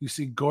 You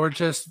see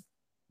gorgeous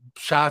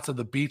shots of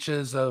the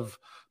beaches of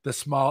the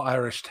small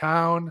Irish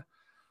town.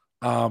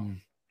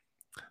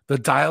 The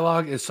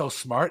dialogue is so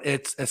smart.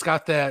 It's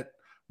got that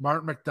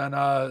Martin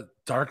McDonagh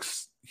dark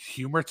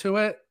humor to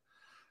it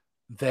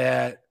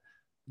that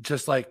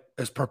just like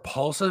is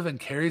propulsive and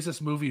carries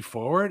this movie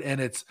forward. And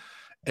it's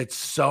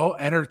so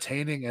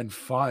entertaining and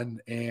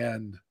fun.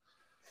 And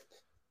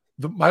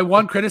my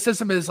one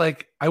criticism is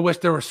like, I wish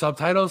there were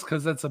subtitles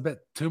because that's a bit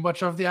too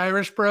much of the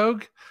Irish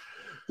brogue.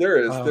 There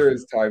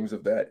is times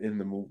of that in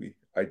the movie.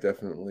 I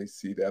definitely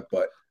see that,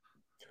 but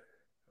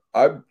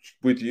I'm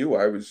with you.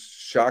 I was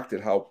shocked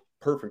at how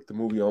perfect the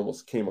movie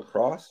almost came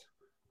across.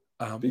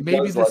 Maybe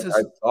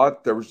I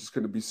thought there was just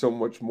going to be so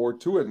much more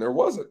to it, and there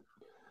wasn't.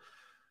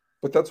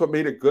 But that's what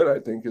made it good, I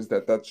think, is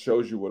that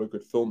shows you what a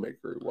good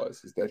filmmaker he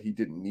was, is that he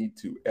didn't need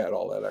to add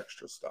all that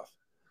extra stuff.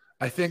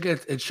 I think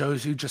it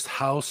shows you just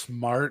how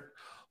smart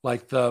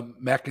like the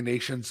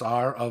machinations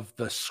are of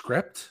the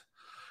script.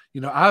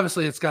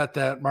 Obviously it's got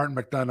that Martin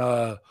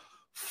McDonagh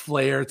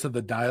flair to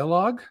the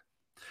dialogue.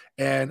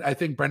 And I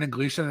think Brendan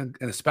Gleeson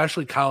and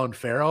especially Colin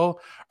Farrell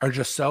are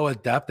just so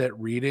adept at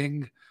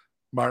reading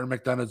Martin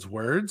McDonagh's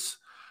words.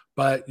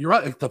 But you're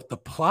right, like the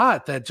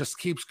plot that just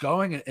keeps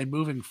going and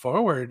moving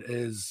forward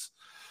is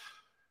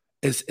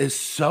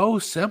so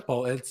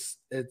simple. It's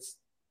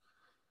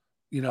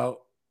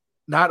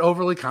not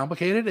overly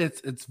complicated.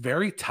 It's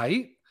very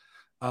tight.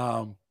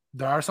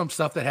 There are some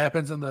stuff that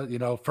happens in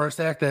the first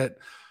act that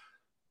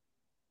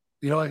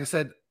like I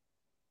said,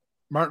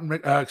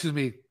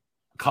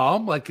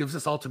 Calm like gives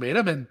this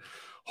ultimatum, and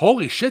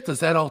holy shit, does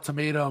that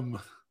ultimatum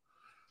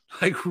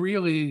like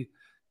really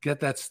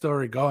get that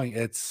story going?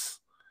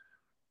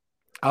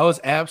 I was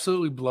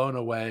absolutely blown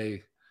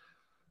away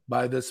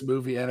by this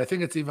movie, and I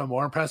think it's even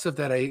more impressive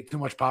that I ate too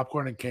much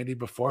popcorn and candy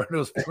before and I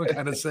was feeling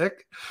kind of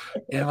sick,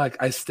 and like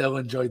I still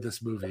enjoyed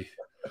this movie.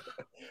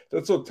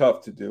 That's so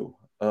tough to do.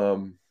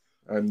 I'm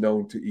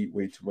known to eat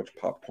way too much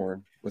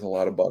popcorn with a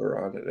lot of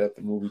butter on it at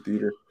the movie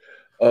theater.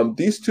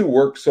 These two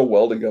work so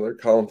well together,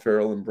 Colin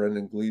Farrell and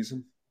Brendan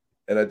Gleeson.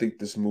 And I think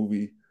this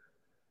movie,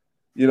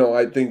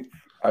 I think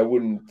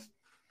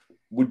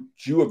would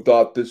you have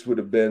thought this would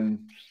have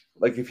been,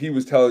 like if he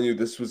was telling you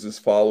this was his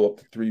follow-up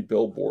to 3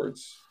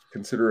 Billboards,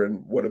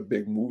 considering what a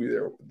big movie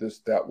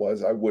that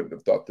was, I wouldn't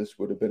have thought this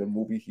would have been a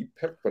movie he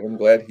picked, but I'm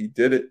glad he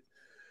did it.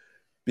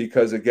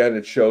 Because again,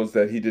 it shows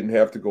that he didn't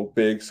have to go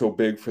so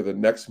big for the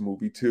next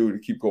movie too, to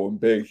keep going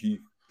big. He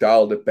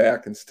dialed it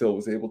back and still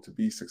was able to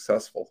be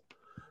successful.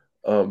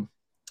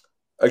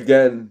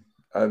 Again,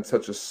 on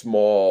such a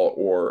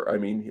small,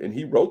 and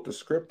he wrote the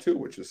script too,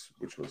 which was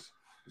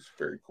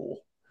very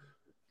cool.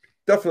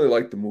 Definitely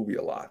liked the movie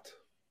a lot.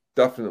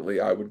 Definitely,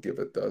 I would give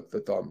it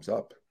the thumbs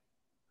up,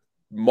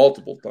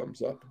 multiple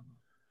thumbs up.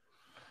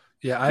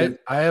 Yeah,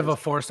 I have a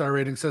 4-star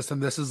rating system.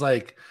 This is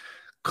like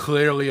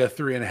clearly a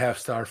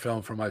 3.5-star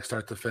film from like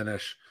start to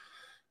finish.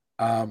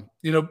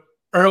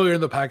 Earlier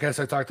in the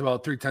podcast, I talked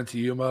about 3:10 to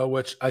Yuma,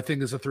 which I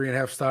think is a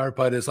 3.5-star,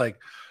 but is like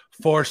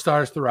 4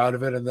 stars throughout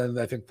of it. And then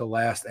I think the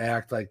last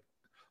act like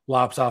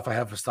lops off a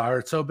 0.5 star.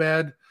 It's so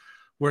bad.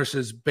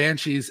 Versus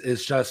Banshees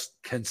is just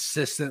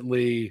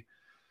consistently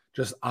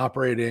just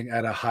operating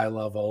at a high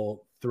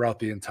level throughout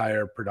the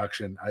entire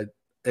production.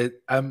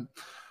 I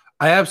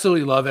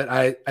absolutely love it.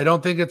 I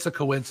don't think it's a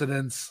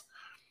coincidence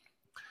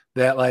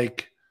that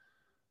like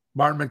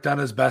Martin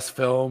McDonagh's best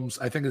films,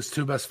 I think his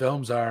two best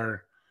films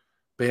are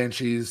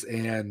Banshees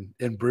and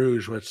In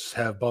Bruges, which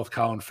have both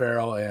Colin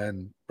Farrell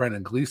and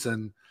Brendan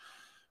Gleeson.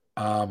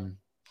 And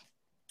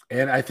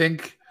I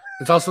think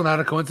it's also not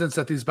a coincidence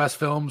that these best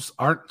films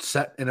aren't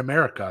set in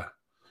America.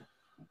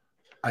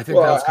 I think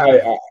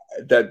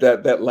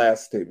that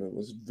last statement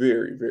was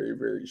very, very,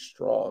 very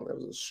strong. That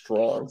was a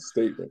strong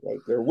statement right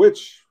there,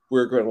 which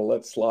we're going to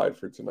let slide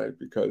for tonight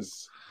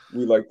because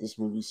we like this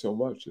movie so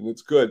much, and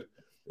it's good.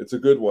 It's a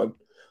good one.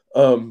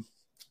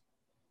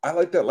 I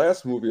like that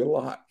last movie a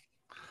lot.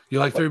 You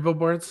like Three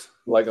Billboards?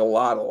 Like a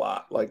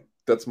lot. Like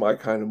that's my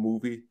kind of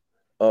movie.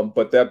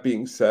 But that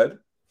being said,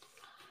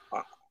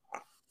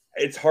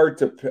 it's hard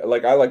to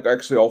like. I like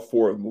actually all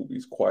four of the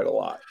movies quite a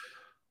lot.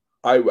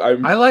 I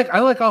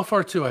like all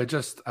four too. I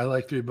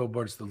like Three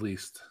Billboards the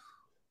least.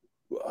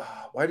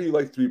 Why do you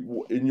like three?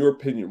 In your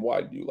opinion,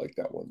 why do you like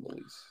that one the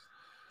least?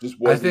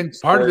 I think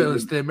part of it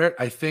was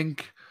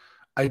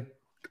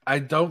I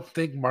don't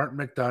think Martin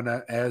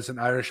McDonagh as an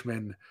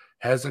Irishman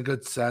has a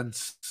good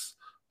sense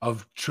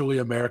of truly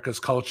America's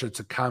culture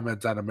to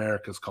comment on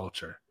America's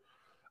culture.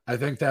 I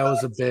think that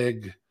was a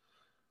big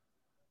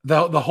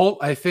the whole.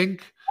 I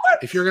think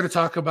if you're going to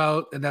talk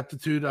about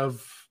ineptitude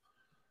of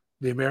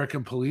the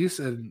American police,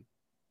 and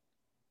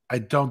I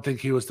don't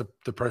think he was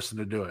the person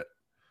to do it.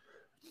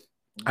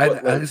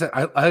 Like I said,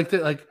 I liked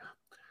it. Like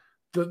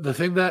the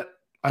thing that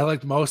I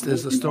liked most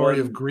is the story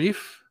of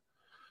grief,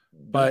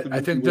 but I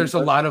think there's a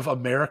lot of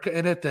America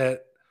in it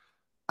that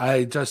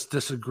I just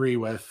disagree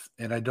with,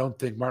 and I don't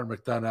think Martin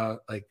McDonagh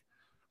like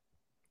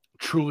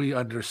truly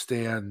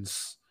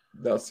understands.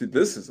 Now, see,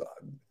 this is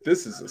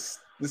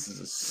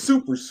a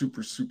super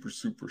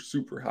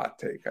hot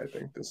take. I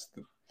think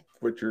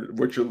what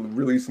you're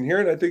releasing here,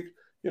 and I think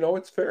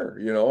it's fair.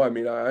 I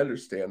mean, I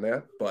understand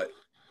that, but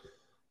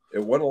it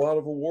won a lot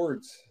of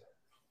awards.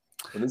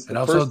 And this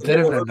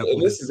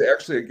is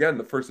actually, again,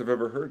 the first I've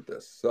ever heard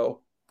this.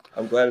 So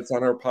I'm glad it's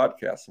on our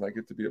podcast and I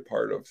get to be a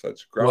part of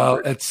such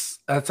groundbreaking.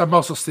 Well, I'm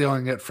also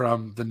stealing it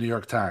from the New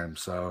York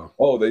Times. So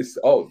they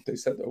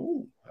said that.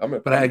 Ooh,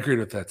 I agreed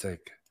with that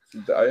take.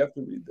 I have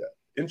to read that.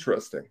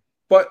 Interesting.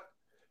 But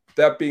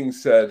that being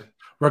said,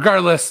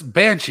 regardless,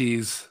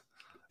 Banshees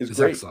is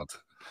great. Excellent.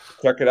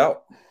 Check it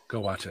out.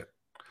 Go watch it.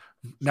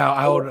 Now,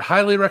 I would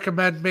highly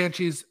recommend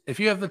Banshees. If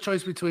you have the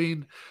choice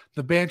between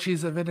the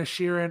Banshees of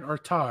Inisherin or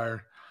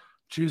Tar,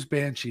 choose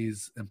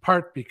Banshees, in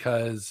part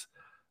because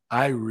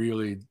I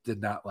really did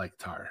not like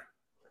Tar.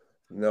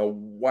 Now,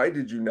 why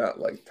did you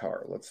not like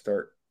Tar? Let's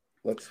start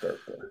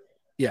there.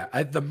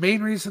 Yeah, the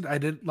main reason I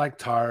didn't like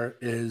Tar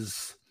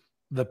is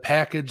the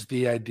package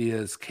the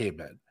ideas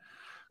came in.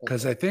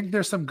 Because I think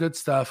there's some good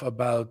stuff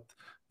about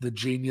the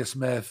genius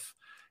myth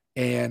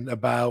and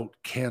about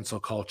cancel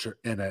culture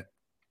in it.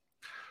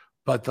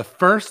 But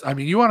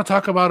you want to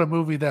talk about a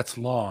movie that's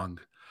long.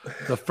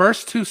 The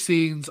first two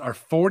scenes are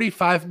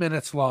 45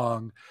 minutes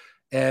long,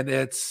 and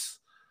it's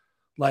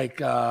like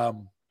the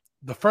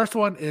first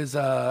one is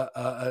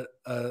a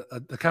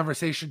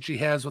conversation she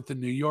has with the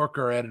New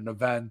Yorker at an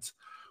event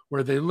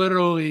where they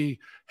literally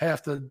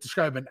have to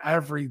describe in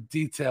every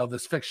detail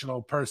this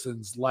fictional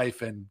person's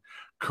life and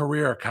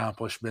career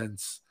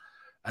accomplishments.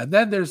 And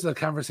then there's the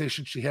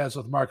conversation she has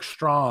with Mark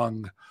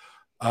Strong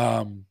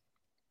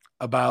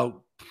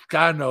about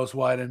God knows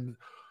what. And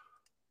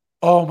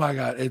oh my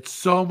God, it's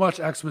so much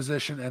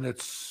exposition and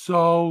it's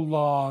so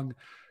long.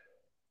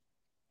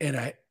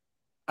 And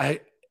I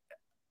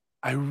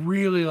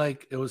really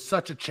it was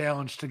such a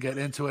challenge to get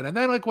into it. And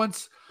then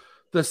once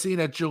the scene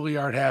at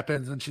Juilliard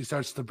happens and she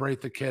starts to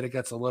berate the kid, it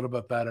gets a little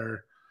bit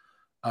better.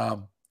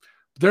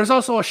 There's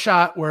also a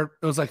shot where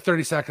it was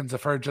 30 seconds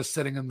of her just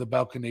sitting in the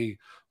balcony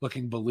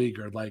looking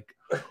beleaguered.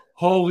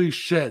 Holy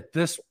shit,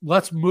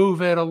 let's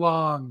move it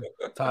along,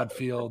 Todd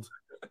Field.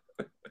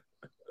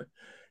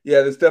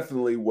 Yeah, this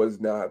definitely was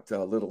not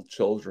Little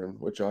Children,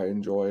 which I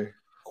enjoy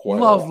quite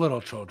a lot.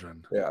 Little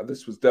Children. Yeah,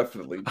 this was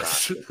definitely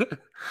not.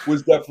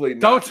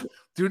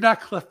 Do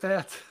not clip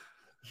that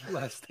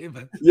last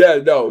statement. Yeah,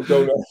 no.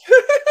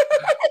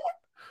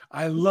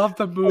 I love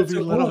the movie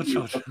Little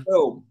Children.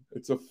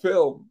 It's a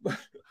film.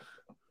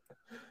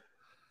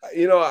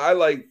 I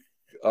like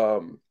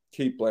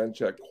Cate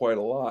Blanchett quite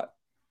a lot,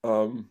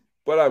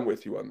 but I'm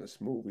with you on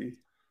this movie.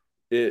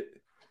 It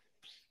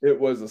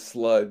was a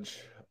sludge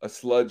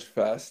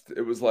fest.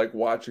 It was like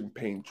watching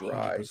paint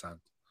dry.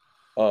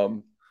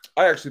 100%.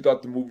 I actually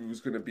thought the movie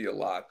was going to be a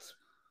lot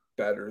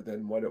better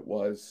than what it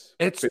was.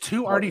 It's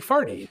too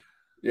arty-farty.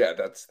 Yeah,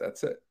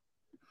 that's it.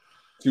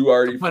 Too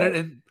arty-farty. But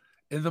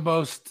in the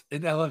most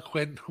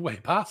ineloquent way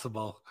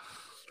possible.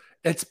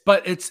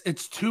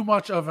 It's too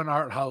much of an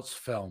art house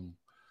film.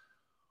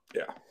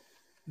 Yeah.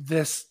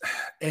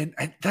 And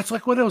that's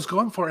what it was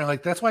going for. And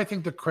that's why I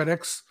think the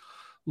critics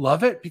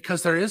love it,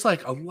 because there is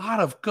a lot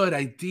of good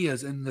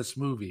ideas in this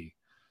movie.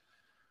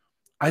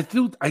 I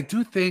do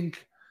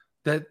think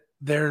that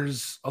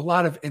there's a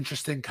lot of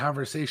interesting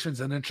conversations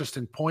and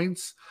interesting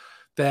points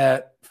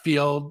that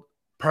Field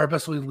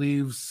purposely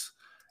leaves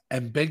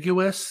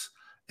ambiguous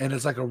and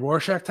is a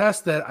Rorschach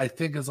test that I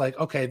think is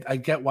okay, I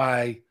get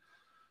why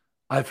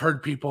I've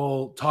heard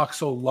people talk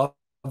so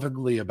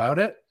lovingly about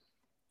it.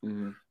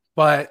 Mm-hmm.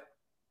 But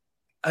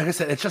like I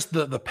said, it's just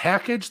the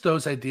package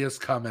those ideas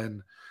come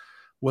in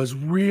was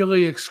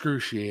really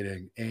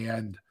excruciating.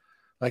 And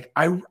like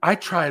I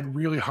tried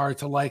really hard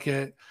to like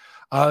it.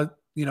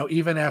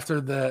 Even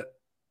after the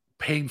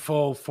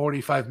painful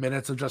 45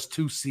 minutes of just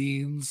 2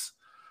 scenes,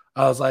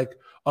 I was like,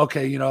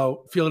 okay,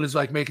 feel it is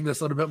like making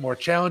this a little bit more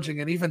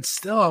challenging. And even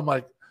still, I'm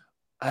like,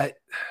 I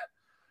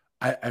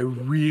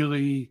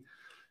really,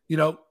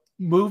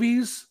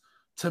 movies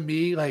to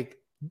me, like,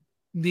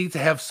 need to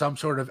have some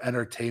sort of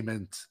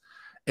entertainment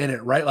in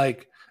it, right?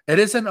 Like, it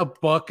isn't a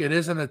book, it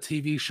isn't a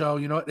TV show,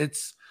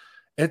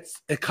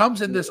 it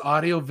comes in this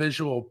audio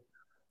visual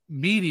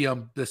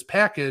medium, this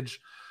package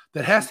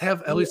that has to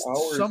have at least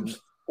some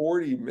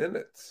 40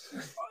 minutes.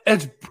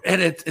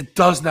 It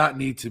does not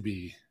need to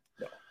be.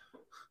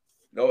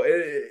 No,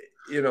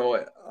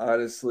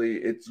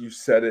 honestly, you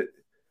said it.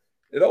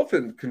 It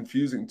often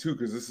confusing too,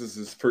 because this is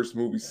his first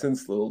movie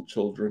since Little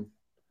Children.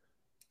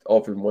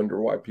 Often wonder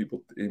why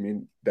people,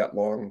 that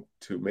long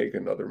to make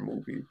another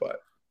movie, but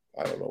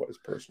I don't know what his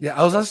personal.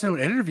 Yeah, I was listening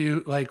to an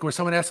interview like where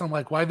someone asked him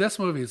like, "Why this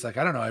movie?" He's like,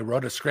 "I don't know. I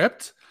wrote a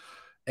script,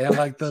 and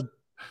like the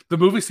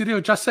movie studio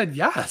just said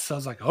yes." I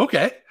was like,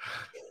 "Okay."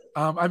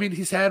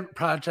 He's had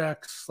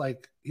projects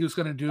like he was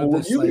going to do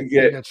this. When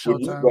you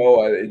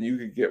go and you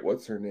could get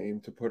what's her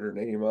name to put her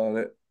name on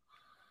it,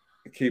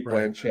 Kate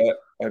Blanchett.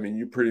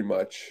 You pretty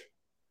much.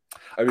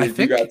 If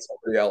you got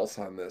somebody else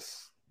on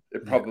this,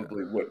 it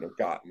probably wouldn't have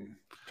gotten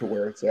to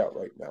where it's at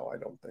right now. I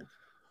don't think.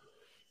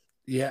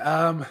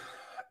 Yeah.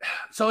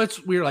 So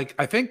it's weird. Like,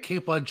 I think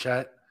Kate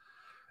Blanchett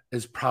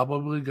is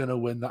probably going to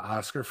win the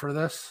Oscar for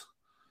this.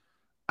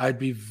 I'd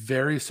be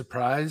very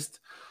surprised.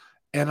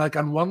 And like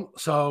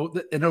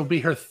it'll be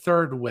her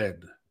 3rd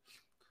win.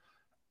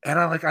 And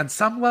on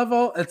some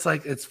level, it's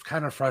like, it's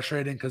kind of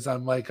frustrating because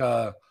I'm like,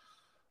 I'm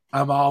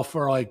all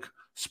for like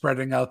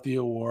spreading out the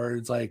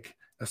awards. Like,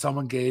 if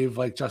someone gave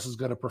like just as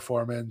good a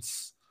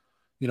performance,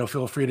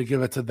 feel free to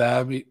give it to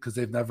them because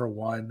they've never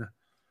won.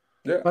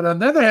 Yeah. But on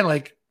the other hand,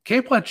 like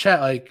Kate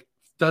Blanchett, like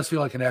does feel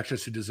like an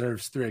actress who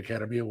deserves 3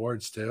 Academy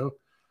Awards too.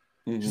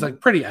 Mm-hmm. She's like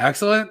pretty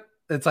excellent.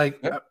 It's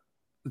like,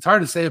 it's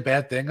hard to say a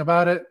bad thing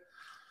about it.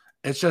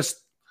 It's just,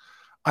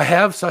 I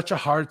have such a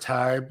hard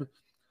time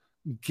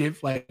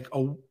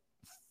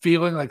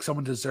feeling like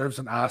someone deserves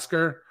an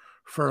Oscar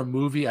for a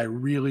movie I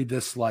really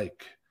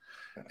dislike.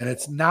 And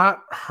it's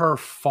not her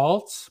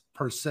fault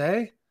per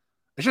se.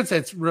 I should say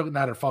it's really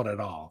not her fault at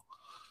all.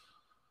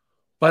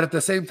 But at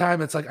the same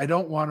time, it's like, I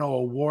don't want to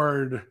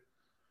award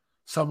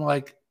someone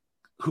like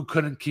who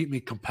couldn't keep me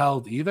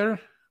compelled either,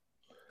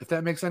 if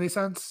that makes any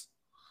sense.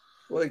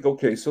 Like,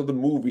 okay, so the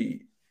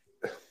movie,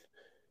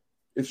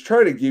 it's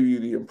trying to give you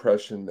the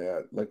impression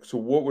that, like, so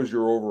what was the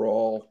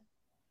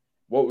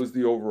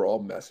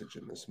overall message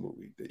in this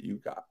movie that you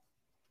got?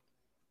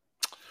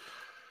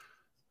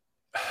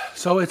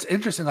 So it's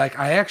interesting. Like,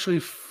 I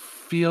actually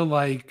feel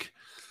like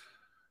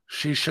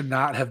she should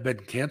not have been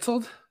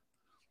canceled.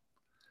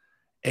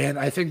 And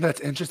I think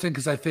that's interesting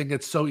because I think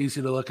it's so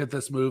easy to look at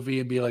this movie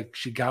and be like,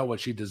 she got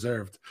what she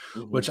deserved,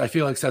 which I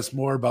feel like says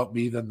more about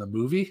me than the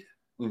movie.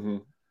 Mm-hmm.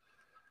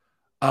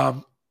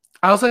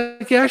 I was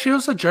like, yeah, she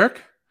was a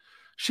jerk.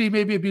 She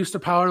maybe abused her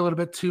power a little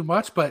bit too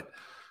much, but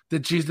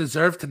did she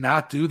deserve to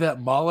not do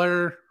that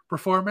Mueller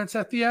performance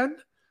at the end?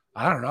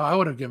 I don't know. I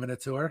would have given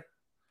it to her.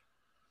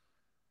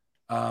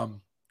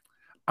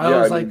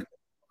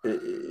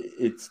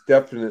 It's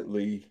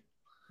definitely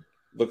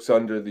looks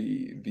under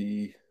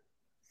the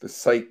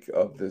psyche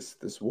of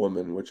this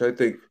woman, which I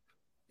think,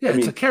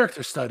 it's a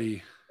character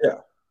study.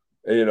 Yeah,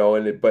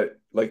 but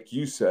like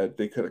you said,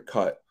 they could have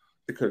cut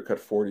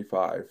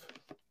 45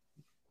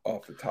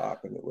 off the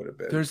top, and it would have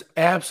been. There's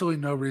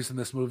absolutely no reason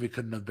this movie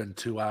couldn't have been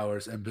 2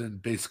 hours and been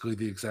basically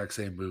the exact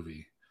same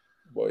movie.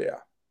 Well, yeah,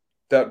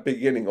 that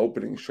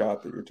opening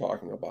shot that you're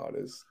talking about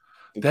is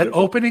that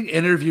opening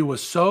interview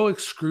was so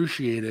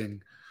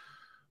excruciating.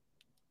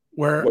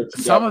 Where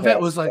some of it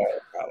was like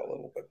got a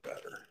little bit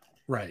better,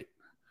 right?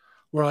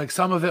 Where like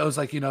some of it was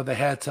like they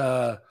had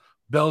to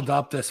build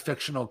up this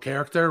fictional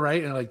character,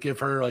 right, and like give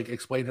her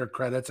explain her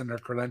credits and her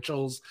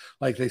credentials.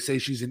 Like they say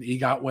she's an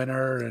EGOT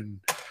winner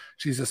and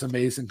she's this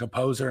amazing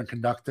composer and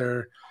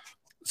conductor.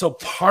 So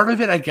part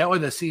of it, I get why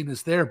the scene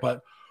is there,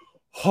 but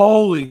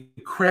holy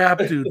crap,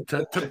 dude!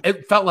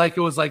 It felt like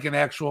it was like an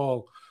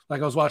actual,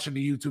 like I was watching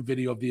the YouTube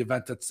video of the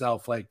event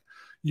itself. Like,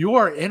 you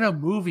are in a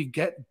movie,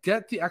 get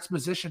the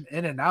exposition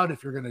in and out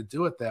if you're going to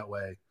do it that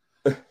way.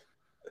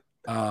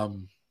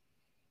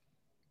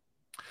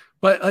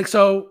 But like,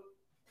 so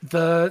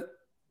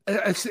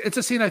it's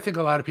a scene I think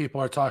a lot of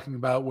people are talking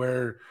about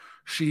where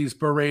she's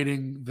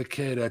berating the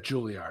kid at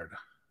Juilliard.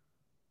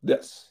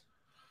 Yes.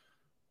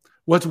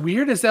 What's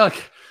weird is that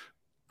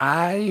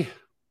I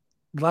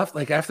left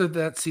after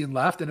that scene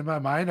left, and in my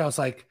mind I was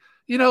like,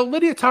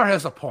 Lydia Tarr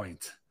has a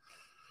point.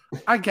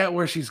 I get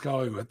where she's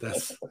going with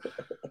this.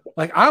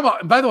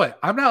 By the way,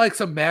 I'm not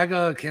some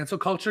MAGA cancel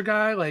culture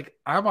guy.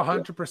 I'm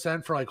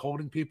 100% for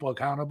holding people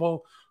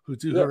accountable who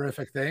do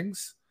horrific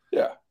things.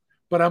 Yeah.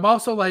 But I'm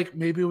also like,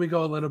 maybe we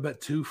go a little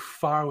bit too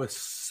far with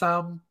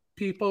some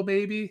people,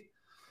 maybe.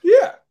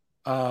 Yeah.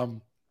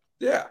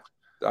 Yeah.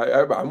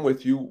 I'm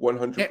with you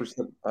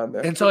 100% on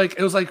that. And so like,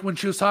 it was like when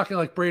she was talking,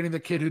 like braiding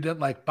the kid who didn't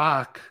like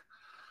Bach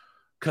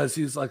because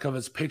he's like of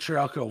his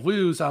patriarchal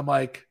views. I'm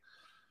like,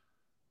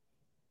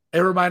 it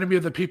reminded me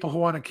of the people who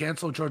want to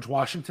cancel George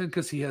Washington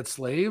because he had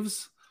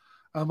slaves.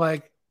 I'm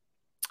like,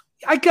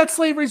 I get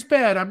slavery's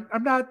bad.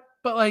 I'm not,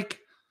 but like,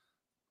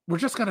 we're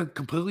just going to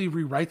completely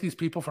rewrite these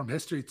people from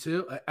history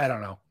too. I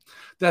don't know.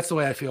 That's the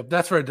way I feel.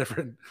 That's for a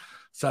different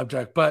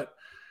subject. But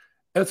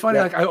it's funny.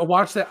 Yeah. Like I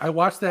watched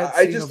that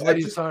scene of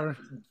Lydia Tarr.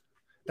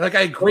 Like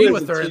I agreed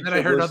with her, and then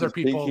I heard other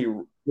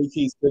people.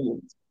 J.K.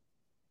 Simmons.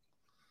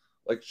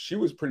 Like she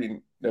was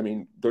pretty. I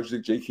mean, don't you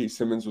think J.K.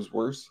 Simmons was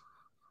worse?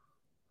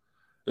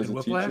 As a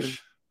Whiplash?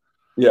 Teacher?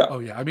 Yeah. Oh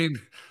yeah. I mean,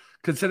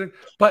 considering,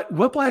 but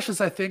Whiplash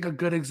is, I think, a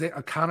good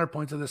a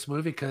counterpoint to this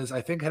movie because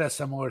I think it has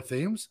similar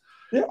themes.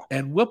 Yeah.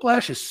 And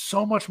Whiplash is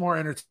so much more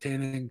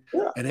entertaining,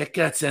 and it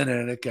gets in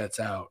and it gets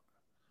out.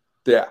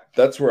 Yeah,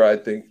 that's where I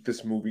think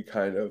this movie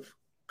kind of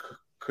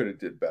could have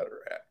did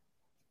better at.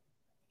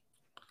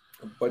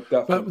 But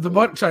definitely. But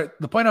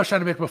the point I was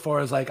trying to make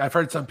before is like I've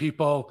heard some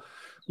people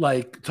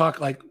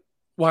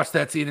watch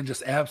that scene and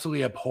just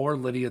absolutely abhor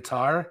Lydia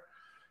Tarr.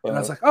 And I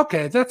was like,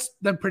 okay, that's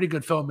then pretty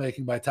good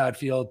filmmaking by Todd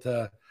Field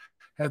to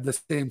have the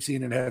same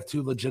scene and have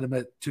two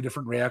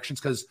different reactions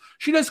because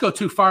she does go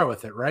too far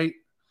with it, right?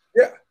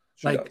 Yeah.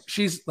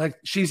 She's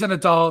an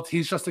adult,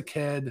 he's just a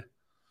kid.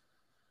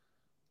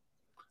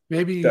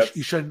 Maybe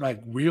you shouldn't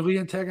like really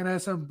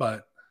antagonize him,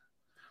 but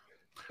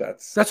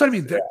that's what I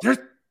mean. Yeah.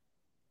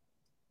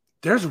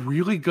 There's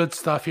really good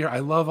stuff here. I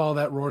love all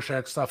that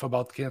Rorschach stuff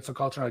about cancel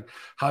culture, like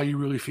how you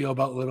really feel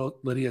about little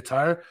Lydia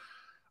Tarr.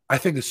 I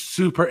think is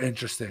super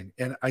interesting.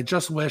 And I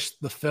just wish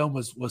the film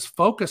was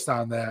focused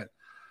on that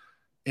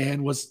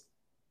and was,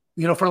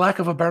 for lack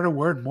of a better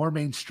word, more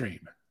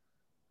mainstream.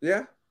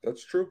 Yeah,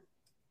 that's true.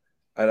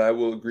 And I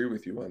will agree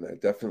with you on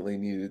that. Definitely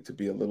needed to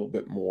be a little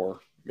bit more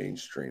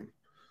mainstream.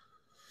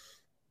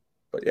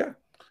 But yeah.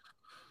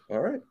 All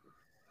right.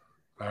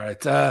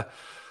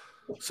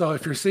 So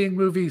if you're seeing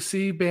movies,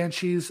 see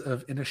Banshees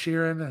of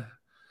Inisherin.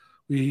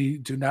 We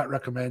do not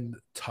recommend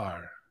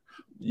Tar.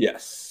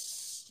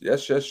 Yes.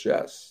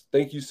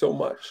 Thank you so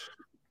much.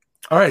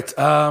 All right.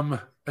 I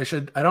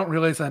don't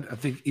realize that I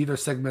think either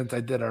segment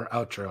I did our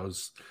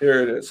outros.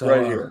 Here it is, so,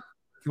 right here.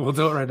 We'll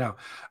do it right now.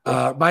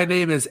 My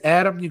name is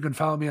Adam. You can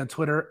follow me on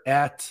Twitter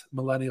at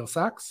Millennial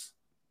Socks.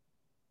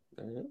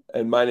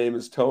 And my name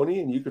is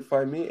Tony, and you can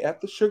find me at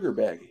the Sugar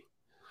Baggie.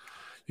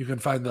 You can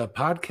find the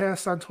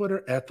podcast on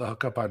Twitter at the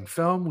Hookup on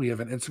Film. We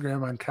have an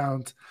Instagram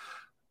account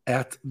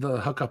at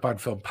the Hookup on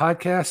Film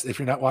podcast. If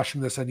you're not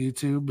watching this on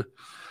YouTube,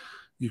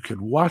 you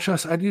can watch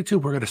us on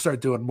YouTube. We're going to start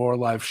doing more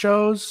live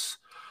shows,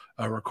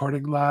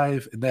 recording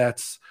live, and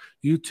that's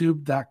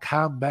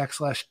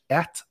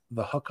youtube.com/at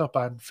the Hookup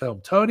on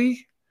Film.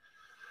 Tony,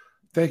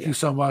 thank you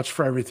so much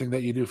for everything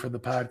that you do for the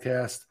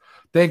podcast.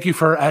 Thank you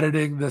for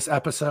editing this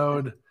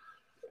episode.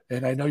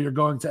 And I know you're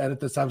going to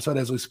edit this episode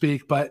as we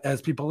speak, but as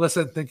people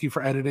listen, thank you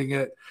for editing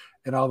it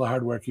and all the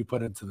hard work you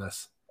put into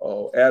this.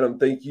 Oh, Adam,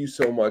 thank you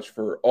so much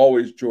for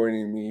always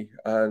joining me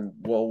on,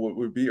 what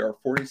would be our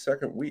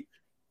 42nd week.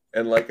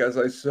 And like, as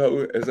I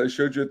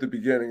showed you at the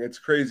beginning, it's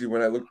crazy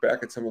when I look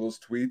back at some of those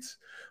tweets.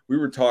 We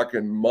were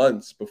talking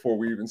months before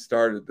we even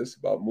started this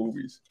about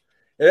movies.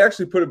 It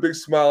actually put a big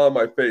smile on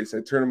my face.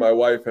 I turned to my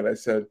wife and I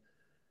said,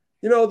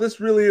 this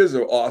really is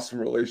an awesome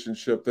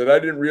relationship that I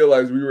didn't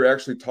realize we were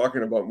actually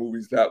talking about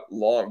movies that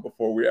long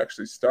before we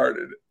actually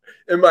started.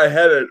 In my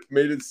head, I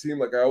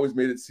always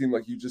made it seem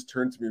like you just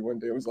turned to me one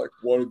day and was like,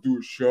 want to do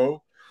a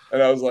show?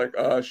 And I was like,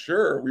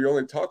 sure. We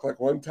only talk like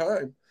one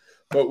time.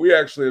 But we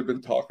actually have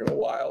been talking a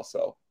while.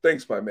 So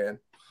thanks, my man.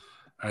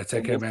 All right,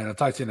 take care, man. I'll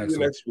talk to you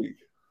next week.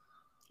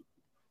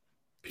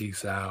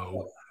 Peace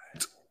out.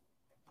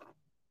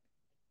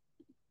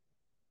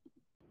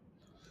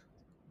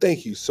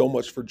 Thank you so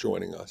much for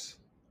joining us.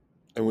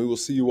 And we will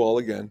see you all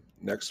again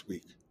next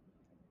week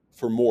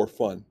for more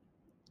fun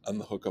on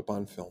the Hookup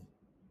on Film.